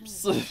my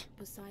troops.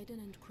 Poseidon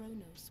and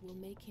Kronos will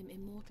make him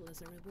immortal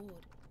as a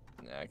reward.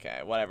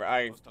 Okay, whatever.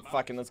 Alright,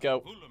 fucking let's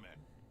go.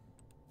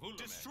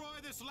 Destroy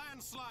this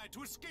landslide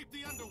to escape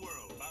the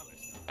underworld.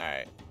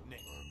 Alright.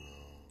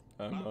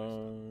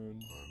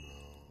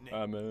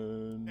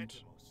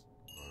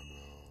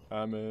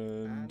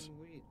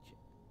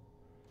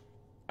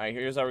 Alright,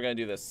 here's how we're gonna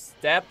do this.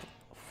 Step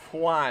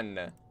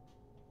 1.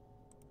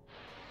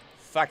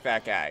 Fuck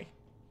that guy.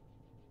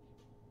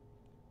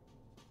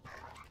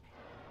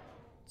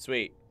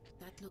 Sweet.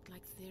 That looked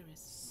like Theris.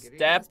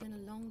 Step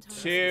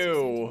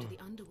 2.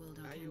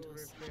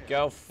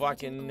 Go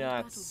fucking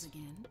nuts.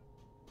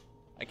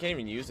 I can't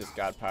even use this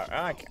god power. Oh,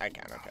 I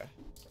can, okay.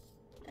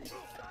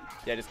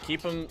 Yeah, just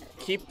keep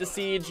the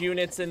siege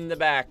units in the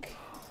back.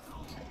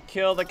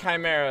 Kill the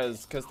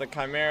chimeras, because the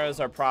chimeras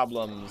are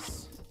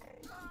problems.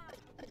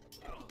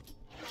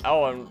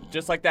 Oh, and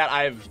just like that,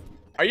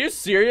 are you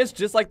serious?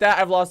 Just like that,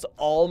 I've lost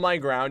all my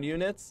ground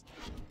units?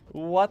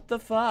 What the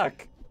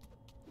fuck?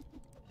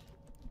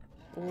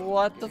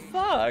 What the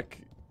fuck?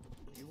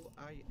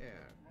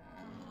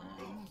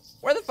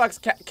 Where the fuck's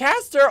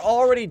Caster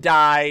already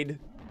died.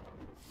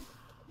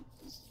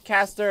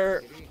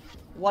 Caster,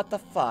 what the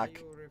fuck?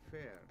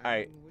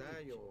 Alright.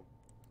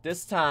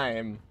 This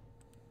time,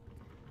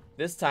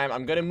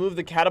 I'm gonna move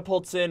the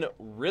catapults in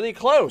really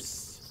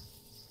close.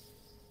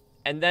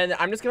 And then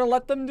I'm just gonna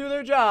let them do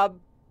their job.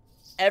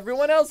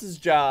 Everyone else's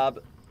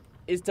job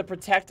is to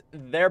protect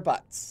their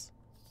butts.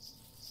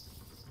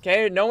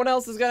 Okay, no one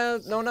else is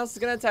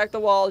gonna attack the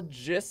wall,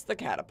 just the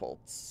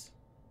catapults.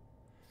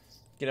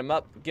 Get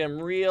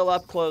them real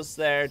up close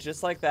there,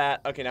 just like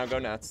that. Okay, now go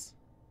nuts.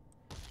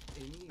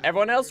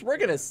 Everyone else, we're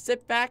gonna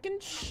sit back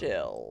and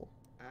chill.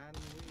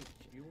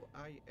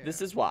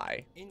 This is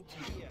why.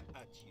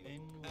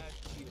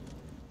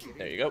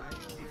 There you go.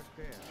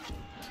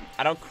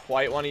 I don't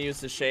quite want to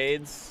use the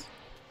shades.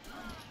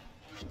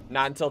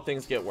 Not until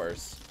things get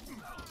worse.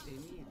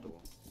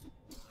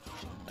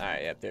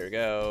 Alright, yep, there we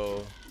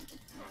go.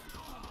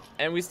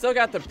 And we still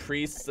got the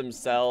priests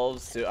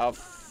themselves to... Oh,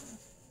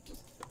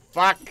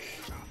 fuck.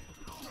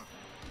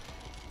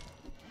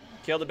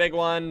 Kill the big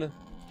one.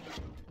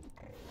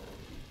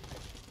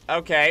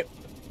 Okay.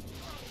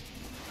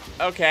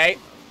 Okay.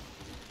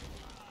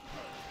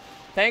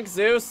 Thanks,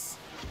 Zeus.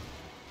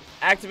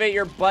 Activate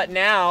your butt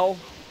now.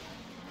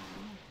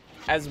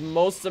 As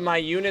most of my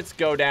units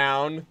go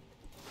down.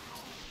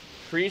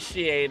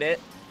 Appreciate it.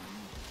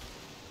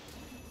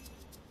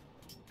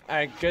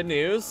 Alright, good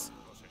news.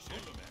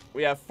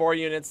 We have 4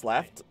 units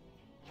left.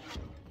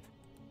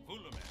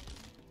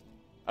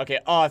 Okay,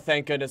 oh,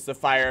 thank goodness the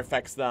fire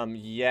affects them.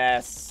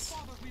 Yes.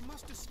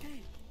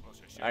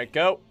 Alright,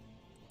 go.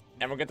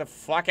 Everyone get the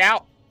fuck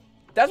out.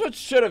 That's what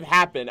should have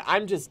happened.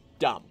 I'm just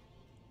dumb.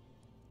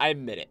 I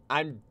admit it.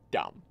 I'm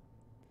dumb.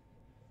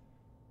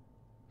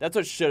 That's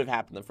what should have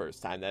happened the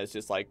first time. That is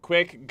just like,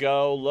 quick,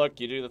 go, look,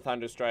 you do the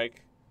thunder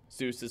strike.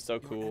 Zeus is so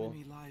cool. Your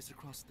enemy lies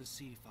across the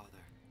sea, Father.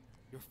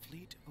 Your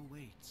fleet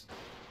awaits.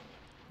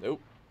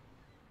 Nope.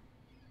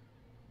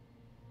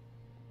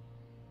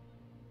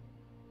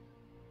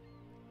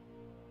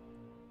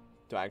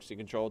 Do I actually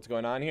control what's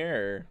going on here?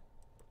 Or...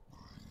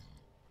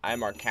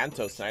 I'm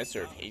Arcantos and I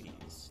serve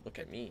Hades. Look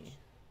at me.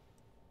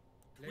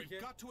 We've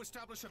got to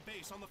establish a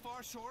base on the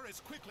far shore as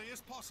quickly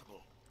as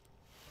possible.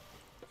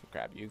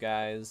 Grab you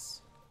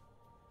guys.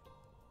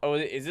 Oh,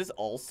 is this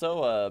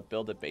also a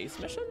build a base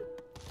mission?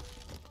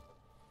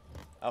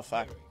 Oh,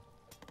 fuck.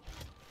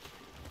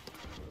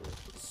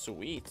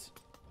 Sweet.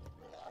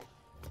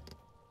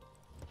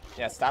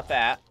 Yeah, stop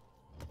that.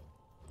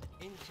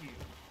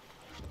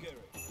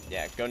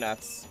 Yeah, go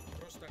nuts.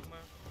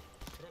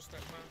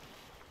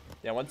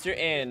 Yeah, once you're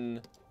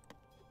in...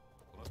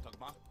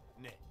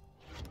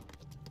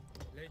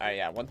 Alright,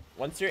 yeah,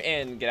 once you're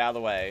in, get out of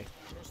the way.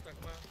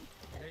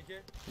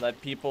 Let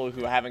people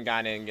who haven't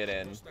gotten in get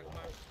in.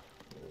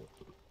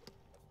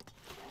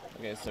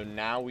 Okay, so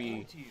now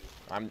we're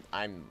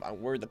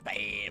the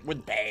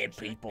bad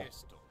people.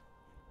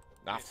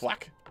 Ah,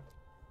 fuck.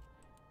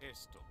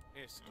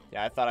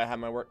 Yeah, I thought I had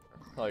my work.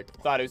 Like,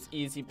 thought it was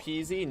easy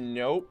peasy.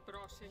 Nope.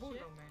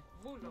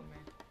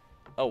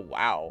 Oh,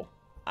 wow.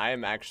 I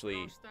am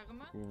actually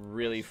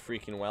really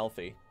freaking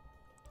wealthy.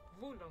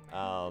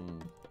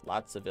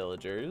 Lots of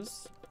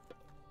villagers.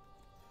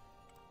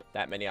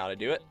 That many ought to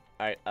do it.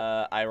 Alright,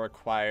 I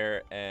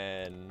require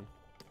an...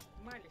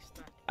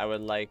 I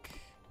would like...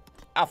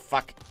 Oh,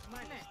 fuck.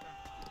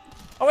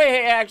 Oh, wait,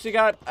 hey, I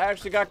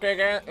actually got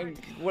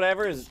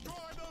whatever is...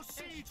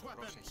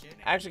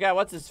 I actually got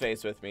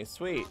what's-his-face with me.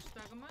 Sweet.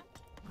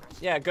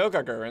 Yeah, go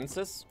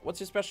Gargarensis. What's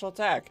your special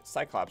attack?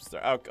 Cyclops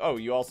throw. Oh,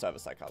 you also have a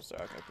Cyclops throw.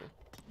 Okay, cool.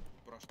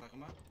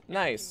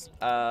 Nice.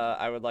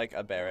 I would like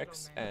a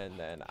barracks, and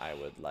then I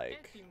would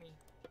like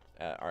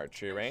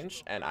archery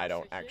range, and I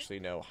don't actually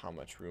know how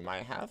much room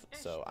I have,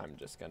 so I'm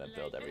just gonna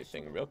build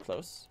everything real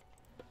close.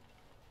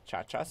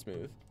 Cha-cha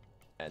smooth.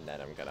 And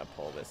then I'm gonna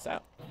pull this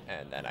out,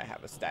 and then I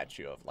have a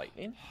statue of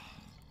lightning.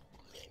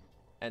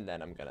 And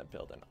then I'm gonna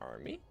build an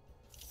army.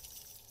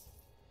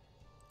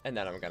 And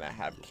then I'm gonna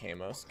have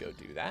Camos go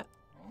do that,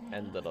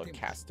 and little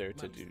Caster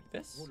to do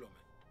this.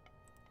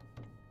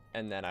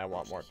 And then I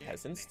want more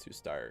peasants to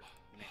start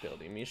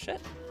building me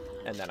shit.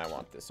 And then I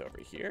want this over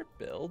here.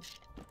 Build,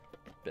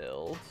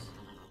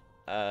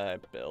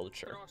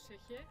 sure.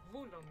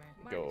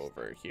 Go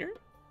over here.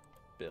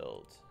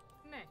 Build.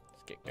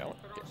 Let's get going.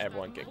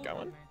 Everyone get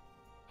going.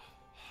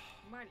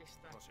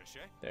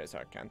 There's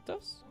our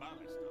Cantos.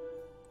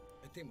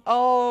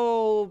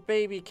 Oh,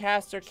 baby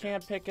Caster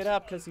can't pick it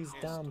up because he's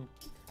dumb.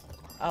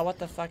 Oh, what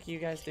the fuck are you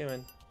guys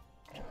doing?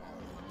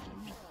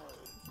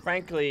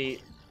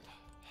 Frankly,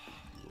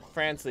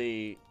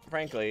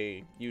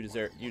 you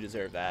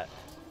deserve that.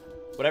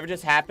 Whatever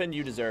just happened,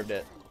 you deserved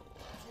it.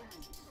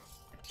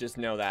 Just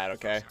know that,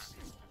 okay?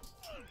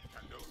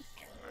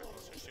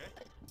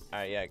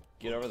 Alright, yeah,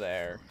 get over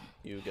there.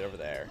 You get over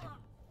there.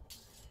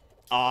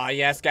 Aw,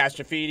 yes,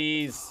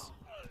 Gastrophides.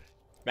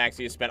 Max,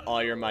 you spent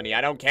all your money.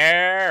 I don't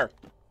care.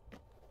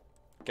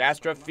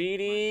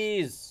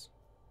 Gastrophides.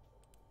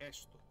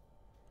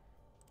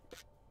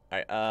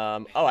 Alright,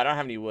 oh, I don't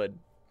have any wood.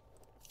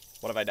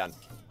 What have I done?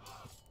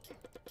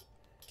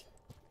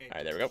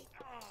 Alright, there we go.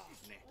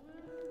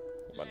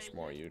 A bunch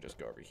more. You just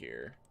go over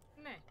here.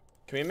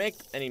 Can we make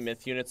any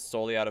myth units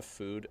solely out of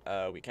food?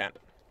 We can't.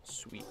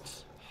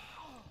 Sweet.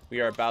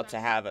 We are about to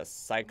have a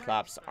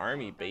Cyclops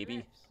army,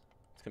 baby.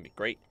 It's gonna be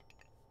great.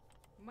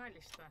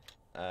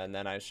 And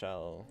then I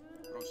shall...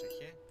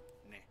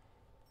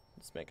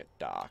 Let's make a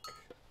dock.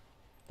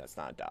 That's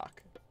not a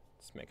dock.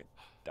 Let's make a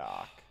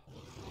dock.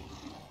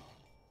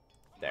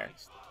 There.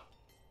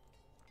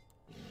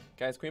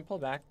 Guys, can we pull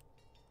back?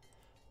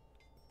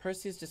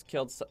 Perseus just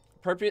killed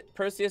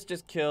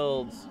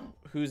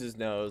who's his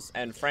nose,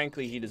 and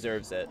frankly, he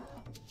deserves it.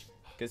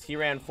 Because he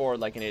ran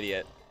forward like an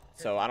idiot.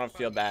 So I don't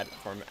feel bad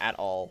for him at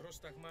all.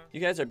 You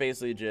guys are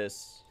basically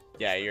just...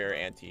 Yeah, you're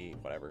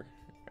anti-whatever.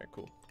 Alright,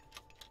 cool.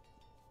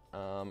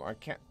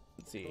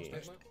 Let's see.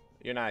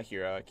 You're not a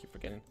hero, I keep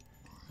forgetting.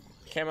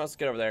 Camos,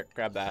 get over there.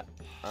 Grab that.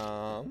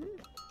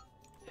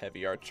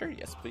 Heavy archer,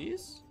 yes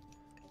please.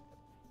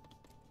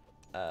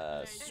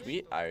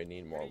 Sweet, I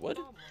need more wood.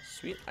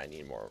 Sweet, I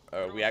need more.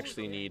 We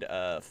actually need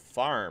a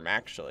farm,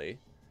 actually.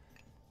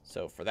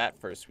 So for that,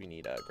 first we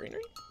need a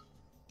granary,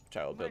 which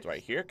I will build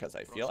right here because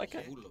I feel like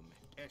it.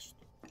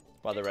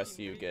 While the rest of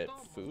you get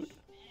food.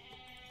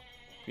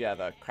 We have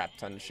a crap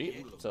ton of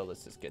sheep, so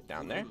let's just get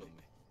down there.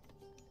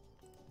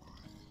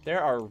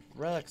 There are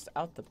relics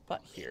out the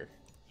butt here.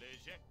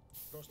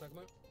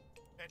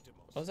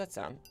 What does that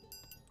sound?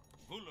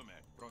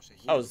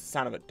 Oh, it's the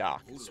sound of a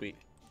dock. Sweet.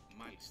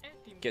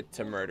 Get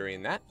to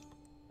murdering that.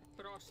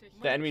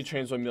 The enemy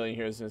trains 1 million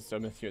heroes and so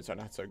myth units are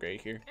not so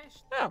great here.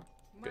 Oh,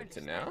 good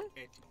to know.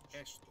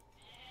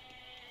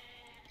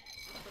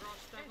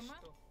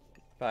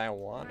 But I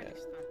want it.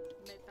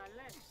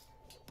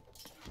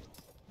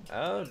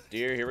 Oh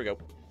dear, here we go.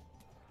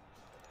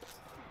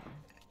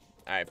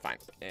 Alright, fine.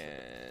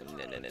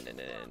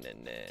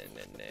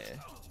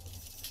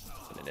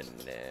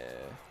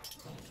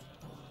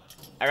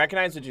 I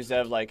recognize what you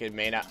said, like it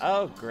may not.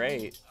 Oh,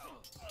 great.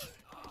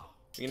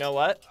 You know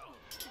what?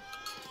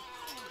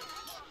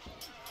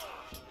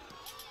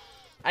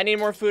 I need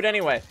more food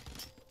anyway.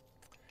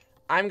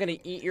 I'm gonna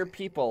eat your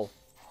people.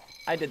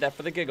 I did that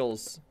for the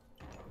giggles.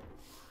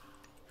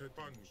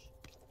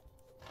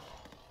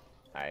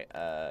 Alright,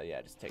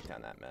 yeah, just take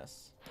down that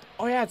mess.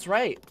 Oh yeah, that's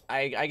right.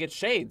 I get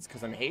shades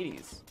because I'm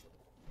Hades.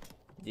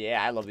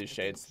 Yeah, I love these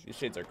shades. These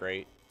shades are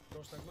great.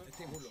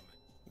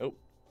 Nope.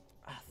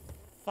 Ah,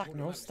 fuck,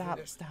 no, stop.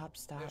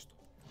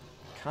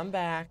 Come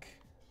back.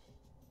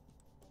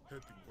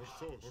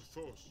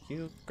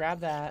 You grab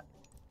that.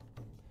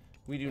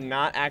 We do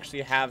not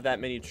actually have that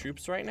many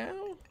troops right now.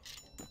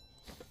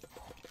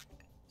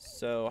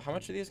 So, how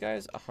much are these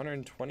guys?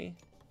 120?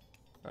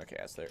 Okay,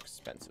 yes, they're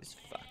expensive as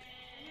fuck.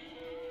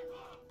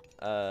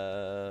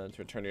 To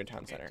return to your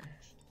town center.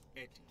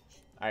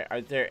 Alright,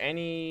 are there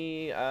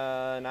any,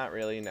 not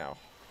really, no.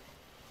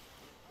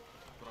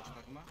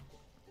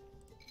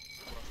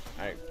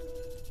 Alright.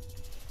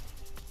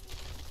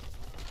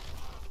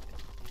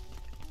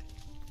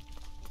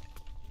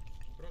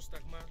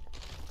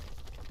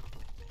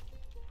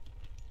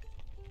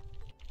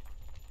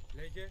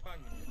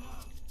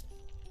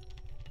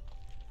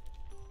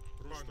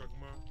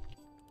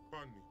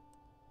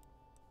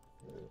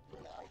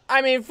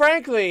 I mean,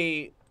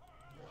 frankly,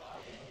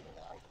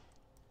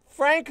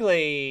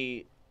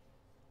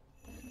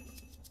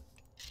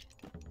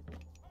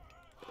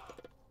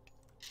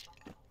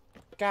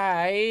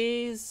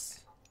 guys,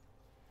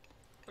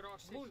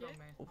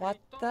 what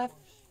the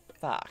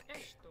fuck?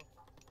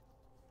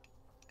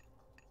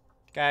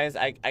 Guys,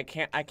 I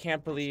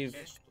can't believe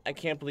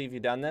you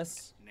done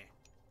this.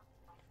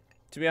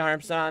 To be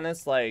 100%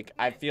 honest, like,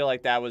 I feel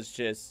like that was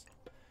just,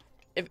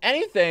 if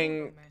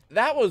anything,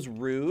 that was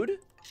rude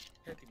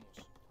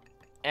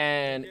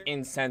and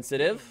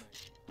insensitive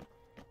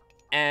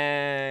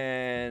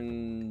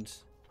and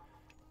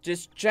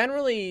just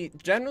generally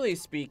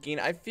speaking,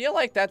 I feel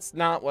like that's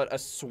not what a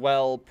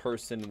swell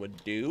person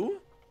would do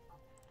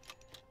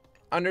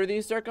under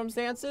these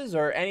circumstances,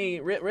 or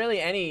really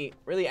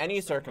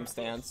any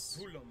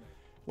circumstance.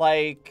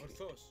 Like,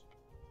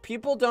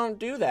 people don't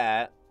do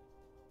that,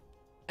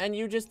 and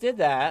you just did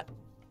that.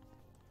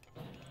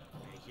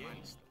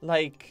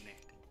 Like,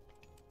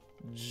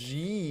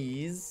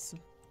 jeez.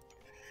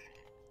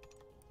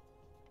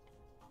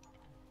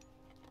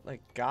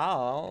 Like,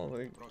 gal,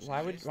 like,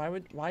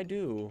 why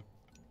do?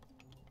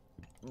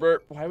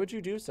 Bert, why would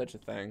you do such a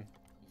thing?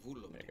 There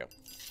you go.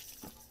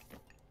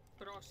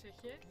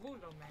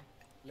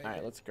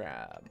 Alright, let's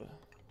grab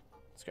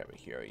a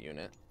hero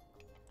unit.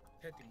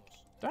 Do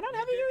I not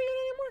have a hero unit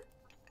anymore?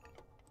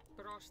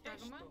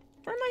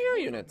 Where are my hero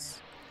units?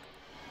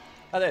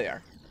 Oh, there they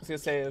are. I was gonna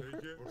say, where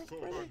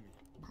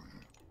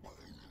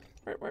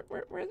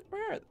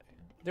are they?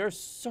 There are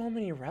so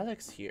many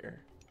relics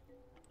here.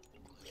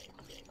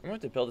 I'm going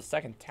to have to build a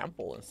second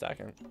temple in a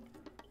second.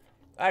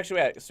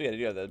 Actually, I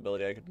do have the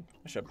ability.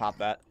 I should pop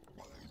that.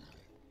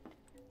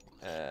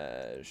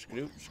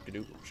 Shkadoop,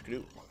 shkadoop,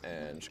 shkadoop,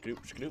 and shkadoop,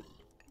 shkadoop.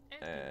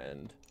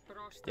 And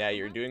yeah,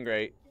 you're doing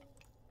great.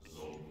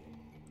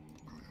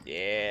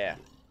 Yeah.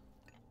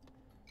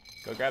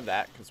 Go grab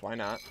that, because why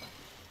not?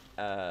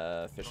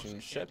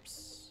 Fishing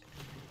ships.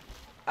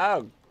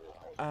 Oh.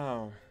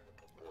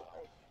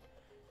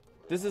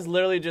 This is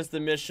literally just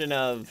the mission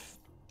of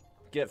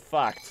get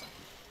fucked.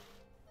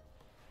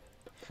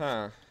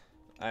 Huh.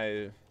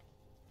 I'll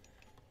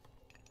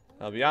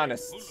be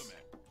honest.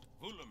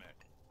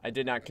 I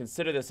did not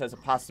consider this as a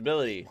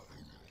possibility.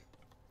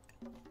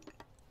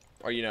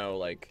 Or, you know,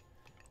 like,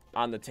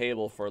 on the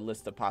table for a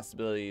list of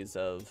possibilities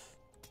of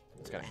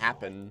what's gonna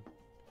happen.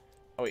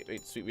 Oh,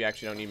 wait, sweet, we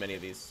actually don't need many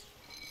of these.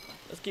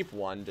 Let's keep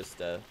one just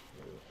to...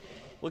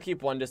 We'll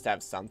keep one just to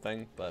have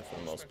something, but for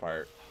the most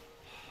part...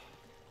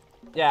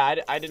 Yeah,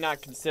 I did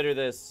not consider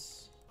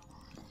this...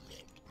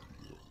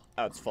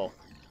 Oh, it's full.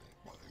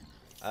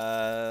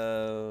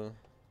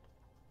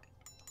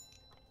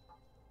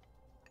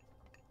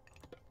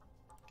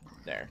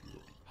 There.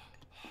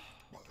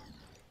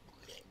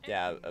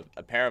 Yeah,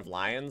 a pair of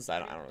lions? I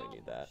don't really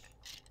need that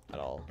at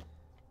all.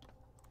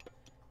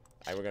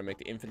 Alright, we're gonna make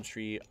the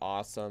infantry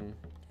awesome.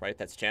 Right,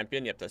 that's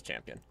champion? Yep, that's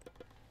champion.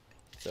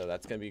 So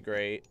that's gonna be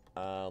great.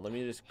 Let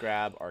me just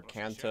grab our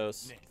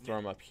Cantos, throw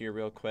them up here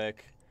real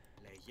quick.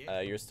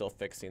 You're still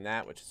fixing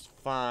that, which is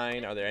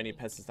fine. Are there any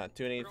peasants not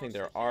doing anything?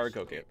 There are.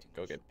 Go get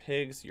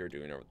pigs. You're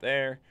doing over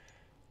there.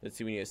 Let's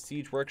see, we need a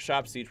siege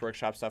workshop. Siege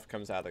workshop stuff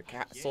comes out of the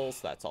castle,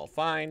 so that's all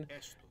fine.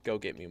 Go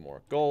get me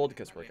more gold,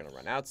 because we're gonna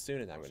run out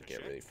soon, and I'm gonna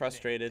get really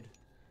frustrated.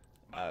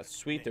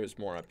 Sweet, there's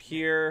more up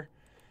here.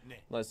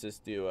 Let's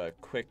just do a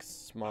quick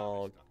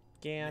small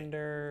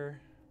gander.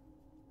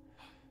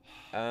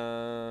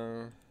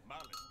 God,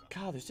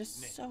 there's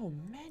just so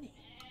many.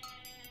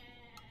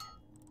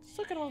 Just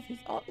look at all these.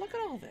 Look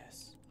at all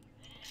this.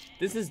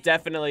 This is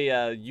definitely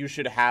a you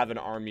should have an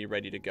army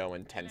ready to go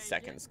in 10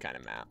 seconds kind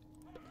of map.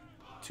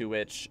 To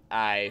which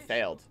I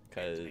failed,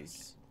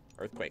 because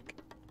earthquake.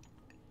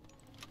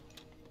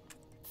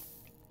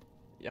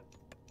 Yep.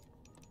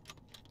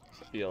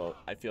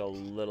 I feel a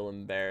little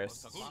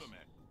embarrassed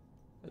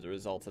as a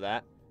result of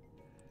that.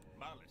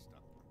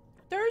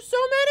 There are so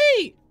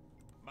many!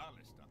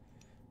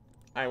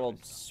 Alright, well,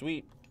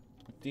 sweet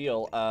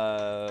deal.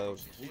 Oh,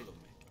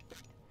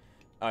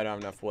 I don't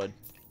have enough wood.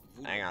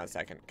 Hang on a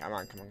second. Come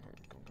on. Come on.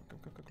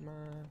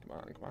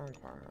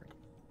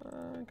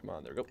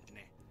 There we go.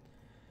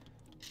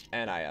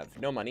 And I have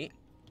no money,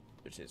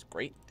 which is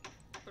great.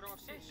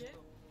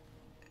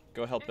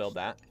 Go help build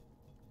that.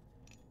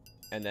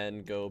 And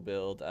then go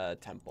build a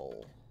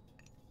temple.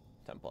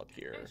 Temple up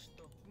here.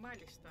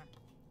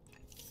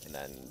 And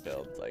then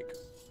build, like,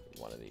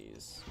 one of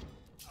these.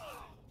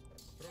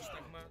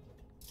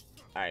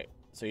 Alright,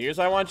 so here's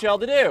what I want y'all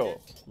to do.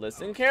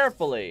 Listen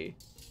carefully.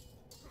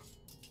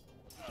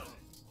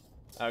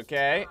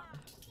 Okay.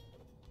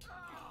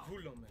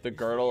 The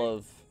girdle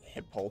of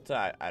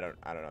Hippolyta? I don't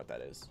know what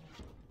that is.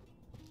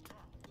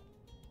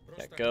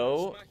 Yeah,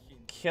 go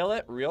kill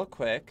it real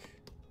quick.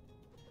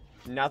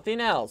 Nothing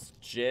else.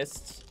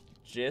 Just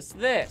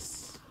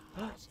this.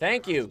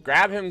 Thank you.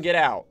 Grab him, get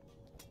out.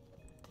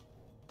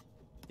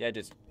 Yeah,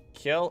 just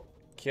kill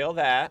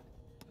that.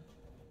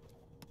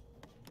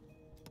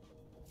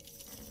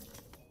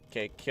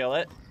 Okay, kill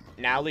it.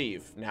 Now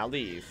leave. Now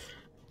leave.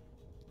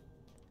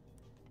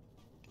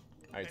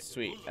 Alright,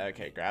 sweet.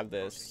 Okay, grab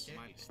this.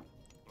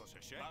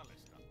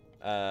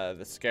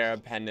 The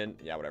scarab pendant.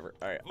 Yeah, whatever.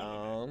 Alright,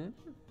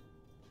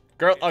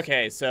 girl,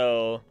 okay,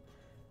 so...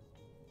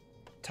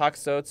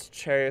 Toxotes,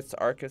 chariots,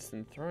 arcus,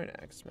 and throwing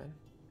axe, man.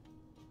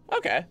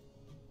 Okay.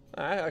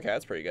 Okay,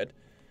 that's pretty good.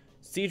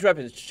 Siege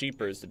weapons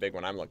cheaper is the big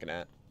one I'm looking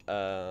at.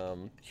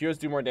 Heroes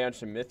do more damage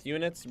to myth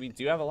units. We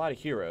do have a lot of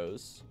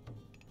heroes.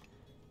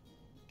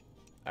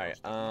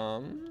 Alright,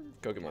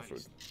 go get more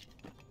food.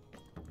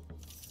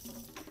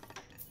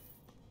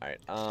 Alright,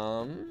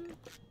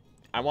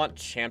 I want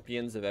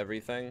champions of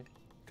everything,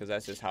 because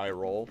that's just how I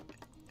roll.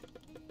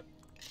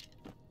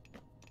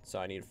 So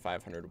I need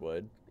 500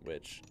 wood,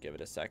 which, give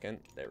it a second.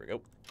 There we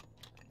go.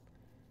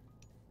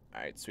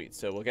 Alright, sweet.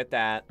 So we'll get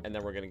that, and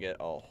then we're going to get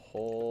a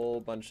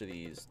whole bunch of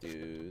these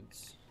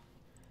dudes.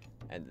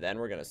 And then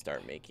we're going to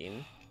start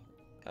making...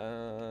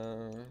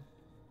 So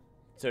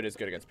it is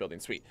good against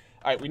building. Sweet.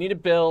 Alright, we need to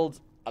build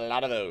a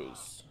lot of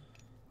those.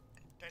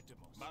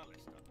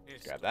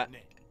 Grab that.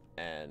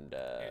 And,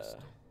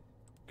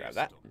 grab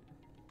that.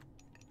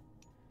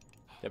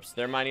 Yep, so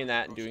they're mining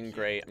that and doing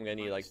great. I'm going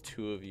to need, like,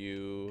 2 of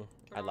you.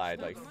 I lied,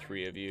 like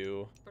 3 of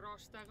you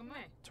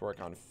to work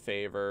on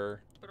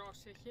favor.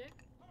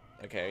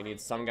 Okay, we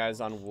need some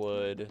guys on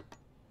wood.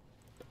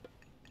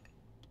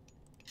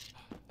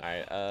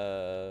 Alright,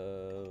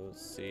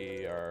 let's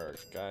see. Our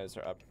guys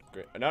are up.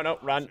 No, no,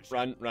 run,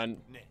 run, run.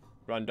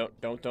 Run,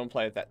 don't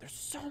play with that. There's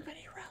so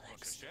many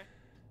relics.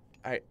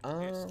 Alright,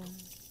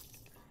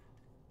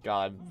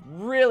 God,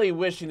 really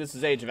wishing this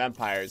is Age of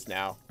Empires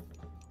now.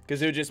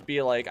 Because it would just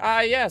be like,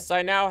 ah, yes,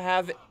 I now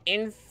have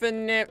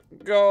infinite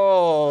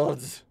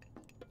gold.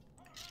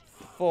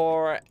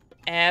 Forever.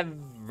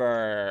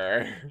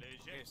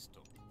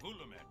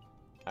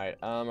 Alright,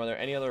 are there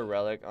any other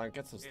relic? Oh, I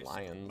guess there's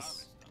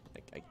lions.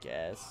 I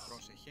guess.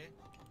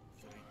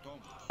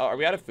 Oh, are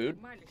we out of food?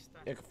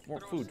 Yeah,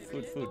 food.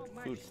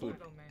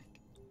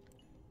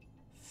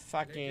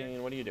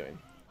 Fucking, what are you doing?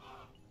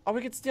 Oh,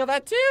 we could steal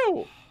that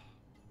too!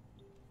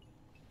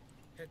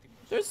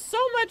 There's so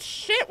much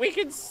shit we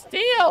can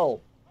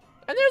steal!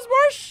 And there's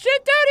more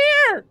shit down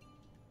here!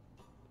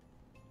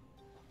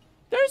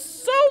 There's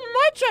so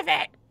much of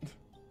it!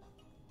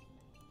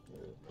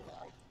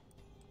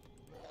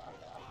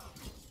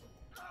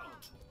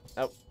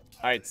 Oh,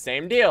 alright,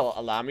 same deal.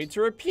 Allow me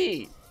to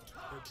repeat.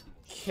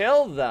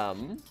 Kill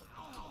them.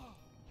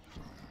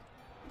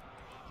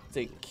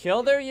 To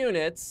kill their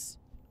units,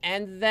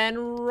 and then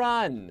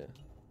run.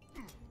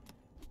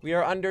 We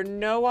are under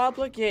no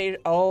obligation.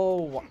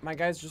 Oh, my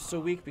guy's just so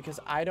weak because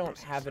I don't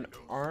have an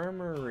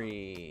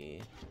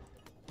armory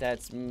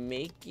that's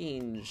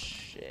making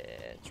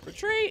shit.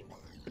 Retreat!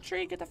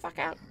 Retreat, get the fuck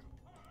out.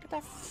 Get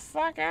the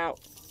fuck out.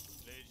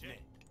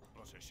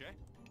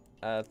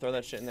 Throw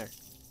that shit in there.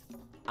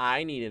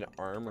 I need an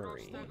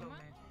armory.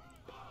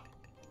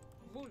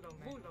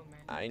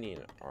 I need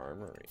an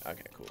armory.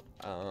 Okay, cool.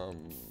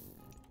 I'm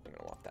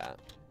gonna want that.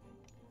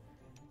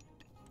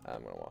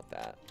 I'm gonna want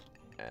that.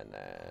 And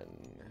then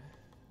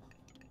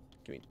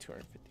give me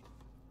 250.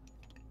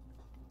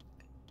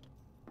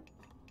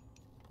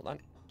 Hold on.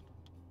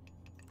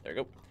 There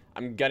we go.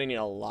 I'm gonna need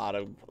a lot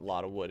of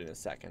wood in a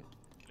second.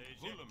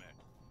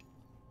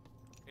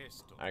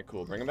 Alright,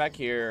 cool. Bring them back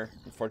here.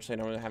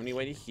 Unfortunately, I don't have any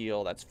way to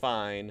heal. That's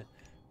fine.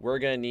 We're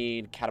gonna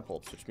need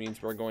catapults, which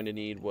means we're going to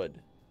need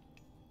wood.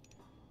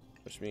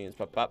 Which means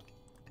pop.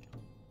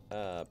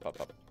 Oh.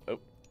 Oh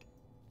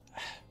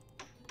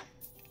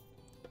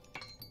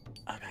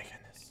my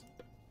goodness.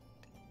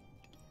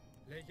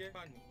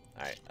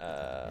 Alright,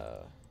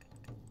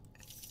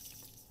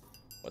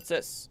 what's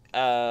this?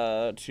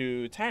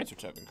 2 tires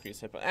which have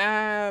increased hit, but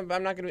I'm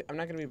not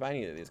gonna be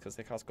buying either of these because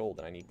they cost gold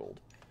and I need gold.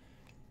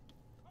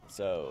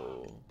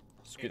 So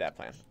screw that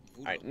plan.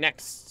 Alright,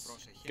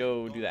 next.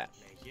 Go do that.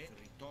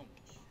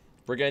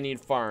 We're gonna need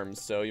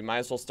farms, so you might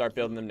as well start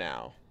building them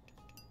now.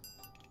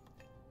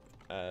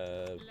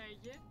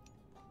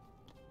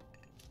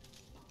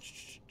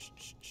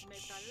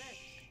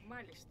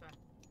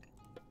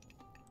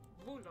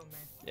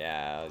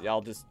 Yeah,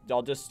 y'all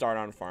just start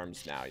on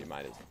farms now. You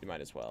might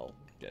as well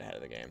get ahead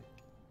of the game.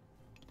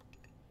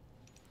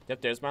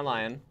 Yep, there's my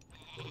lion.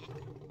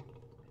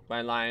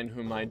 My lion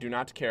whom I do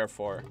not care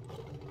for.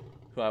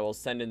 Who I will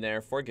send in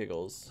there for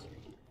giggles.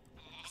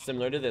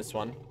 Similar to this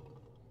one.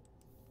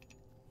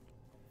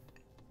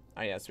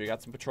 Oh yeah, so we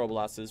got some patrol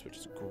blosses, which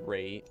is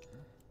great.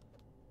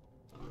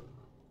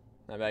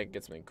 I bet I could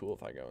get something cool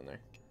if I go in there.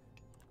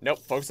 Nope,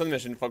 focus on the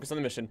mission, focus on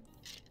the mission.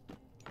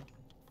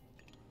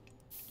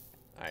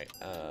 Alright,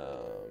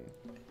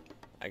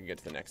 I can get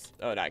to the next...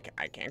 Oh, no, I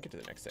can't get to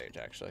the next stage,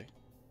 actually.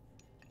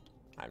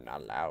 I'm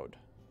not allowed.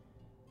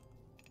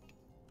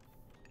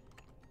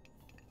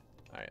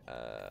 Alright,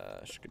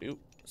 shkadoo.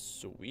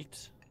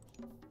 Sweet.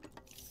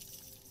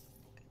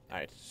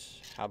 Alright,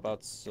 how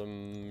about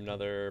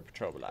another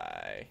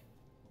patrobli?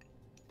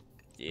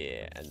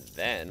 Yeah, and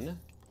then...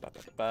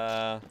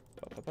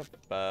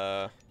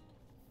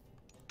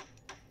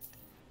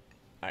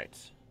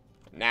 Alright.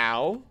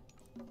 Now,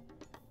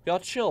 We all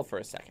chill for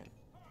a second.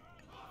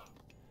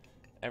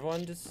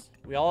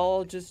 We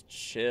all just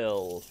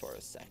chill for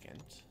a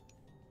second.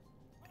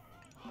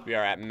 We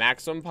are at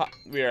maximum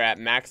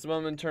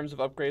in terms of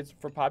upgrades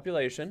for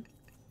population.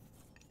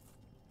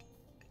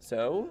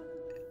 So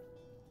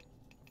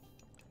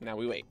now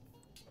we wait.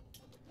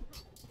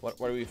 What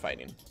are we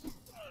fighting?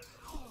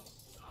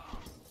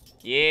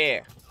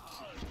 Yeah.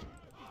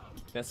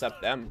 Mess up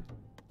them.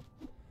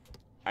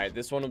 Alright,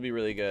 this one will be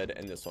really good,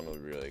 and this one will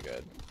be really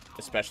good.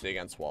 Especially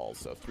against walls.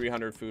 So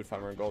 300 food,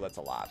 500 gold, that's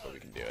a lot, but we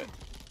can do it.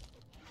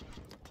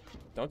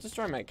 Don't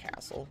destroy my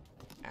castle,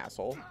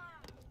 asshole.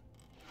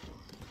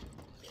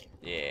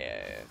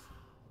 Yeah.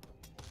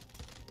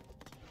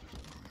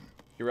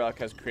 Your relic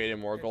has created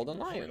more golden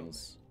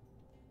lions.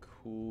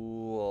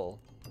 Cool.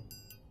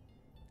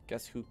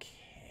 Guess who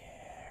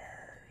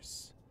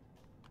cares?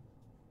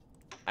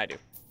 I do.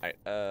 Alright,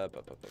 oh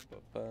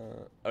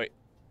wait.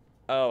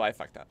 Oh, I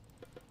fucked up.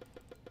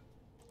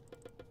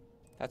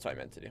 That's what I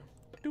meant to do.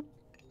 Doop.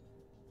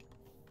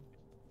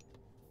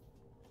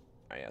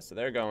 Alright, yeah, so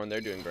they're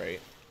doing great.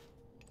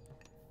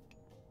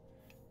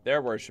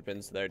 They're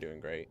worshipping, so they're doing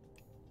great.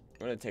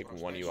 I'm gonna take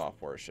one of you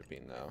off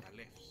worshipping, though.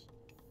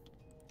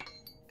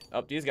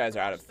 Oh, these guys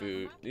are out of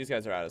food. These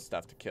guys are out of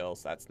stuff to kill,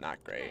 so that's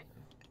not great.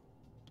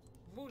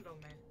 Alright,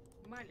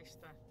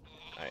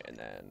 and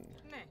then...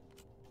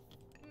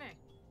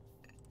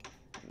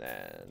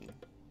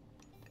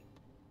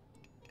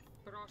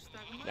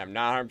 I'm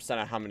not 100%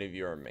 on how many of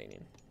you are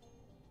remaining.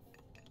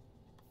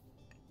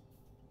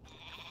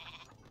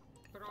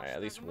 Alright,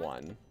 at least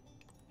 1.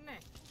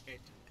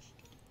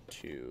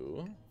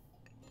 2.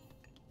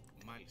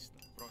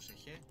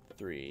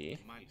 3.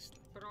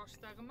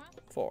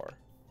 4.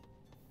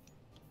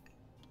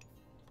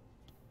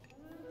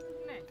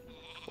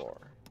 4.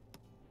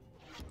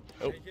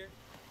 Oh.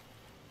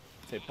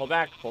 Say, pull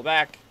back, pull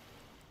back.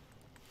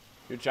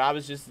 Your job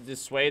is just to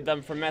dissuade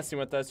them from messing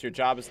with us. Your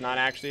job is not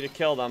actually to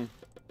kill them.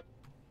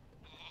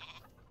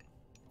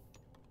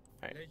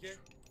 Alright, go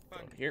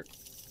over here.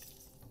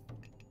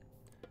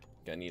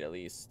 Gonna need at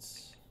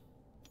least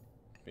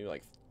maybe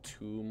like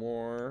 2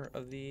 more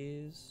of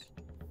these.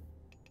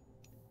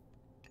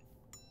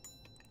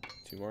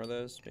 2 more of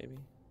those, maybe.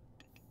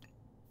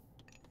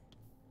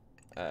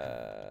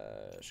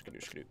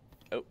 Shkadoo.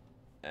 Oh.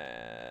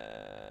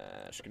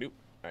 Shkadoo.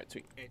 Alright,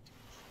 sweet.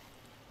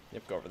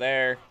 Yep, go over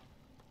there.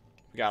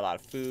 We got a lot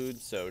of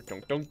food, so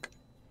dunk.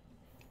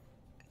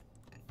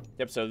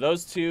 Yep, so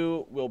those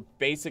 2 will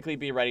basically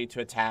be ready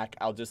to attack.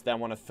 I'll just then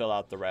want to fill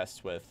out the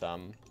rest with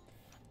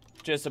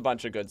just a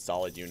bunch of good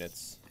solid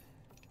units.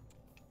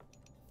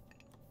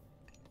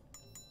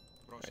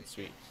 Alright,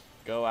 sweet.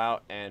 Go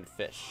out and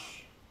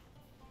fish.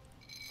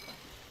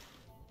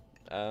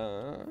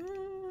 Okay,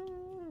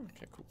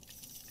 cool.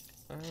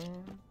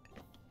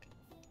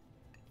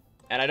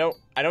 And I don't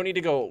need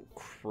to go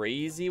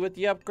crazy with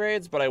the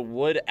upgrades, but I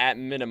would at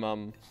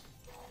minimum.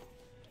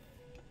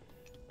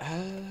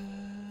 I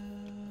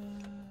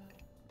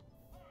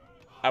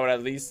would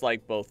at least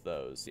like both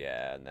those,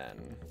 yeah, and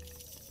then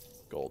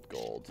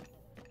gold.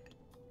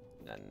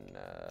 And then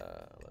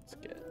let's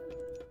get.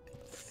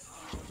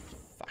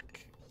 Fuck.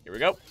 Here we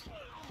go.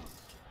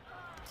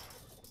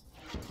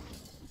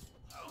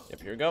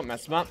 Yep, here we go.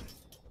 Mess them up.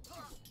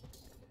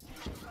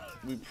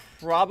 We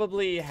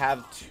probably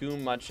have too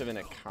much of an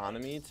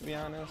economy, to be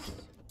honest.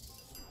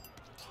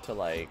 To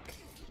like,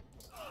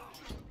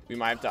 we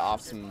might have to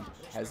off some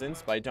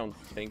peasants, but I don't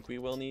think we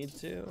will need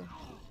to.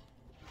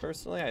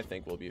 Personally, I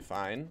think we'll be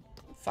fine.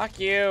 Fuck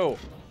you!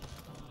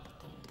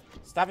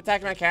 Stop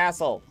attacking my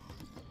castle!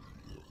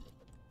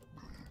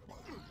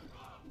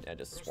 Yeah,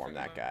 just swarm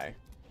that guy.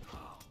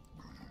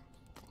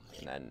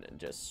 And then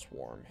just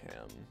swarm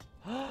him.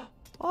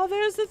 Oh,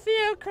 there's the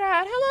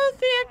Theocrat! Hello,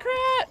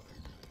 Theocrat!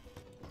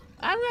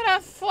 I'm gonna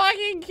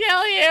fucking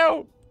kill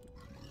you!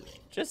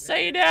 Just so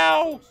you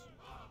know!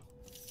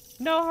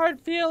 No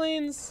hard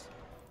feelings!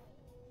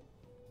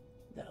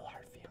 Little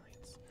hard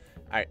feelings.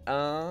 Alright,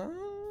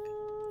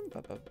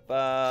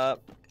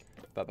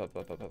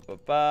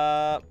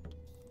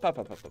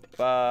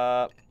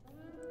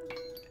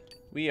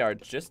 we are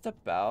just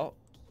about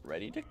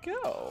ready to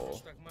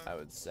go, I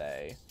would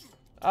say.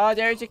 Oh,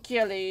 there's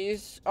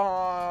Achilles.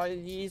 Oh,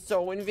 he's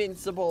so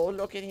invincible.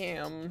 Look at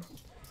him.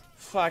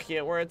 Fuck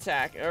it, we're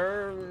attacking.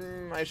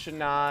 I should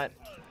not.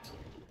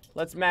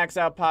 Let's max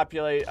out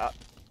populate. Alright,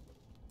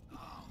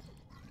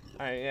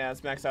 yeah,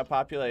 let's max out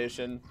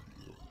population.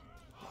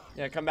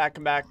 Yeah, come back.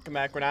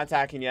 We're not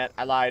attacking yet.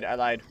 I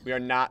lied. We are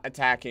not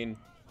attacking.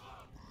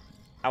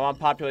 I want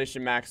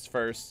population maxed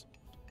first.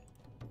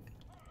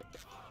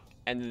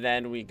 And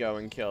then we go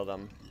and kill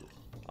them.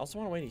 I also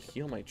want a way to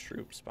heal my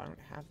troops, but I don't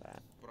have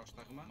that.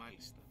 I'm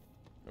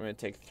going to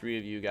take 3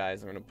 of you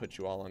guys. I'm going to put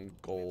you all on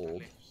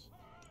gold.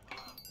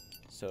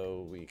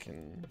 So we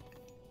can...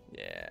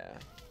 Yeah.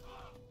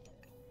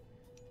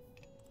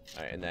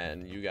 Alright, and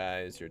then you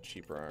guys, you're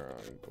cheaper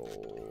on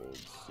gold.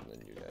 And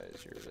then you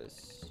guys, you're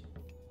this.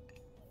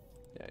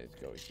 Yeah,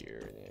 go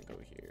here, and then go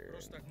here,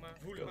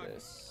 and go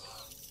this.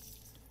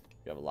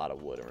 We have a lot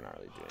of wood, and we're not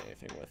really doing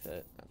anything with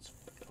it. That's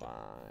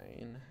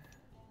fine.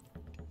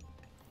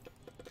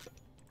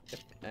 Yep,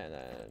 and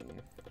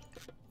then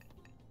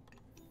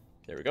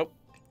there we go.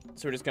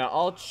 So we're just gonna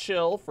all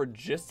chill for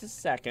just a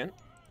second.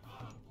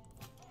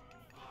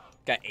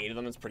 Got 8 of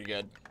them. It's pretty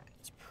good.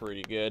 It's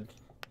pretty good.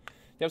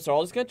 Yep. So we're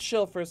all just gonna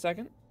chill for a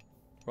second.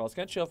 We're all just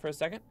gonna chill for a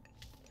second.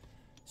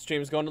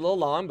 Stream's going a little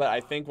long, but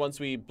I think once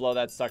we blow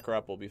that sucker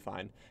up, we'll be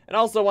fine. And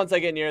also, once I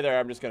get near there,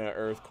 I'm just gonna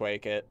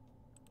earthquake it.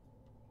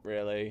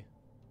 Really.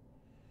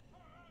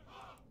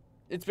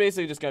 It's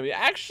basically just gonna be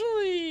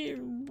actually.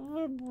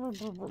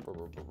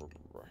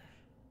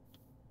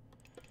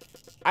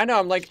 I know.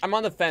 I'm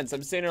on the fence.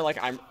 I'm sitting there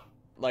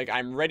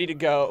I'm ready to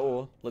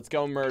go. Let's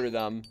go murder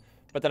them.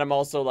 But then I'm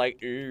also like,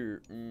 I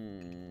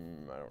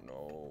don't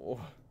know.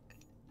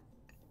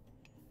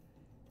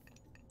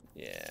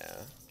 Yeah.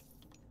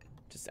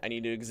 I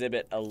need to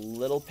exhibit a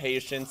little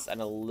patience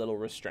and a little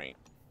restraint.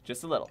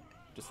 Just a little.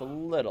 Just a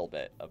little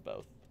bit of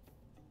both.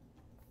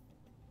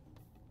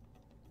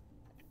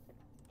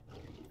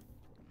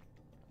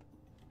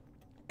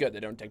 Good,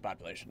 they don't take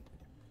population.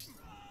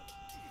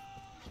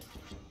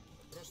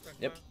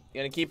 Yep. You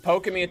gonna keep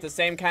poking me at the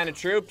same kind of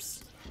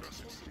troops?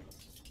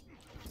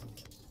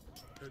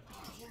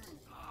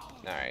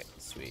 Alright,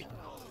 sweet.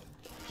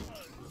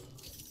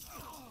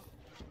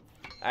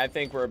 I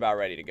think we're about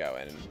ready to go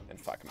in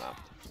and fuck them up.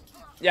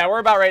 Yeah, we're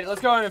about ready.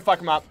 Let's go in and fuck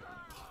them up.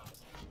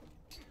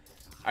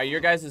 Alright, your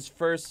guys'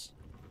 first...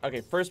 Okay,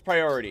 first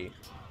priority.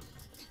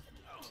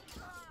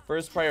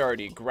 First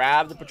priority.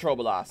 Grab the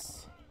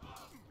Petrobolas.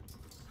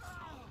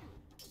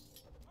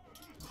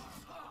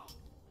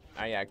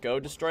 Oh yeah, go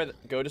destroy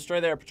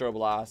their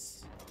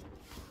Petrobolas.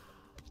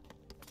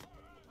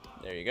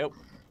 There you go.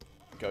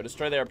 Go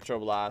destroy their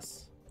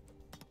Petrobolas.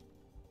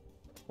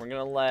 We're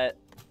gonna let...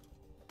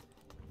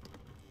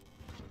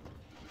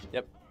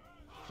 Yep.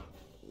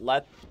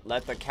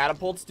 Let the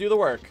catapults do the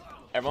work.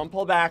 Everyone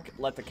pull back.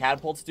 Let the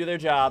catapults do their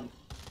job.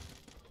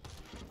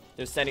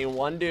 They're sending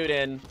one dude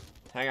in.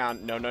 Hang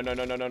on.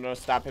 No.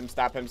 Stop him.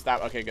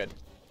 Okay, good.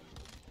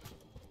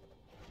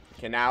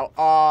 Okay, now.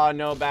 Oh,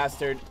 no,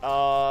 bastard.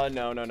 Oh,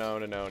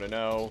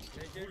 no.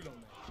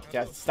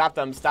 Yeah, stop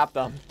them.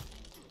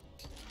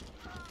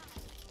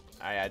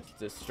 Alright, I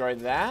destroyed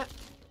that.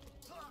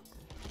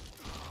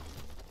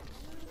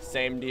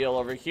 Same deal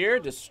over here.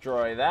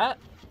 Destroy that.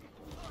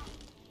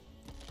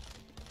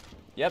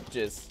 Yep,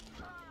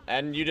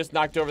 and you just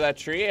knocked over that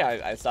tree.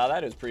 I saw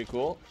that. It was pretty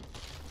cool.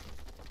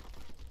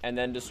 And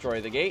then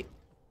destroy the gate.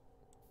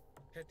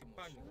 Am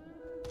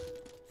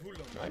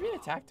I being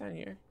attacked down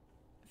here?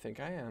 I think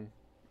I am.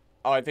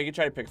 Oh, I think he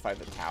tried to pick fight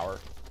the tower.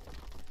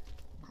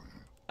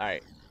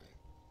 Alright.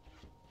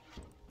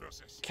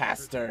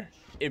 Caster.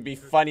 It'd be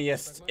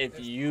funniest if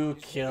you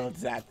killed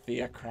that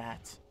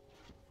theocrat.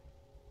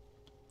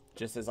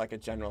 Just as like a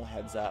general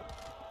heads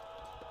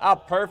up. Oh,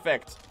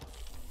 perfect.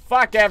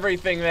 Fuck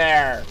everything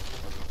there.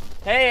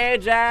 Hey,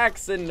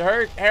 Ajax and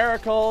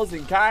Heracles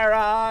and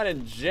Chiron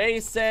and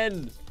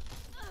Jason.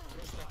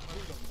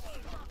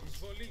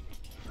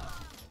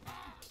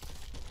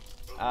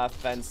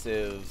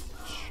 Offensive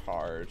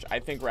charge. I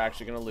think we're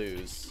actually gonna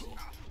lose.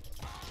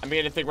 I'm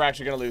beginning to think we're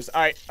actually gonna lose.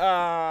 All right.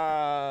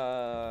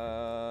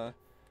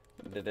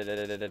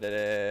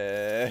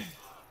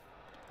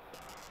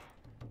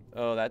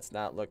 Oh, that's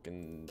not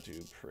looking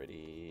too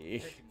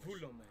pretty.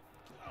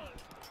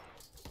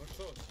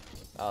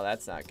 Oh,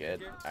 that's not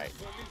good. All right.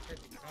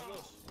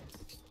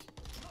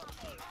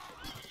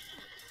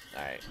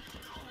 All right.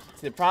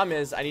 See, the problem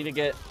is I need to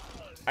get... All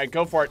right,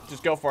 go for it.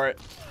 Just go for it.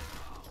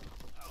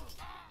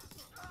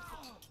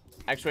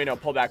 Actually, no.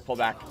 Pull back. Pull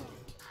back.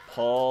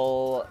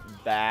 Pull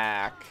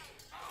back.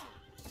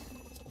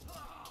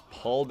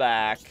 Pull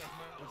back.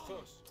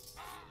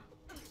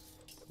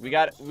 We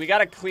got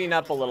to clean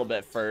up a little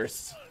bit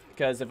first.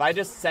 Because if I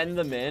just send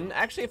them in...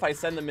 Actually, if I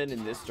send them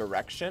in this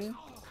direction...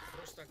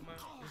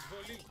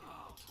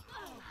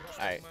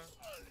 Alright.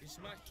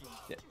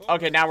 Yeah.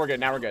 Okay, now we're good.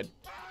 Now we're good.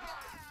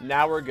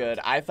 Now we're good.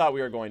 I thought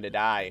we were going to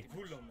die.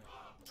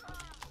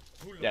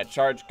 Yeah,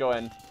 charge, go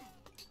in.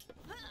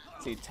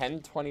 Let's see,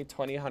 10, 20,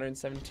 20,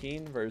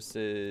 117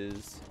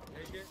 versus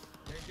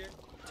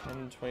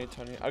 10, 20,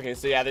 20. Okay,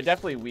 so yeah, they're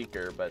definitely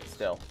weaker, but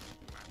still.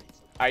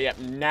 Alright, yep.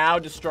 Now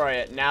destroy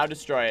it. Now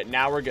destroy it.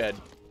 Now we're good.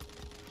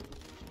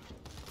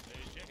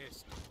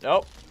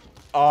 Nope.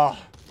 Oh.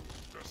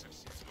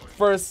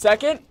 For a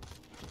second,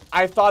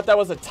 I thought that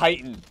was a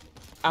Titan.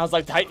 I was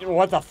like, Titan,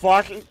 what the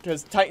fuck?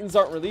 Because Titans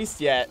aren't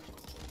released yet.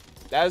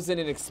 That was in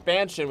an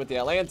expansion with the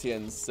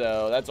Atlanteans,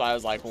 so that's why I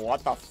was like,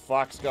 what the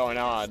fuck's going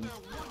on?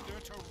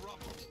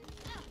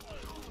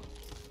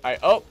 Alright,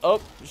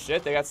 oh,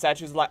 shit, they got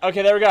statues alive.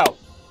 Okay, there we go.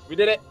 We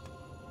did it.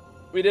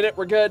 We did it,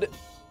 we're good.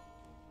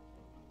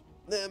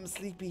 I'm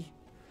sleepy.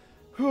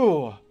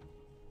 Whew.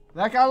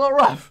 That got a little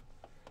rough.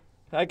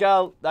 That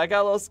got a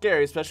little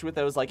scary, especially with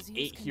those, like,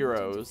 8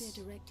 heroes.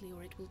 Directly,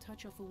 or it will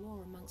touch off a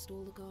war amongst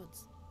all the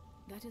gods.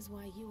 That is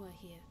why you are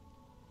here.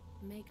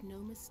 Make no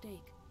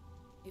mistake.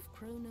 If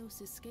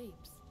Kronos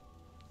escapes,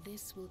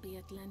 this will be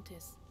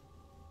Atlantis.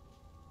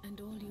 And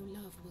all you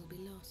love will be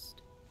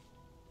lost.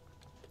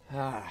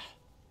 Ah.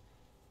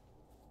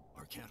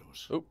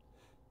 Lycanthos. Oop.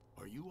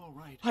 Are you all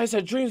right? I just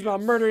had dreams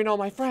about murdering all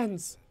my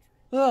friends.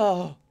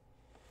 Oh.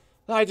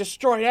 I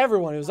destroyed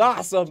everyone. It was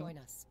awesome. Join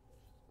us.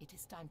 It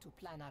is time to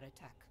plan our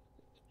attack.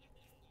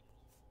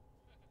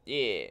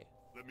 Yeah.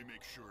 Let me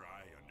make sure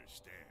I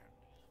understand.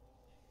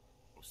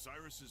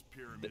 Osiris's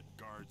pyramid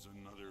guards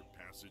another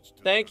passage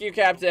to Thank you,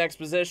 Captain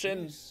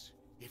Exposition. Yes.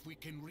 If we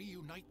can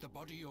reunite the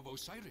body of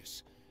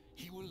Osiris,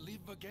 he will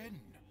live again.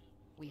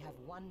 We have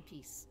one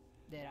piece.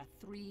 There are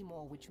 3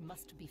 more which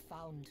must be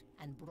found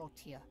and brought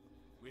here.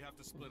 We have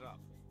to split up.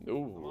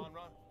 Ooh.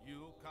 Amonra,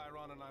 you,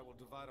 Chiron, and I will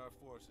divide our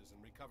forces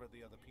and recover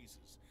the other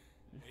pieces.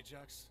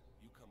 Ajax,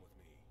 you come with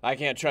me. I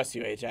can't trust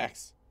you,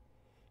 Ajax.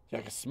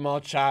 You're like a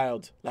small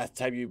child. Last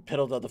time you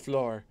piddled on the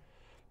floor.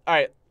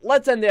 Alright,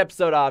 let's end the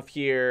episode off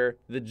here.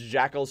 The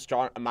Jackal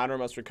strong Amonra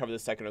must recover the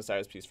second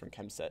Osiris piece from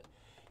Chemset.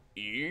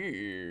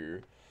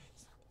 Ew.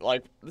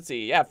 Like, let's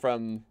see, yeah,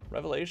 from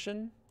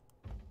Revelation.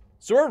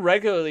 So we're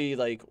regularly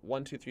like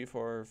 1, 2, 3,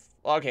 4.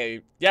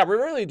 Okay, yeah,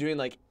 we're really doing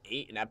like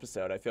 8 an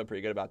episode. I feel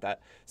pretty good about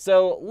that.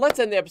 So let's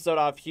end the episode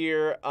off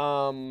here.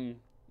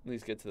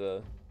 Let's get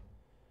to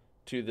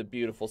the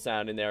beautiful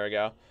sound, and there we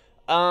go.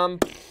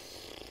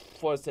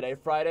 What was today?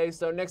 Friday.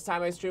 So next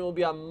time I stream will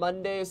be on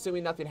Monday,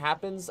 assuming nothing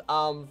happens.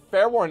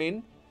 Fair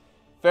warning.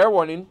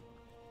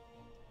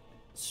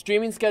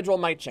 Streaming schedule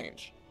might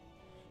change.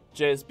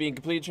 Just being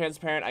completely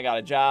transparent, I got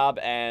a job,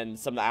 and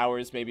some of the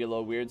hours may be a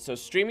little weird. So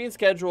streaming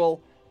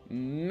schedule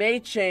may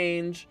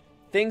change.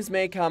 Things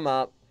may come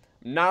up.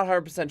 I'm not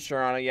 100%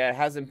 sure on it yet. It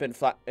hasn't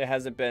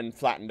been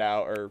flattened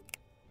out, or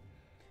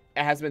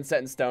it hasn't been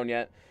set in stone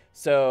yet.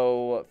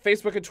 So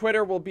Facebook and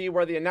Twitter will be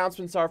where the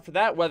announcements are for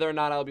that, whether or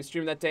not I'll be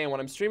streaming that day and when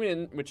I'm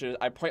streaming, which is,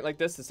 I point like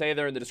this to say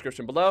they're in the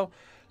description below.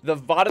 The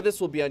VOD of this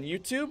will be on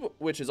YouTube,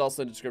 which is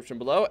also in the description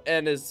below,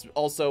 and is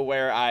also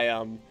where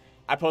I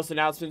post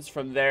announcements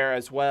from there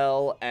as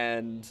well.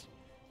 And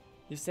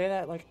you say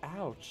that like,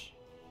 ouch.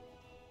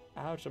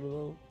 Ouch, I'm a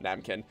little... Nah,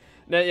 I'm kidding.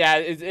 No, yeah,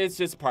 it's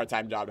just a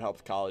part-time job to help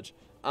with college.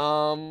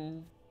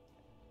 So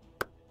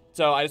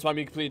I just want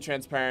to be completely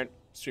transparent.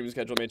 Streaming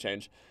schedule may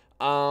change.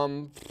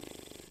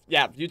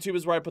 Yeah, YouTube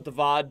is where I put the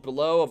VOD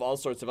below of all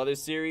sorts of other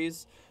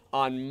series.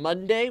 On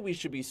Monday, we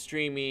should be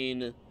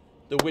streaming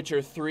The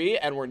Witcher 3,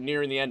 and we're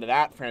nearing the end of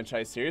that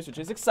franchise series, which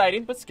is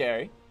exciting but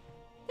scary.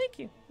 Thank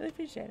you. I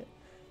appreciate it.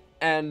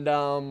 And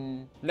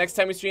next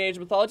time we stream Age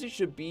of Mythology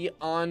should be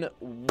on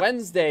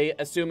Wednesday,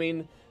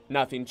 assuming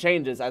nothing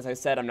changes. As I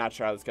said, I'm not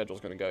sure how the schedule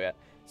is going to go yet.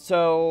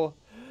 So,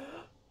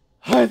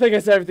 I think I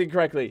said everything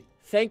correctly.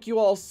 Thank you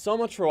all so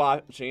much for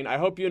watching. I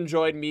hope you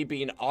enjoyed me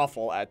being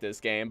awful at this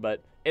game,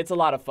 but it's a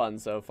lot of fun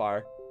so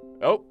far.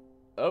 Oh,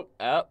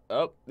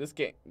 this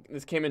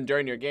came in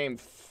during your game.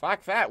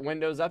 Fuck that,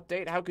 Windows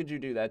Update. How could you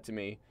do that to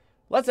me?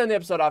 Let's end the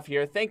episode off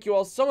here. Thank you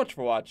all so much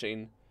for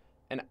watching,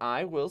 and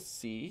I will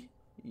see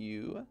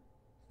you.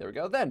 There we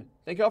go then.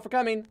 Thank you all for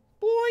coming.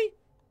 Boy.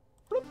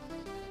 Bloop.